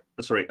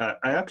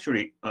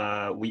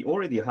we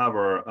already have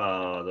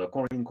the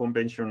calling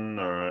convention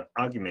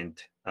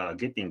argument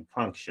getting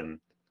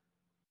function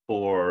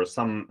for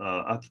some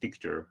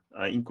architecture,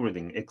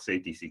 including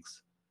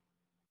x86.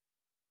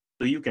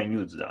 So you can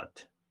use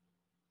that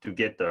to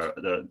get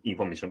the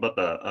information, but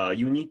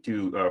you need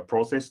to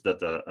process that.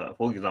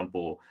 For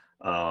example,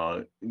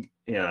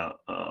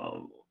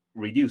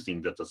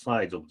 reducing the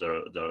size of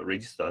the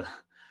register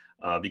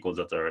because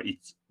that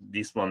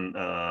this one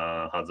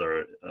has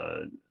a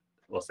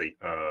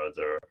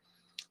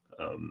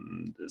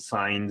the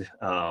signed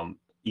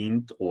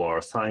int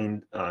or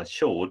signed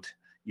short.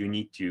 You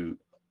need to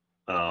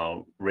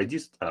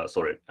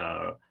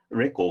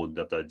record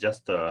that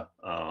just 2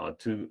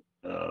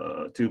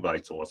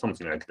 bytes or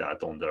something like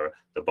that on the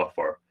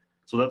buffer,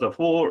 so that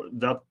for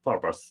that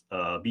purpose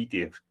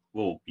BTF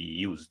will be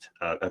used,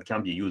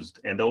 can be used.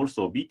 And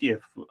also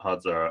BTF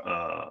has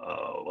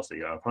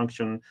a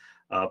function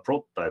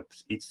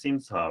prototypes. It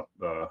seems to have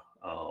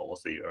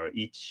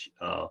each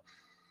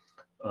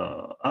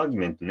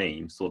argument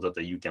name, so that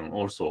you can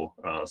also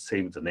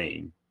save the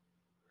name.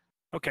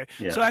 Okay.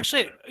 Yeah. So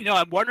actually, you know,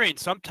 I'm wondering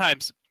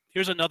sometimes,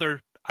 here's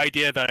another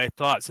idea that I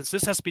thought, since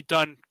this has to be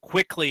done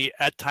quickly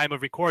at time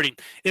of recording,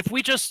 if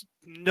we just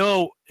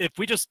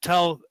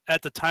tell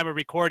at the time of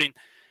recording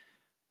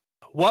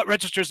what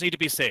registers need to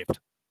be saved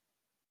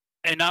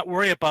and not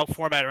worry about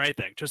format or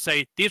anything, just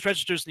say these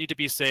registers need to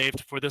be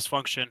saved for this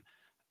function,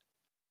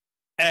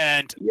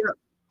 and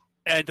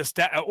the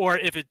stack, or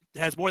if it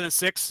has more than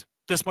 6,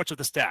 this much of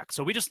the stack.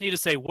 So we just need to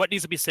say what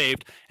needs to be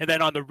saved, and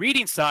then on the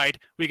reading side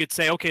we could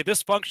say, okay,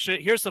 this function,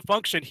 here's the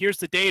function, here's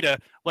the data,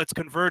 let's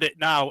convert it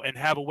now and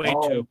have a way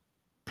to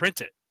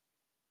print it.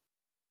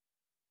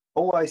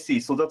 Oh, I see.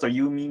 So that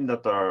you mean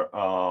that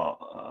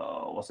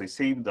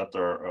save that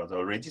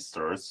the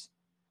registers,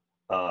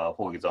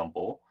 for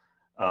example,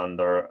 and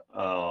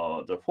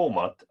the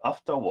format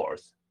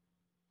afterwards.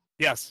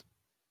 Yes.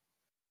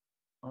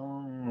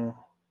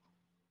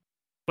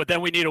 But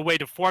then we need a way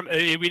to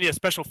we need a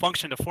special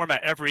function to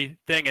format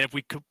everything. And if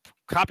we could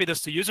copy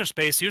this to user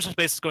space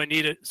is going to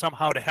need it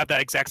somehow to have that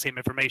exact same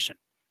information.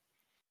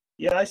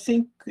 Yeah, I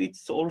think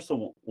it's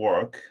also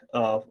work,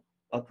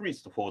 at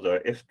least for the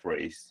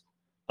ftrace,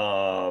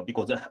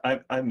 because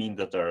I mean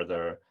that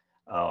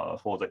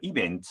for the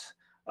events,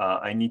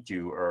 I need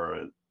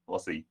to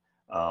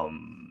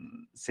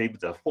save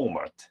the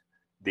format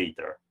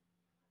data.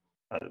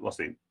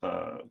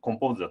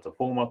 Compose the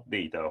format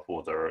data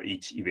for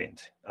each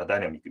event, a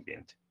dynamic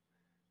event.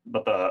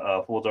 But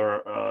for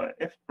the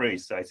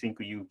ftrace, I think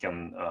you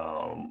can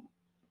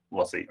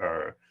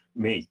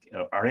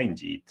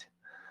arrange it.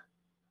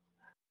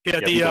 Yeah,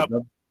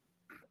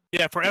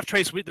 for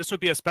ftrace, this would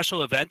be a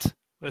special event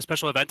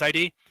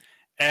ID,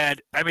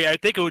 and I mean I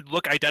think it would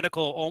look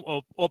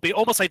identical, or be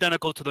almost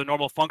identical to the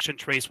normal function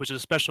trace, which is a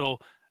special.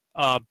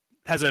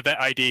 Has an event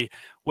ID,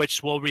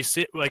 which will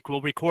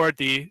will record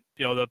the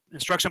the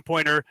instruction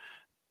pointer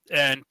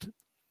and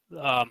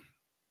the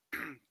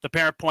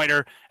parent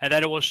pointer, and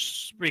then it will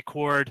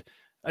record.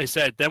 I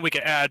said then we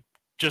can add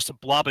just a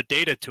blob of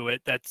data to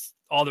it. That's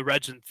all the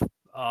reg and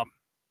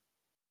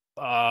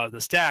the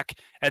stack,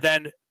 and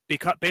then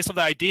based on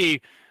the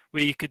ID,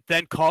 we could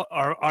then call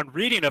on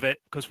reading of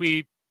it, because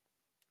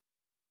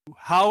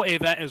how an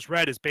event is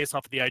read is based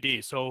off of the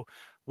ID. So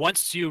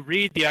once you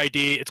read the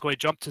ID, it's going to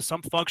jump to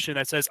some function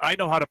that says, I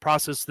know how to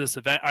process this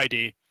event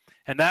ID.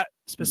 And that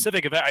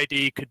specific event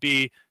ID could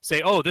be,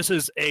 say, oh, this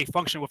is a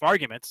function with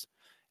arguments.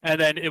 And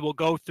then it will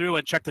go through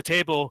and check the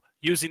table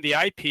using the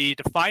IP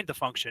to find the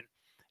function.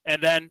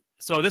 And then,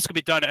 so this could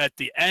be done at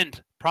the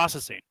end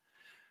processing.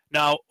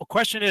 Now, a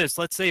question is,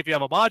 let's say if you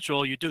have a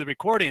module, you do the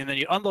recording, and then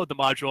you unload the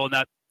module, and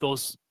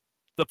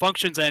the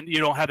functions, and you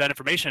don't have that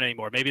information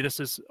anymore. Maybe this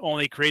is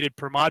only created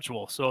per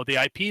module, so the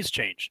IPs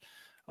change.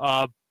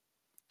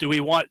 Do we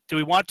want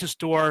to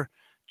store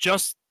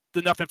just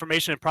enough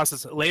information and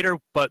process it later,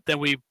 but then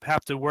we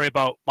have to worry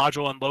about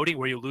module unloading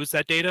where you lose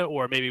that data?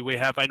 Or maybe we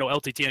have, I know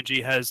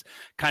LTTNG has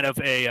kind of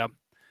a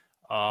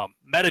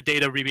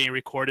metadata being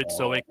recorded,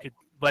 so it could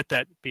let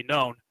that be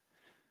known.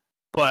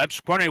 But I'm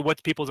just wondering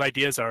what people's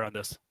ideas are on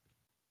this.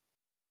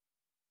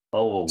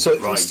 So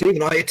right.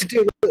 Stephen, I had to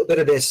do a little bit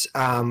of this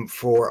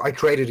I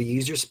created a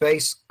user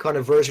space kind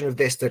of version of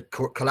this that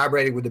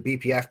collaborated with the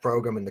BPF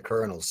program and the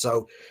kernel.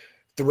 So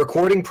the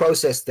recording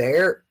process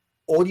there,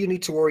 all you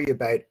need to worry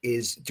about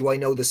is, do I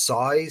know the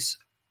size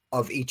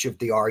of each of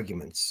the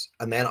arguments,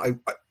 and then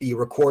you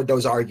record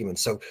those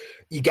arguments. So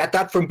you get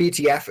that from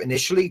BTF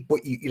initially,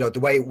 but you know the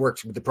way it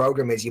works with the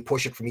program is you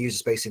push it from user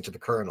space into the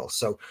kernel.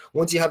 So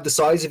once you have the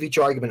size of each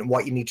argument and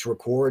what you need to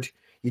record,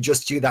 you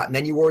just do that, and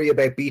then you worry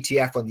about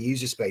BTF on the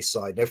user space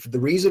side. Now, the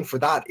reason for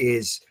that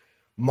is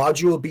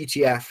module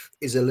BTF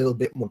is a little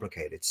bit more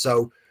complicated.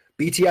 So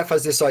BTF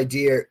has this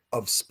idea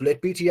of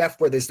split BTF,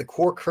 where there's the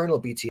core kernel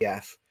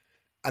BTF,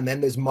 and then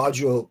there's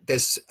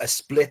a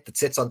split that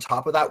sits on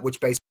top of that,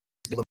 which basically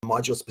the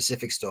module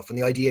specific stuff. And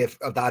the idea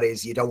of that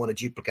is you don't want to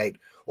duplicate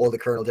all the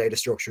kernel data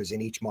structures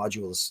in each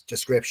module's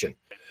description.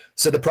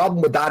 So the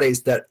problem with that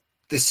is that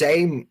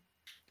different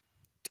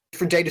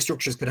data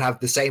structures could have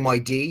the same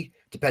ID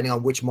depending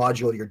on which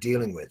module you're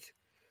dealing with.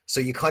 So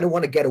you kind of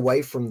want to get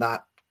away from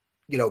that,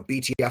 you know,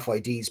 BTF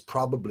IDs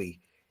probably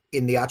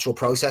in the actual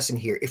processing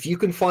here. If you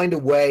can find a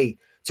way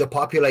to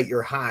populate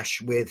your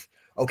hash with,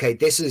 okay,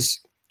 this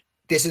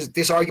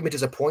argument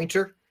is a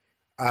pointer,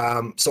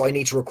 so I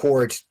need to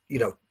record, you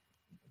know,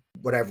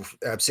 whatever,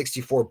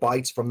 64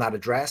 bytes from that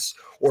address,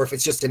 or if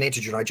it's just an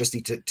integer, I just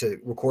need to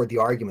record the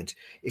argument.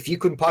 If you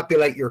can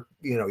populate your,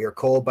 you know, your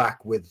callback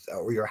with,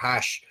 or your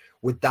hash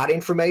with that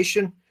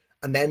information,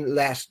 and then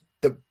let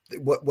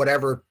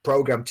whatever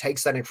program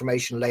takes that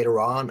information later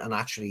on and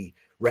actually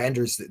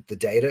renders the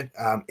data,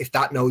 if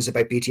that knows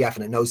about BTF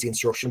and it knows the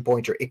instruction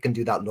pointer, it can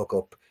do that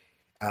lookup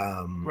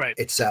right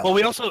itself. Well,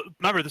 we also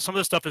remember that some of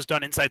the stuff is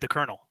done inside the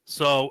kernel.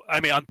 So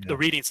I mean, on the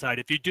reading side,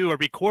 if you do a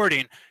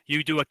recording,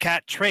 you do a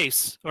cat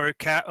trace or a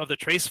cat of the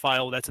trace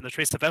file that's in the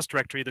tracefs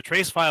directory. The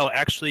trace file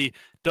actually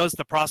does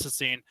the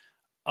processing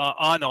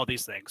on all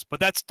these things, but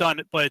that's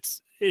done. But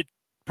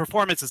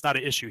performance is not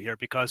an issue here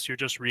because you're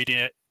just reading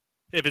it.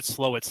 If it's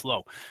slow, it's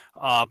slow.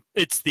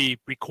 It's the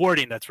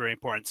recording that's very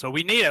important. So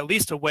we need at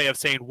least a way of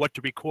saying what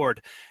to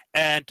record,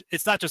 and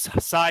it's not just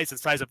size and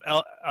size of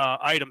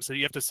items. So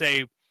you have to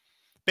say.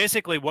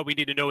 Basically, what we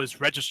need to know is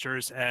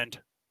registers and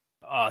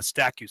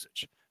stack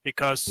usage.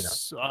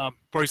 Because,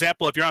 for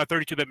example, if you're on a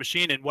 32-bit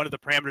machine and one of the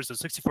parameters is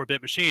a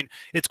 64-bit machine,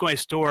 it's going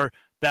to store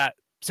that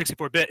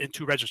 64-bit in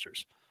 2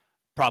 registers,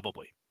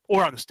 probably,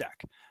 or on the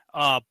stack.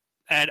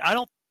 And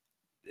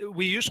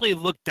we usually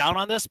look down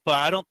on this, but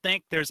I don't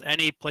think there's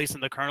any place in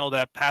the kernel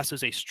that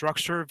passes a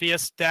structure via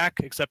stack,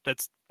 except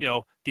that's, you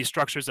know, these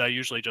structures are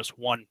usually just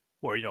one,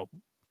 or, you know,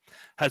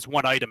 has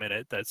one item in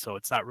it, so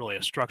it's not really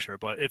a structure.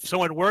 But if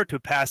someone were to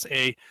pass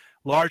a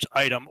large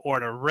item or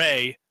an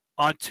array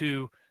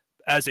onto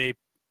as a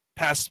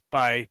pass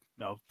by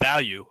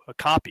value, a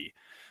copy,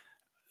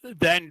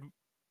 then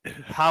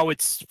how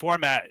it's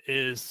format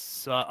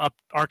is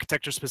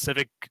architecture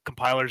specific,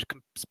 compiler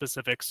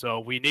specific. So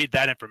we need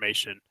that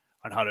information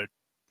on how to,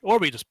 or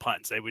we just punt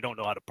and say we don't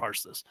know how to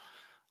parse this.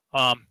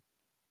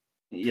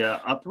 Yeah,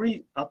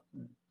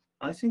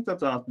 I think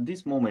that at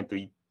this moment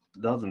it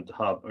doesn't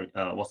have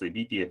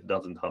BTF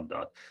doesn't have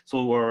that.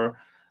 So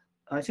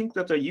I think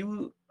that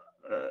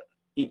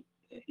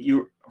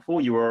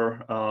for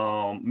your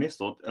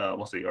method,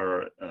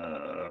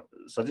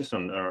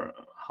 suggestion,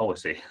 how I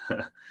say,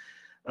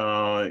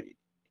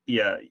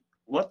 yeah,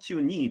 what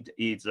you need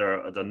is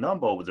the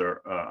number of the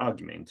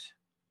argument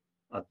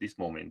at this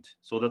moment.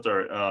 So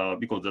that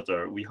because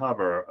that we have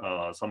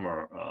some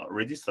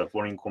register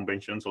foreign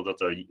convention, so that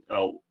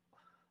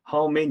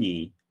how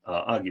many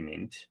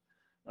argument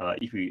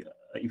if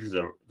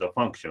the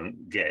function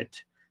get,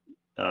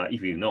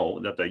 if you know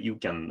that you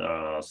can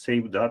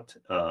save that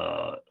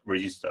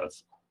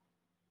registers,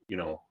 you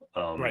know.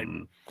 Right.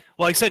 Well,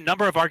 like I said,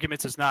 number of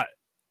arguments is not.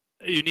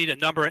 You need a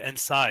number and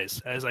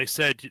size. As I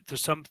said,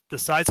 the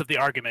size of the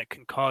argument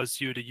can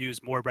cause you to use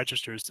more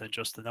registers than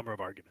just the number of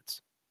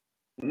arguments.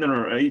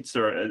 No, it's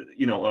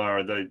you know,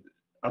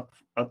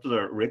 after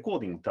the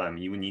recording time,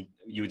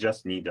 you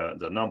just need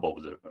the number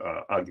of the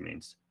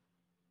arguments,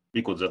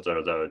 because that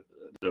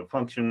the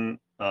function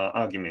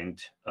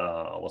argument,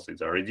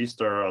 the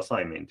register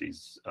assignment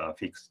is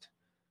fixed.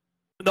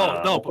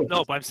 No,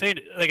 but I'm saying,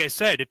 like I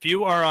said, if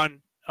you are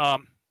on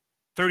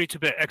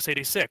 32-bit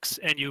x86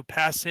 and you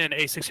pass in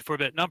a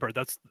 64-bit number,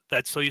 that's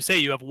so you say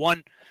you have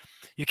one.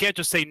 You can't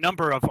just say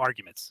number of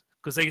arguments,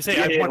 because they say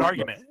I have one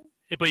argument,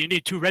 but you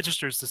need 2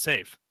 registers to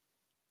save.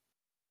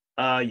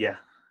 Yeah,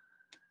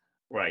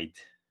 right.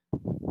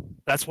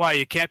 That's why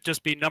you can't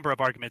just be number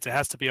of arguments. It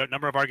has to be a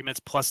number of arguments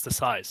plus the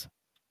size.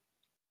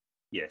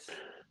 Yes.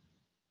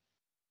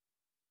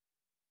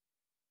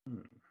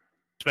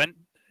 Sven?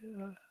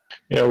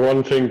 Yeah,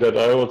 one thing that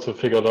I also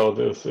figured out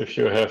is if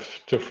you have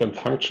different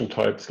function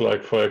types,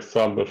 like for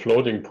example,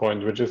 floating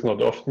point, which is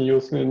not often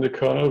used in the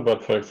kernel,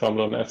 but for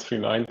example on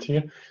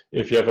S390,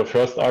 if you have a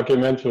first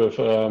argument with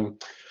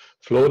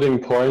floating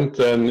point,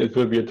 then it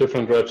will be a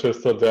different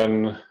register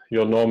than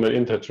your normal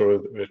integer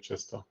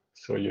register.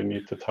 So you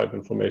need the type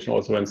information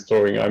also when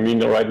storing. I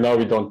mean, right now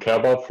we don't care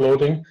about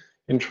floating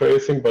in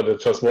tracing, but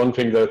it's just one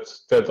thing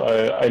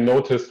that I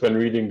noticed when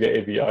reading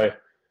the ABI,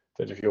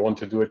 that if you want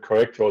to do it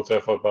correct, you also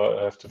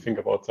have to think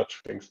about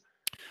such things.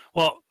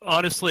 Well,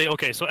 honestly,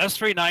 okay, so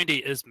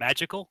S390 is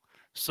magical,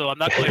 so I'm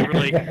not going to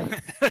really,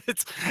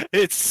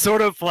 it's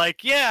sort of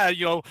like, yeah,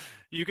 you know,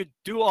 you could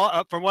do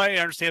all, from what I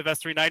understand of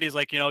S390 is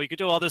like, you could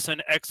do all this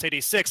in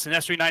x86 and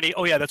S390.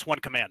 Oh yeah, that's one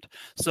command.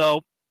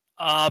 So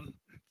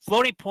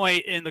floating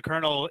point in the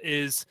kernel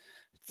is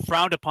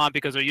frowned upon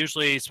because they're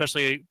usually,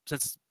 especially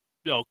since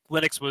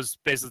Linux was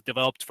basically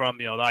developed from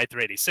the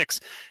i386,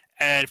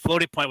 and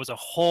floating point was a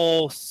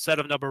whole set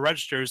of number of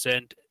registers,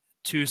 and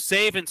to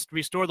save and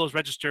restore those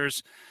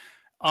registers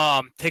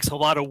takes a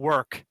lot of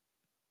work,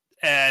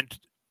 and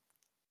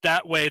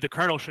that way the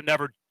kernel should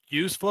never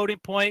use floating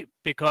point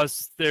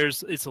because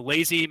it's a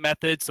lazy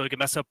method, so it can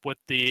mess up with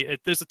it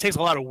takes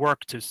a lot of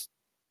work to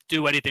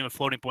do anything with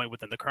floating point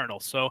within the kernel.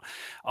 So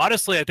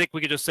honestly, I think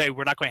we could just say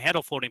we're not going to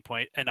handle floating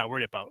point and not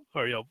worry about,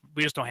 or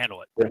we just don't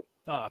handle it,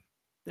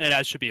 and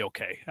that should be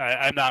okay.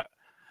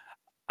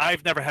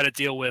 I've never had to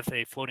deal with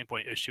a floating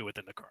point issue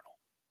within the kernel,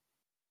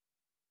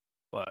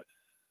 but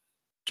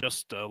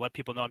just let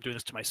people know I'm doing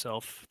this to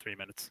myself. 3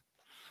 minutes,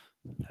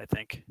 I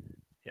think.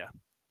 Yeah.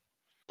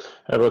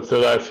 But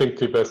still, I think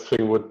the best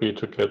thing would be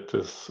to get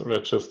this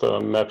register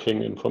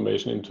mapping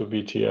information into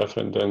VTF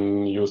and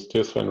then use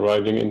this when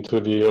writing into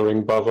the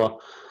ring buffer,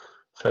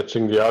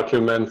 fetching the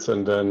arguments,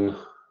 and then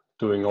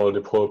doing all the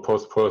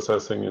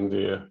post-processing in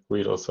the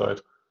reader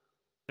side.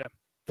 Yeah.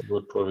 That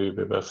would probably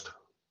be best.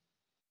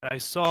 I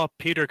saw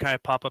Peter kind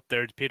of pop up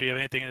there. Peter, you have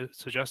anything to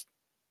suggest?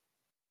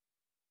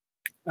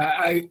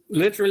 I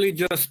literally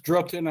just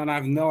dropped in and I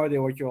have no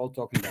idea what you're all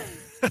talking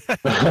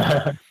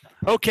about.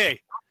 Okay.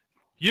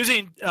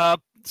 Using,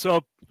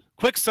 so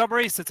quick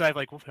summary, since I have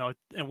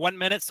in 1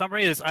 minute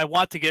summary is I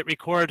want to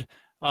record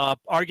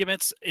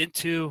arguments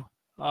into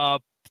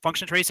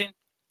function tracing.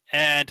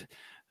 And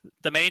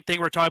the main thing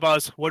we're talking about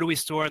is what do we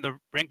store in the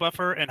ring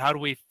buffer and how do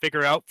we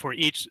figure out for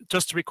each,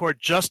 just to record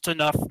just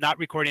enough, not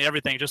recording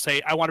everything. Just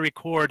say, I want to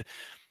record,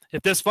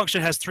 if this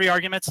function has 3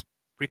 arguments,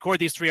 record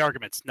these 3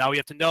 arguments. Now we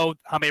have to know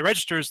how many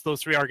registers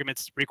those 3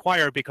 arguments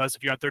require, because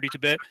if you're on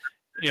 32-bit,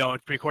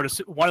 record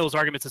one of those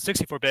arguments is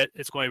 64-bit,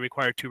 it's going to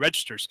require 2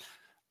 registers.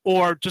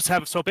 Or just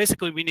so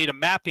basically we need a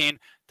mapping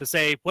to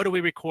say, what do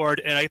we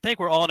record? And I think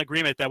we're all in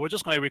agreement that we're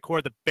just going to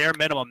record the bare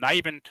minimum, not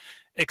even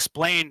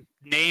explain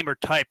name or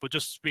type. We'll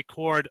just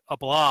record a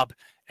blob,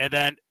 and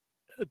then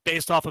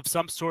based off of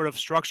some sort of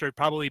structure,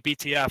 probably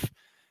BTF.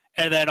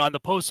 And then on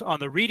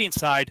the reading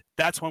side,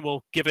 that's when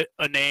we'll give it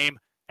a name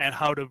and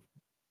how to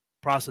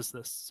process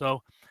this.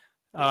 So,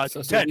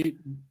 Ted,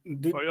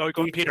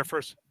 go Peter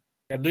first.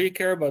 Do you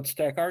care about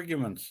stack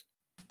arguments?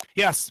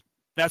 Yes,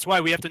 that's why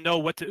we have to know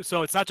what to.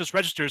 So it's not just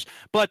registers,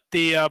 but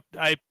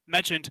I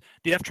mentioned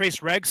the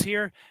ftrace regs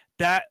here.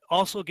 That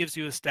also gives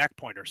you a stack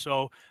pointer.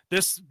 So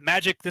this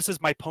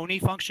is my pony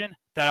function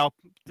that I'll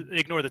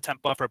ignore the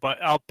temp buffer, but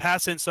I'll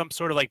pass in some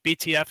sort of like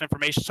BTF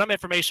information, some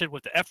information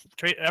with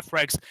the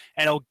fregs,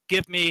 and it'll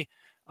give me.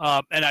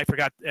 And I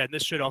forgot, and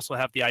this should also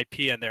have the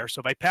IP in there.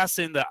 So if I pass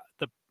in the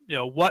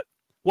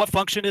what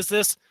function is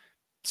this,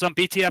 some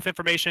BTF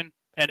information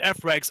and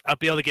fregs, I'll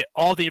be able to get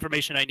all the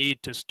information I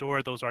need to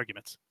store those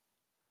arguments.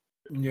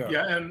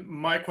 Yeah, and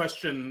my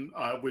question,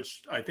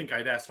 which I think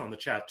I'd asked on the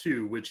chat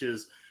too, which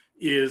is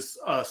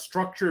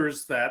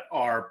structures that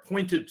are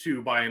pointed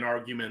to by an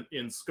argument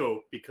in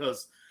scope,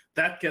 because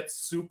that gets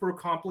super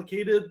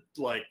complicated.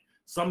 Like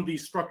some of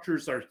these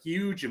structures are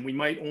huge and we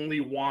might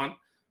only want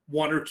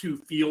 1 or 2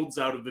 fields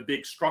out of the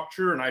big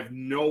structure, and I have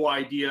no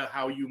idea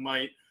how you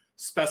might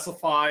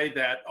specify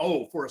that,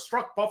 oh, for a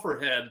struct buffer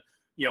head,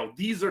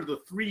 these are the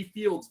 3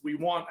 fields we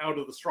want out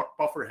of the struct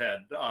buffer head.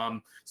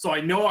 So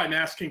I know I'm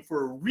asking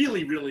for a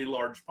really, really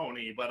large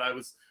pony, but I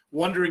was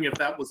wondering if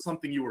that was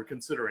something you were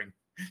considering.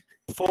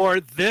 For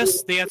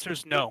this, the answer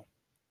is no.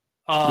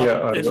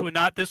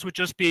 This would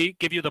just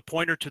give you the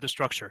pointer to the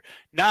structure.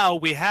 Now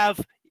we have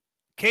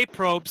K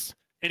probes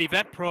and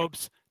event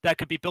probes that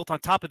could be built on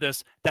top of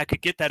this that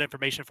could get that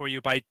information for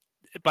you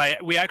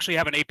we actually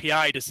have an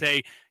API to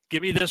say,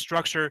 give me this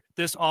structure,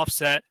 this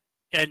offset,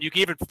 and you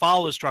can even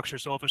follow the structure.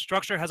 So if a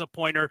structure has a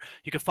pointer,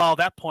 you can follow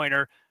that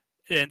pointer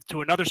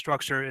into another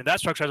structure, and that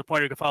structure has a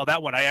pointer, you can follow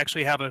that one. I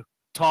actually have a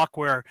talk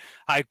where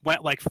I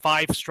went like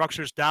 5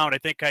 structures down. I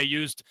think I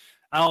used,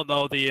 I don't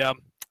know,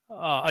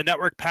 a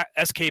network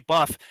SK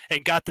buff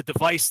and got the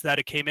device that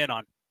it came in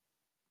on.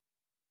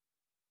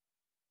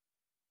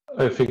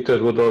 I think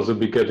that would also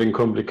be getting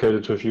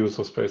complicated with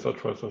user space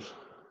addresses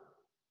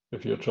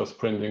if you're just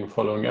printing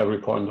following every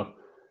pointer.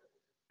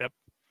 Yep.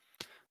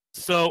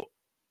 So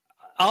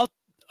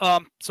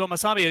so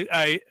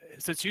Masami,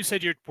 since you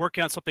said you're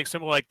working on something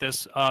similar like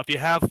this, if you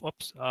have,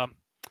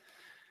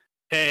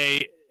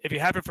 if you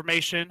have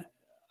information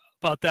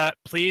about that,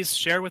 please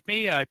share with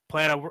me. This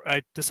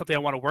is something I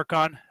want to work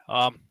on.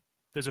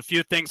 There's a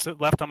few things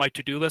left on my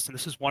to-do list, and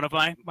this is one of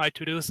my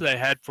to-do lists that I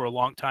had for a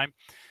long time.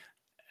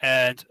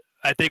 And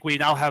I think we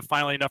now have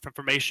finally enough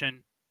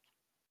information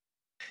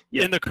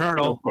in the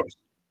kernel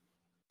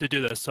to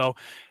do this. So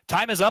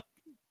time is up.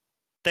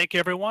 Thank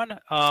you, everyone.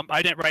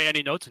 I didn't write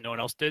any notes, and no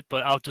one else did,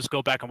 but I'll just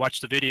go back and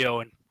watch the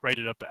video and write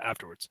it up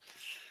afterwards.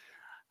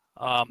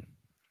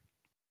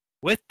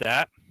 With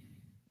that,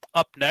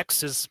 up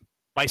next is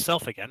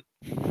myself again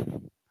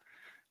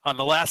on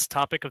the last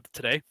topic of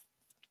today.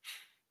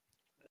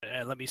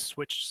 And let me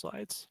switch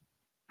slides.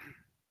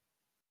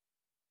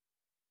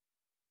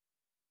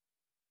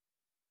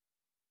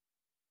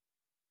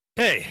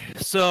 Okay,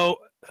 so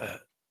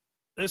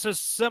this is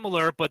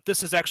similar, but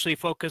this is actually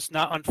focused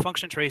not on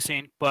function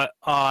tracing, but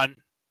on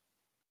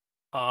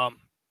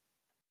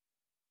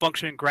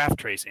function graph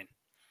tracing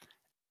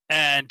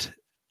and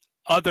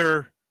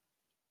other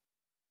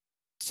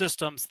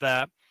systems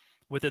that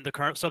within the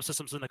current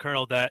subsystems in the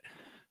kernel that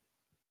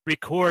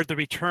record the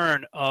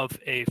return of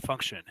a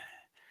function.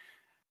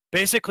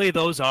 Basically,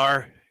 those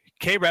are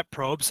krep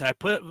probes. I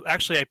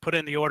put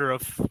in the order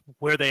of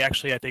where they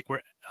actually, I think,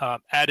 were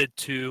added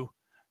to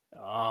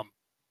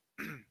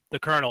the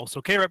kernel.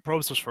 So krep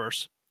probes was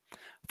first,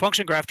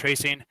 function graph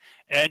tracing,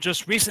 and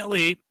just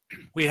recently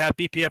we have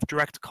BPF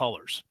direct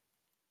callers.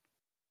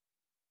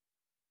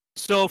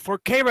 So for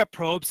krep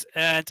probes,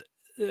 and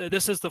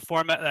this is the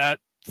format that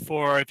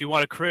for if you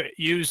want to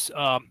use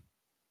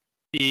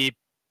the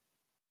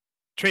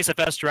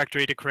tracefs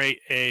directory to create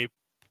a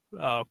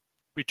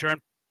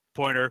return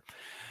pointer.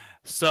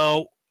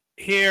 So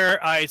here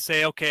I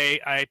say, okay,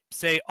 I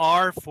say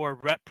R for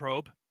rep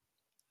probe,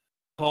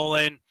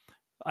 colon,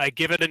 I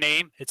give it a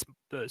name, it's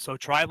so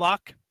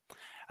trylock.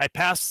 I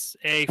pass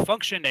a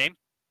function name.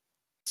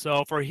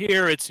 So for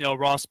here, it's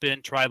raw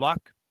spin trylock.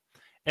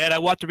 And I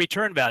want the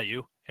return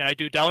value. And I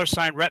do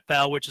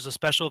 $repval, which is a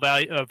special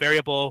value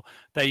variable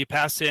that you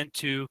pass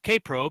into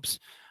kprobes,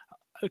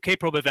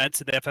 kprobe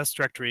events in the FS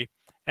directory,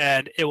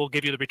 and it will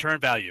give you the return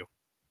value.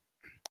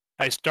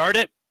 I start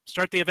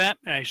the event,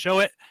 and I show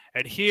it,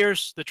 and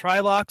here's the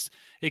trylocks.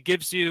 It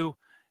gives you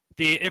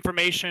the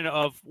information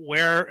of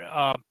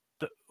where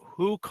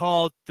who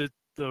called the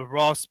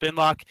raw spin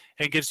lock,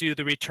 and gives you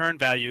the return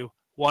value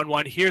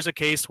 1-1. Here's a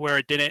case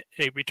where it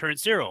returned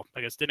 0,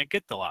 I guess didn't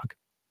get the lock.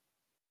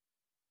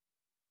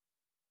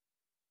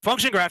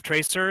 Function graph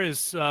tracer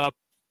is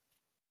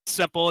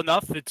simple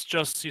enough. It's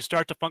just you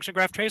start the function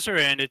graph tracer,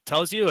 and it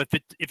tells you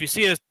if you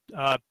see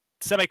a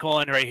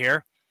semicolon right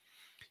here,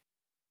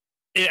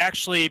 it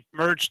actually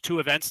merged two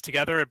events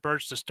together. It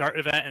merged the start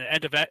event and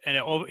end event, and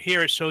over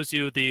here it shows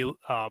you the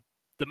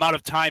amount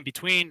of time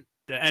between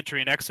the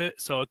entry and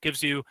exit. So it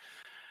gives you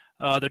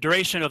the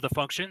duration of the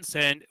functions,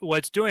 and what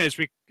it's doing is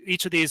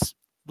each of these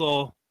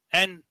little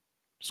n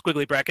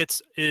squiggly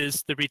brackets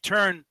is the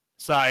return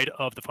side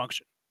of the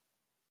function.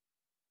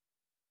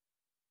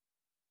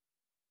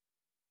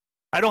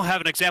 I don't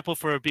have an example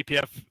for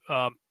BPF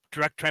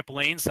direct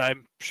trampolines.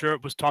 I'm sure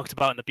it was talked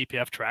about in the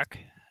BPF track.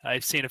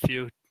 I've seen a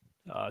few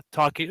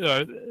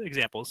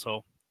examples.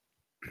 So,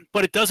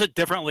 but it does it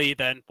differently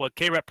than what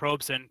krep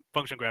probes and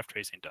function graph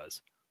tracing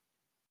does.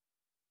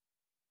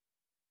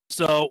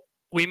 So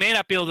we may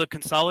not be able to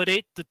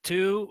consolidate the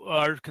two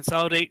or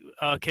consolidate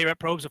krep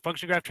probes and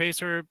function graph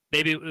tracer,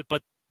 maybe,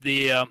 but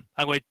I'm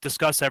going to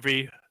discuss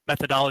every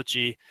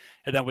methodology,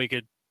 and then we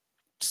could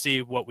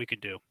see what we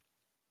can do.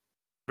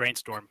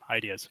 Brainstorm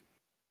ideas.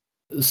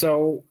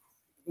 So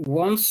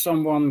once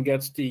someone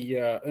gets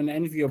the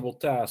unenviable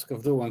task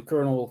of doing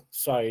kernel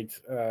side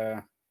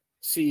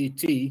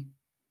CET,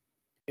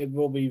 it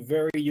will be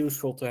very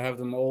useful to have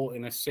them all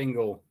in a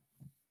single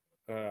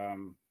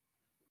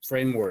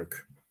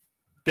framework.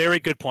 Very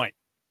good point.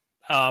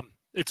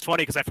 It's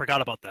funny because I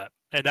forgot about that,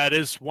 and that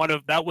was one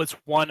of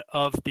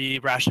the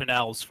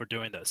rationales for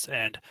doing this,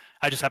 and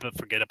I just happened to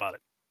forget about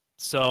it.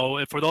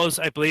 So for those,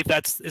 I believe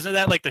isn't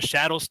that like the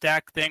shadow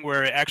stack thing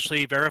where it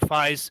actually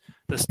verifies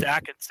the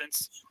stack? And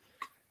since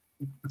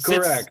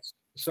correct.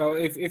 So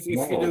if you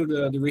do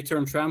the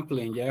return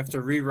trampoline, you have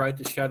to rewrite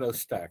the shadow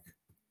stack,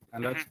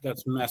 and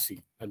that's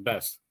messy at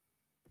best.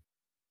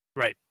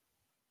 Right.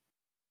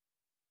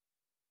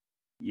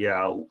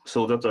 Yeah.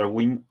 So that's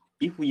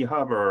if we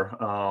have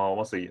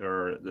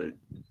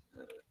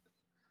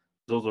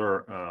those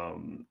are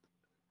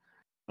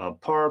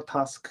per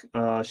task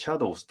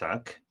shadow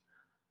stack.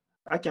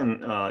 I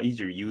can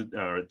easily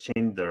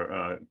change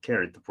the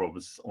caret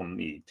probes on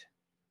it.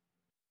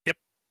 Yep.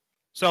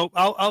 So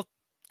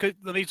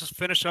let me just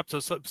finish up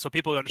so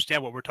people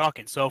understand what we're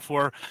talking. So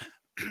for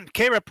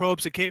krep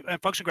probes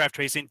and function graph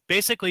tracing,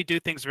 basically do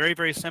things very,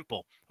 very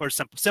simple, or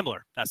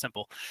similar, not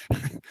simple,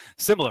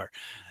 similar.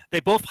 They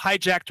both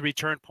hijack the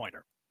return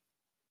pointer,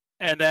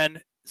 and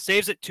then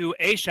saves it to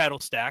a shadow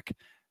stack.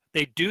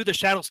 They do the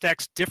shadow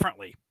stacks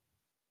differently,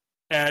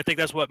 and I think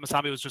that's what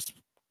Masami was just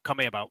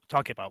talking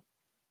about.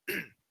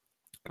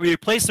 We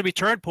replace the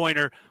return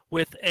pointer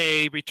with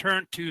a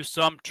return to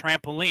some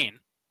trampoline,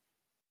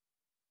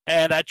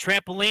 and that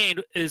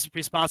trampoline is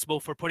responsible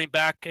for putting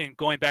back and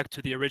going back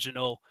to the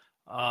original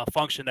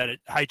function that it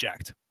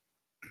hijacked.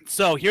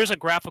 So here's a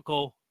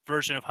graphical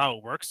version of how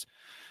it works.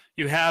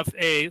 You have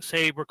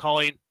say we're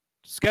calling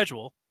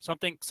schedule,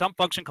 some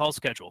function called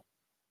schedule,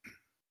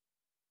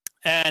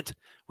 and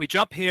we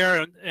jump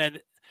here, and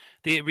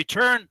the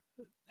return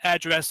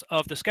address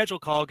of the schedule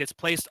call gets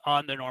placed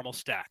on the normal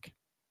stack.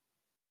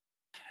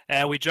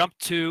 And we jump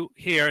to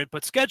here, and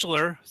put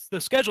scheduler, the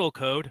schedule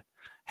code,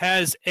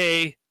 has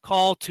a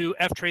call to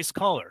ftrace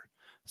caller.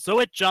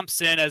 So it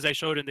jumps in, as I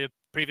showed in the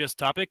previous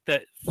topic,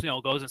 that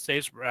goes and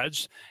saves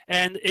regs,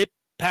 and it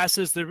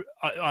passes the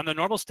on the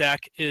normal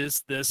stack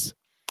is this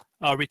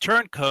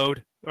return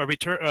code or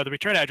the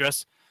return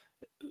address.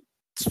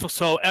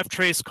 So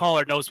ftrace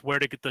caller knows where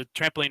to get, the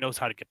trampoline knows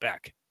how to get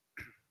back.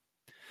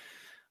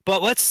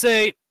 But let's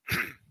say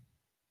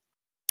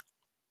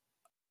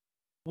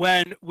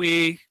when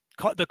we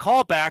call, the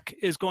callback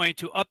is going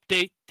to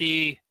update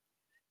the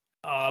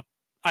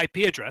IP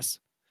address.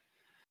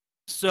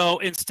 So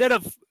instead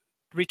of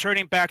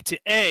returning back to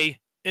A,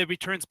 it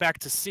returns back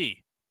to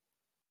C.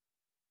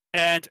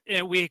 And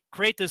we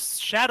create this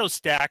shadow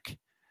stack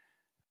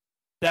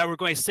that we're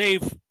going to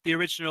save the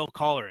original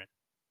caller in.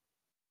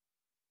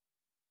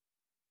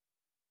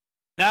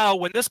 Now,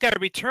 when this guy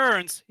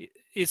returns,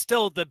 it's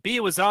still, the B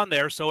was on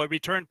there, so it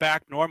returned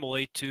back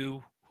normally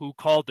to who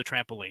called the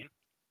trampoline.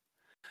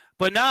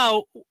 But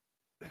now,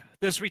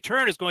 this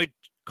return is going to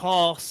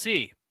call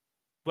C,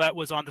 that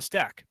was on the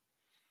stack.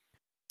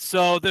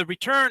 So the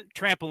return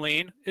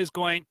trampoline is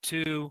going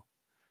to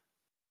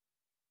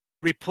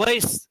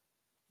replace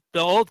the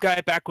old guy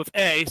back with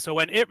A. So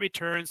when it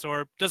returns,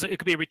 or doesn't, it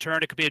could be a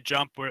return, it could be a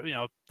jump, or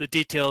the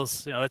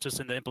details, that's just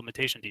in the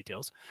implementation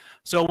details.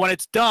 So when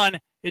it's done,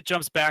 it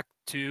jumps back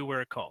to where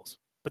it calls.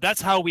 But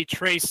that's how we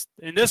trace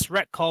in this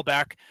ret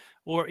callback,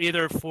 or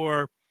either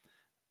for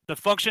the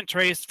function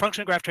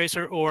graph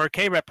tracer or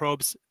KRET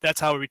probes. That's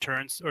how it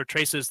returns or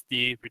traces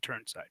the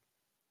return side.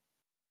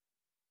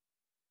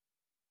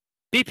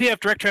 BPF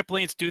direct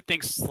trampolines do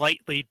things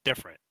slightly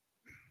different.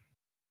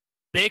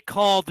 They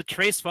call the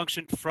trace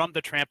function from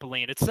the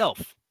trampoline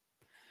itself,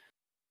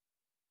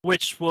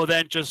 which will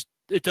then just,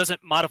 it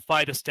doesn't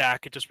modify the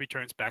stack, it just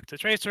returns back to the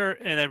tracer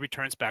and then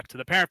returns back to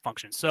the parent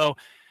function. So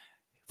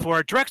for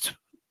a direct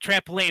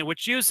trampoline,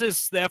 which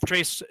uses the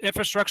ftrace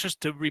infrastructures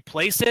to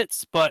replace it,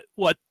 but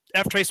what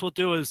ftrace will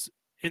do is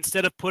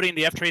instead of putting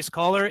the ftrace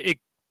caller, it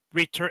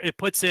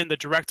puts in the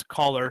direct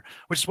caller,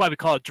 which is why we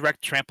call it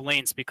direct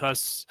trampolines,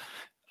 because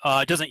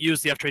it doesn't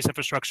use the ftrace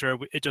infrastructure,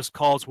 it just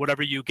calls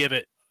whatever you give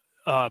it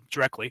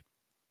directly.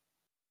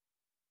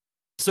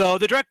 So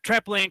the direct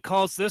trampoline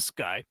calls this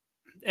guy,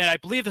 and I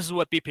believe this is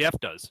what BPF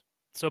does.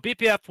 So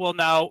BPF will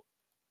now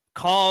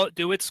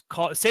it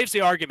saves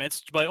the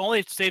arguments, but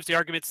only saves the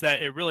arguments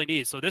that it really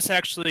needs. So this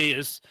actually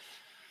is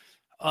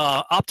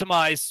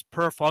optimized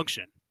per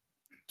function.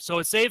 So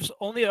it saves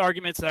only the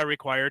arguments that are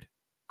required,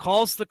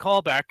 calls the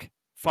callback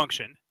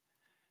function,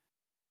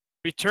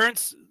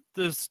 returns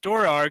the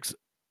store args,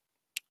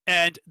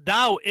 and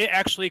now it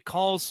actually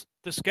calls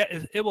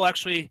it will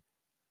actually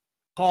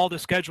call the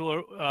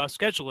schedule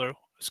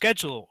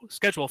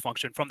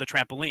function from the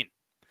trampoline.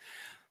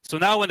 So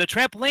now when the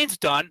trampoline's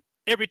done,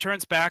 it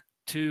returns back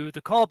to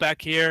the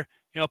callback here.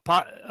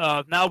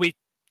 Now we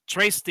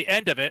trace the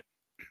end of it,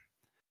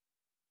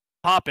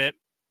 pop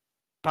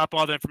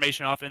all the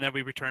information off, and then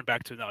we return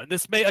back to no. And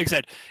this may, like I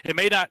said, it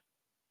may not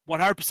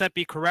 100%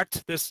 be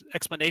correct, this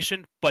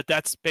explanation, but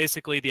that's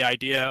basically the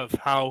idea of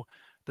how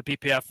the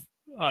BPF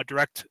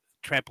direct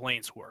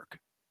trampolines work.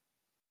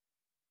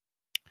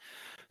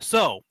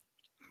 So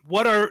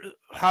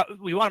how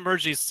we want to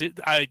merge these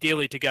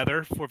ideally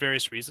together for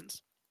various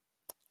reasons.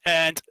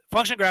 And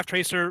function graph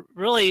tracer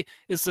really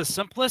is the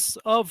simplest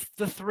of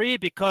the three,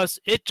 because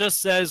it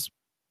just says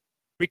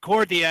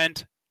record the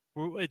end.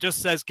 It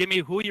just says give me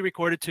who you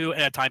recorded to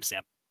and a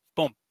timestamp.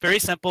 Boom, very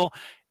simple.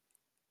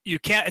 You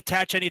can't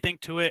attach anything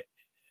to it.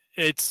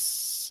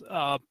 It's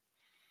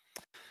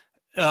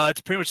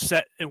pretty much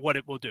set in what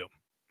it will do.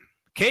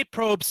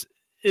 K-probes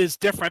is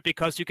different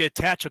because you can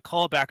attach a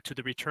callback to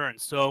the return.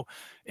 So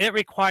it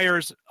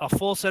requires a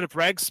full set of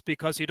regs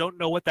because you don't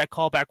know what that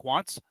callback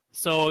wants.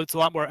 So it's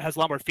has a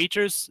lot more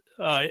features.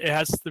 It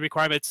has the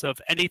requirements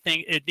of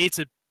anything. It needs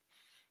to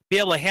be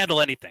able to handle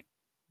anything.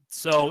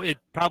 So it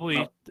probably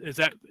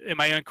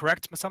am I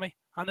incorrect, Masami,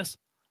 on this?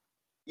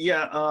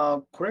 Yeah,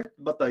 correct.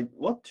 But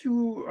what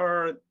you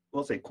are,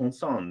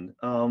 concerned,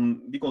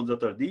 because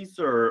these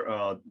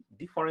are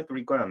different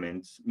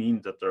requirements,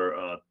 mean that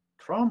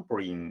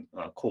trampoline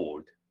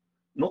code,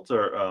 not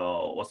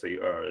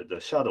the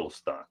shadow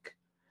stack.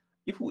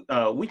 If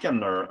we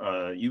can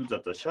use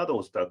the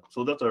shadow stack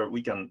so that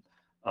we can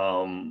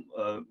call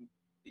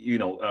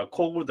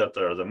that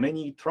the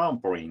many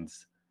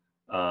trampolines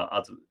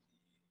as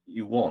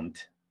you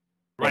want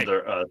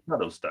under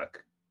shadow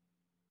stack.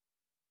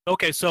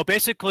 Okay, so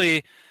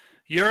basically,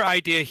 your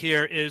idea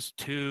here is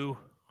to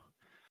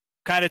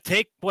kind of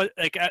take what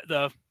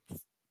the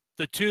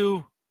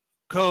two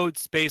code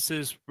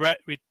spaces,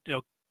 the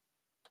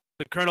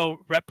kernel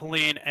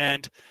retpoline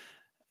and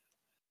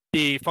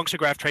the function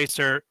graph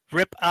tracer,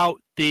 rip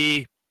out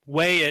the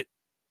way it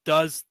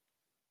does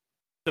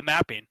the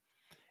mapping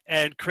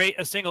and create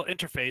a single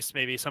interface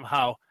maybe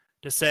somehow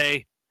to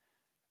say,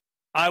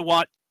 I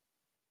want,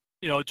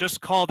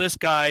 just call this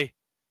guy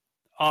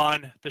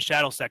on the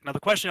shadow stack. Now the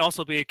question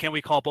also be, can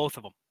we call both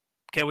of them?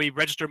 Can we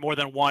register more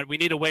than one? We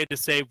need a way to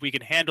say we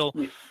can handle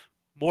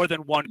more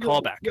than one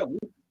callback.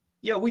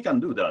 Yeah, we can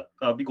do that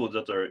because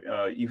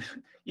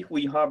if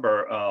we have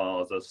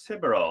the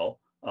several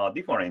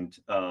different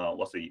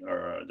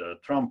the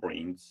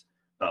trampolines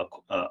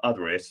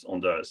address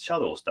on the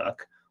shadow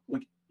stack,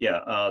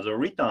 the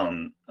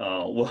return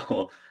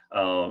will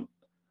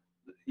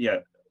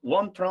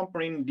one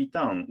trampoline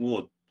return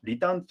would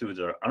return to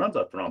the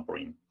another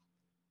trampoline.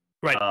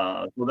 Right.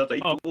 So that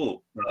it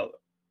will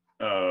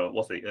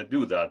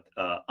do that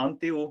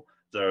until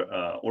the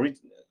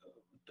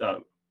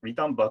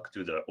return back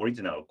to the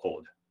original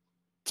code.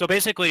 So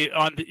basically,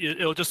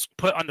 it'll just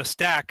put on the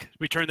stack,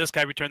 return this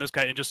guy,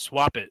 and just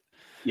swap it.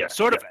 Yeah.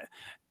 Sort of.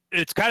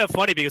 It's kind of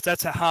funny because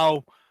that's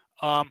how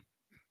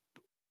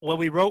when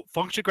we wrote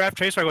function graph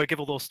tracer. I'm going to give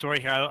a little story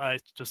here. I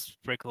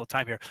just break a little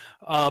time here.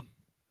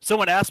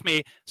 Someone asked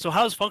me, so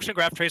how does function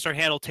graph tracer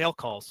handle tail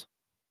calls?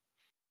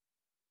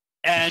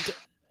 And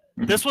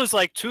this was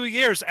like 2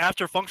 years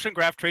after function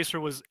graph tracer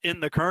was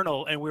in the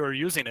kernel and we were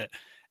using it.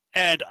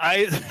 And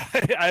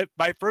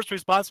my first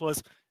response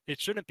was, it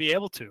shouldn't be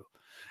able to,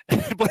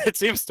 but it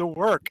seems to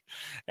work.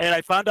 And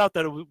I found out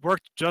that it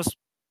worked just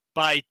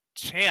by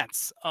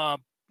chance.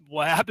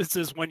 What happens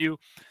is when you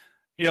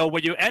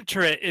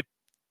enter it,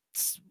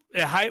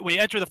 when you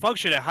enter the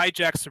function, it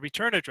hijacks the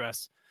return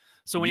address.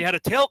 So when you had a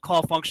tail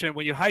call function,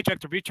 when you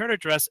hijacked the return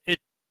address, it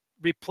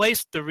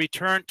replaced the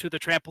return to the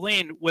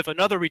trampoline with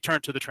another return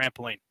to the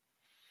trampoline.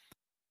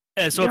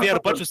 And so if you had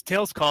a bunch of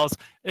tails calls,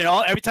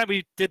 every time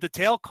we did the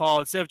tail call,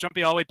 instead of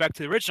jumping all the way back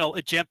to the original,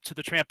 it jumped to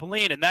the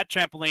trampoline, and that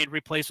trampoline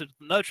replaced it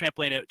with another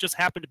trampoline. It just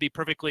happened to be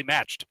perfectly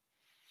matched.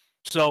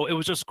 So it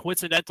was just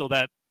coincidental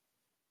that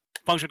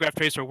function graph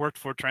tracer worked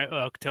for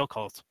tail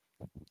calls.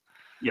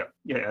 Yeah,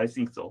 I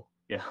think so.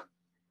 Yeah.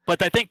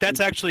 But I think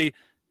that's actually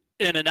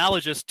an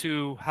analogous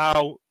to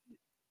how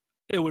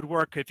it would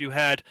work if you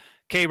had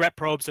k-rep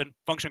probes and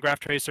function graph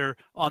tracer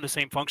on the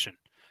same function.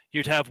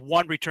 You'd have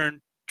one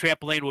return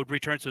trampoline would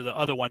return to the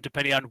other one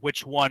depending on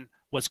which one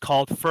was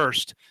called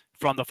first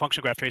from the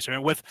function graph tracer.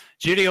 And with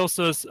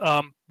GDOS's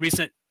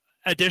recent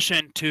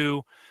addition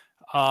to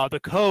the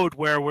code,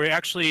 where we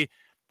actually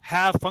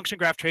have function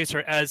graph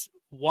tracer as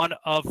one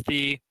of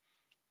the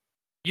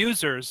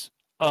users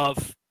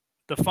of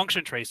the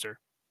function tracer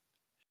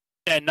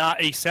and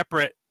not a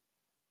separate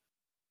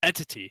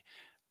entity,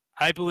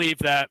 I believe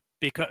that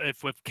because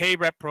if with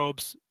k-rep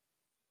probes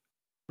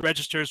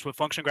registers with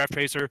function graph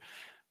tracer,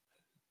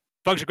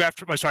 with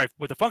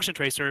the function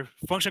tracer,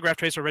 function graph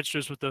tracer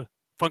registers with the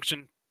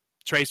function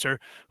tracer.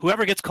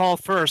 Whoever gets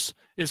called first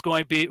is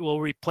going to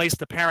will replace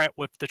the parent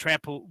with the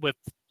with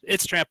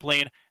its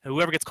trampoline, and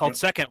whoever gets called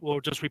second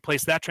will just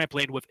replace that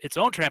trampoline with its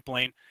own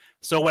trampoline.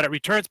 So when it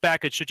returns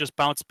back, it should just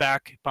bounce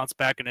back,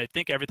 and I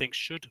think everything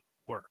should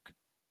work.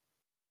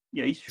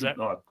 Yeah, it should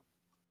work.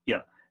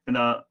 Yeah, and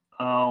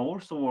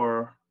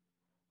also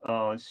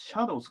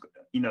shadows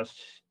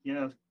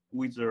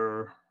with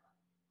the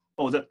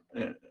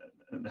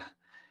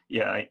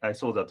I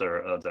saw that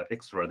the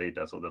extra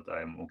data, so that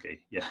I'm okay.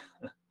 Yeah.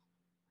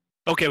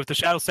 Okay, with the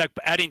shadow stack,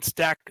 adding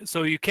stack,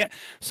 so you can't.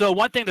 So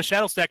one thing the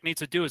shadow stack needs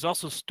to do is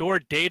also store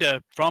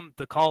data from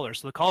the caller,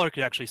 so the caller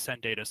could actually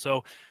send data.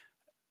 So,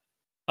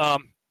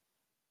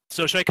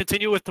 so should I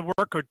continue with the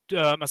work, or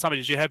Masami,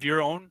 did you have your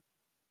own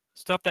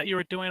stuff that you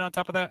were doing on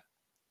top of that?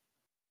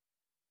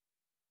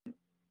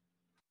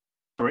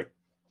 Sorry.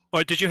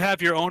 Or did you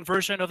have your own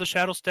version of the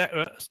shadow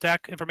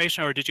stack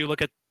information, or did you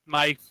look at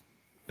my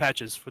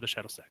patches for the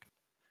shadow stack?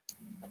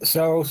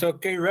 So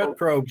k-rep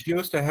probes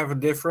used to have a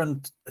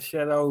different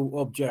shadow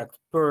object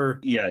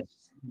per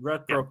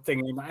red probe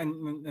thing,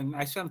 and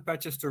I sent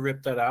patches to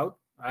rip that out.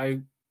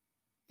 I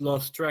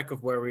lost track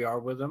of where we are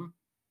with them.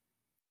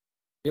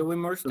 Did we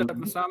merge that,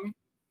 Masami?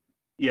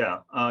 Yeah,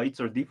 it's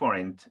a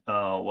different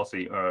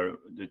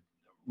the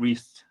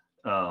wrist,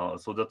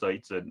 so that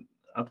it's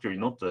actually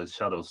not the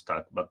shadow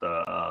stack, but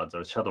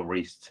the shadow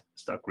wrist,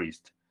 stack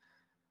wrist.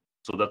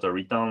 So that the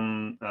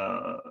return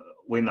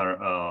when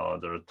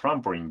the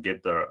trampoline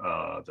get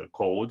the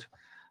code,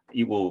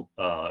 it will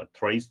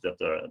trace back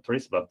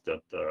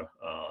the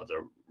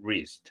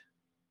wrist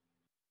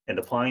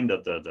and find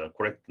that the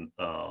correct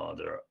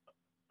the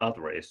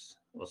address,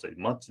 let's say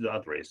match the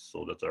address,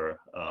 so that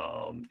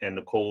and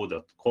the call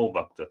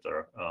back that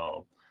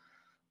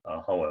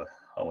how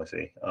I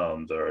say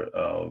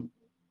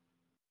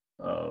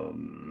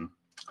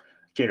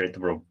carry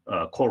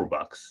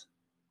callbacks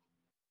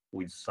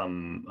with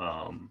some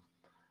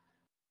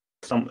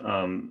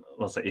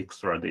let's say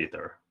extra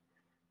data.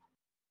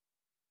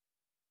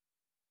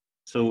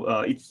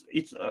 So it's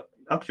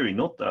actually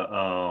not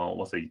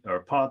let's say a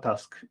per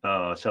task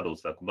shadow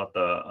stack, but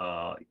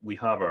we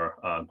have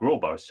a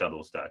global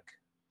shadow stack.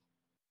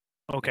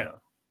 Okay.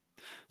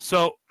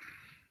 So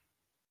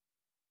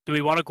do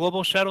we want a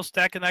global shadow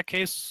stack in that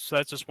case? So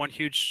that's just one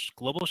huge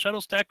global shadow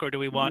stack, or do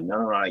we want?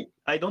 No,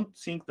 I don't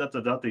think that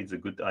that is a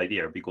good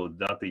idea, because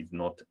that is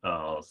not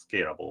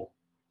scalable.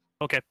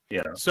 Okay.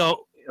 Yeah.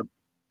 So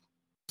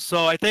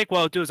I think what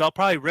I'll do is I'll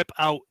probably rip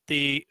out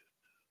the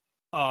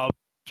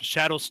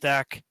shadow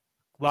stack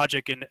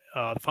logic in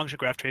the function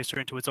graph tracer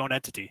into its own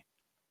entity.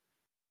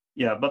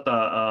 Yeah, but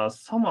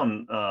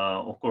someone,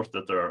 of course,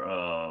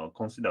 that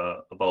consider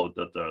about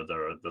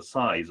the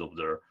size of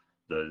the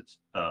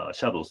the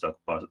shadow stack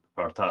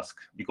per task,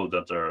 because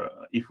that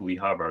if we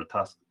have a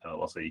task,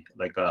 let's say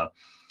like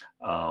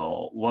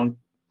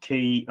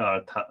 1K,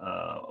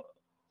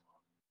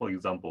 for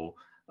example,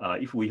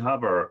 if we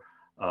have a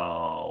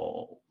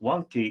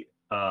 1K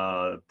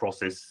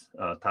process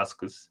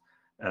tasks,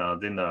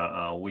 then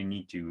we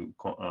need to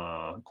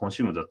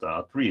consume that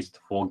at least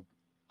 4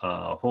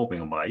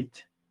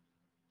 megabyte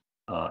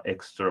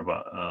extra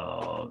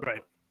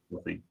right.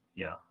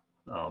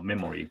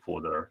 Memory for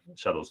the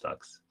shadow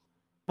stacks.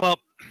 Well,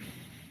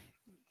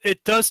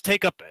 it does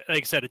take up,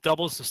 like I said, it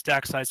doubles the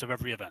stack size of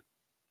every event,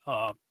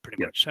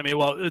 pretty much. I mean,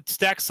 well, the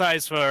stack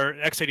size for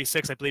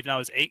x86, I believe now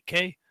is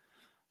 8K.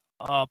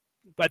 But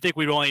I think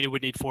we only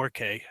would need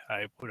 4K,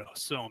 I would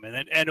assume,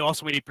 and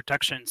also we need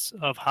protections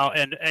of how,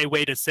 and a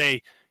way to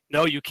say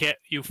no, you can't,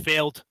 you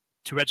failed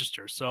to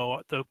register.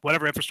 So the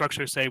whatever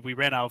infrastructure say we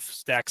ran out of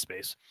stack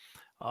space,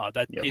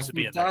 that needs to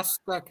be in there.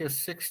 Task stack is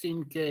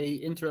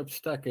 16K, interrupt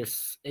stack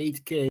is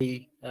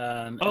 8K,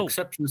 and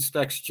exception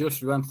stacks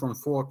just went from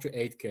 4 to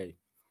 8K.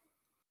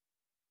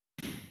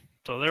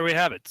 So there we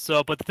have it.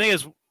 So, but the thing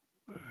is,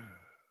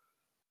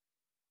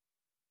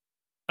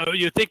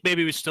 you think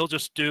maybe we still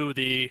just do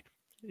the,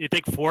 you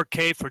think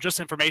 4K for just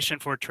information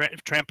for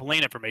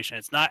trampoline information.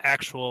 It's not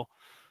actual,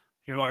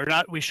 you know, or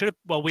not, we should,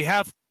 well, we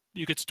have,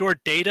 you could store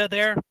data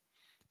there,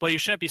 but you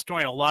shouldn't be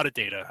storing a lot of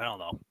data. I don't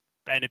know.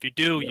 And if you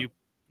do, you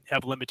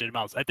have limited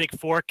amounts. I think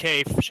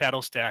 4K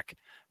shadow stack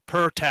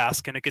per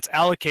task, and it gets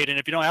allocated. And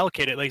if you don't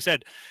allocate it, like I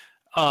said,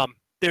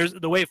 there's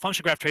the way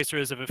function graph tracer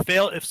is, if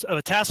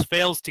a task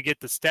fails to get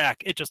the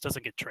stack, it just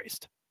doesn't get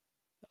traced.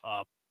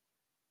 I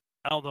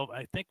don't know.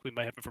 I think we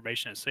might have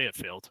information to say it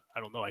failed. I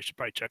don't know. I should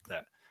probably check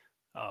that.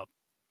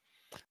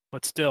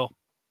 But still,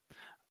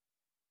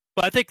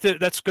 but I think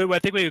that's good. I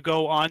think we could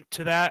go on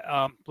to that,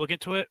 look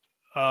into it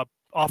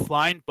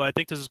offline. But I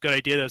think this is a good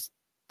idea to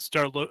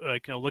start look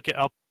it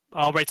up.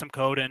 I'll write some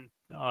code and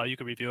you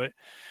can review it.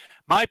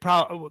 My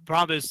problem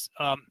is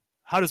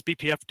how does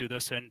BPF do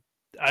this? And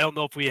I don't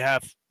know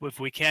if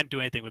we can do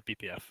anything with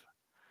BPF.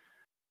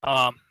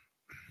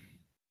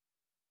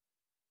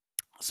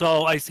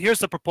 So here's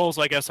the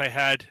proposal I guess I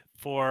had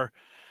for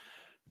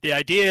the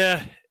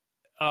idea.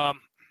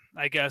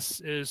 I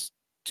guess is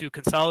to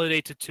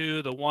consolidate to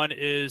 2. The one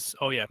is,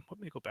 oh yeah, let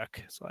me go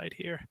back slide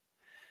here.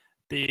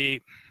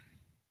 The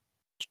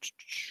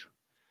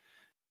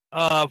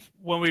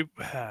when we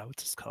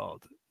what's this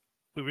called?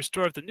 We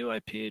restore the new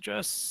IP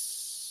address.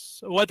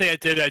 So one thing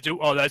I do.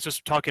 Oh, that's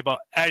just talking about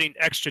adding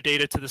extra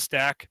data to the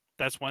stack.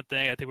 That's one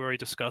thing I think we already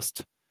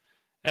discussed,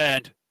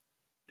 and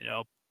you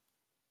know,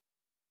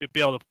 you'd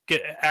be able to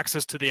get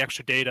access to the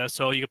extra data.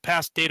 So you can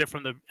pass data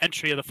from the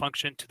entry of the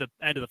function to the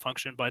end of the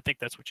function, but I think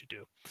that's what you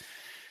do.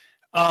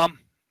 Let's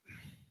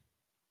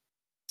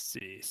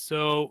see.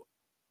 So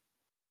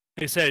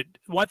like I said,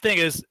 one thing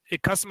is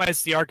it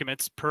customizes the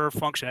arguments per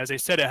function. As I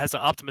said, it has an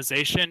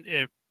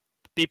optimization.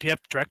 BPF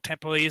direct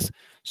templates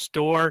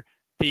store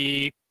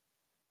the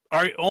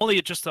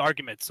only just the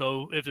arguments.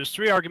 So if there's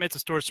 3 arguments, it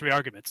stores 3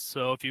 arguments.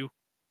 So if you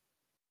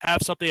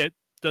have something that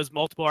does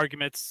multiple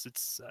arguments,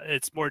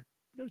 it's more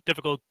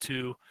difficult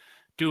to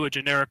do a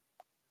generic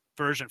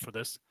version for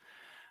this.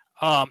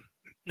 Now,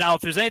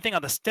 if there's anything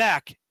on the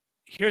stack,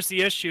 here's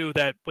the issue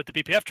that with the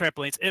BPF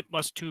trampolines, it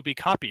must too be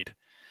copied.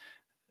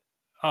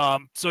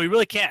 So you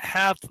really can't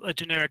have a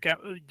generic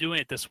doing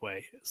it this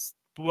way.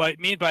 What I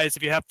mean by is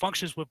if you have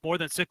functions with more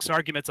than 6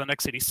 arguments on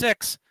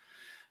x86,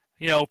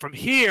 you know, from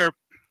here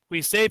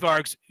we save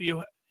args.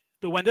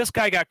 When this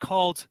guy got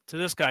called to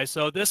this guy,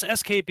 so this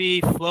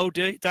SKB flow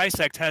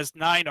dissect has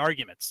 9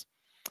 arguments,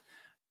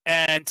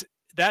 and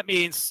that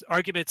means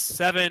arguments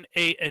 7,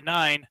 8, and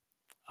 9.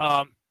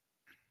 Yeah,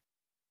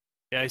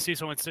 I see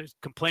someone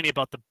complaining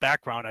about the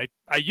background.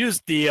 I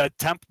used the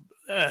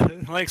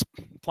Linux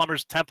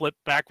Plumber's template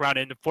background,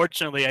 and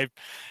unfortunately,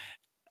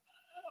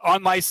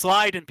 on my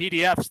slide in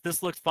PDFs,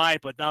 this looked fine,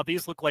 but now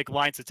these look like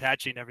lines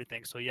attaching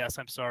everything. So yes,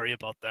 I'm sorry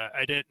about that.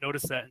 I didn't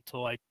notice that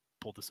until I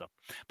pulled this up.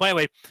 But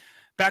anyway,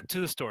 back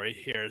to the story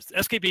here.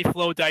 SKB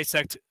flow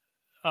dissect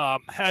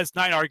has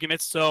 9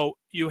 arguments. So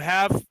you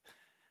have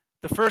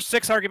the first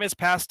 6 arguments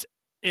passed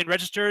in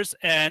registers,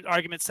 and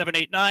argument 7,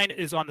 8, 9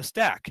 is on the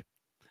stack.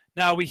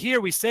 Now we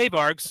save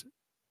args.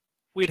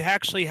 We'd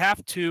actually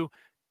have to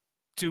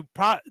do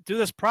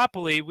this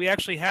properly. We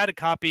actually had to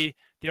copy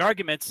the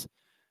arguments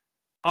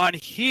on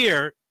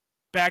here,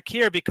 back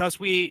here, because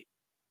we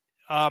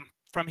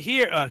from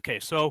here. Okay,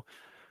 so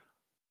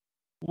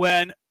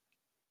when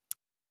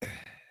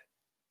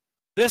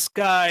this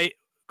guy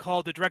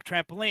called the direct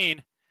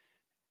trampoline,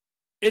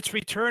 its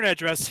return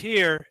address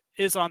here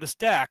is on the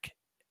stack,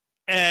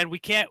 and we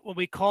can't, when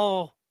we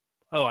call,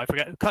 oh, I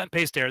forgot, cut and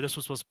paste error. This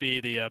was supposed to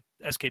be the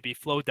SKB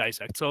flow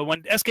dissect. So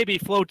when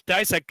SKB flow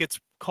dissect gets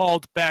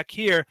called back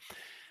here,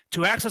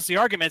 to access the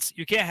arguments,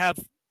 you can't have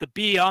the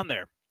B on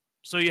there.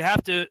 So you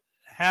have to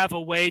have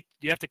a way,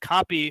 you have to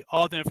copy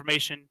all the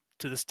information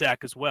to the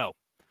stack as well.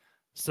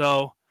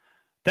 So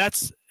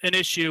that's an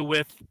issue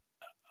with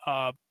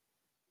the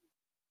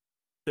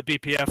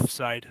BPF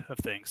side of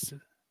things.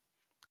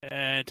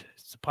 And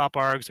it's pop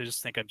args. I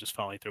just think I'm just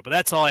following through. But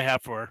that's all I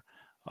have for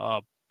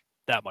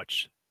that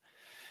much.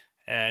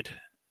 And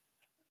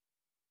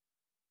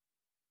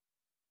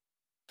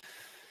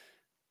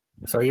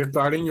so you're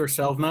starting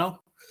yourself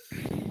now?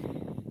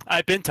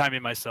 I've been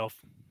timing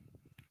myself.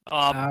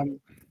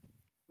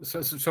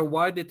 So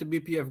why did the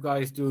BPF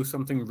guys do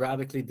something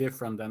radically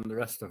different than the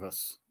rest of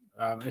us?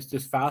 Is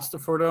this faster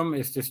for them?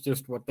 Is this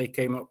just what they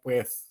came up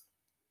with?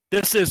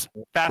 This is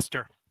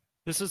faster.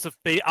 This is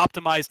they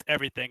optimized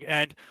everything.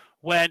 And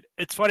when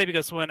it's funny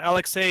because when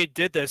Alexei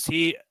did this,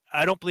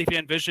 I don't believe he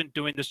envisioned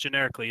doing this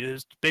generically. It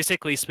is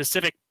basically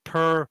specific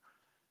per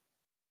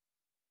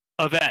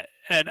event,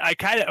 and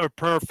or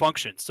per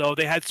function. So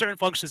they had certain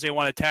functions they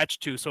want to attach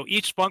to. So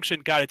each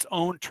function got its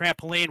own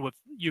trampoline with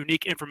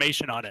unique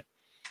information on it.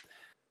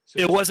 So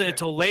it wasn't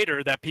until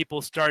later that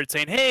people started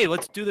saying, hey,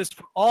 let's do this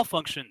for all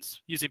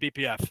functions using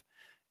BPF.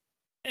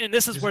 And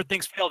this is where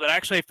things failed. And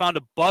actually I found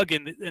a bug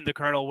in the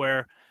kernel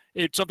where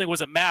something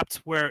wasn't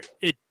mapped, where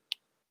it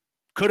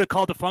could have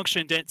called the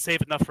function, didn't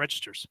save enough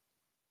registers.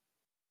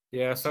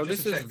 Yeah, so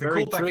this is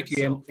very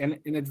tricky, and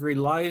it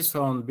relies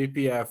on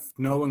BPF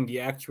knowing the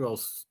actual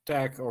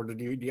stack or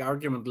the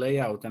argument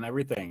layout and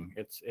everything.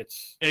 It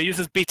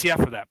uses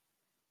BTF for that.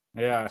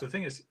 Yeah. So the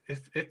thing is,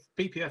 if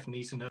BPF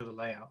needs to know the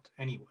layout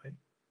anyway,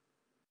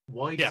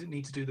 why does it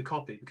need to do the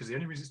copy? Because the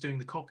only reason it's doing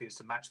the copy is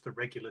to match the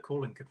regular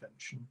calling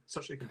convention,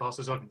 such that it can pass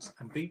those arguments.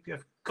 And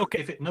BPF,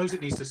 if it knows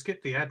it needs to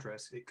skip the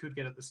address, it could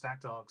get at the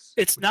stacked args.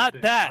 It's not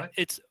that.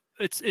 Right?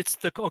 It's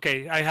the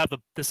okay. I have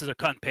this is a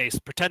cut and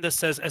paste. Pretend this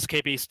says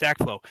SKB stack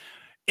flow.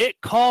 It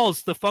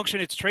calls the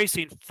function it's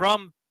tracing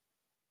from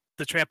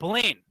the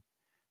trampoline.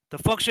 The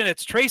function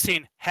it's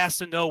tracing has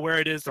to know where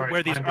it is,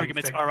 where these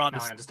arguments are on.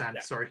 I understand.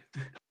 Sorry.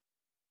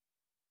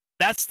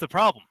 That's the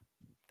problem.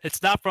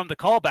 It's not from the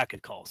callback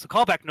it calls. The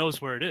callback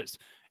knows where it is.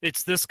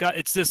 It's this guy.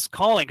 It's this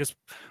calling. Because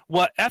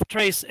what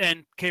ftrace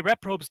and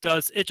krepprobes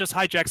does, it just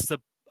hijacks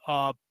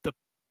the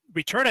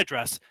return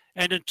address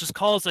and it just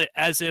calls it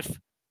as if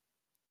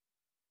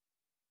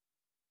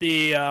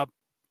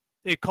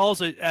it calls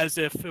it as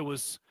if it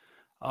was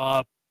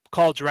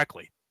called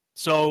directly.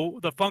 So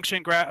the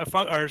function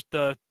or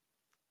the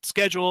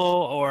schedule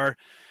or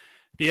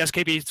the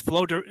SKB's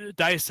flow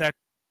dissect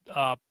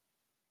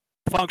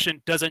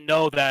function doesn't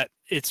know that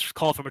it's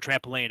called from a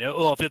trampoline.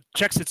 If it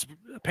checks its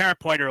parent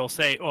pointer, it'll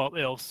say,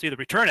 it'll see the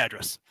return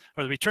address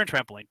or the return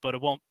trampoline, but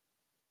it won't.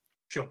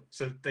 Sure.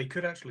 So they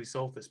could actually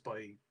solve this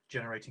by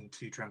generating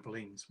two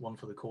trampolines, one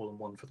for the call and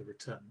one for the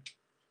return.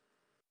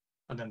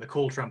 And then the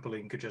call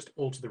trampoline could just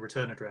alter the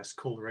return address,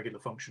 call the regular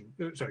function,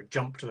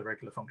 jump to the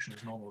regular function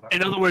as normal.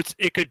 In other words,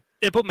 it could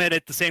implement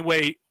it the same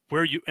way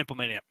where you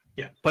implement it.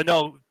 Yeah. But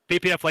no,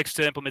 BPF likes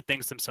to implement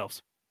things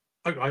themselves.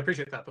 Oh, I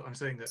appreciate that, but I'm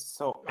saying that.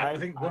 So I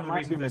think one of the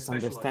might be reasons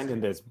misunderstanding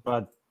this,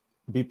 but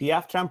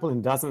BPF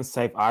trampoline doesn't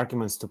save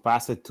arguments to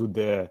pass it to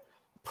the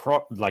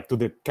to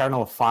the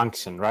kernel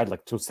function, right?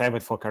 Like to save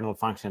it for kernel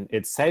function.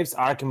 It saves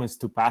arguments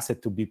to pass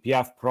it to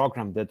BPF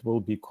program that will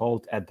be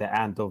called at the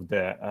end of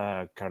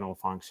the kernel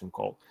function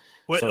call.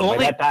 So by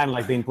that time,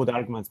 like the input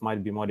arguments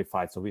might be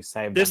modified. So we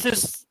save. This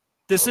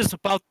is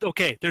about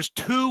there's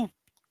two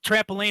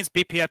trampolines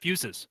BPF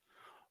uses.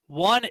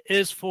 One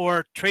is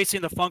for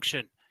tracing the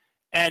function.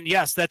 And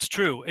yes, that's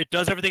true. It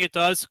does everything it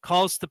does,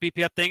 calls the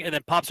BPF thing, and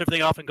then pops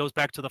everything off and goes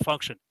back to the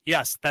function.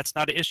 Yes, that's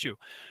not an issue.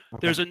 Okay.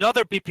 There's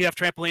another BPF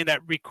trampoline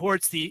that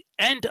records the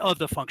end of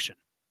the function.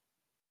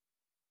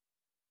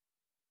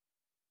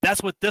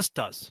 That's what this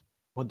does.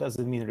 What does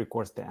it mean,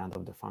 records the end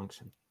of the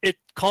function? It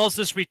calls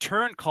this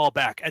return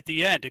callback at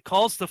the end. It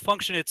calls the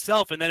function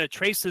itself, and then it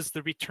traces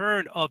the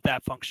return of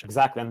that function.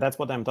 Exactly, and that's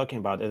what I'm talking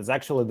about. It's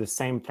actually the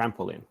same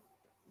trampoline.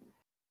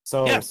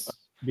 So yes.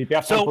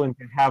 BPF trampoline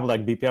can have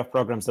like BPF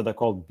programs that are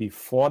called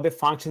before the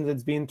function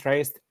that's being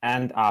traced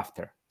and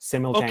after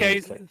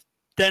simultaneously. Okay,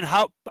 then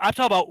how I'm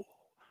talking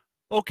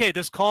about?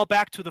 This call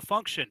back to the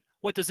function.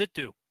 What does it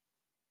do?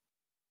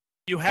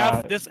 You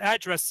have this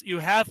address. You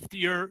have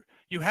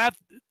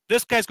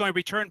this guy's going to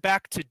return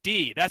back to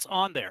D. That's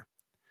on there.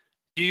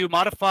 Do you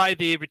modify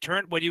the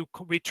return when you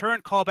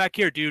return callback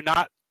here? Do you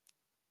not?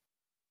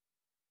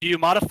 Do you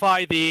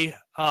modify the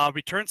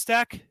return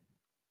stack,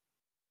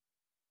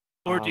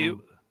 or do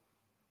you?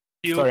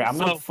 Sorry, I'm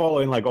not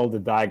following like all the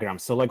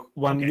diagrams. So like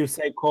when you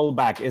say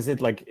callback, is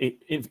it like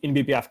if in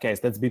BPF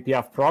case, that's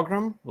BPF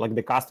program, like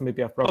the custom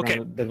BPF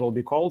program that will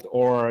be called,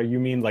 or you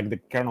mean like the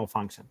kernel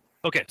function?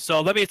 Okay,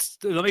 so let me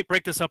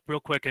break this up real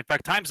quick. In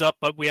fact, time's up,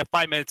 but we have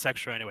 5 minutes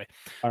extra anyway.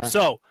 Right.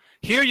 So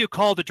here you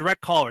call the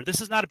direct caller.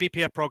 This is not a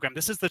BPF program.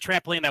 This is the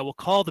trampoline that will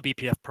call the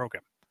BPF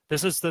program.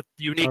 This is the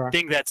unique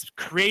thing that's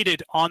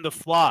created on the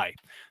fly.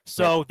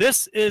 So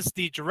this is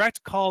the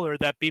direct caller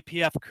that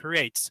BPF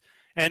creates.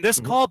 And this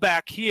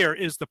callback here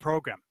is the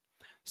program.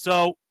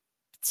 So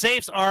it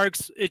saves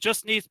args. It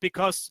just needs,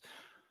 because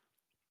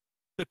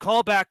the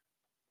callback,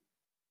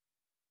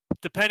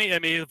 depending, I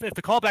mean, if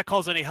the callback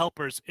calls any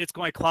helpers, it's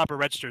going to clobber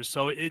registers.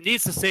 So it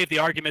needs to save the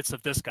arguments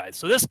of this guy.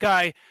 So this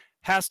guy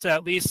has to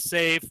at least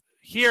save,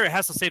 here it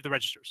has to save the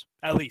registers,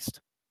 at least.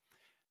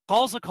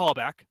 Calls the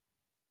callback.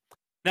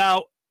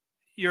 Now,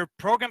 your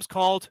program's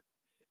called.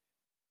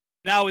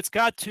 Now it's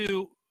got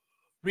to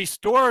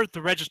restore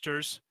the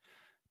registers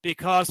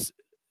because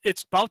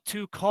it's about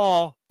to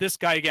call this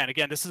guy again.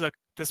 Again, this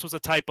was a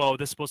typo.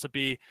 This is supposed to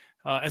be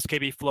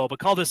SKB flow, but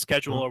call this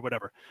schedule or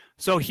whatever.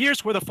 So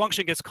here's where the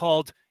function gets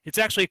called. It's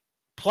actually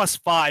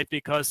 +5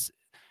 because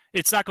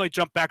it's not going to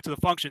jump back to the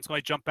function. It's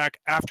going to jump back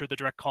after the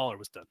direct caller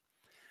was done.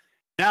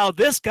 Now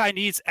this guy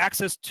needs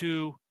access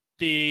to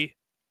the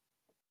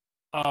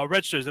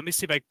registers. Let me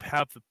see if I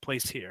have the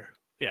place here.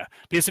 Yeah,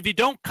 because if you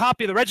don't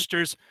copy the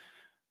registers,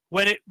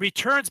 when it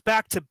returns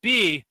back to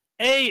B,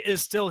 A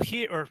is still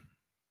here, or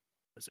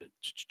is it?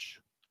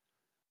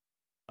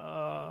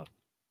 I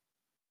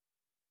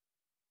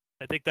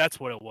think that's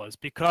what it was,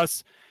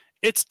 because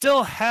it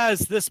still has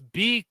this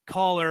B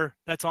caller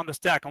that's on the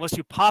stack, unless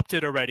you popped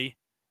it already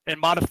and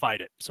modified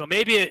it. So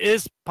maybe it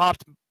is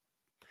popped.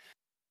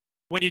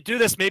 When you do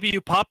this, maybe you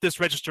pop this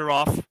register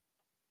off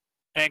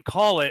and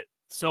call it.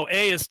 So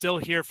A is still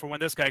here for when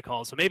this guy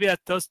calls. So maybe that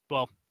does,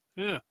 well,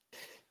 yeah.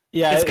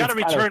 Yeah, it's got to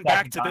return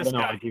back to this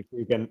guy. If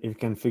you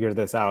can figure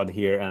this out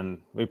here, and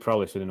we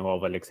probably should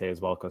involve Alexei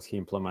as well because he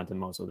implemented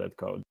most of that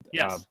code.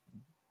 Yes.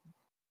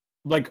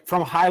 Like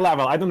from high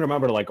level, I don't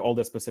remember like all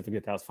the specific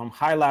details. From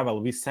high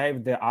level, we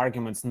saved the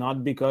arguments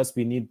not because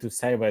we need to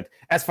save it,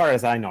 as far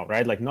as I know,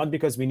 right? Like not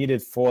because we need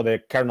it for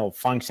the kernel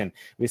function.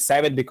 We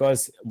save it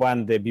because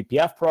when the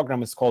BPF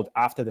program is called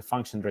after the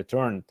function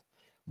returned,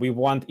 we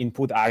want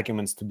input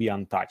arguments to be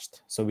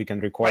untouched, so we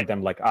can record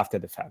them like after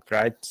the fact,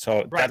 right?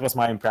 So that was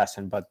my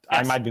impression, but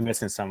I might be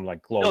missing some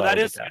like low level that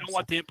is, details. I don't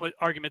want the input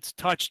arguments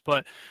touched,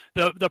 but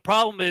the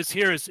problem is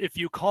here is if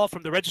you call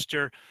from the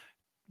register,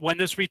 when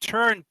this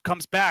return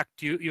comes back,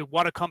 you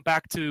want to come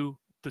back to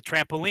the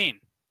trampoline,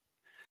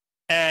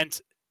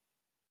 and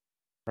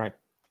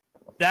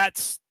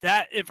that's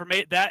that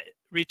information, that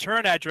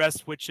return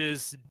address, which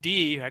is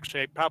D.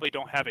 Actually, I probably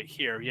don't have it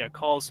here. Yeah, it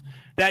calls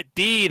that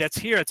D that's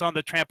here. It's on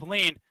the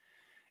trampoline.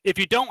 If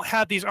you don't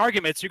have these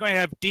arguments, you're going to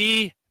have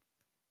D.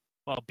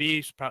 Well,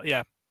 B probably,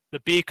 yeah,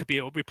 the B could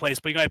be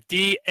replaced, but you're going to have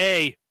D,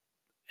 A,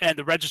 and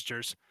the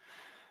registers.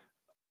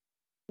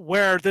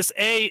 Where this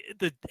A,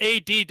 the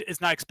AD is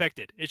not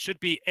expected. It should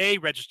be A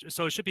register.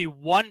 So it should be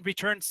one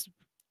returns.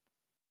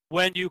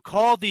 When you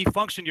call the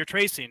function you're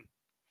tracing,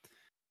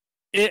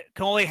 it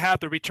can only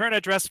have the return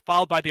address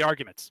followed by the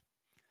arguments.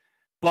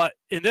 But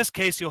in this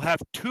case, you'll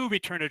have two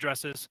return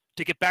addresses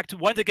to get back to,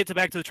 one to get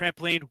back to the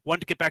trampoline, one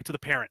to get back to the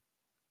parent.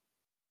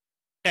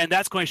 And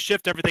that's going to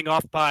shift everything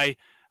off by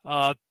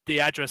the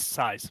address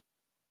size.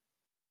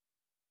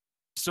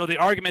 So the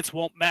arguments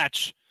won't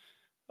match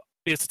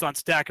because it's on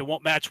stack. It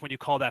won't match when you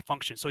call that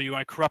function. So you're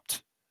going to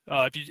corrupt.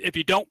 If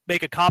you don't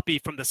make a copy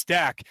from the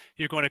stack,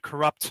 you're going to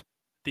corrupt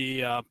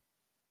the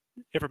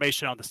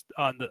information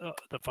on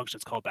the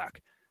functions called back.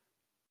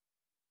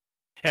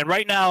 And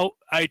right now,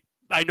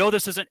 I know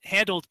this isn't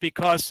handled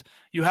because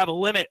you have a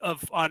limit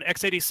of, on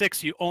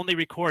x86, you only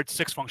record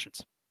 6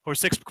 functions, or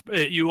 6,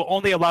 you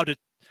only allowed to,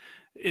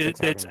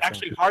 it's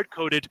actually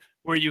hard-coded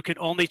where you can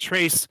only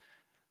trace,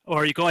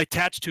 or you can only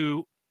attach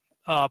to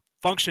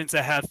functions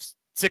that have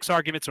 6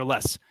 arguments or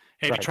less.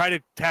 And if you try to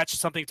attach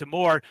something to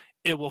more,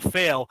 it will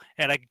fail.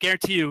 And I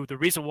guarantee you the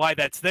reason why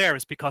that's there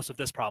is because of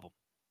this problem.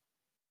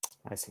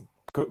 I see.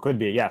 Could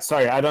be, yeah.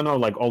 Sorry, I don't know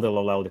like all the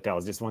low-level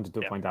details. Just wanted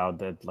to point out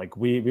that like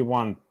we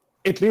want,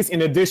 at least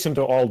in addition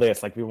to all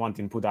this, like we want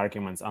input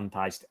arguments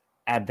untouched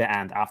at the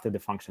end after the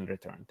function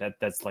return.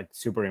 That's like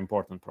super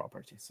important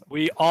property. So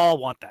we all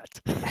want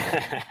that.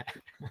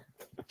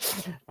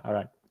 All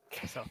right.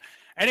 So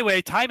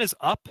anyway, time is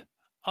up.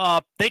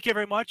 Thank you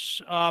very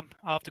much. I'll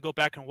have to go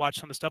back and watch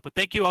some of the stuff, but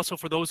thank you also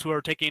for those who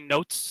are taking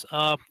notes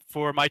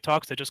for my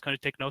talks. I just kind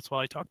of take notes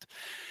while I talked.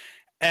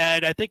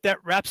 And I think that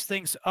wraps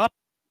things up.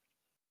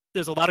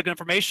 There's a lot of good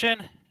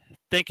information.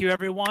 Thank you,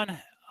 everyone.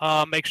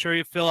 Make sure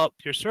you fill out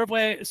your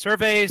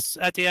surveys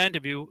at the end.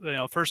 If you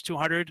first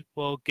 200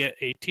 will get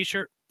a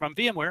T-shirt from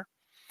VMware.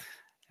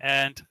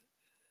 And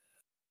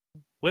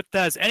with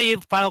that, any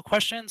final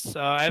questions?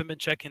 I haven't been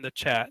checking the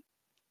chat,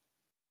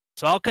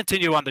 so I'll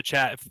continue on the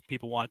chat if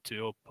people want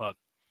to. But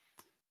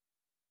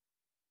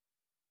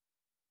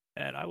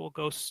and I will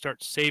go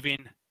start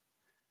saving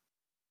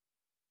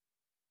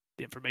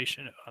the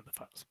information on the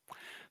files.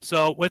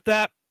 So with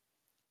that,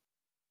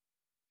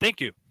 thank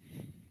you.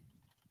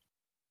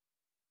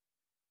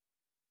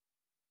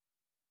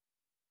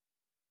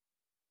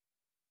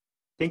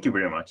 Thank you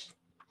very much.